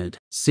pyramid.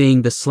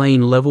 Seeing the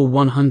slain level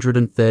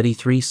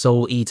 133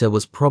 Soul Eater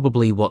was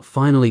probably what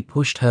finally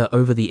pushed her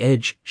over the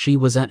edge. She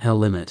was at her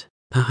limit.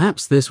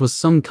 Perhaps this was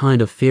some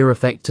kind of fear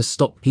effect to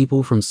stop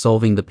people from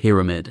solving the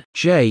pyramid.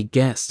 Jay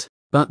guessed,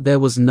 but there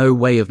was no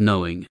way of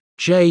knowing.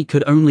 Jay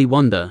could only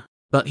wonder,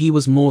 but he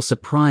was more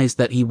surprised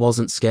that he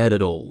wasn't scared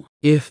at all.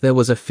 If there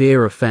was a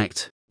fear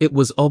effect, it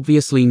was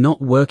obviously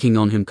not working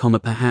on him,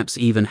 perhaps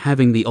even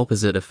having the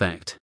opposite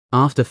effect.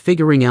 After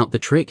figuring out the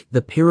trick,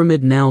 the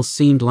pyramid now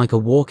seemed like a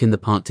walk in the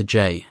park to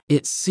Jay.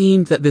 It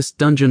seemed that this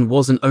dungeon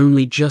wasn't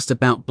only just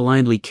about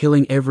blindly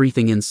killing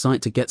everything in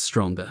sight to get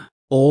stronger.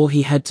 All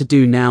he had to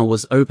do now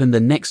was open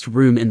the next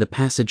room in the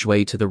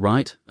passageway to the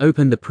right,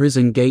 open the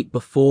prison gate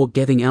before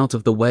getting out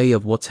of the way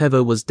of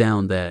whatever was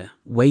down there,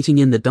 waiting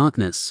in the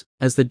darkness,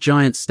 as the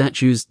giant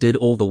statues did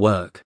all the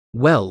work.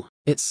 Well,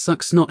 it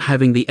sucks not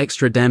having the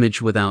extra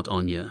damage without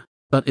Anya,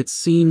 but it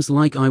seems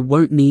like I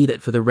won't need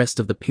it for the rest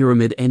of the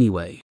pyramid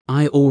anyway.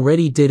 I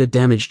already did a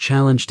damage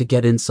challenge to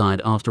get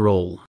inside after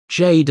all.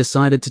 Jay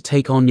decided to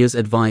take Anya's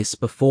advice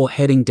before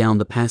heading down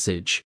the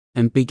passage,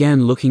 and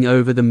began looking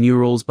over the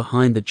murals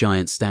behind the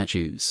giant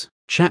statues.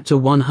 Chapter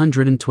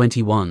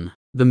 121.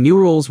 The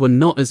murals were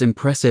not as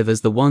impressive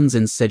as the ones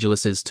in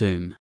Sedulus's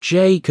tomb.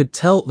 Jay could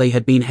tell they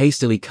had been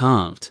hastily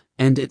carved,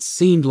 and it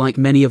seemed like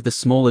many of the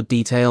smaller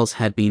details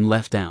had been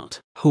left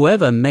out.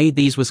 Whoever made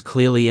these was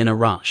clearly in a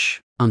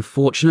rush.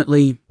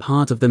 Unfortunately,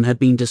 part of them had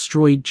been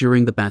destroyed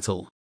during the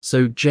battle,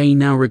 so Jay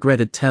now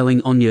regretted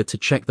telling Anya to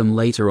check them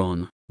later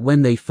on,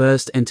 when they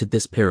first entered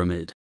this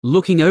pyramid.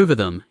 Looking over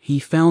them, he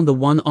found the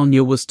one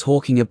Anya was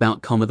talking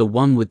about, the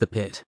one with the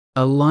pit.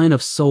 A line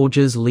of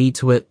soldiers lead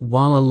to it,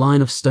 while a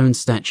line of stone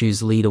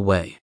statues lead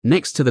away.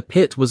 Next to the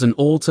pit was an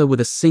altar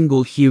with a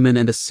single human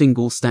and a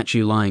single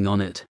statue lying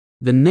on it.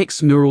 The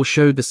next mural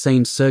showed the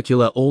same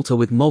circular altar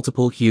with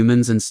multiple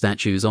humans and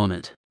statues on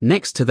it.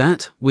 Next to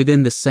that,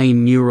 within the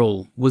same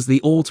mural, was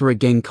the altar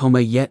again,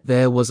 yet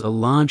there was a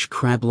large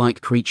crab-like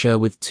creature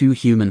with two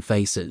human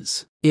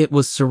faces. It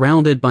was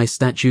surrounded by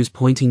statues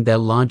pointing their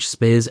large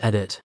spears at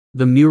it.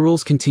 The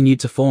murals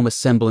continued to form a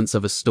semblance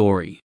of a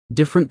story.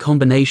 Different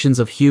combinations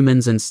of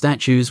humans and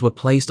statues were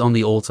placed on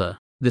the altar.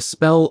 The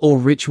spell or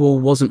ritual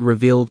wasn't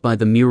revealed by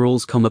the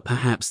murals,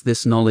 perhaps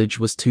this knowledge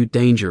was too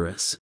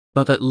dangerous.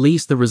 But at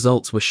least the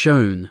results were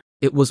shown.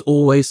 It was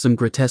always some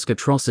grotesque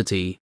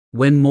atrocity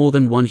when more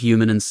than one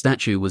human and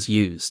statue was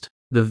used.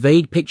 The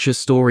vague picture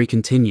story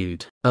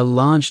continued. A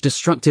large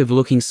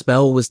destructive-looking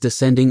spell was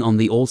descending on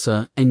the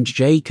altar, and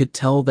Jay could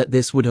tell that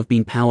this would have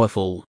been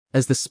powerful,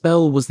 as the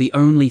spell was the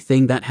only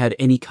thing that had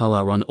any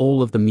color on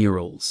all of the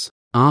murals.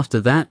 After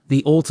that,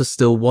 the altar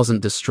still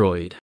wasn't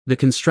destroyed. The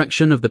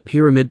construction of the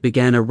pyramid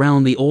began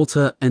around the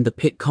altar and the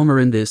pit,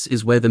 and this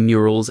is where the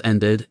murals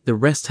ended. The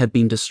rest had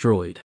been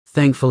destroyed.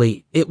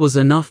 Thankfully, it was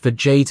enough for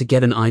Jay to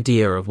get an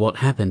idea of what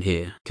happened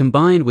here.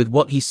 Combined with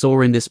what he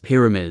saw in this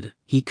pyramid,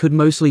 he could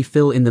mostly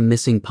fill in the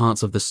missing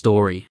parts of the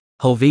story.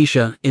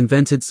 Helvetia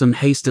invented some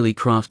hastily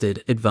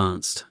crafted,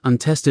 advanced,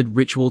 untested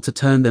ritual to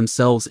turn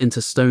themselves into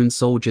stone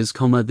soldiers,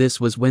 this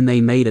was when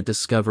they made a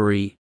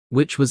discovery,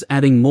 which was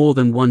adding more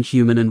than one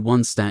human and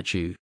one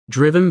statue.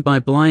 Driven by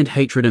blind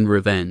hatred and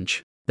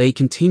revenge, They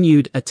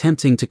continued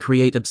attempting to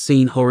create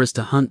obscene horrors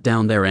to hunt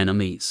down their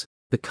enemies,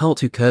 the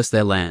cult who cursed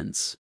their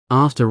lands.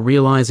 After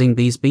realizing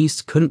these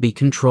beasts couldn't be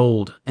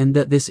controlled and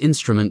that this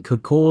instrument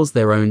could cause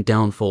their own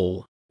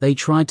downfall, they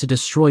tried to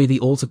destroy the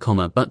altar,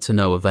 but to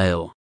no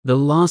avail. The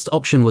last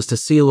option was to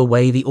seal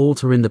away the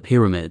altar in the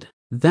pyramid.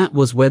 That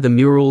was where the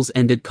murals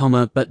ended,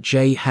 but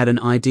Jay had an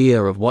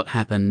idea of what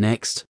happened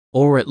next,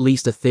 or at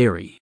least a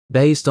theory.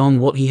 Based on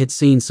what he had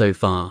seen so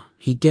far,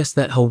 he guessed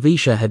that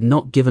Helvetia had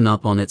not given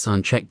up on its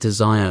unchecked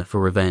desire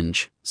for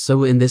revenge,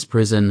 so in this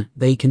prison,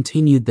 they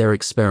continued their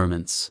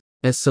experiments.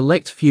 A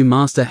select few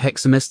master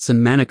hexamists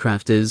and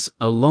manacrafters,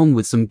 along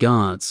with some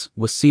guards,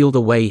 were sealed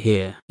away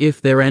here.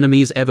 If their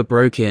enemies ever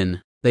broke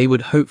in, they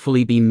would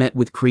hopefully be met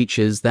with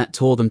creatures that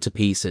tore them to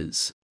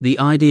pieces. The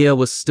idea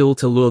was still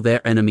to lure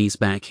their enemies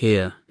back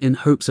here, in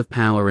hopes of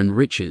power and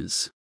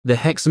riches. The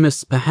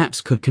hexamists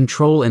perhaps could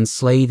control and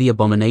slay the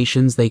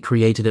abominations they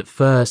created at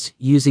first,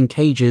 using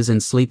cages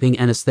and sleeping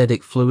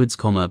anesthetic fluids,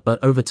 but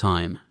over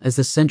time, as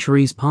the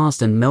centuries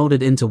passed and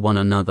melded into one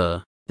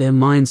another, their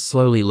minds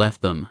slowly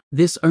left them.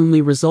 This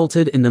only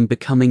resulted in them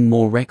becoming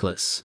more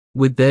reckless.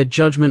 With their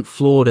judgment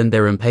flawed and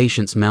their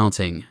impatience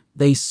mounting,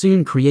 they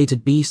soon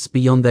created beasts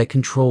beyond their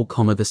control,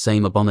 the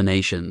same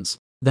abominations,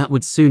 that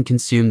would soon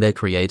consume their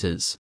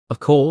creators. Of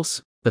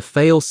course, the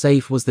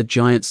fail-safe was the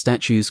giant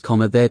statues,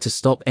 there to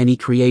stop any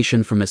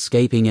creation from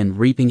escaping and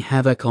reaping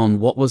havoc on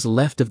what was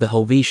left of the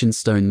Helvetian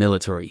stone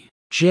military.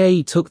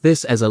 Jay took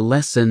this as a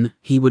lesson.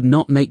 He would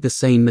not make the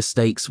same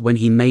mistakes when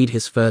he made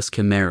his first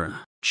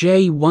chimera.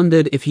 Jay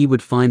wondered if he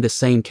would find the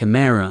same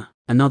chimera,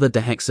 another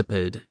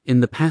dehexapod,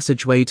 in the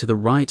passageway to the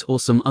right or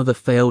some other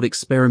failed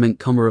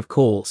experiment, of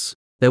course.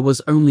 There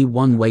was only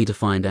one way to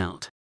find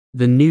out.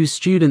 The new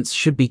students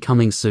should be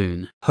coming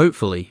soon,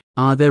 hopefully.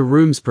 Are their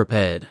rooms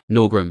prepared?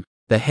 Norgrim,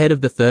 the head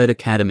of the Third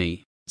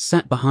Academy,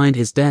 sat behind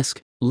his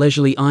desk,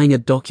 leisurely eyeing a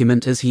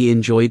document as he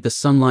enjoyed the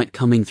sunlight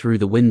coming through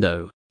the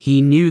window. He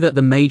knew that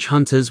the mage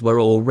hunters were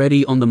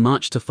already on the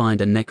march to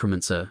find a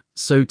necromancer,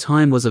 so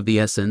time was of the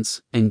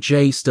essence, and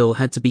Jay still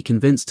had to be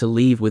convinced to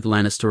leave with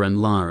Lannister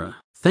and Lara.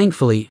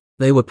 Thankfully,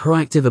 they were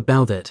proactive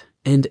about it,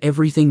 and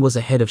everything was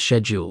ahead of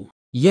schedule.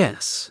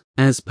 Yes,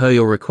 as per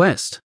your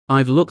request,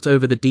 I've looked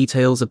over the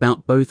details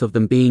about both of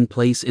them being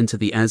placed into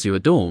the Azure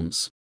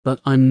dorms, but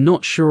I'm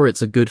not sure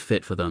it's a good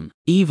fit for them.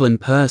 Evelyn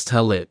pursed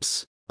her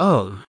lips.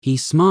 Oh, he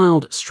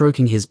smiled,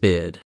 stroking his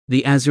beard.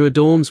 The Azure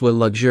dorms were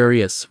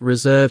luxurious,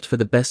 reserved for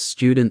the best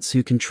students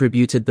who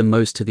contributed the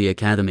most to the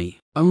academy.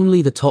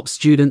 Only the top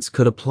students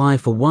could apply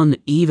for one,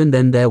 even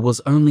then there was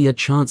only a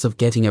chance of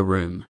getting a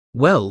room.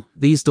 Well,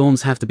 these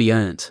dorms have to be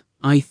earned.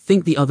 I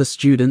think the other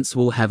students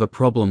will have a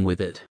problem with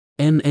it.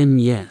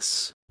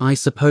 Yes. I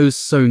suppose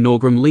so.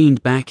 Norgrim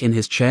leaned back in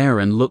his chair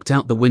and looked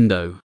out the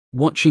window,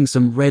 watching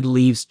some red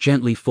leaves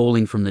gently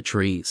falling from the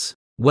trees.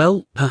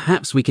 Well,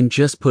 perhaps we can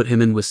just put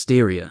him in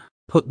Wisteria.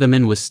 Put them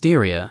in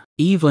Wisteria?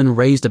 Evelyn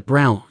raised a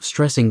brow,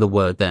 stressing the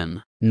word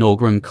them.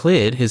 Norgrim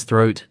cleared his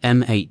throat.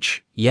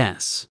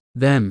 Yes.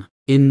 Them.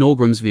 In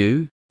Norgrim's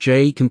view,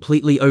 Jay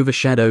completely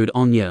overshadowed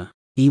Anya.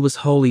 He was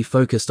wholly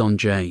focused on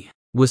Jay.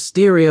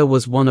 Wisteria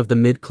was one of the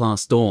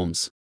mid-class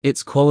dorms.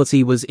 Its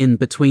quality was in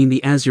between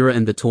the Azure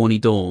and the Tawny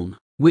Dawn,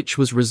 which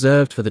was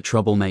reserved for the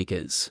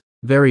troublemakers.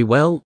 Very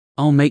well,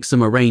 I'll make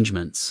some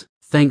arrangements.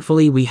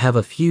 Thankfully we have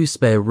a few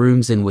spare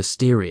rooms in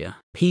Wisteria.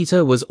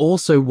 Peter was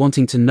also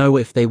wanting to know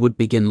if they would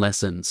begin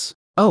lessons.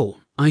 Oh,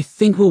 I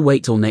think we'll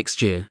wait till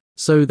next year,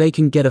 so they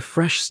can get a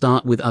fresh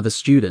start with other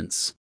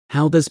students.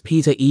 How does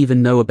Peter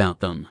even know about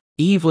them?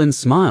 Evelyn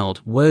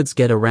smiled. Words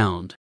get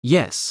around.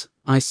 Yes,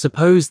 I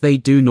suppose they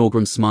do.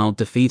 Norgrim smiled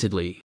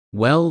defeatedly.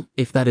 Well,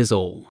 if that is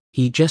all.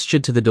 He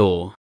gestured to the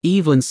door.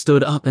 Evelyn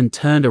stood up and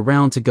turned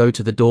around to go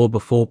to the door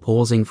before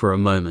pausing for a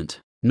moment.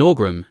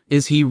 Norgrim,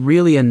 is he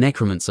really a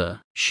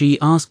necromancer? She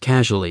asked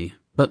casually,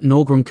 but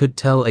Norgrim could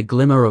tell a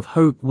glimmer of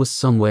hope was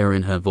somewhere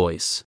in her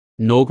voice.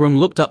 Norgrim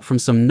looked up from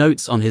some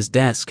notes on his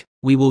desk.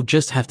 We will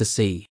just have to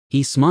see.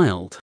 He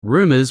smiled.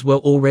 Rumors were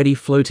already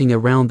floating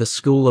around the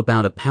school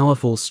about a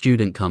powerful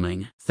student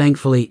coming.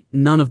 Thankfully,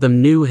 none of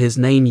them knew his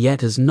name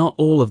yet, as not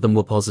all of them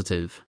were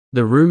positive.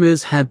 The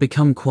rumors had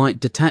become quite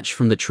detached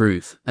from the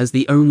truth, as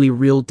the only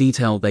real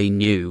detail they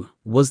knew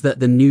was that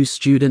the new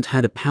student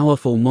had a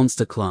powerful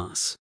monster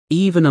class.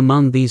 Even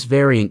among these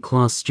variant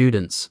class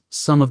students,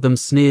 some of them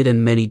sneered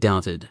and many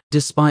doubted.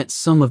 Despite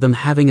some of them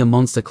having a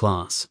monster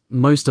class,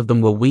 most of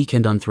them were weak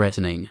and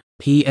unthreatening.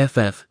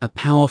 PFF, a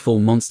powerful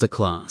monster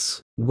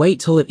class. Wait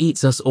till it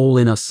eats us all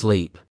in our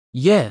sleep.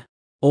 Yeah.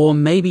 Or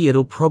maybe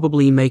it'll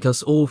probably make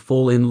us all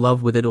fall in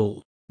love with it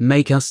all.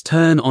 Make us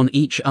turn on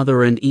each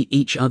other and eat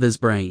each other's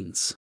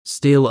brains.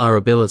 Steal our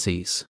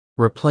abilities.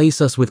 Replace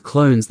us with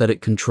clones that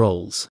it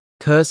controls.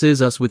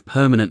 Curses us with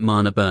permanent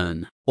mana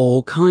burn.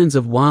 All kinds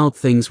of wild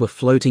things were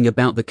floating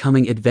about the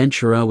coming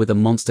adventurer with a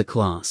monster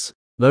class,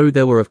 though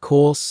there were of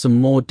course some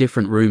more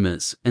different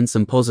rumors, and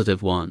some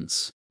positive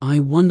ones. I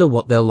wonder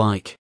what they're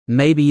like.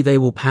 Maybe they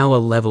will power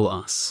level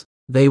us.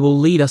 They will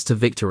lead us to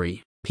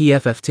victory.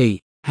 PFFT.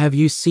 Have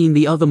you seen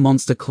the other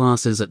monster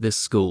classes at this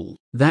school?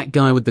 That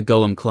guy with the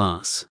golem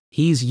class.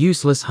 He's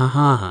useless,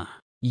 hahaha.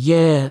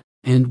 Yeah,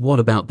 and what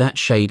about that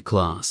shade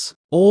class?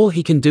 All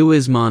he can do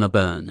is mana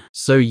burn.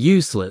 So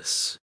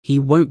useless. He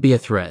won't be a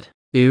threat.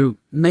 Ew,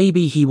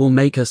 maybe he will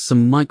make us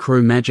some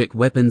micro-magic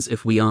weapons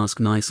if we ask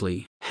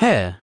nicely.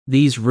 Heh.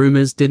 These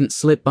rumors didn't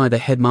slip by the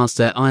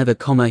headmaster either,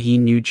 he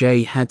knew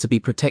Jay had to be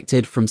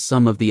protected from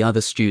some of the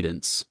other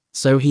students,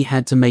 so he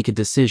had to make a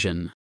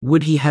decision.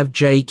 Would he have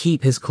Jay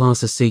keep his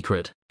class a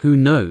secret? Who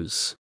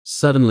knows?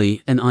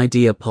 Suddenly, an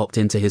idea popped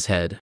into his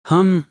head.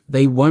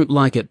 They won't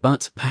like it,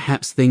 but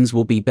perhaps things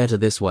will be better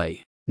this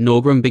way.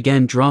 Norgrim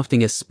began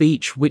drafting a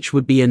speech which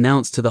would be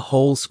announced to the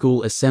whole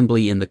school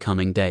assembly in the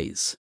coming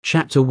days.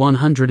 Chapter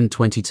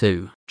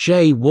 122.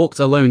 Jay walked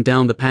alone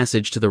down the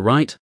passage to the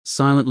right,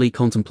 silently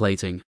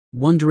contemplating,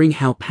 wondering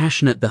how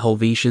passionate the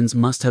Helvetians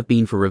must have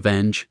been for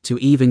revenge to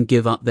even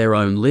give up their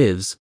own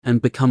lives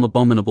and become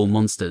abominable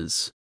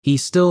monsters. He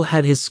still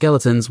had his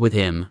skeletons with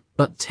him,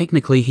 but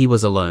technically he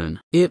was alone.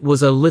 It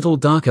was a little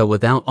darker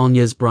without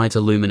Anya's brighter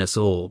luminous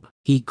orb.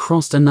 He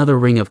crossed another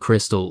ring of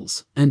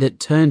crystals, and it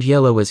turned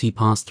yellow as he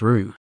passed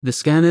through. The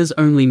scanners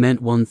only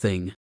meant one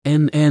thing.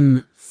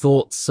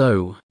 Thought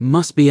so.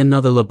 Must be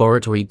another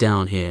laboratory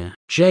down here.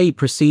 Jay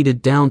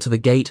proceeded down to the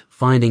gate,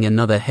 finding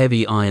another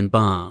heavy iron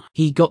bar.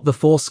 He got the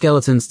 4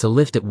 skeletons to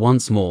lift it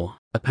once more.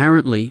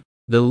 Apparently,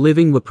 the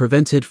living were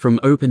prevented from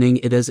opening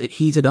it as it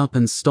heated up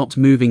and stopped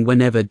moving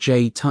whenever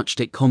Jay touched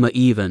it,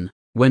 even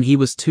when he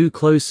was too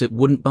close it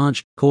wouldn't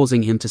budge,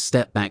 causing him to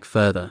step back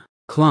further.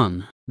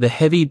 Clun. The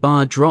heavy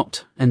bar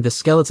dropped, and the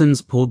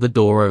skeletons pulled the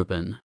door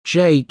open.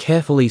 Jay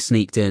carefully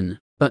sneaked in,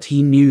 but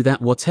he knew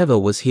that whatever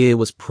was here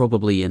was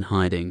probably in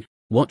hiding,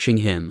 watching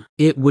him.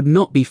 It would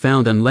not be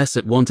found unless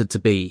it wanted to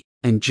be,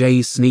 and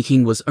Jay's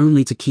sneaking was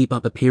only to keep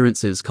up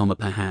appearances,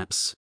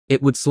 perhaps.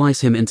 It would slice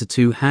him into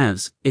 2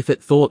 halves if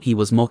it thought he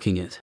was mocking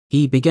it.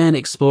 He began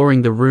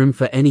exploring the room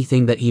for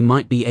anything that he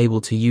might be able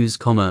to use,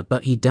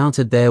 but he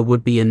doubted there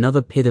would be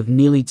another pit of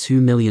nearly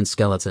 2 million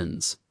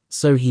skeletons,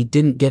 so he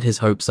didn't get his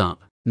hopes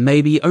up.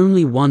 Maybe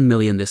only 1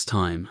 million this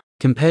time.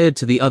 Compared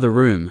to the other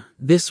room,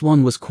 this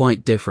one was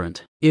quite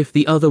different. If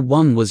the other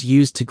one was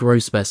used to grow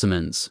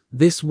specimens,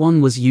 this one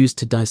was used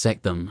to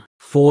dissect them.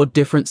 4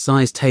 different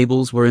size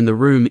tables were in the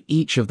room,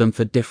 each of them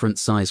for different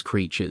size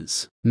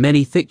creatures.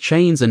 Many thick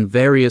chains and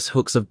various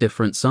hooks of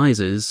different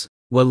sizes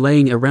were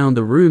laying around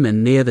the room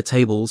and near the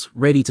tables,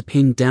 ready to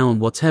pin down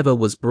whatever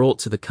was brought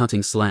to the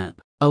cutting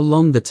slab.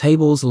 Along the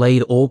tables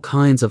laid all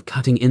kinds of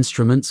cutting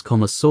instruments,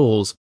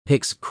 saws,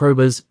 picks,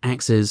 crowbars,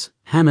 axes,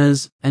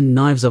 hammers, and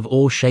knives of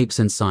all shapes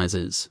and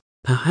sizes.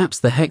 Perhaps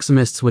the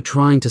hexamists were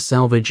trying to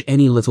salvage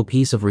any little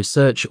piece of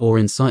research or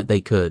insight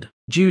they could.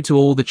 Due to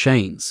all the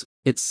chains,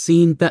 it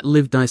seemed that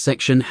live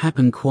dissection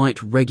happened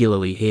quite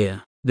regularly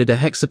here. The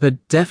dehexapod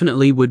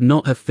definitely would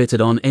not have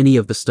fitted on any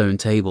of the stone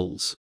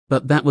tables,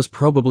 but that was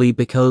probably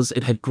because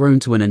it had grown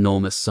to an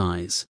enormous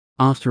size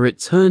after it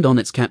turned on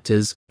its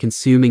captors,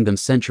 consuming them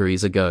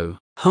centuries ago.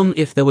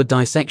 If there were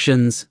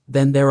dissections,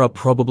 then there are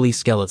probably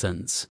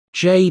skeletons.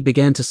 Jay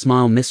began to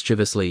smile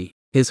mischievously.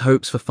 His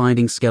hopes for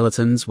finding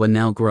skeletons were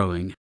now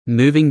growing.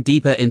 Moving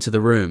deeper into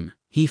the room,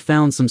 he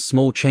found some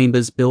small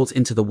chambers built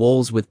into the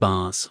walls with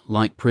bars,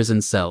 like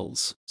prison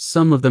cells.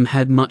 Some of them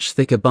had much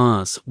thicker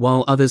bars,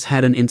 while others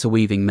had an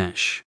interweaving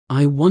mesh.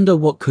 I wonder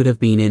what could have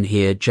been in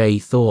here, Jay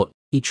thought.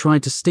 He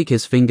tried to stick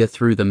his finger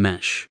through the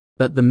mesh,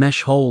 but the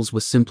mesh holes were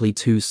simply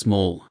too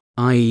small.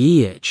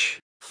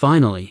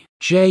 Finally,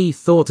 Jay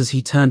thought as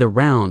he turned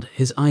around,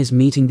 his eyes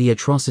meeting the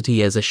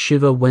atrocity as a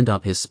shiver went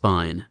up his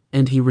spine,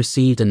 and he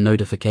received a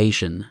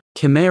notification.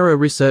 Chimera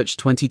research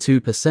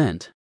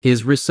 22%.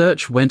 His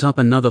research went up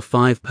another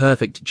 5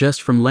 perfect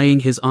just from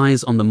laying his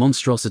eyes on the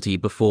monstrosity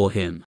before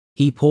him.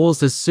 He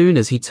paused as soon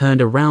as he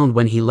turned around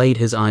when he laid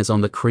his eyes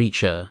on the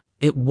creature.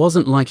 It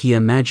wasn't like he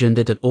imagined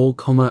it at all,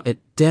 it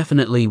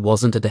definitely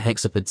wasn't a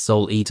dehexapod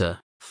soul eater.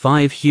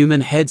 5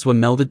 human heads were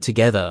melded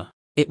together.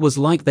 It was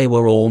like they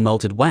were all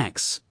melted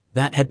wax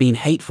that had been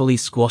hatefully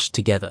squashed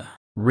together.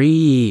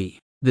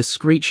 The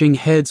screeching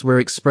heads were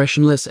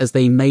expressionless as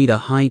they made a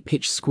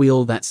high-pitched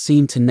squeal that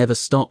seemed to never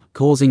stop,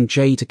 causing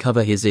Jay to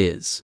cover his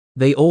ears.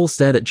 They all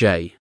stared at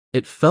Jay.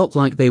 It felt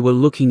like they were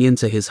looking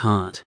into his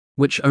heart,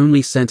 which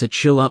only sent a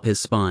chill up his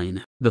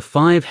spine. The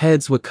 5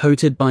 heads were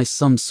coated by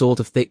some sort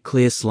of thick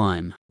clear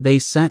slime. They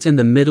sat in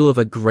the middle of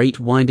a great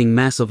winding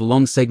mass of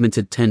long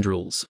segmented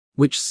tendrils,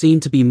 which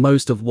seemed to be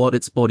most of what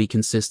its body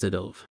consisted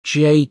of.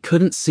 Jay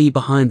couldn't see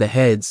behind the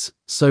heads,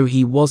 so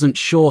he wasn't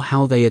sure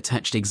how they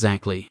attached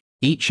exactly.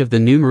 Each of the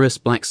numerous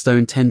black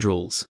stone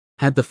tendrils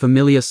had the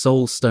familiar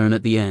soul stone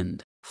at the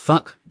end.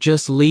 Fuck,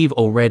 just leave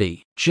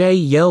already, Jay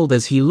yelled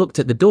as he looked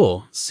at the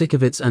door, sick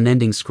of its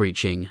unending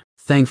screeching.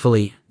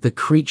 Thankfully, the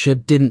creature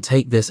didn't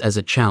take this as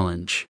a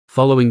challenge.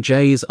 Following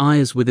Jay's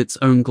eyes with its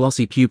own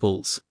glossy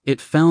pupils,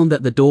 it found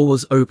that the door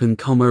was open,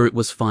 it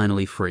was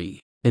finally free.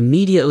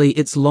 Immediately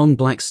its long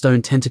black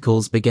stone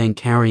tentacles began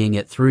carrying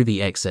it through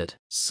the exit.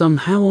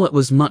 Somehow it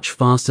was much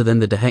faster than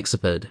the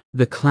dihexapod.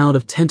 The cloud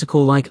of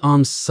tentacle-like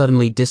arms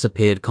suddenly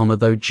disappeared,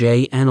 though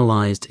Jay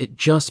analyzed it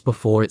just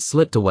before it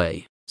slipped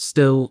away.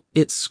 Still,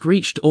 it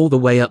screeched all the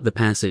way up the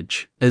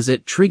passage, as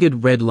it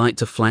triggered red light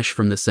to flash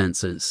from the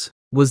sensors.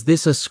 Was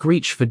this a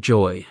screech for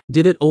joy?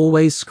 Did it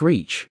always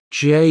screech?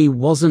 Jay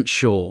wasn't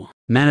sure.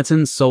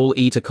 Manhattan Soul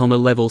Eater,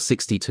 level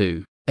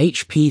 62.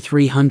 HP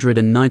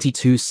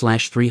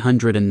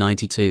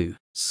 392/392.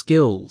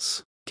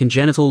 Skills.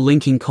 Congenital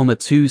linking,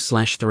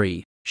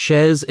 2/3.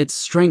 Shares its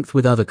strength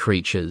with other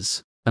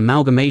creatures.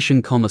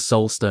 Amalgamation,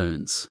 soul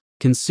stones.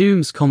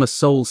 Consumes,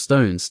 soul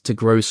stones to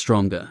grow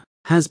stronger.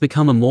 Has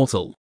become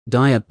immortal.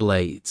 Dire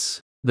blades.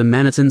 The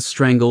Manhattan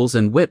strangles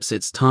and whips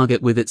its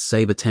target with its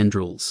saber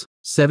tendrils.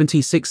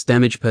 76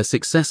 damage per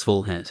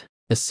successful hit.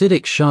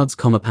 Acidic shards,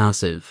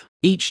 passive.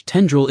 Each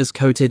tendril is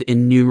coated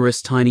in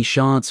numerous tiny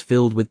shards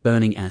filled with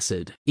burning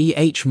acid.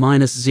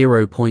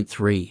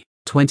 EH-0.3.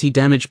 20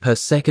 damage per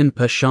second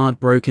per shard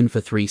broken for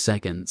 3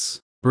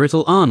 seconds.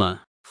 Brittle armor.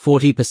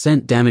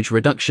 40% damage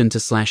reduction to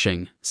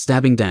slashing,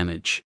 stabbing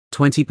damage.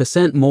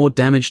 20% more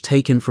damage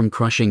taken from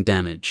crushing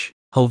damage.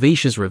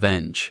 Helvetia's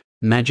Revenge.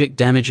 Magic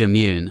damage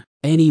immune.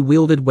 Any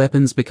wielded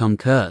weapons become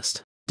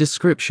cursed.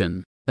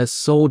 Description. A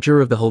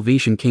soldier of the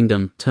Helvetian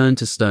kingdom turned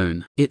to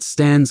stone. It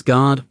stands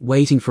guard,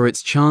 waiting for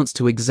its chance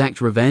to exact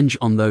revenge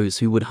on those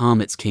who would harm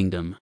its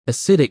kingdom.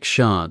 Acidic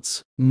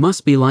shards.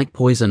 Must be like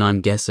poison,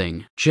 I'm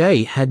guessing.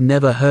 Jay had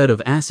never heard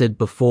of acid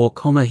before,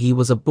 he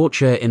was a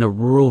butcher in a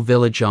rural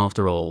village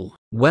after all.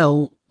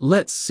 Well,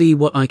 let's see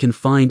what I can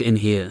find in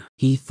here,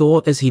 he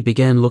thought as he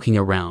began looking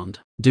around.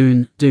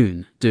 Doon,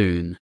 doon,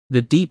 doon.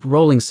 The deep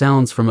rolling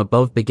sounds from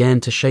above began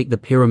to shake the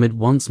pyramid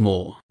once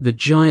more. The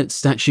giant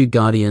statue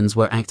guardians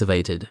were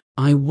activated.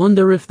 I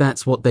wonder if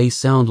that's what they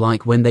sound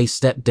like when they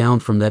step down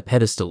from their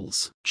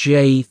pedestals,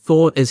 Jay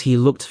thought as he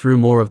looked through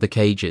more of the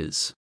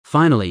cages.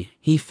 Finally,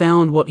 he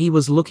found what he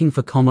was looking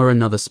for,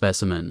 another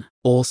specimen.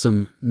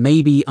 Awesome,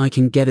 maybe I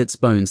can get its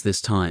bones this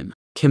time.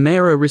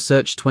 Chimera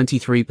research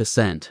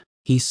 23%.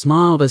 He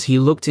smiled as he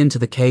looked into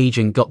the cage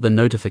and got the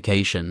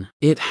notification.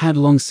 It had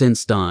long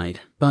since died,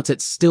 but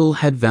it still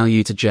had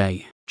value to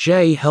Jay.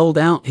 Jay held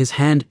out his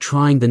hand,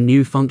 trying the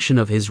new function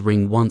of his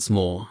ring once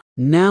more.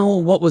 Now,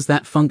 what was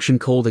that function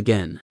called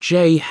again?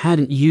 Jay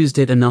hadn't used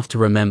it enough to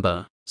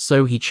remember,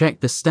 so he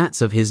checked the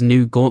stats of his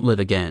new gauntlet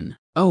again.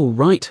 Oh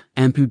right,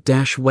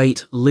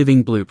 ampu-weight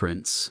living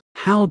blueprints.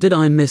 How did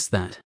I miss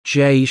that?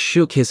 Jay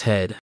shook his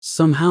head.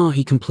 Somehow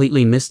he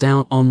completely missed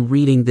out on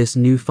reading this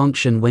new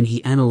function when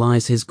he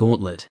analyzed his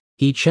gauntlet.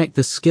 He checked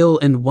the skill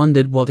and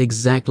wondered what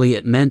exactly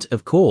it meant.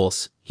 Of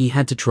course, he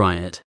had to try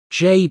it.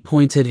 Jay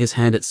pointed his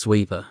hand at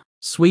Sweeper.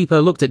 Sweeper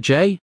looked at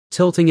Jay,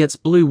 tilting its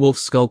blue wolf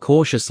skull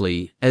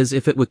cautiously, as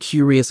if it were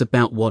curious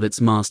about what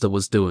its master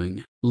was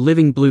doing.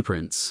 Living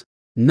blueprints.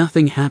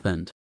 Nothing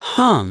happened.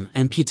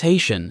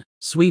 Amputation.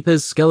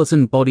 Sweeper's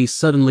skeleton body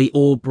suddenly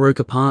all broke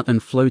apart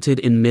and floated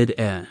in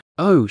mid-air.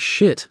 Oh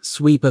shit,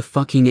 Sweeper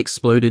fucking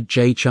exploded,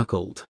 Jay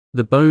chuckled.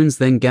 The bones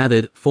then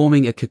gathered,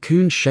 forming a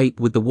cocoon shape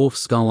with the wolf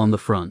skull on the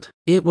front.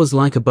 It was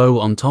like a bow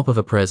on top of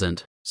a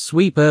present.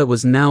 Sweeper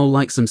was now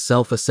like some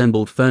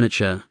self-assembled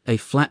furniture, a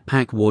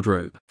flat-pack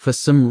wardrobe. For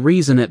some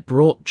reason it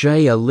brought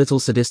Jay a little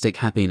sadistic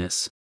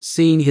happiness,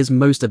 seeing his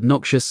most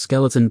obnoxious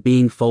skeleton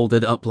being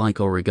folded up like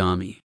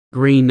origami.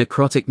 Green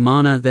necrotic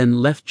mana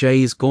then left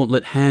Jay's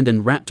gauntlet hand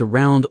and wrapped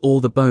around all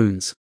the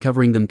bones,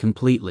 covering them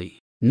completely.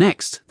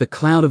 Next, the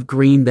cloud of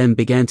green then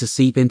began to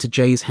seep into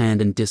Jay's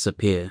hand and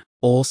disappear.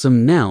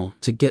 Awesome, now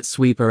to get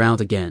Sweeper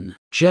out again.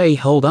 Jay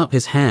held up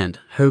his hand,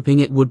 hoping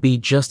it would be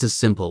just as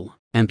simple.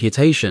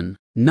 Amputation.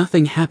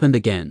 Nothing happened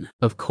again.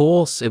 Of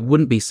course, it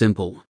wouldn't be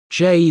simple.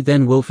 Jay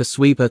then willed for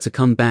Sweeper to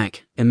come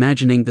back,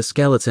 imagining the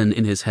skeleton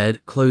in his head.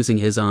 Closing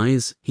his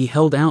eyes, he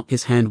held out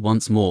his hand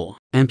once more.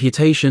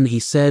 Amputation, he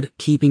said,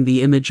 keeping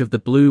the image of the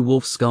blue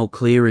wolf skull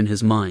clear in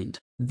his mind.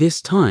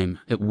 This time,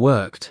 it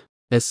worked.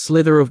 A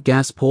slither of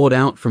gas poured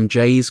out from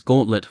Jay's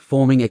gauntlet,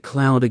 forming a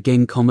cloud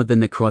again, the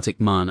necrotic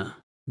mana.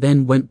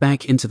 Then went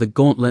back into the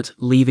gauntlet,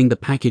 leaving the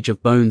package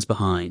of bones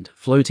behind,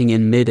 floating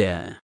in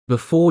mid-air.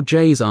 Before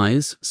Jay's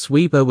eyes,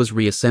 Sweeper was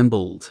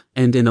reassembled,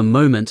 and in a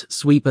moment,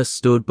 Sweeper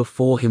stood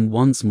before him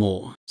once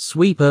more.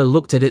 Sweeper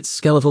looked at its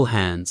skeletal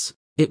hands.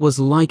 It was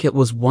like it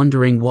was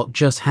wondering what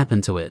just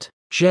happened to it.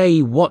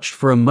 Jay watched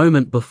for a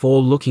moment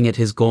before looking at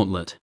his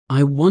gauntlet.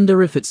 I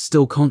wonder if it's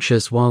still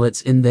conscious while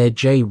it's in there.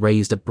 Jay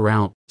raised a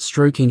brow,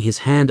 stroking his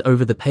hand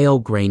over the pale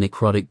grey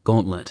necrotic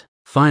gauntlet.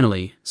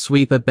 Finally,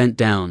 Sweeper bent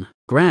down,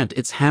 grabbed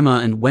its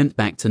hammer and went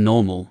back to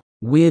normal.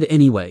 Weird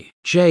anyway.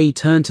 Jay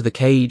turned to the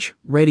cage,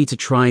 ready to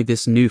try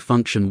this new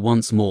function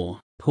once more.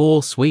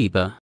 Poor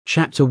Sweeper.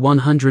 Chapter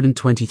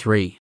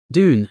 123.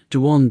 Dune,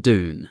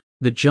 Dune.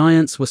 The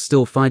giants were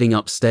still fighting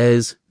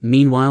upstairs.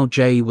 Meanwhile,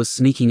 Jay was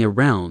sneaking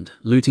around,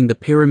 looting the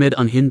pyramid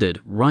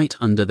unhindered, right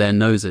under their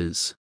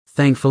noses.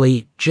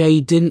 Thankfully,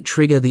 Jay didn't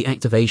trigger the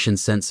activation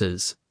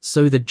sensors,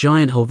 so the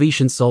giant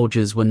Helvetian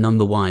soldiers were none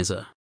the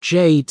wiser.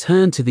 Jay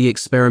turned to the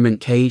experiment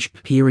cage,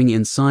 peering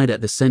inside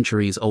at the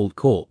centuries-old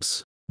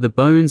corpse. The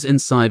bones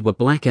inside were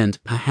blackened,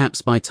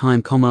 perhaps by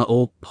time,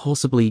 or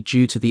possibly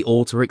due to the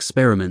altar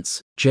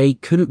experiments. Jay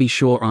couldn't be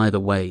sure either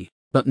way,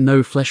 but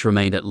no flesh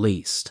remained at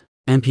least.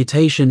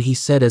 Amputation, he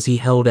said as he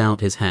held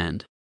out his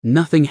hand.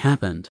 Nothing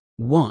happened.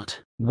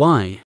 What?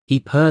 Why? He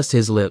pursed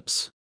his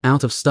lips.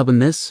 Out of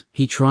stubbornness,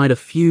 he tried a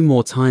few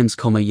more times,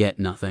 yet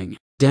nothing.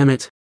 Damn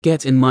it.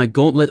 Get in my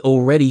gauntlet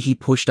already. He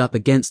pushed up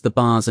against the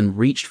bars and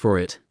reached for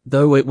it,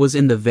 though it was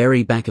in the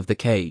very back of the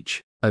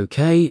cage.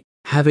 Okay,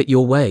 have it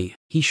your way.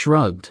 He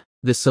shrugged.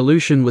 The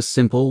solution was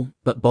simple,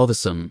 but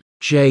bothersome.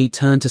 Jay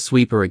turned to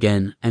Sweeper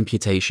again.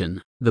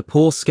 Amputation. The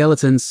poor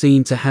skeleton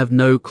seemed to have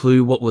no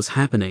clue what was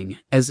happening,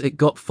 as it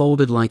got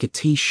folded like a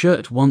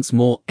t-shirt once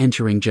more,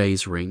 entering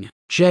Jay's ring.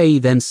 Jay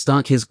then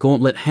stuck his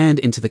gauntlet hand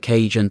into the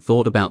cage and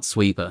thought about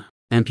Sweeper.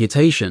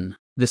 Amputation.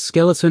 The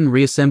skeleton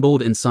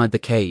reassembled inside the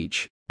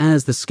cage.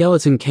 As the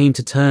skeleton came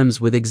to terms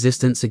with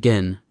existence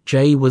again,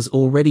 Jay was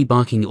already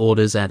barking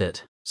orders at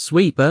it.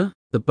 Sweeper.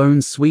 The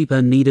bone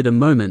sweeper needed a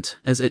moment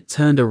as it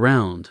turned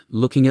around,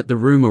 looking at the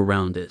room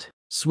around it.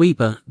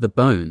 Sweeper, the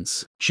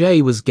bones.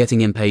 Jay was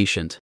getting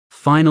impatient.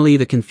 Finally,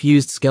 the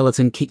confused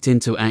skeleton kicked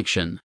into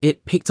action.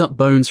 It picked up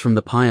bones from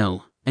the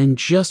pile, and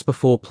just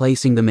before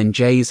placing them in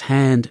Jay's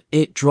hand,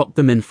 it dropped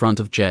them in front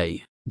of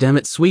Jay. Damn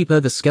it, Sweeper,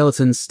 the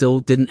skeleton still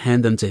didn't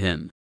hand them to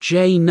him.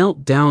 Jay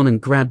knelt down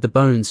and grabbed the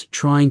bones,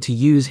 trying to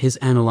use his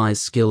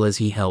analyze skill as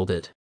he held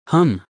it.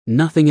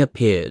 Nothing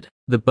appeared.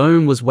 The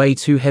bone was way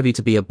too heavy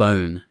to be a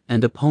bone,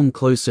 and upon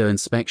closer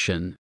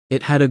inspection,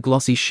 it had a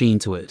glossy sheen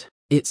to it.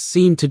 It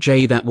seemed to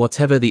Jay that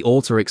whatever the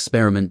altar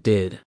experiment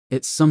did,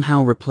 it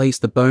somehow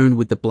replaced the bone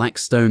with the black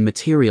stone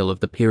material of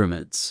the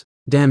pyramids.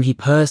 Damn, he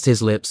pursed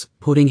his lips,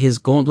 putting his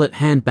gauntlet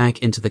hand back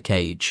into the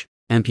cage.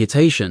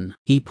 Amputation.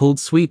 He pulled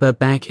Sweeper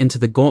back into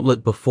the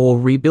gauntlet before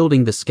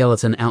rebuilding the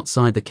skeleton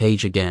outside the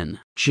cage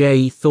again.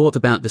 Jay thought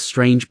about the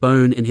strange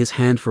bone in his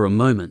hand for a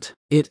moment.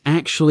 It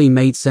actually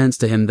made sense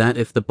to him that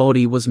if the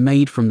body was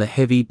made from the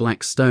heavy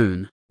black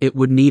stone, it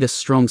would need a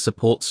strong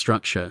support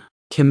structure.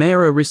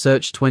 Chimera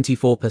research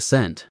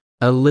 24%.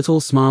 A little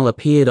smile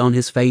appeared on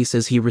his face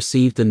as he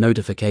received the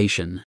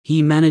notification.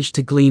 He managed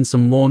to glean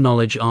some more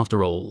knowledge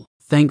after all.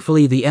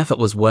 Thankfully, the effort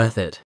was worth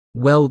it.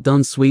 Well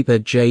done, Sweeper.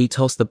 Jay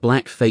tossed the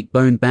black fake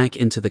bone back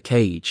into the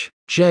cage.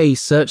 Jay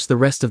searched the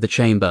rest of the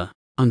chamber.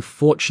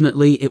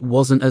 Unfortunately, it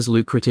wasn't as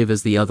lucrative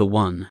as the other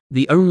one.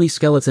 The only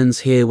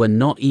skeletons here were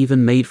not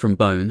even made from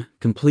bone,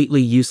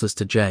 completely useless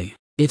to Jay.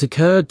 It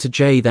occurred to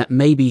Jay that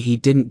maybe he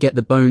didn't get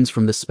the bones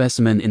from the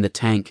specimen in the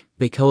tank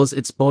because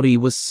its body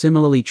was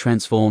similarly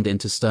transformed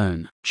into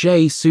stone.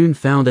 Jay soon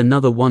found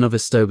another one of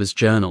Estoba's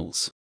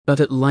journals,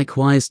 but it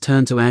likewise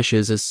turned to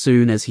ashes as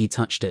soon as he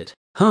touched it.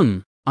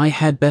 I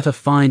had better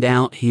find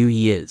out who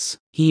he is.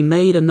 He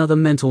made another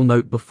mental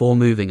note before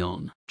moving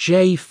on.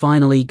 Jay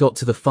finally got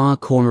to the far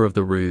corner of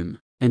the room,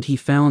 and he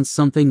found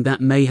something that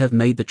may have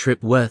made the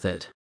trip worth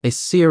it. A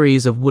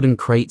series of wooden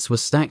crates were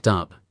stacked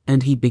up,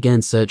 and he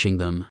began searching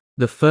them.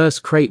 The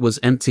first crate was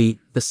empty,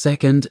 the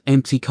second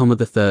empty,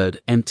 the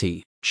third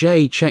empty.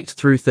 Jay checked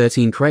through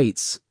 13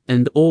 crates,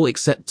 and all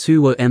except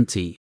 2 were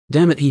empty.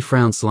 Damn it, he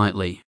frowned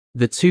slightly.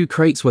 The 2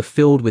 crates were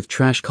filled with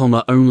trash,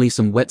 only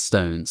some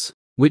whetstones,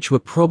 which were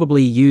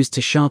probably used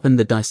to sharpen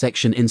the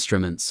dissection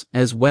instruments,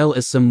 as well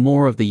as some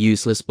more of the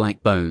useless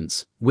black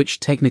bones, which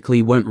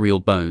technically weren't real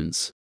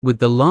bones. With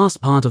the last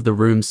part of the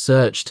room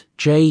searched,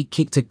 Jay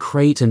kicked a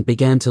crate and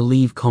began to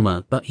leave,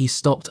 but he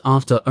stopped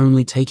after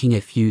only taking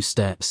a few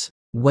steps.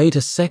 Wait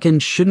a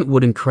second, shouldn't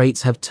wooden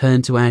crates have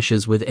turned to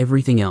ashes with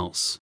everything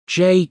else?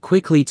 Jay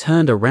quickly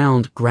turned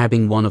around,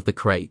 grabbing one of the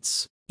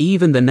crates.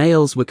 Even the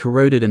nails were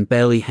corroded and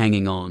barely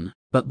hanging on,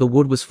 but the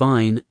wood was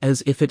fine,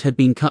 as if it had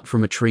been cut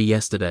from a tree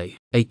yesterday.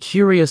 A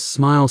curious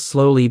smile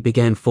slowly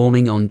began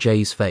forming on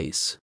Jay's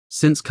face.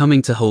 Since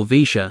coming to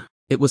Helvetia,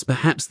 it was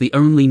perhaps the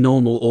only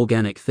normal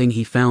organic thing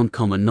he found,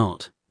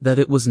 not that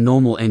it was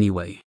normal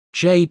anyway.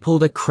 Jay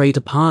pulled a crate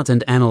apart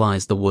and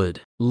analyzed the wood.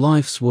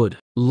 Life's wood.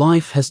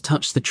 Life has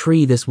touched the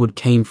tree this wood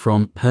came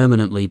from,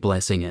 permanently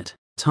blessing it.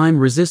 Time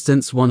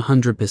resistance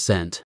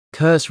 100%.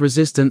 Curse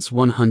resistance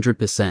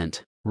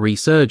 100%.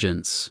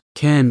 Resurgence.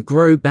 Can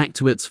grow back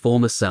to its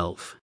former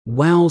self.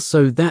 Wow,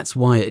 so that's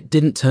why it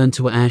didn't turn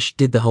to ash.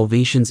 Did the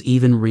Helvetians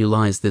even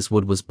realize this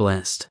wood was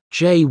blessed?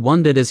 Jay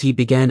wondered as he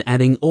began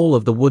adding all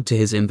of the wood to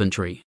his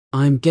inventory.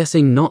 I'm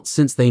guessing not,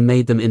 since they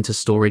made them into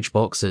storage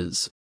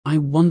boxes. I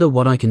wonder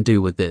what I can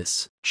do with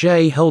this.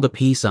 Jay held a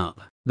piece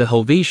up. The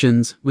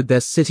Helvetians, with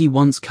their city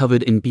once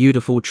covered in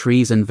beautiful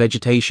trees and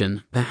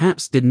vegetation,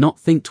 perhaps did not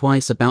think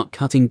twice about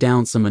cutting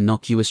down some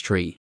innocuous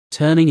tree,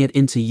 turning it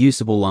into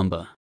usable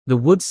lumber. The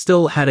wood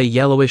still had a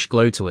yellowish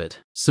glow to it.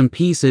 Some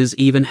pieces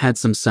even had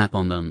some sap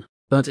on them,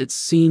 but it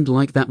seemed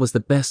like that was the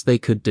best they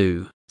could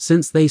do,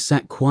 since they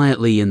sat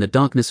quietly in the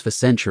darkness for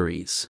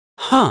centuries.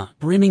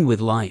 Brimming with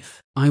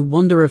life. I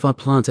wonder if I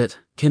plant it,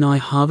 can I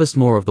harvest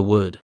more of the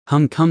wood?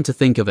 Come to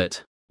think of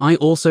it, I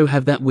also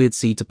have that weird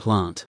seed to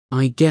plant.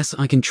 I guess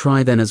I can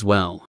try then as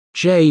well.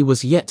 Jay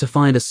was yet to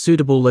find a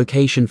suitable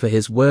location for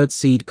his word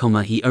seed,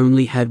 he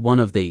only had one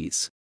of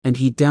these, and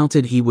he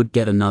doubted he would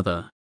get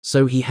another,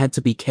 so he had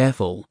to be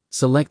careful,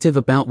 selective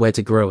about where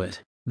to grow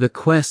it. The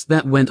quest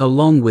that went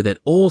along with it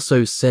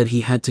also said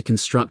he had to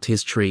construct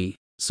his tree,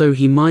 so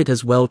he might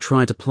as well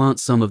try to plant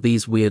some of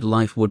these weird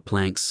life wood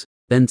planks.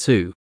 Then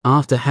too,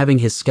 after having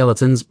his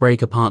skeletons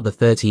break apart the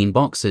 13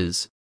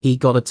 boxes, he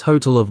got a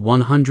total of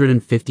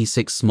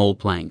 156 small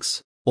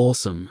planks.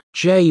 Awesome.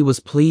 Jay was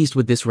pleased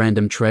with this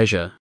random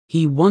treasure.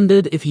 He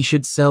wondered if he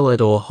should sell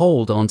it or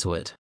hold onto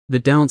it. The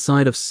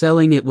downside of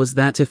selling it was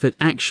that if it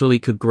actually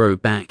could grow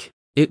back,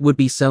 it would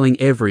be selling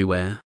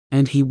everywhere,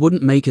 and he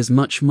wouldn't make as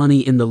much money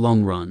in the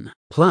long run.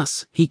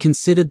 Plus, he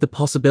considered the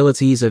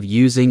possibilities of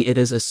using it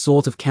as a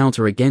sort of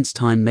counter against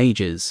time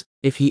mages,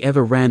 if he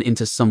ever ran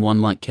into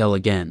someone like Kel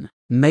again.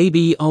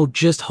 Maybe I'll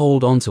just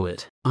hold onto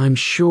it. I'm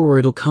sure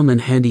it'll come in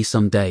handy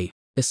someday,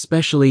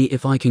 especially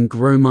if I can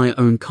grow my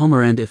own,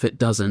 and if it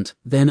doesn't,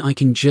 then I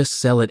can just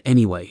sell it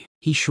anyway.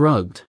 He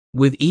shrugged.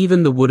 With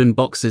even the wooden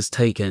boxes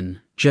taken,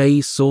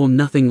 Jay saw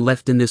nothing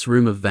left in this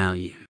room of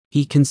value.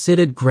 He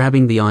considered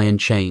grabbing the iron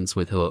chains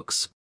with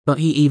hooks, but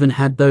he even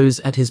had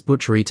those at his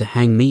butchery to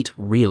hang meat.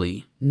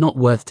 Really, not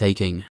worth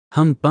taking.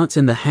 But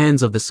in the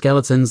hands of the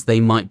skeletons they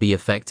might be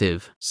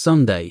effective.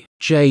 Someday.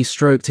 Jay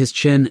stroked his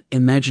chin,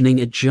 imagining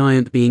a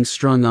giant being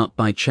strung up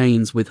by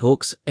chains with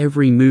hooks.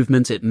 Every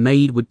movement it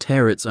made would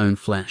tear its own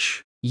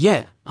flesh.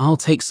 Yeah, I'll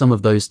take some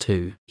of those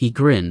too. He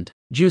grinned.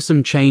 Do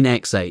some chain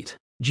X8.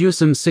 Do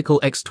some sickle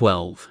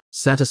X12.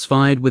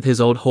 Satisfied with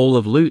his odd haul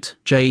of loot,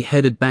 Jay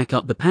headed back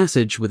up the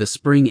passage with a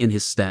spring in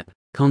his step,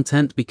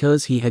 content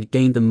because he had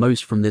gained the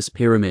most from this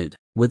pyramid,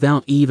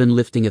 without even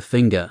lifting a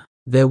finger.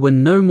 There were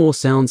no more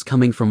sounds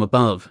coming from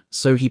above,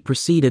 so he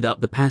proceeded up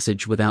the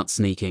passage without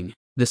sneaking.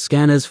 The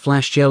scanners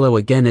flashed yellow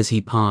again as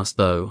he passed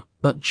though,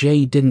 but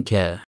Jay didn't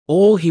care.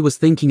 All he was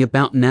thinking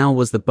about now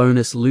was the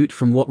bonus loot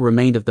from what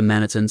remained of the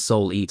Manitan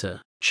Soul Eater.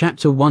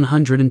 Chapter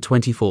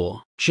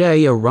 124.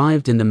 Jay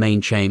arrived in the main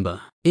chamber.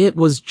 It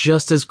was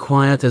just as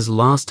quiet as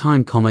last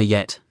time,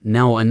 yet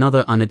now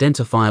another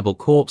unidentifiable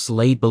corpse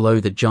laid below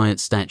the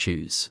giant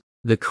statues.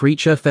 The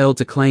creature failed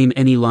to claim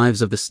any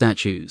lives of the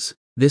statues,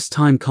 this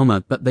time,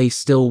 but they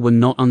still were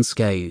not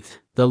unscathed.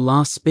 The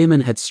last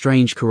spearman had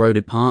strange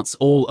corroded parts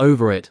all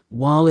over it,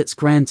 while its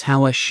grand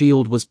tower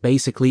shield was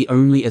basically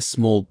only a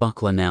small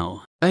buckler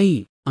now.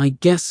 I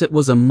guess it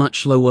was a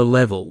much lower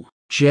level.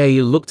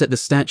 Jay looked at the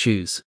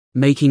statues,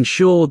 making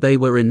sure they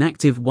were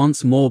inactive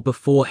once more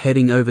before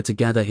heading over to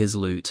gather his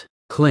loot.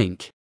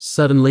 Clink.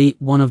 Suddenly,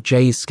 one of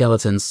Jay's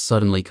skeletons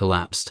suddenly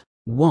collapsed.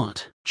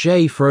 What?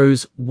 Jay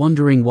froze,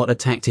 wondering what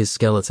attacked his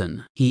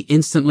skeleton. He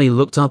instantly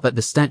looked up at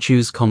the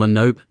statues,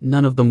 nope,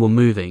 none of them were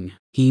moving.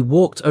 He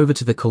walked over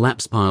to the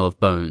collapsed pile of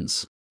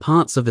bones.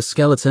 Parts of the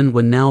skeleton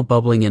were now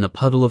bubbling in a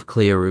puddle of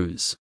clear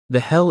ooze. The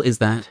hell is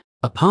that?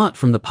 Apart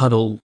from the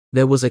puddle,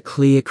 there was a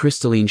clear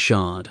crystalline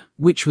shard,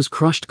 which was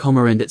crushed,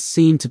 and it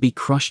seemed to be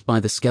crushed by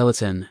the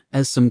skeleton,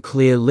 as some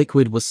clear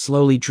liquid was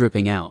slowly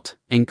dripping out,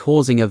 and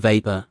causing a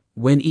vapor,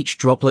 when each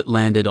droplet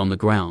landed on the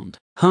ground.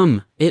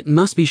 It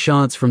must be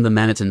shards from the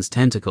Manitan's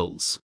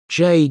tentacles.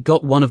 Jay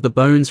got one of the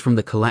bones from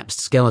the collapsed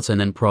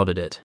skeleton and prodded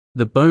it.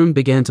 The bone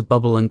began to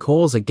bubble and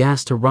cause a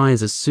gas to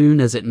rise as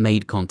soon as it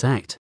made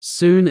contact.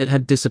 Soon it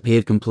had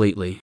disappeared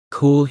completely.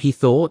 Cool, he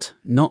thought,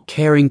 not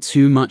caring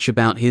too much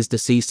about his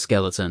deceased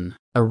skeleton.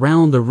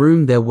 Around the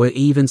room there were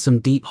even some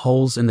deep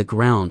holes in the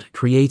ground,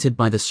 created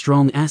by the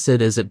strong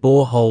acid as it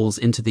bore holes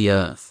into the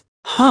earth.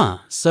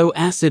 So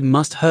acid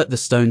must hurt the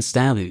stone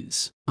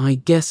statues. I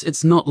guess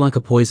it's not like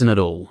a poison at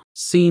all.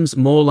 Seems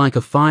more like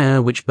a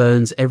fire which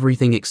burns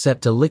everything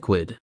except a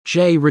liquid.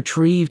 Jay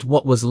retrieved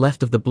what was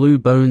left of the blue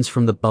bones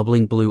from the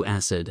bubbling blue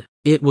acid.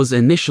 It was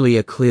initially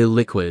a clear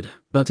liquid,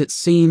 but it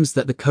seems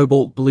that the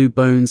cobalt blue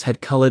bones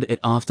had colored it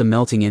after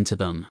melting into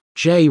them.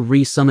 Jay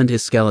resummoned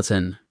his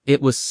skeleton.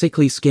 It was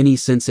sickly skinny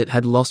since it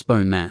had lost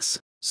bone mass,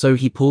 so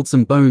he pulled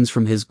some bones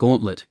from his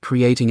gauntlet,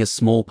 creating a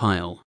small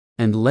pile,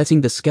 and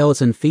letting the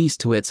skeleton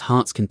feast to its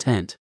heart's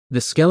content. The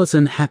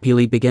skeleton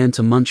happily began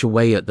to munch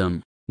away at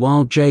them,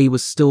 while Jay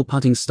was still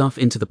putting stuff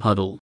into the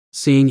puddle,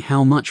 seeing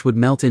how much would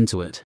melt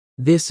into it.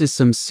 This is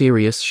some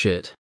serious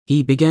shit.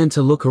 He began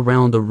to look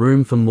around the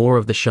room for more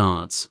of the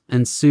shards,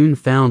 and soon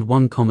found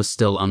one,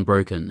 still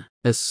unbroken.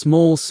 A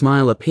small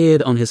smile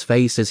appeared on his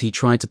face as he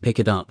tried to pick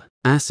it up.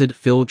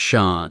 Acid-filled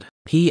shard.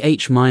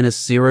 pH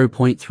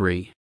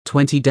 -0.3.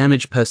 20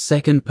 damage per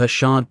second per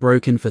shard,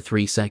 broken for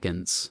 3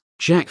 seconds.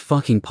 Jack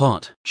fucking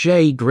pot.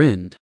 Jay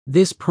grinned.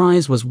 This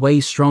prize was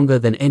way stronger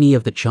than any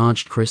of the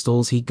charged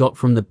crystals he got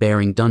from the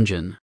Bearing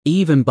Dungeon.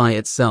 Even by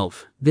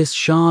itself, this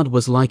shard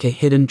was like a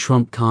hidden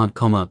trump card,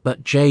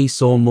 but Jay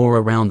saw more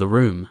around the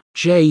room.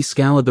 Jay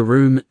scoured the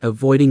room,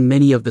 avoiding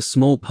many of the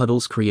small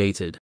puddles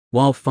created,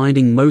 while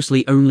finding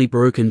mostly only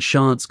broken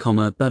shards,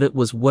 but it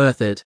was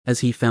worth it, as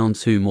he found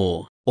 2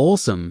 more.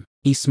 Awesome.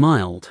 He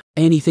smiled.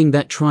 Anything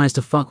that tries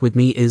to fuck with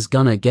me is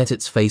gonna get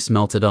its face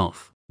melted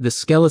off. The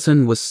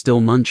skeleton was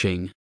still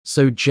munching,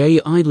 so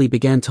Jay idly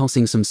began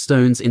tossing some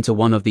stones into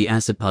one of the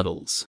acid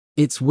puddles.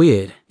 It's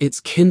weird. It's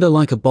kinda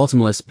like a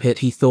bottomless pit,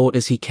 he thought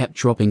as he kept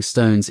dropping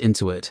stones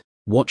into it,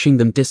 watching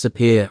them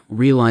disappear,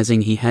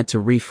 realizing he had to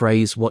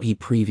rephrase what he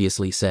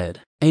previously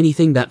said.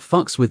 Anything that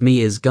fucks with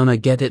me is gonna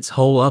get its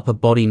whole upper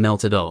body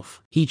melted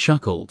off, he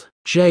chuckled.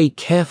 Jay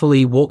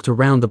carefully walked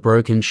around the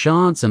broken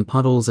shards and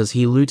puddles as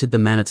he looted the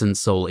Manhattan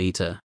Soul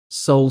Eater.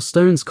 Soul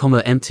stones,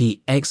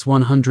 empty,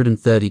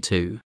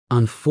 X132.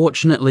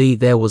 Unfortunately,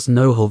 there was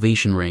no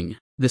Helvetian ring.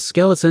 The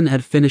skeleton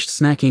had finished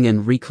snacking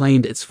and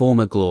reclaimed its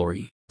former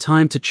glory.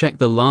 Time to check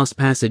the last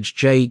passage.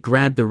 Jay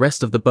grabbed the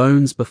rest of the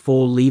bones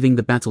before leaving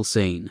the battle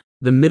scene.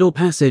 The middle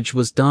passage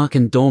was dark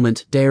and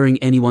dormant, daring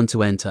anyone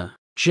to enter.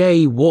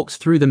 Jay walked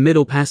through the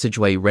middle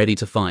passageway ready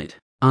to fight.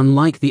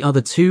 Unlike the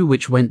other two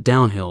which went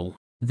downhill,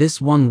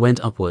 this one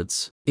went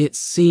upwards. It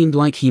seemed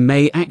like he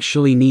may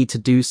actually need to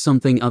do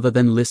something other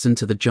than listen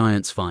to the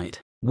giants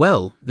fight.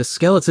 Well, the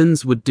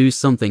skeletons would do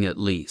something at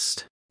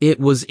least. It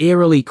was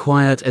eerily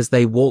quiet as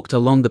they walked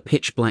along the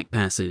pitch-black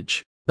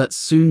passage. But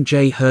soon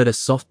Jay heard a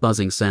soft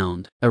buzzing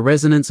sound, a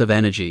resonance of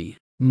energy.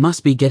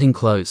 Must be getting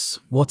close.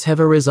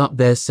 Whatever is up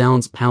there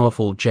sounds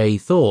powerful, Jay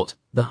thought,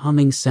 the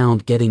humming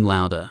sound getting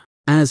louder.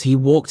 As he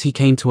walked, he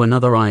came to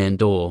another iron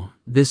door.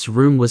 This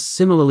room was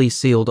similarly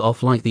sealed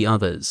off like the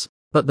others,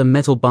 but the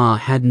metal bar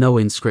had no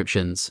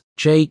inscriptions.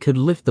 Jay could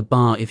lift the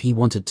bar if he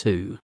wanted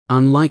to.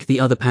 Unlike the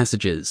other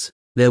passages,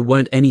 there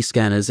weren't any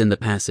scanners in the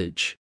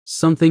passage.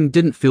 Something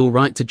didn't feel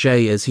right to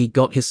Jay as he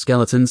got his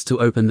skeletons to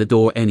open the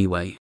door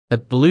anyway. A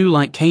blue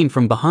light came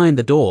from behind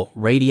the door,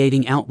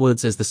 radiating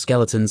outwards as the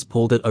skeletons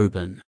pulled it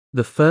open.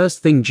 The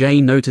first thing Jay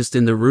noticed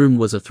in the room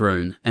was a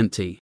throne,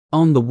 empty.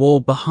 On the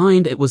wall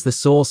behind it was the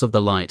source of the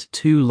light,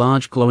 two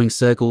large glowing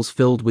circles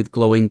filled with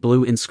glowing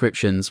blue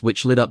inscriptions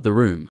which lit up the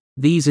room.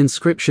 These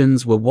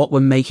inscriptions were what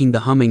were making the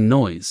humming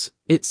noise.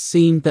 It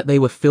seemed that they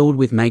were filled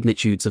with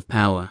magnitudes of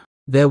power.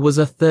 There was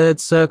a third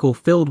circle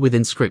filled with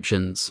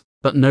inscriptions,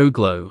 but no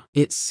glow.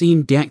 It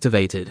seemed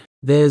deactivated.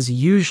 There's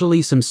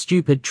usually some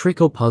stupid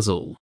trick or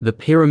puzzle. The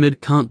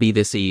pyramid can't be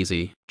this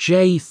easy,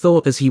 Jay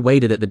thought as he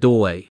waited at the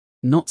doorway,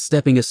 not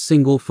stepping a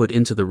single foot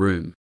into the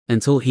room,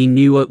 until he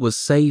knew it was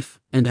safe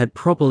and had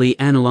properly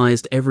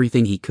analyzed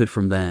everything he could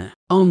from there.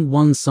 On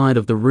one side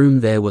of the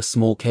room there were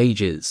small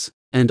cages,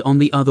 and on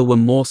the other were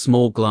more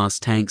small glass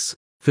tanks,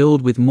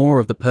 filled with more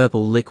of the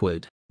purple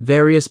liquid.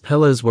 Various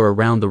pillars were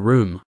around the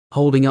room,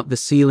 holding up the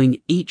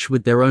ceiling, each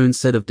with their own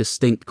set of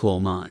distinct claw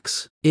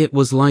marks. It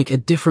was like a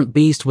different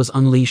beast was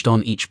unleashed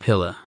on each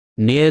pillar.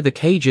 Near the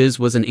cages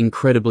was an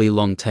incredibly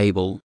long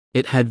table.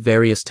 It had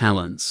various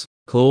talons,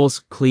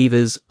 claws,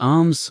 cleavers,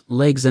 arms,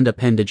 legs and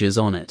appendages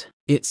on it.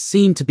 It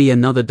seemed to be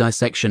another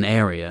dissection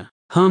area.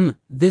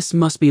 This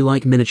must be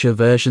like miniature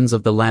versions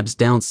of the labs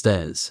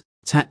downstairs.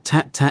 Tap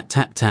tap tap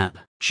tap tap.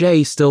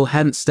 Jay still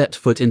hadn't stepped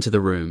foot into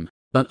the room,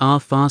 but a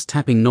fast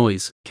tapping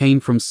noise came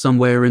from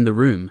somewhere in the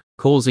room,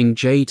 causing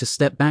Jay to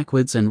step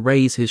backwards and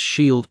raise his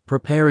shield,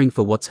 preparing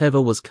for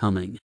whatever was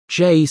coming.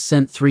 Jay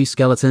sent 3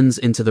 skeletons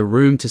into the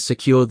room to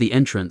secure the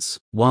entrance,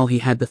 while he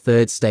had the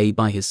third stay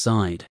by his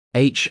side.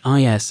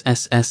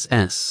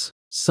 HISSSS.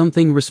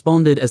 Something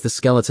responded as the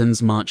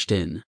skeletons marched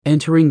in.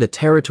 Entering the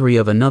territory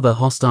of another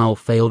hostile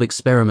failed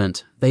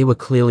experiment, they were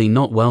clearly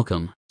not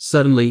welcome.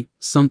 Suddenly,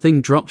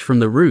 something dropped from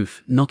the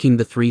roof, knocking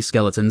the 3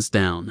 skeletons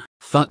down.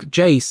 Fuck,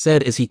 Jay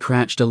said as he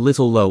crouched a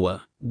little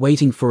lower,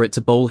 waiting for it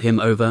to bowl him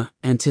over,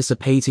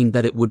 anticipating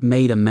that it would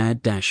make a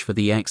mad dash for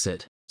the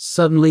exit.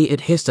 Suddenly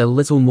it hissed a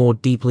little more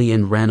deeply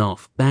and ran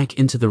off, back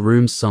into the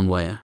room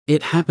somewhere.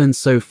 It happened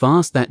so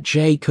fast that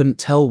Jay couldn't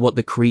tell what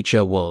the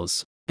creature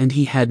was, and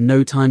he had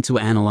no time to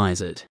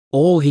analyze it.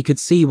 All he could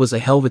see was a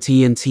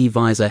Helvetian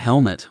T-visor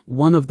helmet,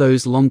 one of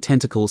those long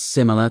tentacles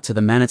similar to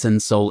the Manhattan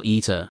Soul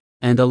Eater,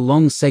 and a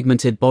long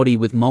segmented body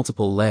with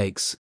multiple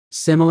legs,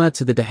 similar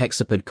to the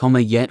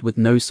dehexapod, yet with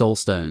no soul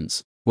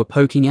stones, were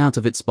poking out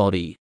of its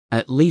body,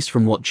 at least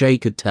from what Jay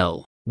could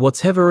tell.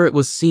 Whatever it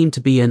was seemed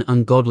to be an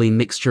ungodly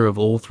mixture of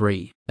all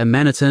 3. A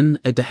Manhattan,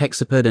 a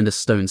dehexapod and a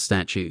stone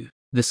statue.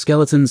 The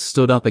skeletons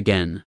stood up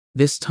again.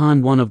 This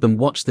time one of them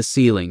watched the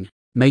ceiling,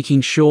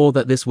 making sure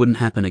that this wouldn't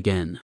happen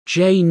again.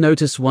 Jay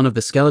noticed one of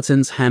the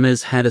skeleton's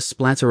hammers had a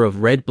splatter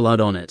of red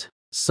blood on it.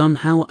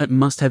 Somehow it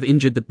must have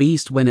injured the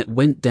beast when it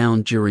went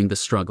down during the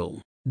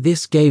struggle.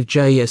 This gave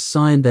Jay a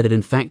sign that it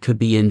in fact could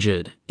be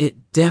injured.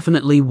 It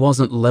definitely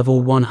wasn't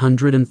level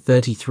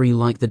 133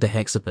 like the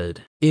dehexapod.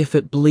 If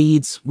it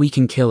bleeds, we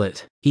can kill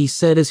it, he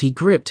said as he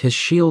gripped his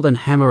shield and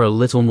hammer a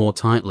little more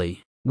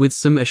tightly. With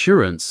some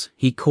assurance,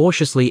 he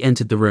cautiously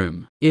entered the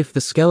room. If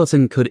the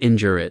skeleton could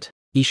injure it,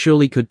 he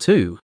surely could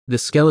too. The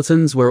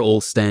skeletons were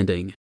all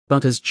standing,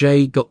 but as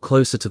Jay got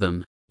closer to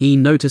them, he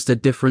noticed a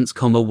difference,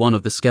 one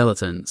of the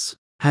skeletons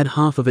had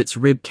half of its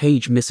rib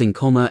cage missing,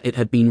 it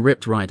had been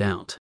ripped right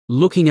out.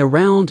 Looking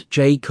around,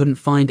 Jay couldn't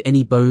find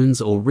any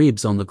bones or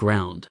ribs on the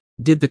ground.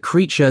 Did the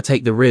creature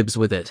take the ribs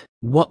with it?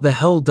 What the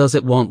hell does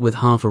it want with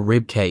half a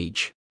rib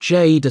cage?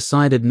 Jay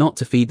decided not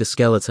to feed the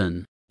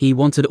skeleton. He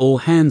wanted all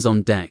hands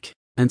on deck,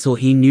 until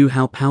he knew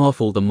how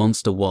powerful the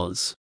monster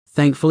was.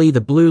 Thankfully,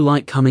 the blue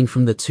light coming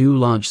from the 2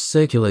 large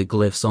circular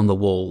glyphs on the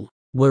wall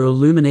were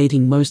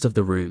illuminating most of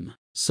the room.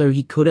 so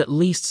he could at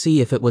least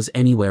see if it was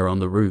anywhere on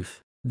the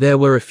roof. There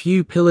were a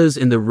few pillars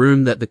in the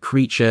room that the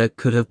creature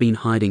could have been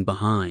hiding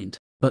behind,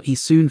 but he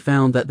soon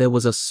found that there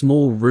was a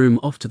small room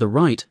off to the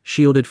right,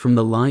 shielded from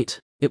the light.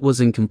 It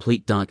was in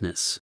complete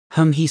darkness.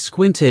 He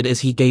squinted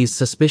as he gazed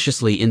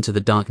suspiciously into the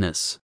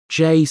darkness.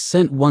 Jay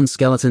sent one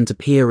skeleton to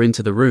peer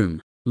into the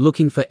room,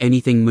 looking for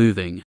anything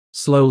moving.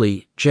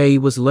 Slowly, Jay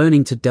was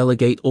learning to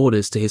delegate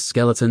orders to his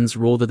skeletons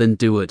rather than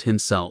do it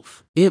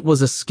himself. It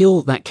was a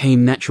skill that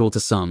came natural to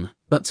some,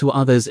 but to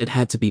others it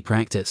had to be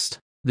practiced.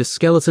 The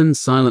skeleton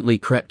silently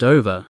crept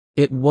over.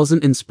 It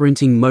wasn't in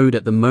sprinting mode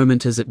at the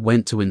moment as it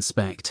went to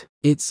inspect.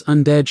 Its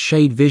undead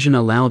shade vision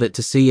allowed it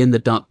to see in the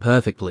dark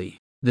perfectly.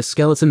 The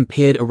skeleton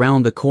peered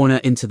around the corner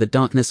into the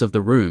darkness of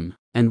the room,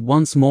 and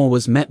once more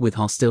was met with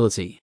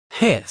hostility.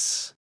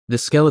 Hiss! The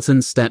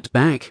skeleton stepped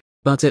back,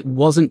 but it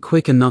wasn't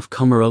quick enough.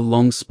 A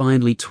long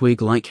spindly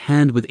twig-like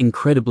hand with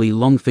incredibly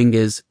long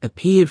fingers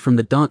appeared from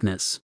the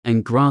darkness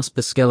and grasped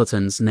the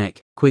skeleton's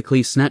neck,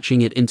 quickly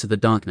snatching it into the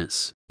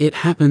darkness. It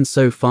happened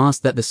so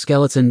fast that the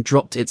skeleton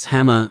dropped its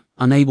hammer,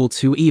 unable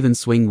to even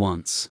swing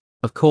once.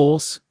 Of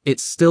course, it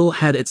still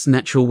had its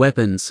natural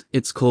weapons,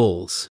 its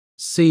claws.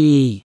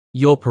 See,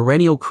 your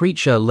perennial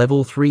creature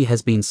level 3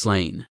 has been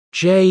slain.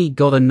 Jay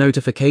got a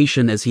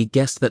notification as he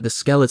guessed that the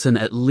skeleton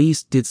at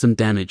least did some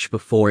damage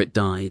before it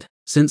died,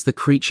 since the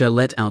creature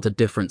let out a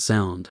different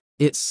sound.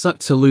 It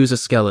sucked to lose a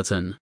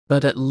skeleton,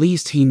 but at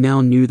least he now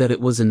knew that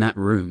it was in that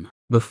room.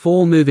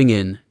 Before moving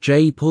in,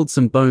 Jay pulled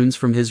some bones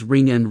from his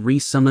ring and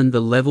re-summoned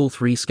the level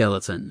 3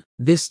 skeleton.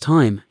 This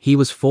time, he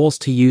was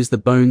forced to use the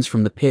bones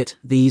from the pit.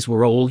 These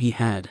were all he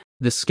had.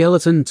 The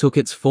skeleton took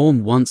its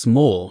form once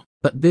more,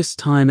 but this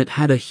time it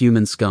had a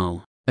human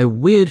skull. A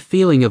weird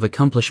feeling of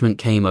accomplishment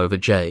came over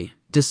Jay,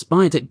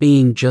 despite it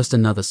being just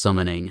another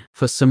summoning.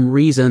 For some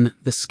reason,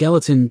 the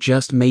skeleton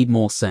just made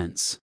more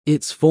sense.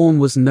 Its form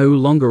was no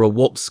longer a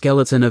warped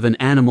skeleton of an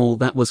animal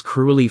that was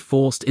cruelly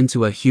forced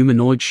into a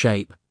humanoid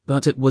shape,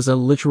 but it was a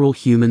literal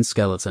human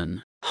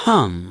skeleton.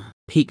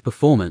 Peak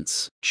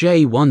performance.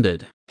 Jay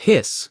wondered.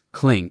 Hiss,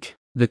 clink.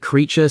 The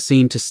creature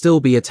seemed to still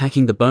be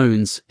attacking the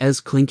bones as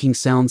clinking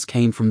sounds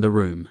came from the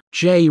room.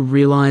 Jay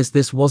realized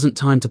this wasn't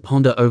time to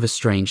ponder over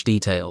strange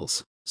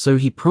details, so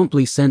he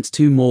promptly sent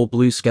 2 more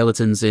blue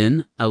skeletons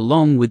in,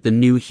 along with the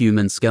new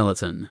human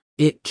skeleton.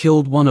 It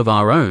killed one of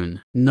our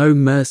own. No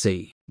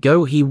mercy.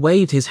 Go, he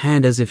waved his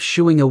hand as if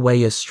shooing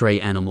away a stray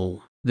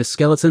animal. The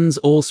skeletons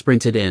all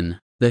sprinted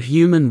in, the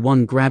human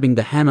one grabbing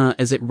the hammer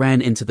as it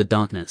ran into the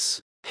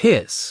darkness.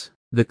 Hiss.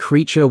 The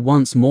creature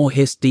once more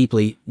hissed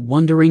deeply,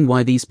 wondering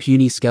why these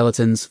puny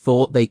skeletons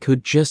thought they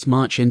could just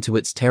march into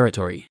its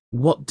territory.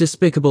 What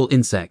despicable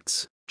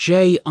insects.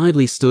 Jay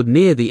idly stood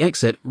near the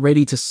exit,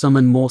 ready to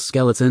summon more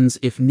skeletons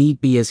if need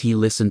be as he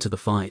listened to the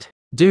fight.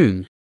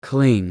 Doong,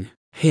 cling,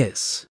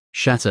 hiss,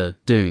 shatter,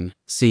 doong,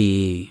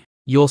 CE.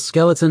 Your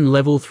skeleton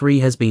level 3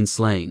 has been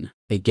slain.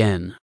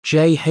 Again.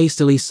 Jay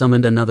hastily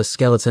summoned another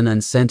skeleton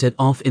and sent it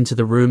off into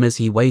the room as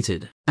he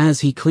waited.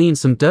 As he cleaned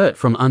some dirt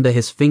from under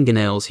his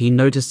fingernails, he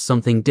noticed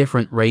something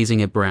different,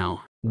 raising a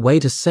brow.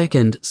 Wait a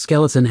second,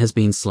 skeleton has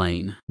been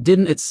slain.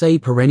 Didn't it say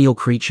perennial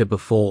creature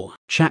before?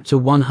 Chapter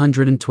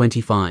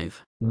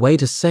 125.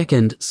 Wait a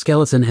second,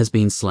 skeleton has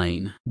been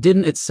slain.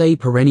 Didn't it say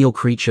perennial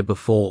creature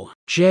before?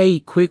 Jay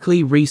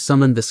quickly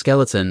re-summoned the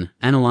skeleton,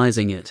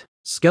 analyzing it.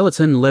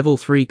 Skeleton level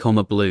 3,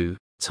 blue.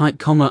 Type,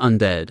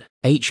 undead.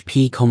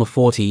 HP,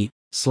 40/40.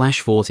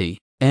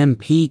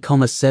 MP,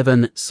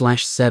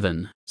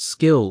 7/7.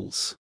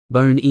 Skills.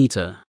 Bone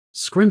Eater.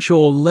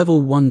 Scrimshaw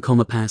level 1,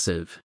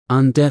 passive.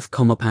 Undeath,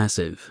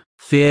 passive.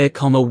 Fear,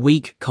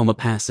 weak,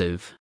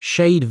 passive.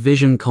 Shade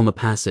Vision,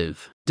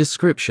 passive.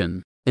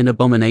 Description. In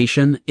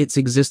Abomination, its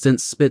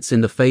existence spits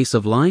in the face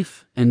of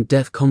life, and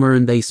death,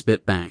 and they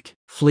spit back.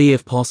 Flee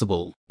if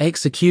possible.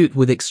 Execute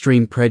with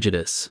extreme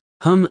prejudice.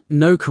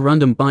 No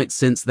corundum bite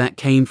since that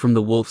came from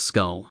the wolf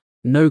skull.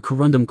 No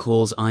corundum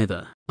claws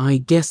either. I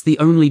guess the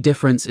only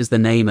difference is the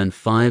name and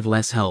 5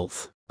 less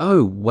health.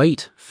 Oh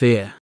wait,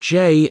 fear.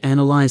 Jay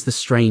analyzed the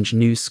strange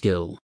new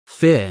skill.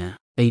 Fear.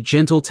 A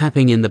gentle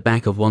tapping in the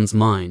back of one's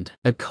mind.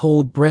 A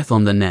cold breath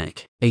on the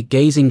neck. A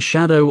gazing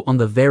shadow on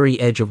the very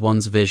edge of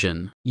one's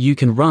vision. You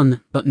can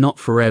run, but not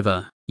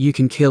forever. You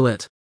can kill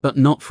it, but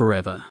not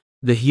forever.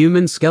 The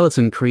human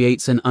skeleton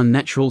creates an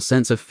unnatural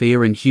sense of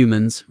fear in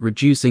humans,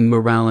 reducing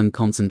morale and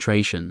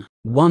concentration.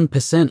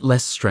 1%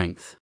 less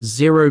strength.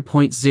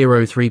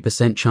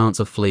 0.03% chance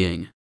of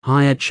fleeing.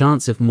 Higher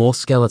chance if more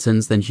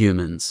skeletons than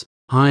humans.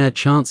 Higher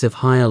chance if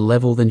higher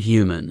level than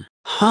human.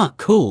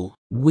 Cool.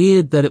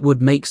 Weird that it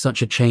would make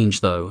such a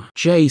change though.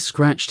 Jay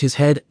scratched his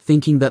head,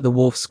 thinking that the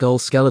wolf skull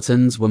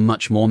skeletons were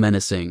much more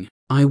menacing.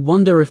 I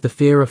wonder if the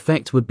fear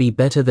effect would be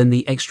better than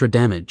the extra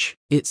damage.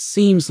 It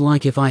seems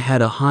like if I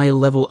had a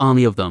high-level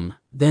army of them,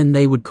 then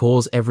they would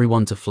cause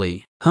everyone to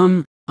flee.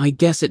 I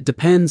guess it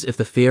depends if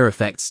the fear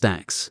effect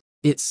stacks.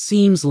 It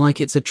seems like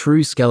it's a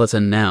true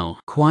skeleton now,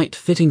 quite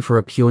fitting for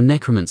a pure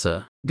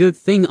necromancer. Good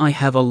thing I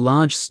have a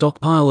large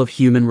stockpile of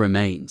human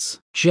remains.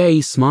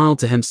 Jay smiled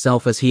to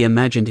himself as he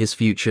imagined his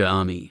future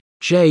army.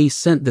 Jay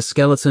sent the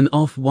skeleton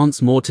off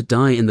once more to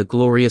die in the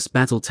glorious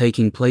battle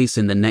taking place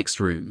in the next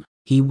room.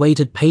 He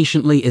waited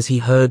patiently as he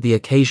heard the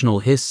occasional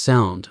hiss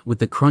sound with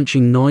the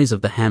crunching noise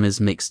of the hammers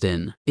mixed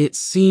in. It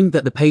seemed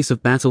that the pace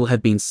of battle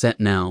had been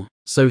set now,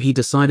 so he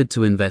decided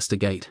to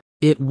investigate.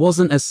 It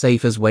wasn't as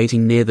safe as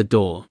waiting near the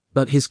door,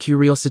 but his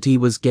curiosity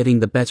was getting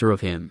the better of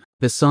him.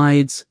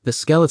 Besides, the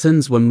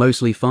skeletons were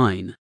mostly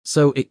fine,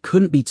 so it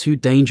couldn't be too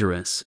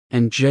dangerous,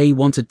 and Jay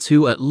wanted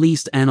to at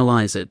least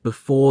analyze it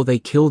before they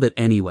killed it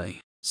anyway.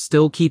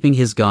 Still keeping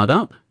his guard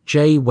up,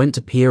 Jay went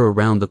to peer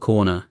around the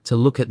corner to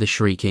look at the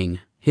shrieking,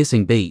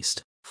 hissing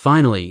beast.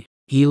 Finally,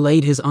 he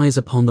laid his eyes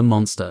upon the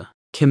monster.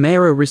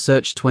 Chimera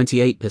research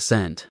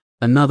 28%.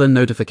 Another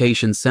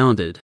notification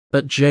sounded,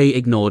 but Jay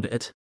ignored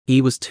it. He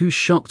was too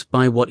shocked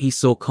by what he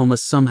saw,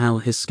 somehow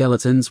his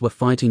skeletons were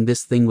fighting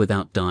this thing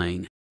without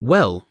dying.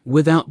 Well,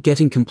 without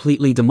getting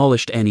completely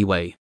demolished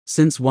anyway,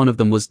 since one of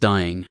them was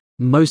dying.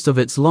 Most of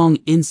its long,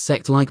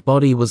 insect-like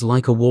body was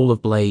like a wall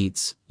of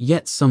blades,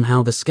 yet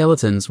somehow the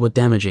skeletons were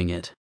damaging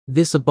it.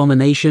 This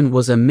abomination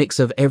was a mix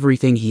of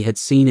everything he had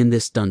seen in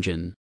this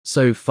dungeon.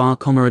 So far, a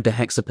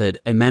dehexapod,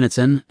 a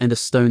maniton, and a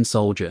stone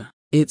soldier.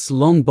 Its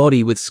long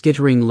body with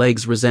skittering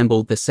legs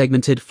resembled the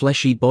segmented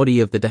fleshy body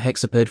of the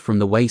dehexapod from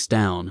the waist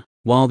down,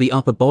 while the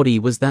upper body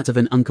was that of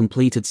an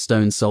uncompleted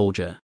stone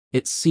soldier.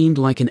 It seemed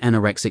like an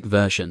anorexic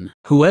version.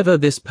 Whoever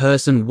this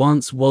person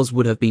once was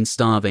would have been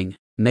starving,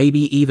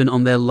 maybe even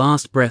on their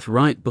last breath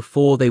right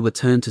before they were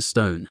turned to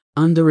stone.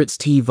 Under its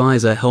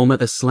T-visor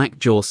helmet a slack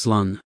jaw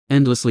slung,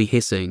 endlessly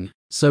hissing,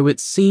 so it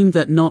seemed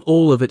that not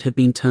all of it had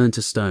been turned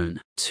to stone.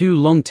 Two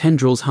long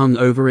tendrils hung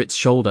over its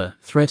shoulder,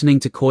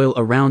 threatening to coil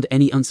around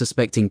any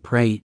unsuspecting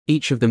prey,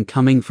 each of them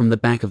coming from the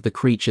back of the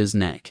creature's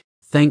neck.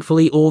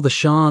 Thankfully, all the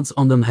shards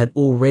on them had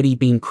already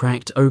been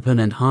cracked open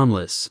and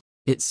harmless.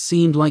 It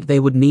seemed like they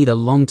would need a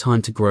long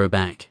time to grow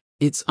back.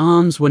 Its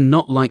arms were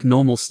not like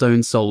normal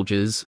stone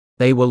soldiers.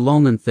 They were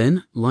long and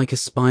thin, like a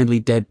spindly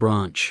dead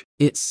branch.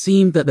 It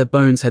seemed that the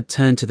bones had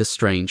turned to the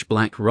strange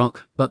black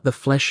rock, but the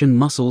flesh and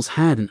muscles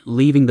hadn't,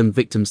 leaving them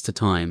victims to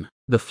time.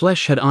 The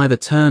flesh had either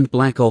turned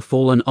black or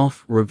fallen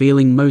off,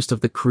 revealing most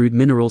of the crude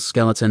mineral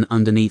skeleton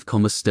underneath,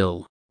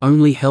 still,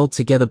 only held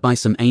together by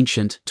some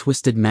ancient,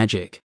 twisted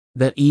magic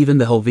that even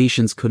the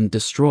Helvetians couldn't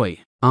destroy.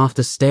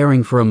 After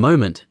staring for a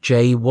moment,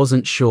 Jay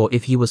wasn't sure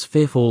if he was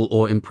fearful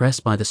or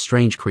impressed by the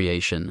strange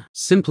creation.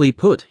 Simply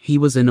put, he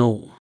was in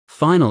awe.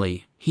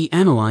 Finally, he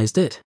analyzed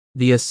it.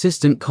 The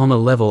assistant,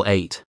 level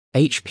 8,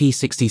 HP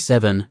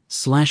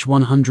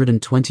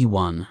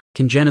 67/121,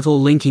 congenital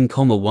linking,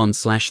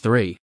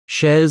 1/3,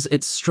 shares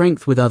its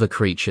strength with other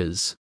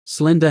creatures.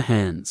 Slender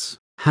hands.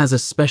 Has a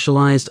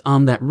specialized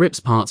arm that rips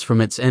parts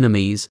from its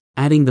enemies,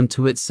 adding them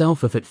to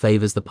itself if it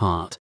favors the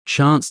part.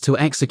 Chance to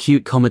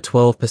execute,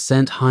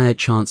 12% higher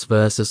chance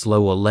versus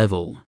lower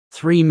level.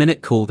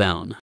 3-minute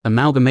cooldown.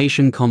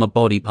 Amalgamation,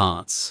 body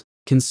parts.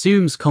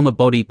 Consumes,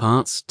 body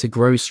parts to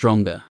grow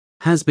stronger.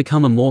 Has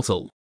become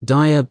immortal.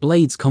 Dire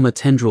blades,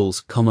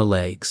 tendrils,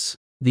 legs.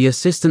 The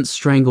assistant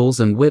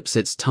strangles and whips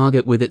its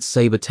target with its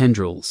saber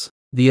tendrils.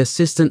 The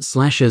assistant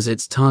slashes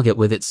its target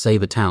with its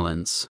saber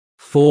talons.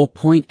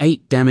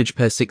 4.8 damage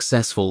per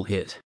successful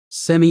hit.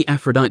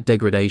 Semi-Aphrodite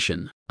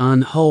degradation.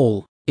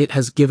 Unwhole. It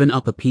has given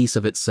up a piece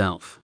of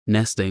itself.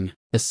 Nesting.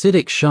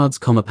 Acidic shards,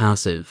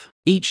 passive.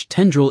 Each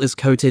tendril is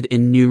coated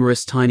in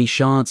numerous tiny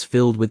shards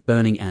filled with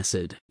burning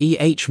acid.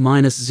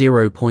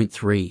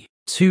 EH-0.3.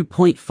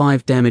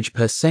 2.5 damage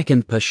per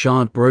second per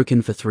shard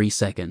broken for 3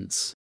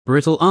 seconds.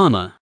 Brittle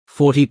armor.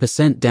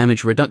 40%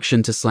 damage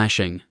reduction to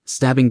slashing,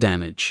 stabbing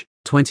damage.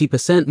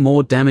 20%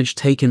 more damage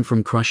taken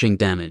from crushing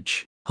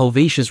damage.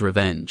 Helvetia's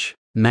Revenge.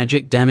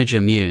 Magic damage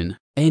immune.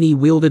 Any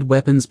wielded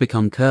weapons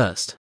become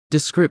cursed.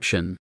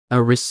 Description. A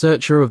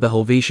researcher of the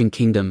Helvetian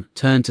kingdom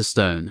turned to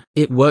stone.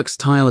 It works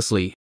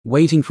tirelessly,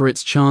 waiting for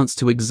its chance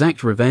to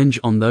exact revenge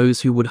on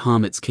those who would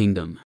harm its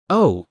kingdom.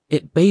 Oh,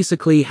 it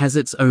basically has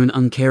its own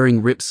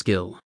uncaring rip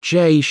skill.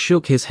 Jay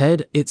shook his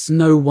head. It's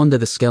no wonder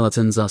the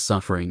skeletons are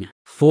suffering.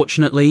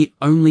 Fortunately,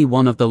 only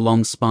one of the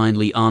long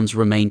spindly arms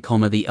remained,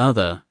 the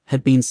other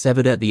had been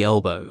severed at the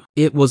elbow.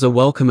 It was a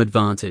welcome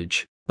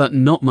advantage, but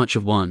not much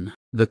of one.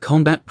 The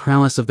combat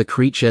prowess of the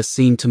creature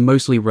seemed to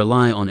mostly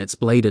rely on its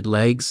bladed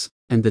legs,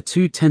 and the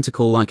two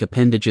tentacle-like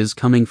appendages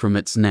coming from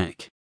its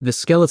neck. The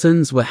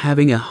skeletons were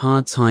having a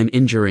hard time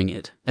injuring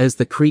it, as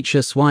the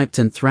creature swiped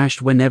and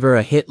thrashed whenever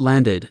a hit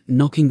landed,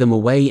 knocking them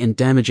away and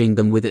damaging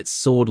them with its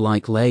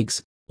sword-like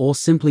legs, or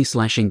simply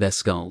slashing their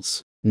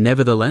skulls.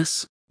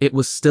 Nevertheless, it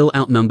was still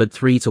outnumbered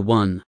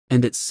 3-1,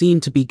 and it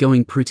seemed to be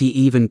going pretty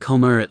even,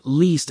 at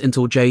least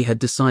until Jay had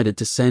decided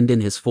to send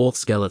in his fourth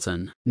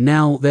skeleton.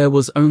 Now there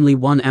was only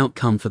one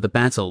outcome for the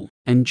battle,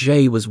 and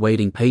Jay was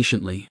waiting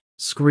patiently.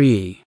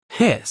 Scree.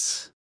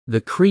 Hiss.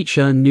 The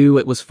creature knew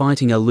it was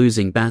fighting a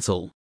losing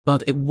battle,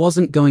 but it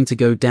wasn't going to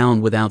go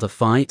down without a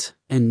fight,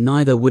 and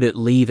neither would it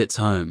leave its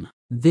home.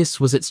 This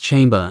was its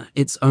chamber,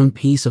 its own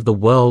piece of the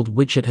world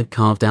which it had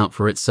carved out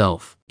for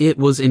itself. It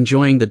was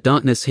enjoying the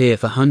darkness here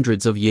for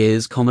hundreds of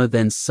years,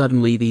 then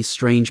suddenly these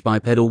strange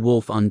bipedal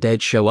wolf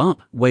undead show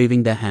up,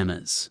 waving their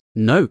hammers.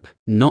 Nope,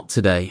 not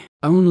today.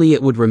 Only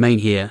it would remain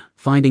here,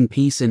 finding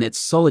peace in its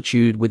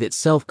solitude with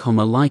itself,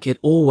 like it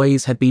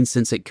always had been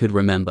since it could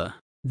remember.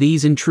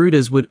 These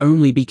intruders would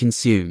only be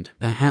consumed.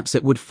 Perhaps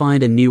it would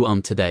find a new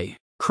today.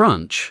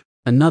 Crunch!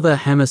 Another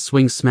hammer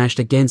swing smashed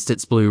against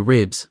its blue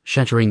ribs,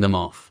 shattering them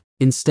off.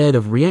 Instead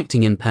of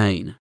reacting in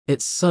pain,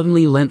 it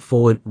suddenly leant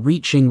forward,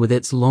 reaching with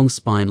its long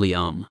spindly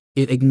arm.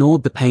 It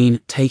ignored the pain,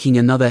 taking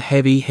another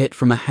heavy hit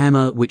from a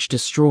hammer which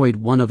destroyed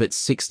one of its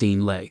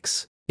 16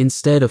 legs.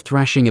 Instead of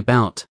thrashing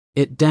about,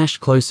 it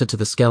dashed closer to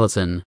the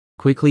skeleton,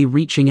 quickly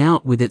reaching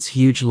out with its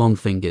huge long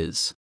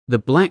fingers. The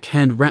black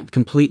hand wrapped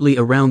completely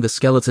around the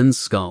skeleton's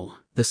skull.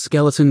 The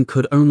skeleton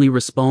could only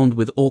respond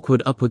with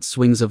awkward upward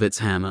swings of its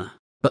hammer.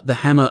 But the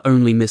hammer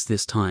only missed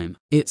this time.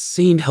 It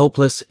seemed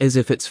helpless, as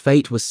if its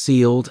fate was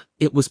sealed.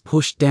 It was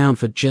pushed down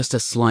for just a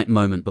slight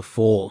moment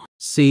before.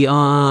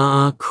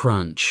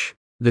 Crunch.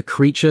 The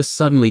creature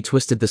suddenly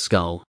twisted the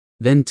skull,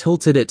 then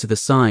tilted it to the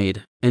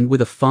side, and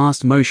with a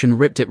fast motion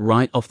ripped it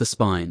right off the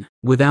spine.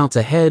 Without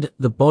a head,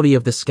 the body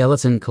of the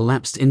skeleton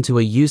collapsed into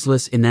a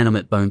useless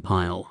inanimate bone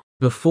pile.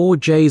 Before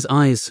Jay's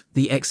eyes,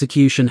 the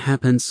execution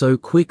happened so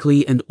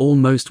quickly and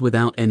almost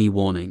without any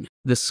warning.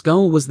 The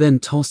skull was then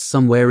tossed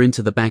somewhere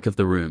into the back of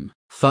the room.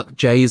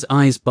 Jay's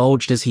eyes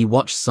bulged as he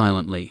watched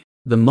silently.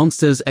 The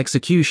monster's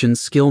execution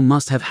skill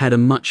must have had a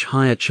much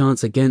higher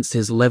chance against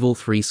his level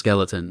 3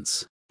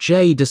 skeletons.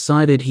 Jay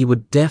decided he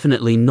would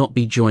definitely not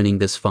be joining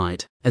this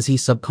fight, as he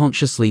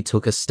subconsciously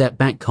took a step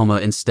back,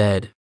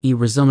 instead. He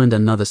resummoned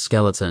another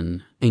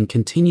skeleton, and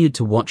continued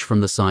to watch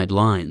from the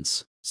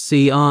sidelines.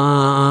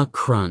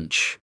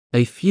 Crunch.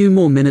 A few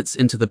more minutes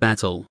into the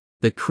battle,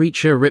 the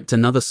creature ripped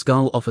another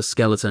skull off a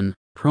skeleton,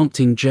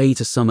 prompting Jay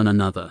to summon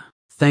another.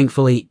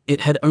 Thankfully,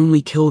 it had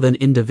only killed an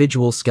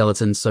individual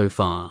skeleton so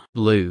far.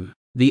 Blue.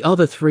 The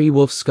other 3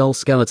 wolf skull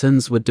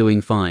skeletons were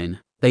doing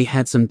fine. They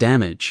had some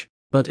damage,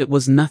 but it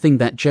was nothing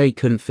that Jay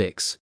couldn't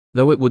fix,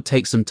 though it would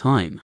take some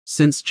time.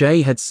 Since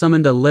Jay had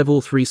summoned a level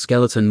 3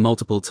 skeleton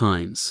multiple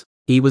times,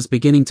 he was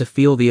beginning to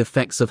feel the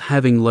effects of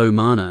having low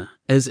mana,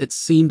 as it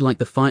seemed like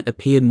the fight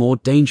appeared more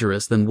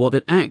dangerous than what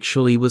it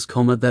actually was,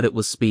 that it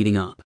was speeding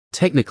up.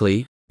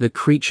 Technically, the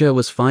creature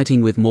was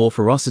fighting with more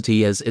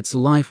ferocity as its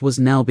life was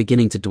now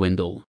beginning to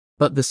dwindle.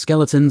 But the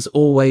skeletons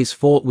always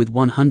fought with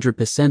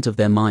 100% of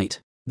their might.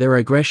 Their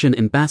aggression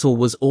in battle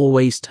was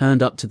always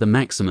turned up to the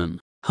maximum.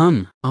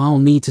 I'll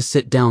need to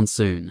sit down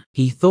soon,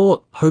 he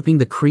thought, hoping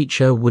the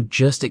creature would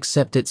just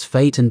accept its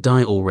fate and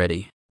die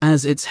already.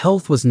 As its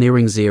health was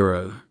nearing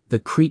 0, the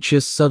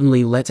creature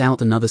suddenly let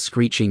out another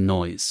screeching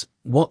noise,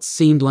 what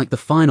seemed like the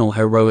final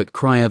heroic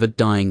cry of a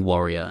dying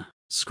warrior.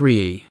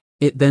 Scree.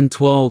 It then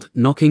twirled,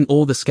 knocking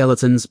all the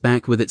skeletons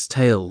back with its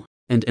tail,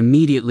 and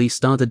immediately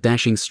started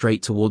dashing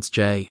straight towards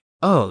Jay.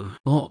 Oh,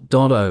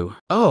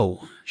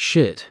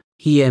 shit.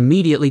 He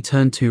immediately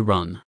turned to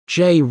run.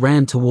 Jay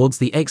ran towards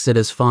the exit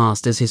as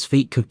fast as his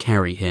feet could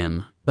carry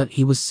him, but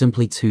he was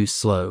simply too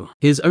slow.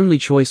 His only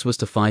choice was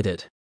to fight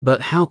it.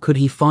 But how could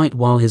he fight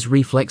while his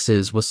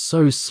reflexes were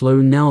so slow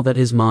now that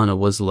his mana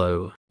was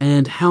low?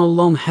 And how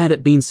long had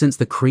it been since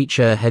the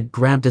creature had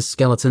grabbed a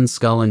skeleton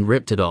skull and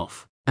ripped it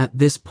off? At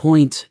this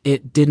point,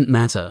 it didn't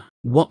matter.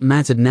 What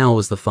mattered now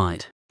was the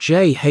fight.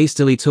 Jay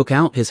hastily took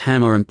out his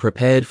hammer and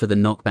prepared for the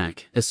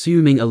knockback,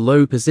 assuming a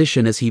low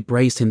position as he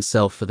braced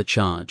himself for the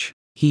charge.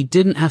 He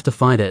didn't have to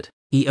fight it.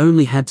 He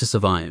only had to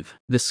survive.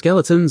 The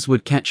skeletons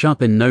would catch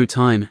up in no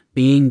time,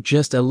 being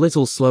just a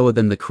little slower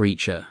than the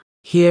creature.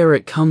 Here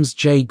it comes,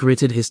 Jay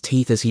gritted his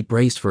teeth as he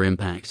braced for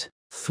impact.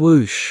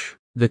 Thwoosh!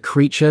 The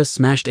creature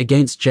smashed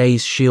against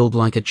Jay's shield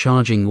like a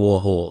charging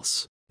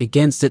warhorse.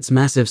 Against its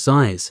massive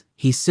size,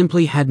 he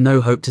simply had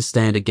no hope to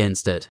stand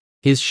against it.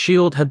 His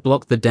shield had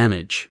blocked the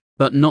damage,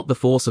 but not the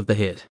force of the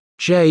hit.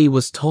 Jay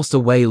was tossed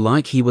away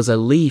like he was a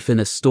leaf in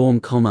a storm,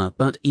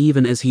 but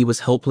even as he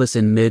was helpless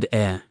in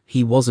mid-air,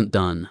 he wasn't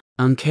done.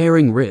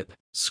 Uncaring rip.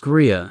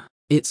 Screer.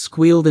 It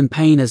squealed in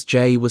pain as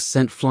Jay was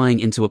sent flying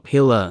into a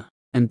pillar,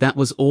 and that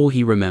was all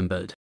he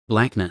remembered.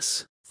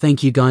 Blackness.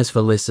 Thank you guys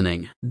for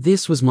listening.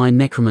 This was my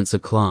Necromancer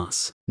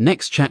class.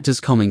 Next chapter's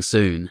coming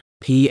soon.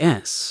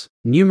 P.S.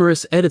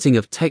 Numerous editing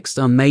of text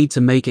are made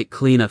to make it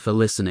cleaner for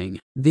listening.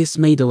 This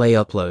may delay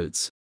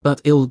uploads,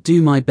 but I'll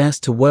do my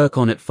best to work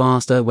on it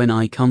faster when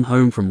I come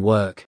home from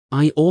work.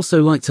 I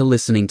also like to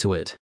listening to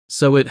it,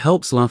 so it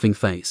helps laughing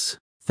face.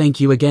 Thank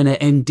you again,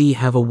 and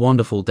have a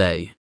wonderful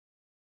day.